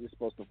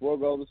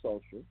the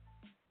social,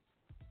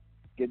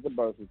 get the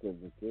birth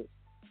certificate,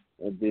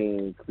 and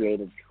then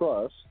create a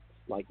trust,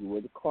 like you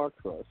would a car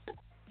trust,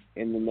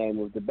 in the name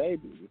of the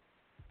baby,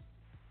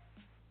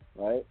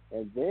 right?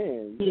 And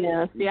then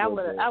I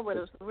would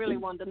have really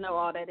wanted to know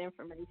all that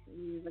information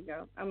years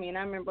ago. I mean,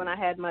 I remember when I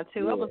had my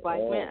two, I was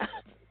like, man,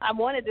 I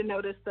wanted to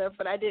know this stuff,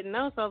 but I didn't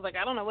know, so I was like,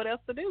 I don't know what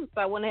else to do.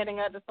 So I went ahead and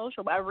got the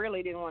social, but I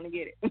really didn't want to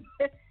get it.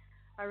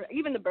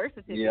 Even the birth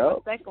certificate,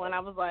 the second one, I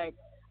was like,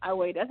 I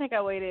think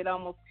I waited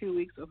almost 2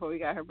 weeks before we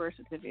got her birth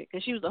certificate,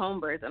 because she was a home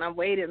birth, and I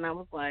waited, and I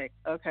was like,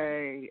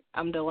 okay,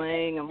 I'm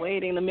delaying, I'm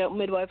waiting. The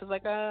midwife was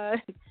like,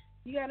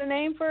 you got a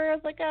name for her? I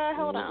was like,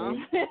 hold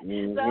on. So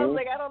I was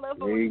like, I don't know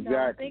if I want to,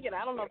 I'm thinking,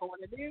 I don't know if I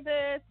want to do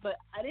this, but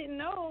I didn't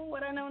know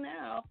what I know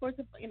now. Of course,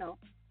 if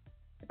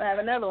I have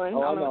another one, I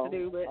don't know what to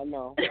do. But I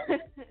know.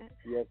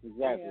 Yes,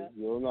 exactly. Yeah.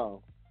 You'll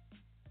know.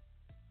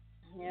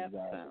 Yep.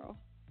 Exactly. So.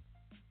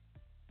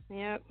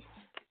 Yep.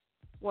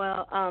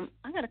 Well,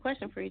 I got a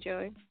question for you,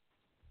 Joey.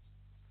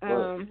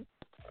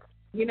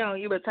 You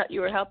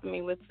were helping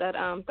me with that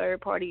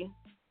third party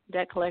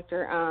debt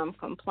collector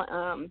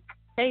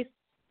case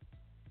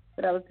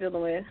that I was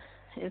dealing with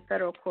in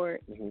federal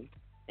court,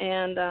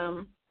 and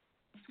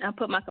I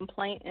put my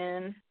complaint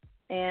in,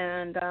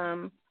 and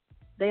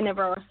they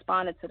never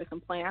responded to the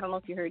complaint. I don't know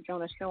if you heard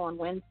Jonah's show on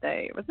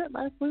Wednesday. Was it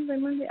last Wednesday,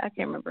 Monday? I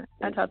can't remember.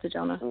 I talked to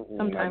Jonah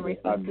sometime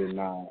recently. I did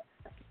not.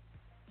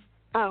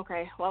 Oh,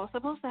 okay. Well, I was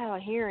supposed to have a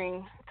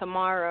hearing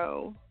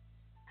tomorrow,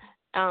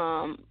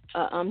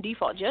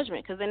 default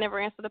judgment, because they never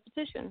answered the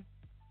petition.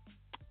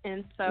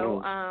 And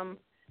so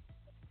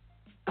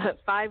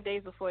 5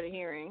 days before the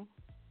hearing,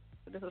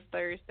 this was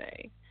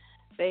Thursday,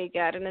 they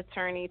got an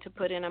attorney to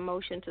put in a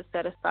motion to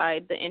set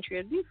aside the entry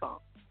of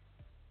default.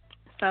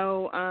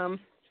 So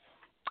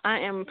I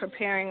am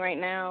preparing right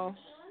now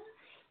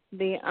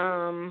the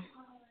I'm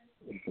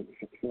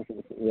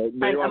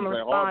a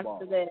response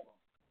to that.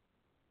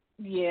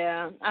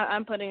 Yeah,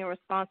 I'm putting a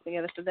response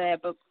together for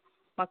that. But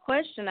my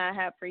question I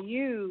have for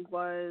you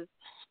was,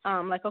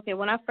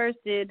 when I first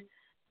did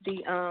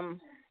the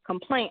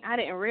complaint, I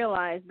didn't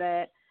realize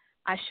that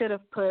I should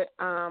have put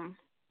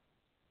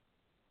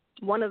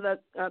one of the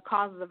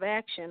causes of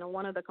action, or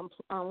one of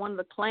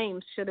the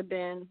claims should have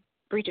been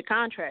breach of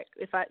contract.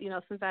 If I,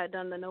 since I had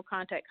done the no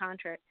contact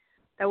contract,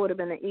 that would have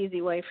been an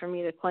easy way for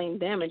me to claim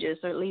damages,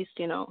 or at least,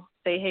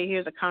 say, hey,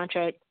 here's a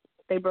contract,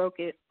 they broke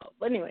it.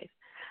 But anyways,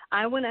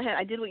 I went ahead,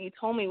 I did what you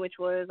told me, which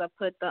was I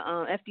put the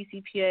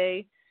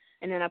FDCPA,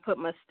 and then I put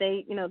my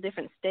state,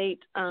 different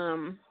state.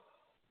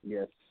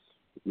 Yes,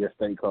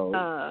 state code.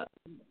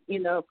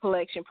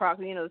 Collection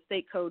property, the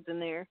state codes in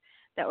there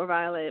that were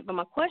violated. But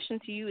my question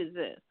to you is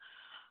this: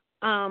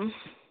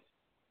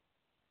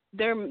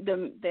 they're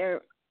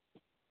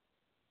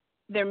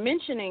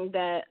mentioning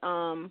that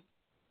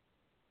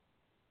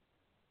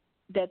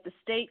that the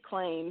state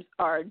claims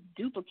are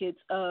duplicates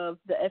of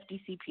the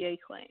FDCPA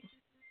claims.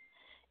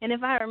 And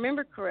if I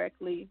remember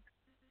correctly,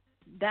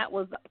 I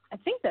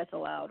think that's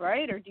allowed,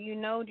 right? Or do you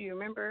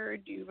remember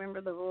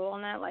the rule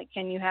on that? Like,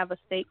 can you have a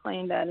state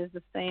claim that is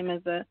the same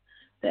as a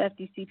the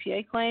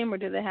FDCPA claim, or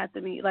do they have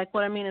to be like?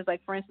 What I mean is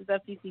like, for instance,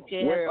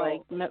 FDCPA has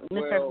like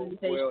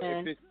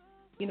misrepresentation.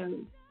 You know,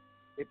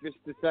 if it's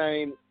the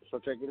same, so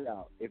check it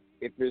out. If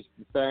it's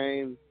the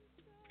same,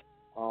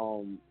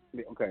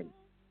 okay,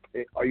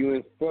 are you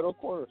in federal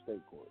court or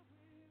state court?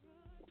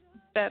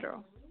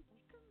 Federal.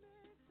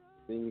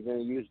 Then you're going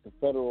to use the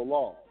federal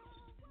laws.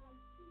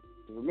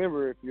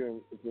 Remember, if you're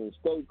in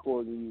state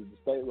court and you use the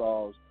state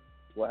laws,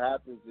 what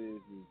happens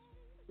is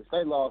the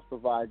state laws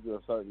provide you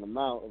a certain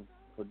amount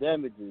for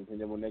damages, and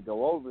then when they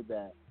go over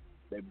that,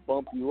 they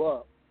bump you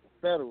up to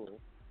federal.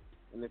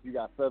 And if you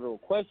got federal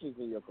questions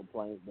in your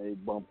complaint, they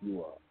bump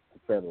you up to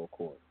federal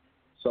court.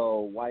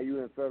 So while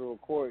you're in federal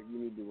court, you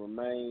need to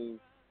remain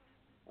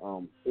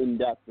in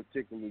that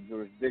particular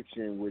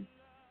jurisdiction with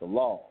the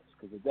laws,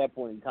 because at that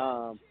point in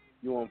time,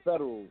 you're on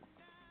federal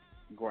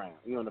ground.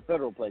 You're on the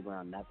federal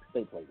playground, not the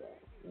state playground.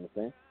 You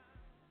understand?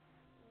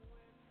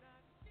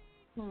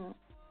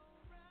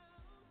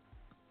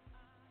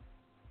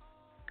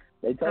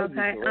 They told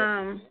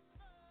you.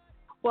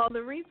 Well,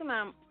 the reason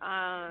I'm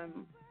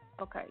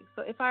okay.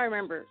 So if I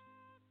remember,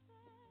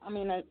 I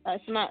mean,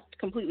 it's not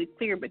completely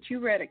clear, but you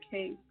read a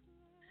case.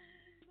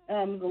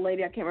 The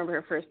lady, I can't remember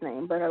her first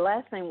name, but her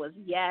last name was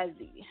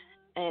Yazzie,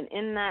 and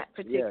in that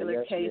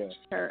particular case,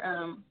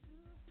 her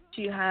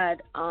she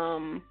had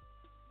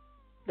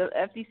the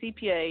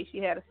FDCPA. She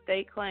had a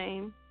state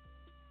claim,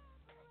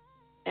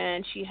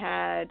 and she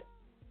had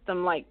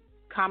some like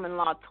common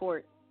law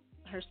tort.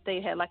 Her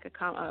state had like a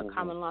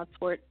common law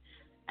tort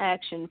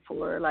action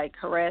for like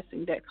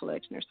harassing debt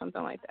collection or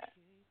something like that.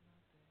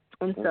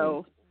 And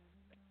so,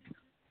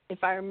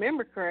 if I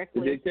remember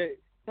correctly,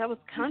 that was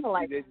kind of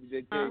like.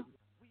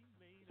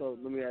 So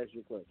let me ask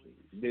you a question.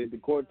 Did the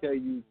court tell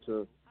you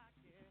to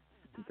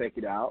take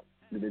it out?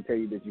 Did they tell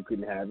you that you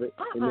couldn't have it?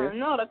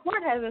 No, the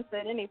court hasn't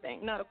said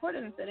anything.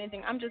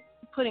 I'm just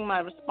putting my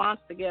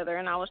response together,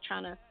 and I was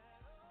trying to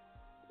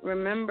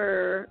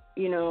remember,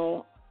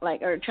 or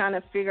trying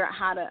to figure out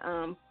how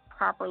to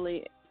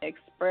properly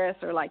express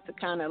or like to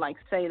kind of like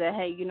say that,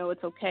 hey,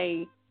 it's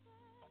okay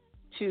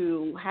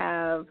to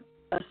have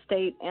a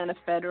state and a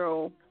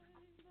federal.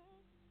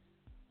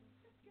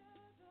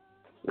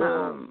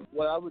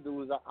 What I would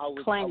do is I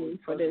would claim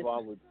for this.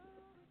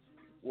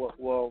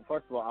 Well,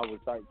 first of all, I would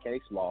cite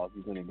case law if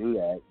you're going to do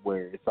that,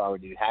 where it's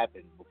already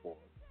happened before.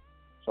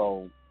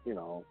 So,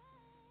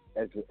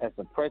 as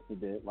a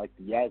precedent, like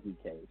the Yazzie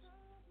case,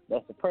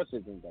 that's a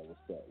precedent that was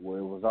set where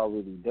it was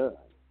already done.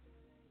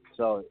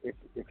 So if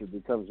it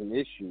becomes an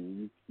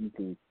issue, you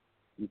can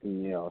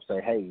say,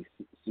 hey,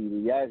 see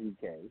the Yazzie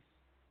case,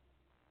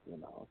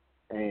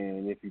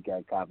 and if you got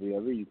a copy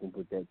of it, you can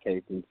put that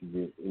case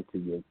into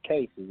your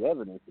case as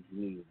evidence if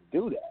you needed to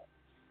do that.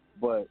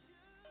 But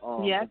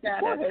I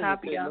got a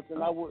copy of it.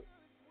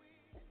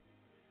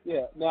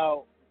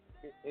 Now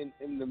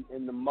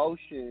in the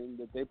motion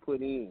that they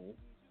put in,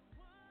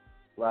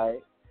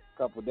 right, a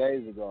couple of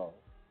days ago,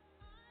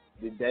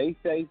 did they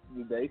say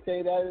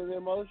that in their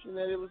motion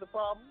that it was a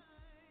problem?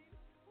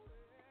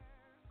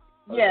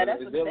 Yeah,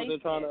 that's what they're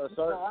trying to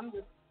assert.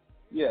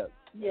 Yeah,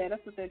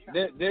 that's what they're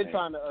trying. They're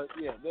trying to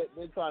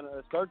they're trying to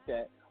assert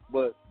that,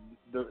 but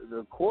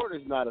the court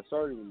is not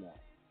asserting that.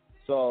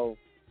 So,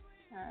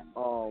 and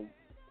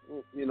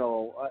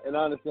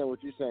I understand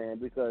what you're saying,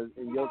 because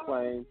in your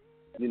claim,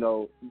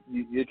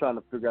 you're trying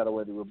to figure out a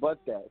way to rebut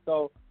that.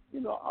 So,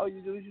 all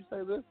you do is you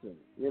say, listen,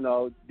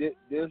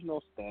 there's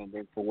no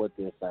standard for what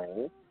they're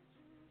saying.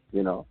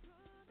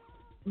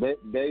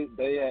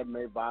 They have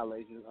made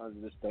violations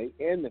under the state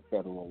and the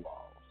federal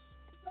laws.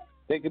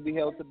 They could be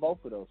held to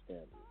both of those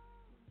standards.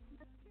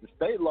 The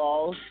state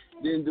laws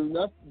didn't do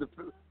nothing.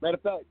 Matter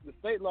of fact, the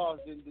state laws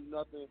didn't do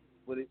nothing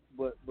but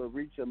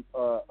reach a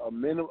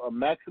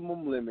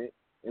maximum limit,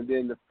 and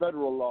then the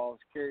federal laws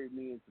carried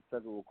me into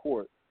federal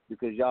court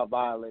because y'all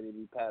violated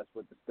me past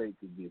what the state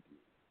could give you.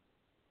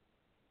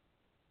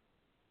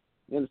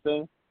 You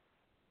understand?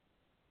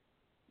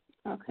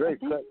 Okay. Very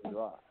cut and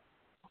dry.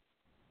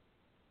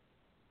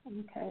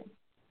 Okay.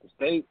 The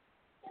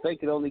state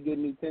could only give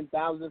me $10,000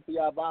 for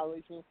y'all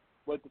violation,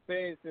 but the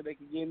feds said they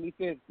could give me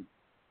 $50,000.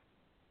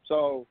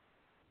 So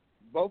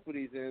both of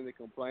these are in the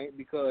complaint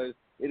because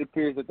it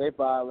appears that they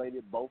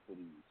violated both of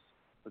these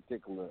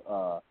particular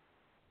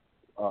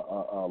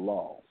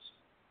laws,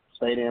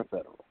 state and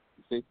federal.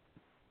 You see?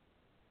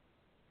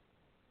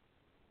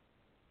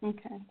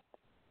 Okay.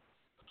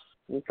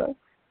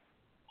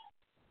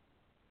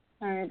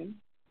 Alrighty.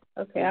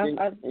 Okay, I'll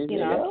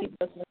keep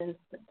looking.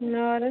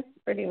 No, that's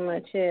pretty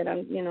much it.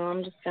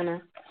 I'm just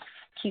gonna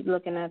keep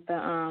looking at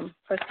the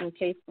personal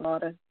case law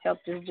to help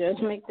this judge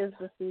make this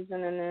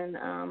decision, and then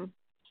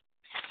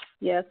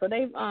so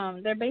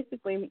they're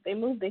basically they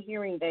moved the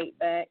hearing date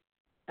back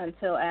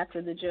until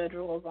after the judge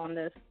rules on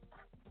this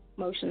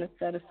motion to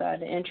set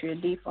aside the entry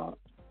of default.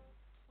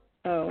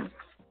 So.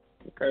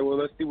 Okay, well,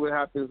 let's see what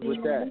happens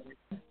with that.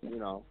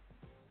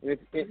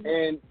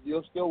 And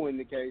you'll still win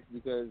the case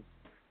because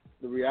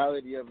the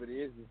reality of it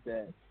is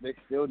that they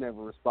still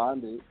never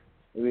responded.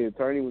 And when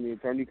the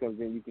attorney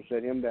comes in, you can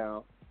shut him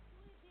down.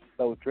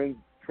 So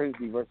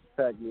Trinity versus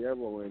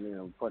Pagliaro in there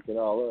and fuck it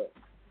all up.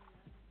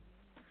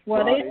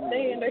 Well,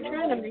 they're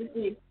trying to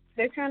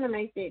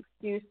make the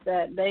excuse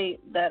that they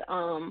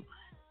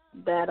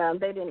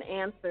didn't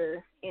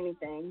answer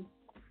anything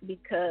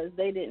because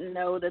they didn't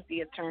know that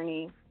the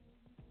attorney.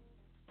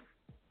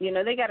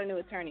 They got a new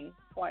attorney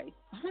twice.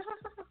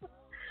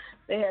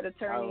 They had an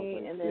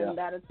attorney, and then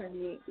that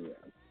attorney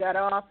got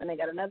off, and they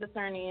got another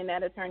attorney, and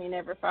that attorney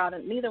never filed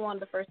it. Neither one of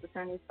the first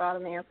attorneys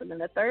filed an answer. Then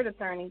the third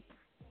attorney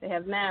they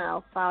have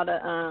now filed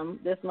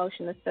this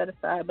motion to set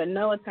aside, but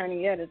no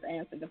attorney yet has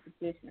answered the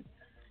petition.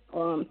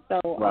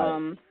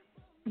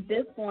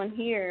 This one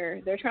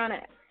here, they're trying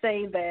to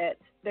say that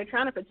they're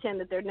trying to pretend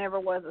that there never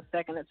was a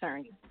second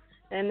attorney,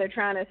 and they're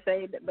trying to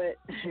say that, but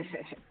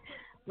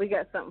we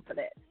got something for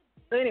that.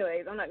 So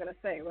anyways, I'm not going to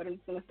say, but I'm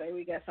just going to say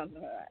we got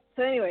something for that.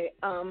 So anyway,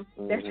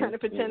 they're trying to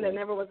pretend there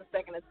never was a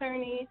second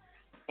attorney,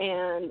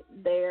 and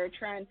they're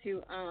trying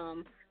to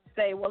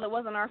say, well, it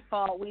wasn't our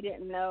fault. We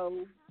didn't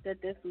know that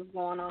this was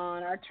going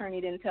on. Our attorney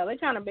didn't tell. They're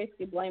trying to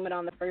basically blame it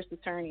on the first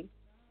attorney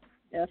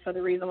for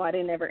the reason why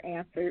they never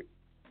answered,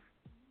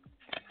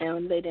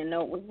 and they didn't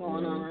know what was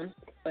going on.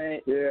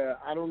 But yeah,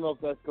 I don't know if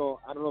that's going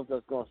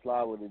to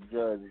slide with the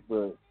judge,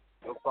 but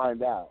we'll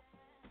find out.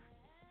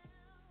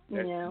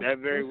 That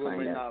very well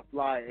may not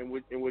fly, and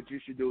what you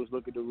should do is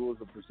look at the rules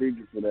of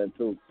procedure for that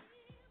too.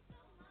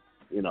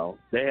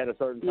 They had a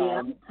certain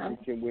time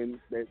when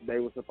they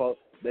were supposed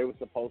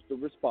to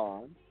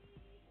respond.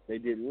 They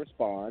didn't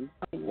respond.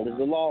 What does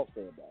the law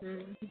say about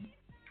it?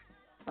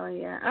 Oh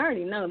yeah, I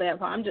already know that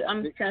part.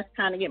 I'm just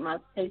trying to get my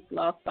case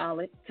law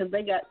solid because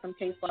they got some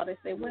case law. They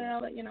say,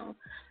 well,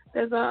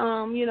 there's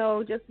a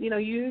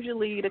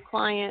usually the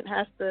client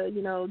has to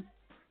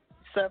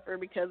suffer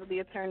because of the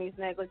attorney's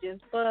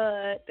negligence,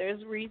 but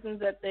there's reasons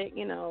that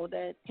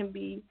that can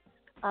be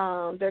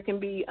there can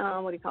be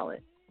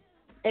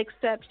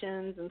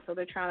exceptions, and so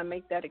they're trying to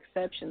make that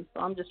exception. So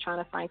I'm just trying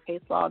to find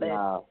case law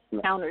that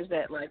counters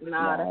that. Like, that's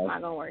not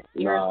gonna work.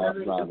 Yours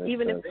doesn't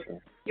even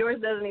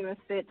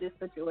fit this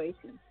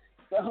situation.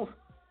 So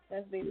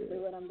that's basically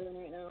what I'm doing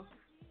right now.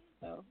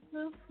 So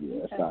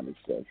it's not an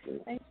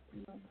exception.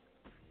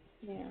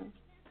 Yeah.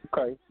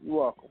 Okay, you're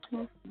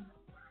welcome.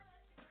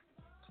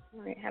 All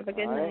right, have a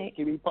good night.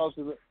 Keep me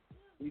posted.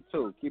 You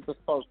too. Keep us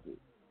posted.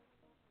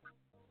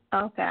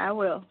 Okay, I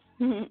will.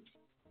 Okay.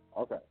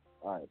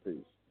 All right,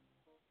 peace.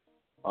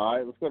 All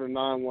right, let's go to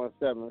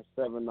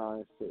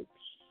 917-796.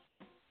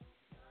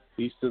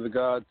 Peace to the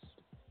gods.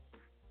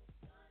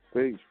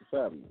 Peace. What's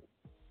happening?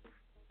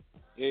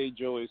 Hey,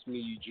 Joe, it's me,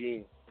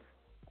 Eugene.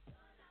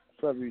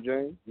 What's up,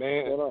 Eugene?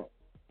 Man, what up?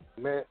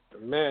 Man,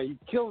 you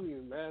killing me,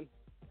 man.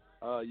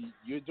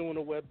 You're doing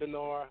a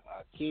webinar.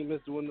 Akeem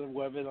is doing a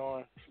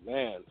webinar.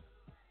 Man.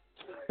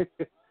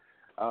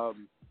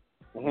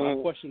 My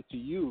question to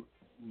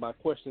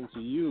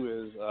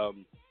you is,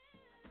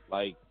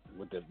 like,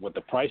 with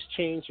the price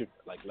change, if,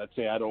 like, let's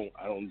say I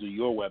don't do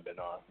your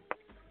webinar,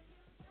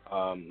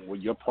 will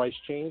your price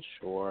change,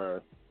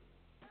 or?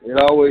 It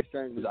always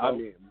changes.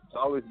 It's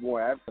always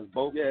more after.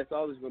 Yeah, it's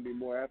always going to be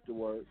more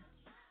afterwards.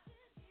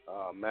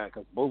 Man,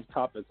 because both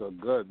topics are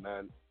good,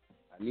 man.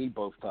 I need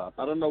both topics.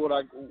 I don't know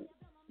what's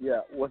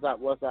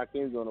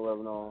Akeem doing the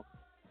webinar?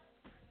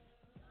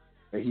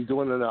 And he's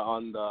doing it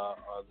on the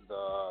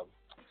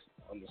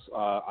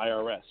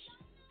IRS.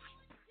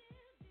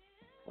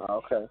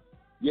 Okay.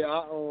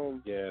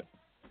 Yeah.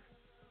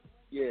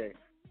 Yeah.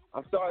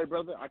 I'm sorry,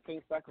 brother. I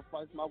can't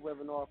sacrifice my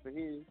webinar for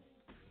his.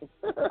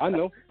 I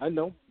know.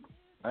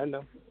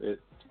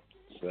 It's.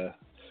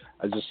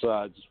 I just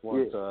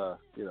want to,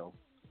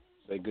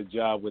 say good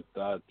job with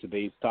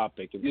today's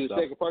topic and You're stuff.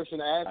 the second person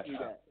to ask me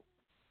that.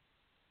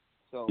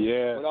 So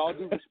yeah.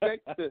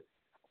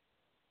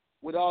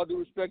 With all due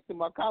respect to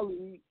my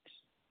colleagues,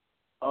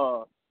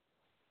 I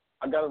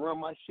gotta run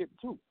my ship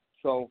too.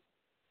 So,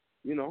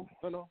 No.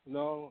 Y'all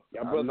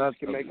brothers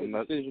can make a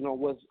decision on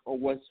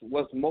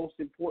what's most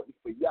important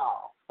for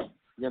y'all.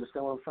 You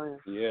understand what I'm saying?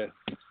 Yeah.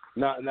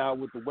 Now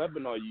with the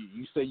webinar,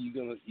 you say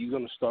you're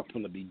gonna start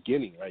from the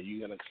beginning, right?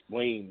 You're gonna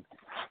explain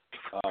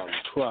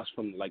trust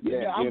from the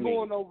beginning. I'm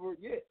going over.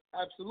 Yeah,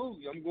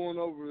 absolutely. I'm going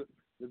over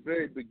the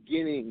very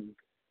beginning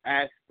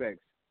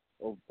aspects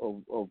of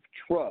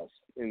trust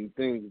and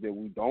things that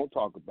we don't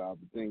talk about,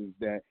 the things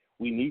that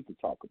we need to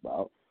talk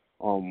about.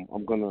 I'm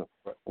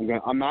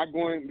not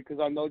going, because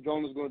I know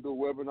Jonah's going to do a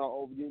webinar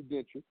over the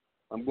indenture.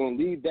 I'm going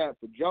to leave that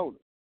for Jonah.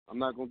 I'm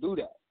not going to do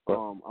that.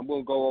 I'm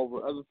going to go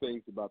over other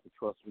things about the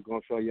trust. I'm going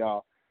to show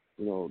y'all,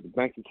 the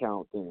bank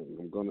account thing.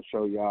 I'm going to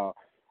show y'all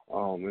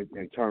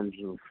in terms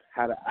of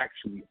how to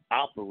actually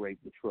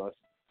operate the trust.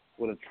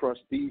 What a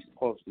trustee is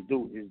supposed to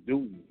do is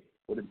duty.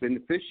 What a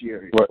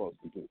beneficiary is supposed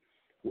to do.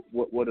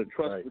 What a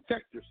trust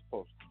protector is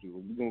supposed to do.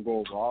 We're going to go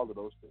over all of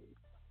those things.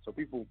 So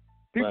people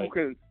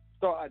can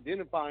start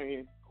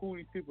identifying who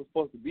these people are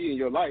supposed to be in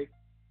your life,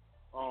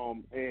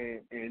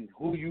 and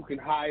who you can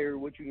hire,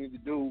 what you need to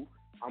do,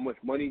 how much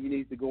money you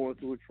need to go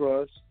into a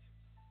trust.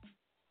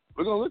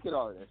 We're going to look at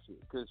all of that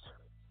shit, because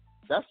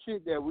that's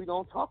shit that we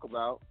don't talk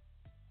about.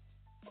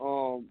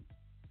 And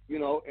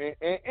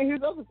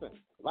here's the other thing.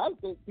 A lot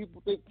of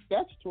people think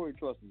statutory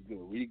trust is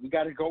good. We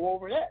got to go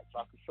over that so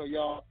I can show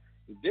y'all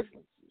the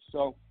differences.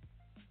 So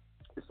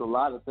it's a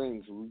lot of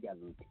things we got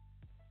to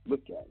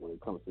look at when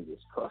it comes to this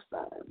trust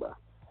thing, bro.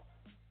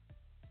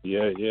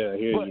 Yeah, I hear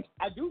you.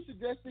 I do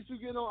suggest that you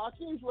get on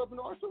Akeem's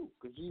webinar too,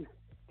 because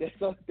that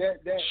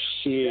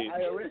shit.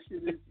 That IRS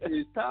shit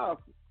is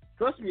powerful.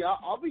 Trust me,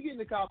 I'll be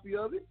getting a copy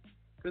of it,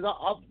 because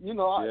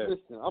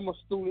listen, I'm a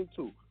student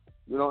too.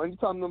 You know,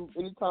 anytime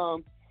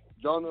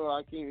Jonah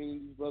or Akeem, any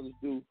of these brothers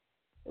do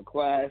a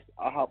class,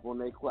 I hop on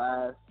their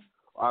class,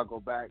 or I go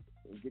back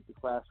and get the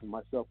class for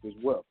myself as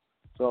well.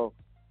 So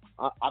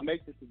I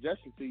make the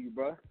suggestion to you,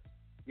 bro.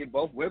 Get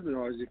both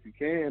webinars if you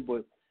can,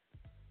 but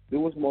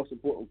do what's most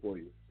important for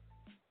you.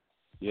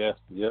 Yeah,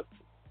 yep,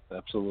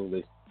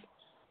 absolutely.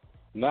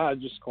 Nah,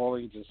 just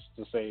calling just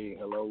to say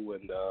hello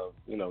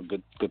and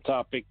good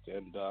topic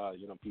and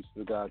peace to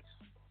the gods.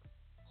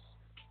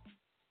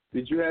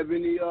 Did you have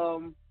any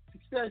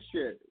success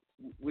yet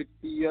with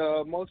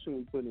the motion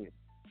we put in?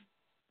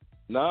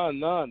 No,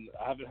 none.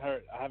 I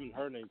haven't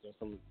heard anything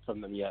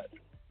from them yet.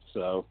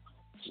 So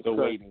still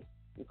waiting.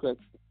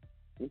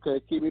 Okay,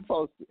 keep me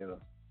posted. You know.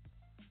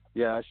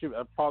 Yeah,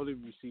 I'll probably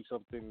receive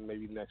something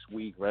maybe next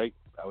week, right?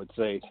 I would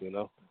say, you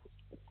know.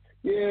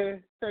 Yeah,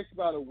 it takes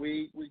about a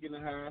week and a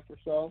half or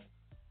so.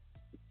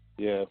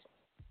 Yeah.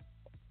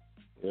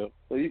 Yep.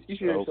 So you should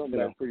hear something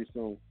back pretty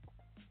soon.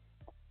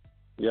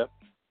 Yep.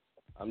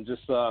 I'm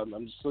just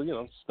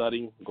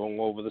studying, going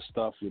over the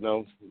stuff,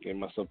 getting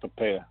myself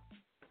prepared,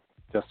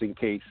 just in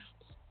case.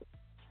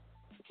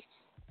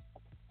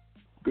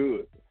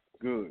 Good.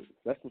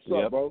 That's what's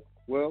up, bro.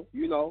 Well,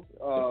 you know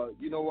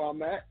where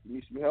I'm at. You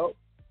need some help?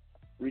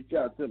 Reach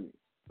out to me.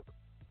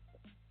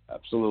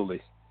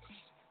 Absolutely.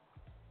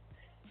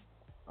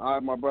 All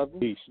right, my brother.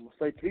 Peace. We'll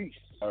say peace.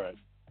 All right.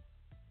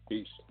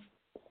 Peace.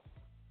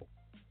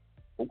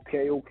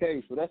 Okay.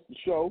 So that's the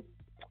show.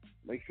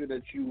 Make sure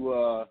that you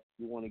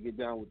want to get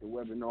down with the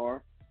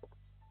webinar.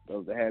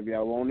 Love to have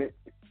y'all on it.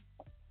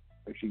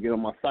 Make sure you get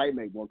on my site,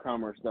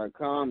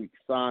 makemorecommerce.com. You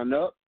can sign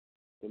up.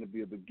 It's going to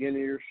be a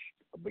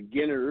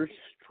beginner's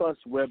trust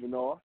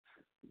webinar.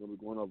 We're going to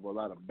be going over a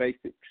lot of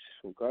basics.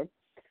 Okay.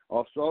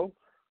 Also,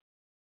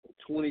 the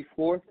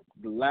 24th,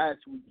 the last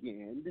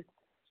weekend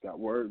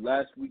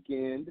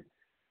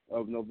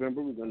of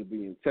November, we're going to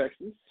be in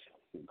Texas.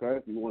 Okay,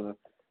 if you want to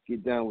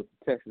get down with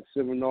the Texas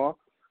seminar,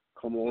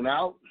 come on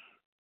out.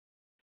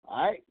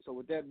 All right, so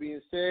with that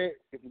being said,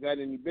 if you got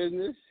any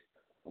business,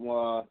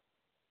 I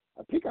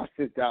think I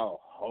sent out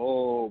a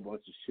whole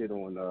bunch of shit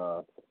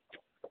on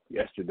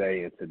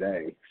yesterday and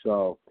today.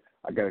 So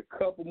I got a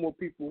couple more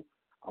people.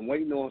 I'm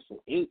waiting on some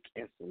ink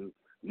and some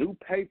new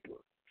paper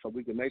so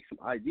we can make some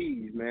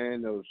IDs,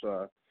 man, those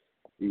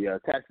the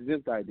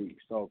tax-exempt IDs.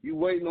 So if you're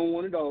waiting on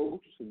one of those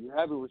and you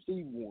haven't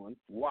received one,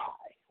 why?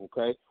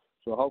 Okay?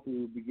 So hopefully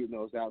we'll be getting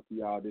those out to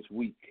y'all this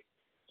week.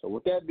 So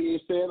with that being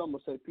said, I'm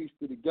going to say peace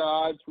to the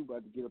gods. We're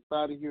about to get up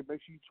out of here.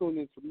 Make sure you tune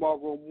in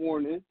tomorrow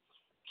morning.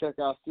 Check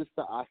out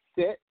Sister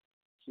Aset.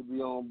 She'll be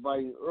on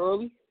bright and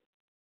early.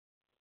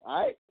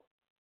 All right?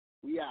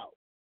 We out.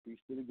 Peace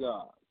to the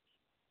gods.